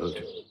the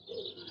world.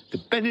 The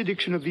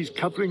benediction of these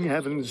covering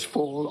heavens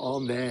fall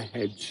on their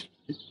heads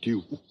with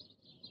dew,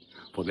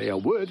 for they are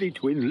worthy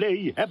to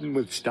inlay heaven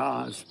with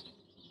stars.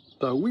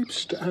 Thou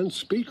weep'st and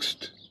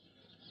speak'st.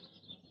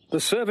 The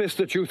service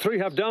that you 3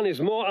 have done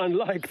is more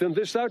unlike than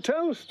this thou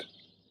tell'st.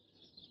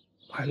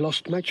 I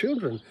lost my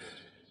children.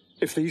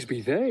 If these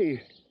be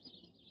they,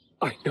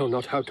 I know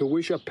not how to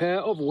wish a pair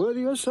of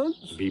worthier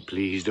sons. Be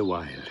pleased a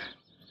while.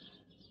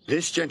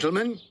 This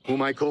gentleman,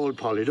 whom I call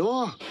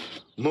Polydor,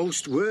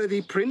 most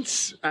worthy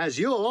prince as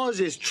yours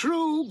is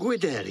true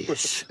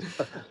Guiderius.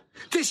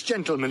 This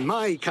gentleman,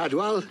 my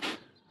Cadwal,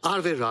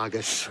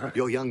 Arviragus,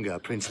 your younger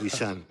princely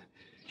son.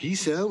 He,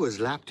 sir, was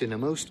lapped in a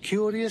most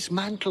curious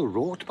mantle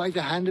wrought by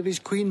the hand of his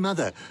queen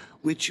mother,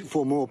 which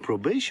for more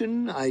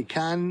probation I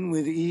can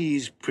with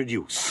ease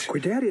produce.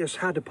 Guiderius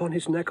had upon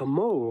his neck a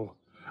mole,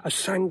 a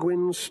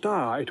sanguine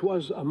star. It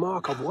was a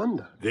mark of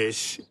wonder.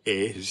 This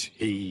is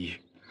he,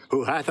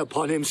 who hath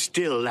upon him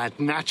still that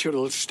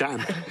natural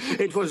stamp.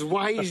 It was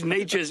wise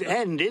nature's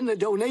end in the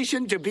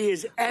donation to be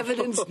his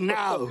evidence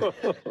now.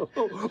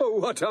 Oh,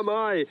 what am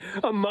I?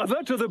 A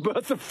mother to the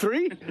birth of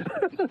 3?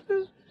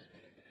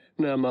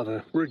 Now,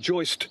 mother,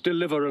 rejoiced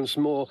deliverance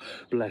more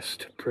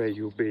blessed, pray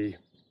you be,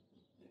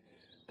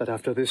 that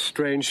after this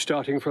strange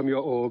starting from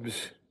your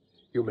orbs,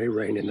 you may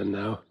reign in them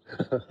now.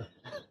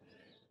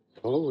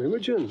 Oh,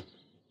 Imogen,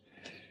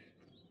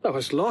 thou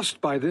hast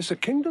lost by this a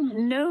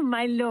kingdom? No,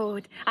 my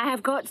lord, I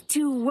have got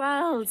 2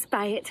 worlds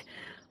by it.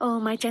 Oh,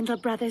 my gentle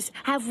brothers,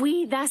 have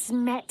we thus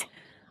met?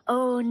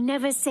 Oh,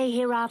 never say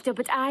hereafter,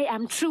 but I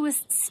am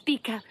truest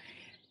speaker.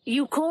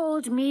 You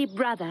called me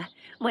brother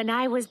when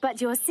I was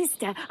but your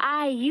sister.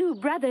 I, you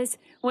brothers,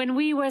 when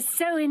we were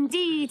so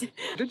indeed.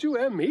 Did you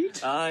e'er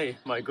meet? Aye,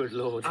 my good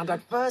lord. And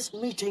at first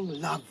meeting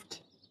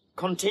loved.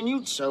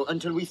 Continued so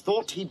until we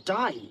thought he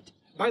died.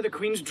 By the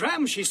queen's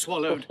dram she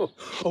swallowed.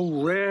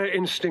 Oh, rare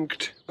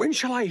instinct. When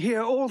shall I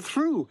hear all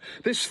through?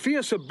 This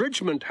fierce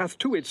abridgment hath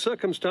to it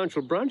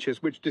circumstantial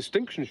branches which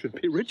distinction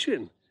should be rich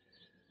in.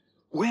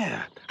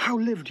 Where? How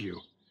lived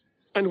you?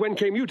 And when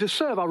came you to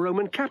serve our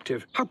Roman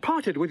captive? How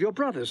parted with your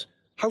brothers?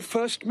 How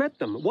first met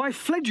them? Why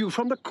fled you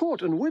from the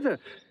court, and whither?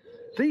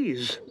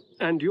 These,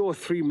 and your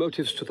 3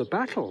 motives to the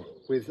battle,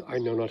 with I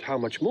know not how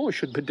much more,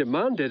 should be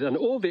demanded, and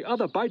all the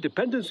other by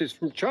dependencies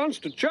from chance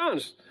to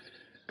chance.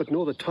 But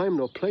nor the time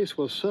nor place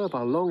will serve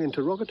our long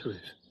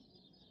interrogatories.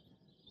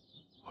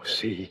 Oh,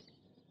 see,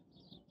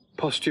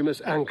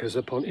 posthumous anchors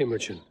upon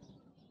Imogen,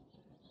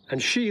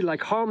 and she,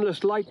 like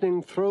harmless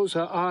lightning, throws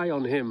her eye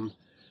on him,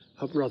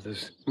 her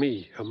brothers,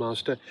 me, her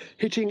master,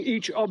 hitting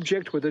each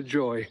object with a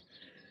joy.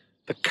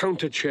 The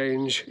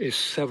counterchange is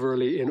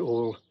severally in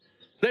all.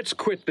 Let's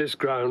quit this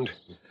ground,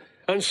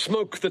 and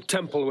smoke the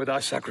temple with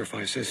our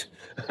sacrifices.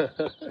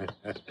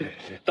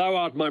 Thou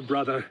art my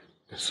brother,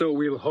 so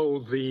we'll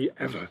hold thee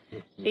ever.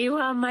 You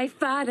are my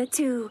father,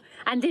 too,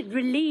 and it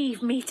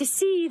relieve me to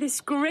see this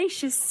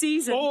gracious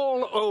season.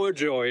 All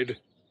overjoyed,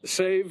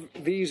 save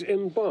these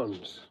in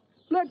bonds.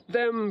 Let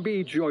them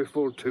be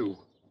joyful, too,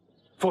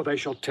 for they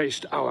shall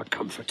taste our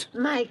comfort.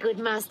 My good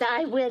master,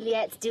 I will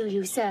yet do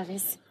you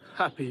service.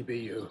 Happy be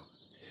you.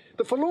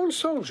 The forlorn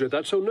soldier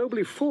that so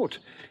nobly fought,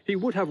 he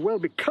would have well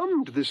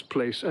becomed this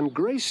place and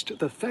graced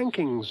the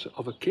thankings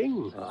of a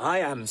king. I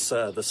am,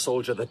 sir, the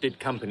soldier that did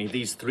company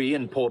these 3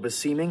 in poor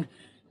beseeming.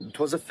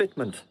 'Twas a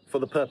fitment for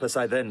the purpose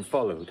I then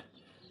followed.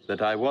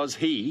 That I was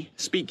he,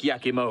 speak,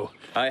 Iachimo.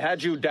 I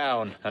had you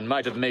down, and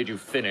might have made you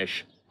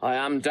finish. I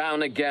am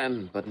down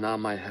again, but now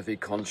my heavy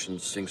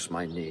conscience sinks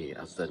my knee,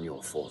 as then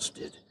your force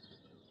did.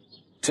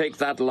 Take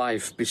that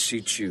life,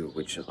 beseech you,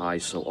 which I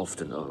so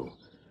often owe.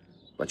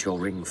 But your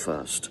ring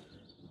first,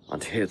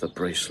 and here the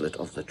bracelet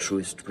of the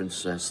truest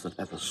princess that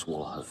ever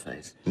swore her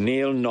faith.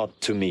 Kneel not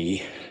to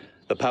me.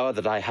 The power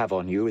that I have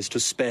on you is to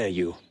spare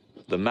you,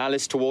 the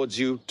malice towards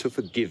you to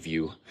forgive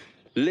you.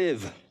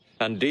 Live,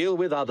 and deal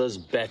with others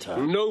better.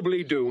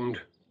 Nobly doomed.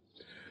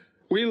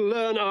 We'll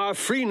learn our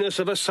freeness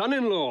of a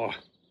son-in-law.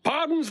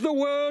 Pardons the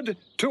word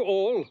to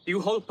all.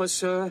 You hope us,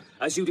 sir,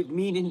 as you did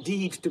mean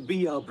indeed to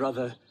be our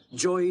brother.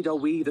 Joyed are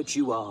we that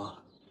you are.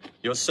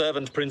 Your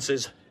servant,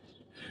 princes.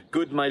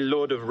 Good my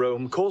lord of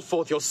Rome, call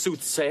forth your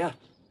soothsayer.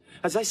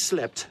 As I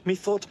slept,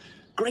 methought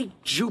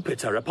great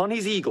Jupiter upon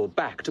his eagle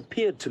backed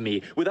appeared to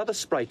me with other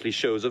sprightly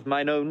shows of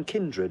mine own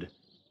kindred.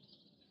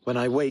 When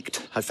I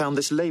waked, I found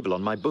this label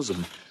on my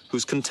bosom,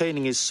 whose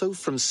containing is so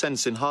from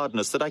sense in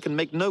hardness that I can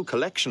make no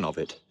collection of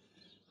it.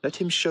 Let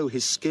him show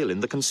his skill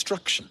in the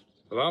construction.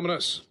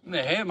 Voluminous.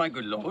 Nay, my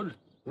good lord.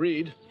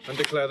 Read and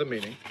declare the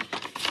meaning.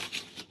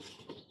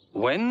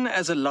 When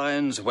as a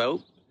lion's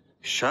whelp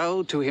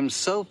shall to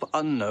himself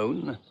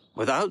unknown,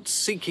 without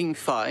seeking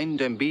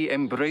find, and be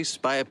embraced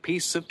by a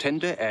piece of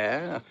tender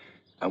air,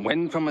 and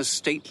when from a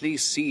stately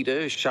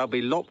cedar shall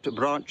be lopped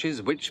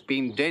branches which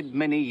been dead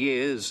many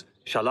years,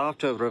 shall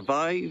after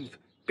revive,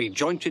 be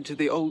jointed to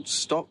the old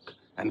stock,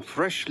 and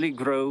freshly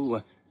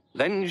grow,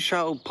 then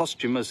shall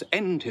Posthumus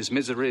end his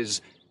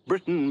miseries,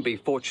 Britain be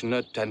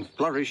fortunate, and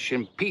flourish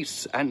in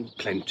peace and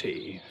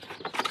plenty.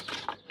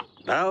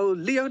 Thou,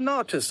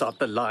 Leonatus, art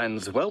the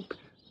lion's whelp.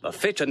 The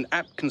fit and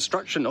apt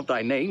construction of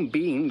thy name,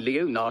 being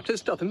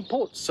Leonatus, doth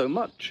import so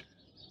much.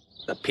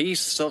 The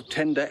piece of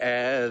tender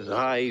air,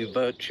 thy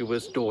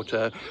virtuous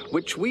daughter,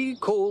 which we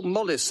call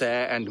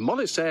Molisere, and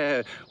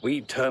Molisere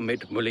we term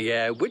it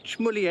Mulier, which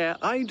Mulier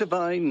I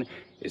divine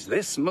is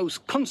this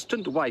most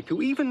constant wife,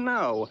 who even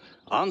now,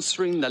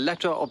 answering the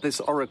letter of this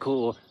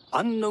oracle,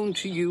 unknown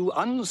to you,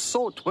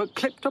 unsought, were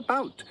clipped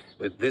about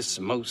with this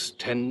most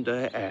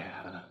tender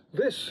air.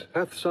 This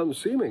hath some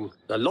seeming.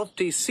 The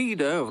lofty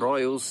cedar of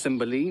royal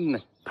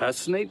Cymbeline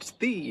personates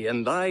thee,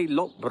 and thy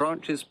lock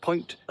branches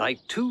point thy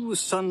 2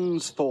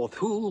 sons forth,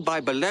 who by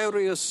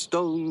Beleria's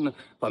stone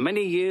for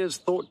many years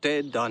thought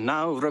dead are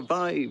now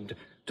revived,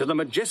 to the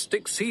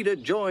majestic cedar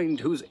joined,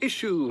 whose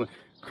issue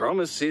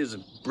promises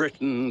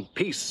Britain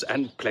peace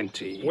and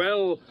plenty.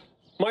 Well,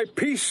 my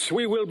peace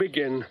we will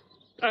begin.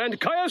 And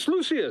Caius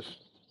Lucius,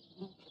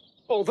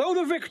 although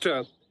the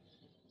victor,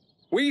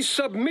 we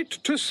submit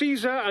to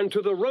Caesar and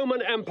to the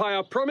Roman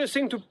Empire,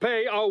 promising to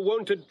pay our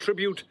wonted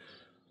tribute,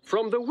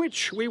 from the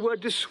which we were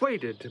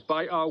dissuaded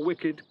by our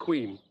wicked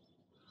queen,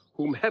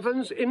 whom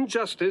heaven's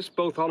injustice,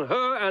 both on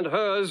her and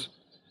hers,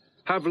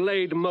 have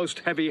laid most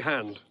heavy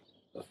hand.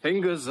 The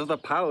fingers of the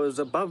powers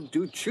above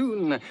do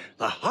tune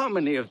the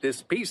harmony of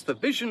this peace, the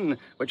vision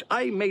which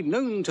I made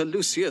known to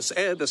Lucius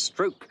ere the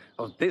stroke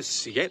of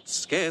this yet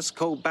scarce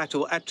cold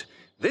battle at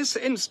this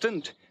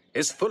instant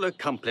is full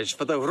accomplished,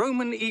 for the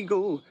Roman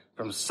eagle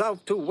from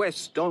south to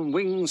west on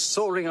wings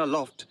soaring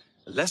aloft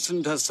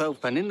lessened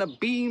herself, and in the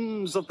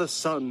beams of the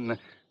sun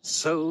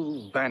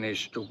so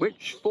vanished,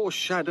 which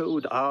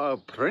foreshadowed our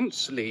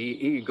princely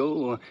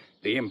eagle,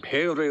 the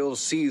imperial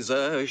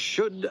Caesar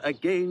should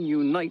again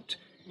unite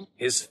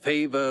his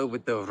favour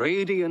with the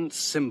radiant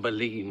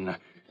Cymbeline,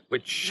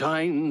 which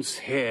shines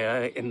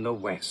here in the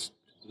west.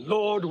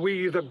 Lord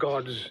we the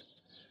gods,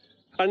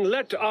 and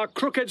let our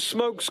crooked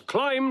smokes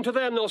climb to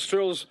their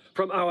nostrils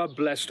from our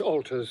blessed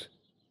altars.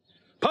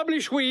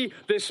 Publish we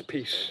this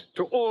peace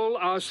to all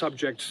our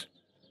subjects.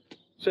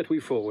 Set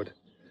we forward.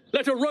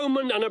 Let a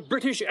Roman and a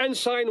British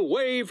ensign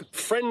wave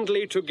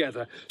friendly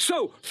together.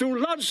 So, through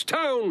Lud's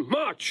town,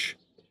 march,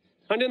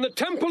 and in the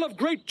temple of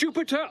great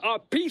Jupiter our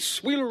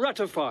peace we'll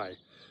ratify.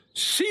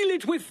 Seal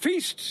it with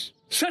feasts,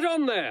 set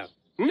on there.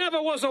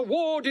 Never was a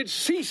war did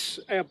cease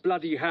ere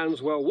bloody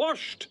hands were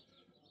washed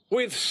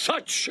with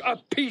such a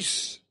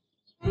peace.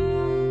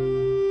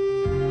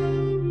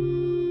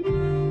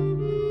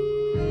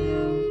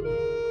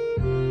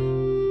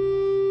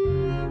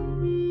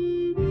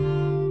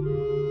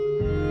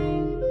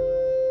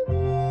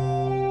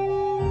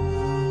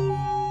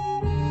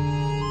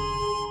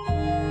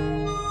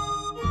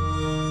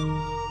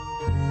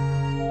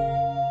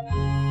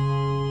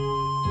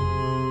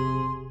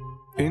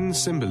 In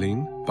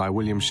Cymbeline by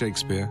William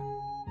Shakespeare.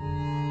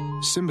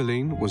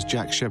 Cymbeline was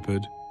Jack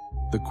Sheppard,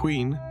 the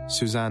Queen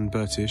Suzanne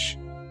Burtish,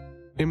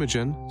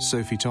 Imogen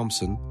Sophie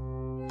Thompson,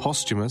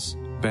 Posthumus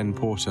Ben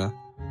Porter,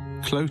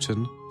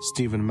 Cloten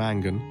Stephen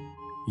Mangan,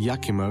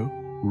 Iachimo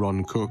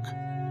Ron Cook,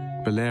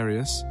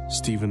 Belerius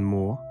Stephen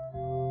Moore,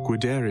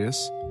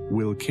 Guiderius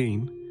Will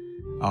Keane,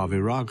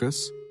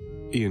 Arviragus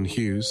Ian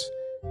Hughes,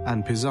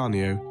 and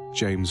Pisanio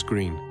James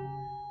Green.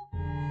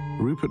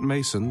 Rupert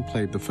Mason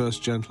played the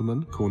first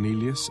gentleman,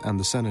 Cornelius, and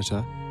the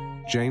senator,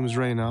 James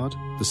Reynard,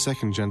 the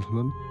second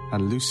gentleman,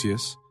 and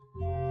Lucius,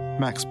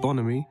 Max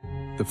Bonamy,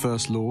 the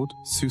first lord,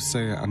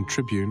 soothsayer and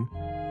tribune,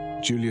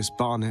 Julius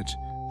Barnet,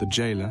 the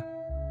jailer,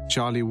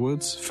 Charlie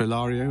Woods,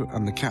 Philario,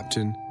 and the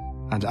captain,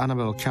 and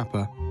Annabel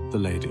Capper, the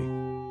lady.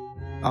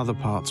 Other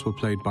parts were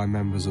played by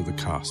members of the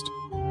cast.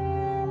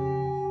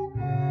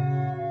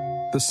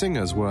 The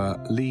singers were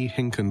Lee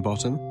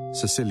Hinkenbottom,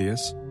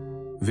 Cecilius,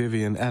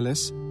 Vivian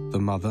Ellis, the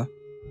mother,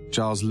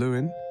 Giles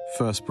Lewin,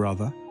 first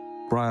brother,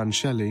 Brian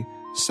Shelley,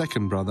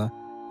 second brother,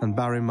 and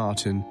Barry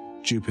Martin,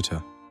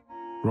 Jupiter.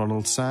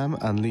 Ronald Sam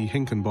and Lee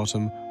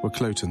Hinkenbottom were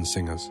Cloten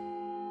singers.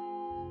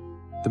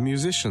 The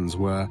musicians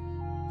were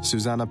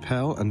Susanna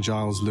Pell and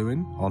Giles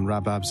Lewin on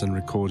rababs and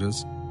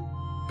recorders,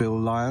 Bill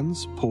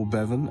Lyons, Paul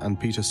Bevan and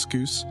Peter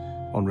Scoose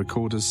on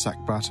recorders,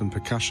 sackbut and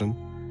percussion,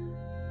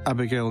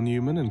 Abigail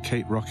Newman and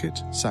Kate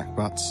Rocket,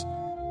 sackbuts,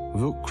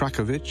 Vuk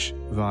Krakovich,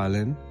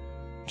 violin,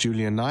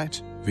 Julia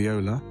Knight,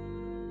 viola,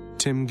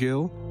 Tim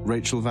Gill,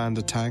 Rachel van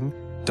der Tang,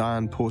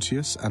 Diane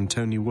Porteous and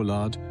Tony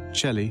Woolard,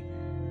 cello,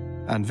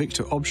 and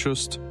Victor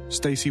Obshust,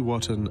 Stacey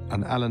Watton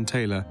and Alan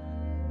Taylor,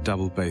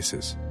 double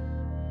basses.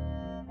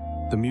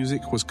 The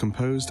music was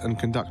composed and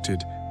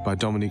conducted by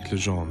Dominique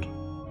Legendre.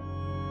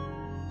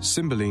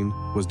 Cymbeline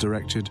was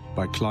directed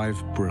by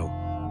Clive Brill.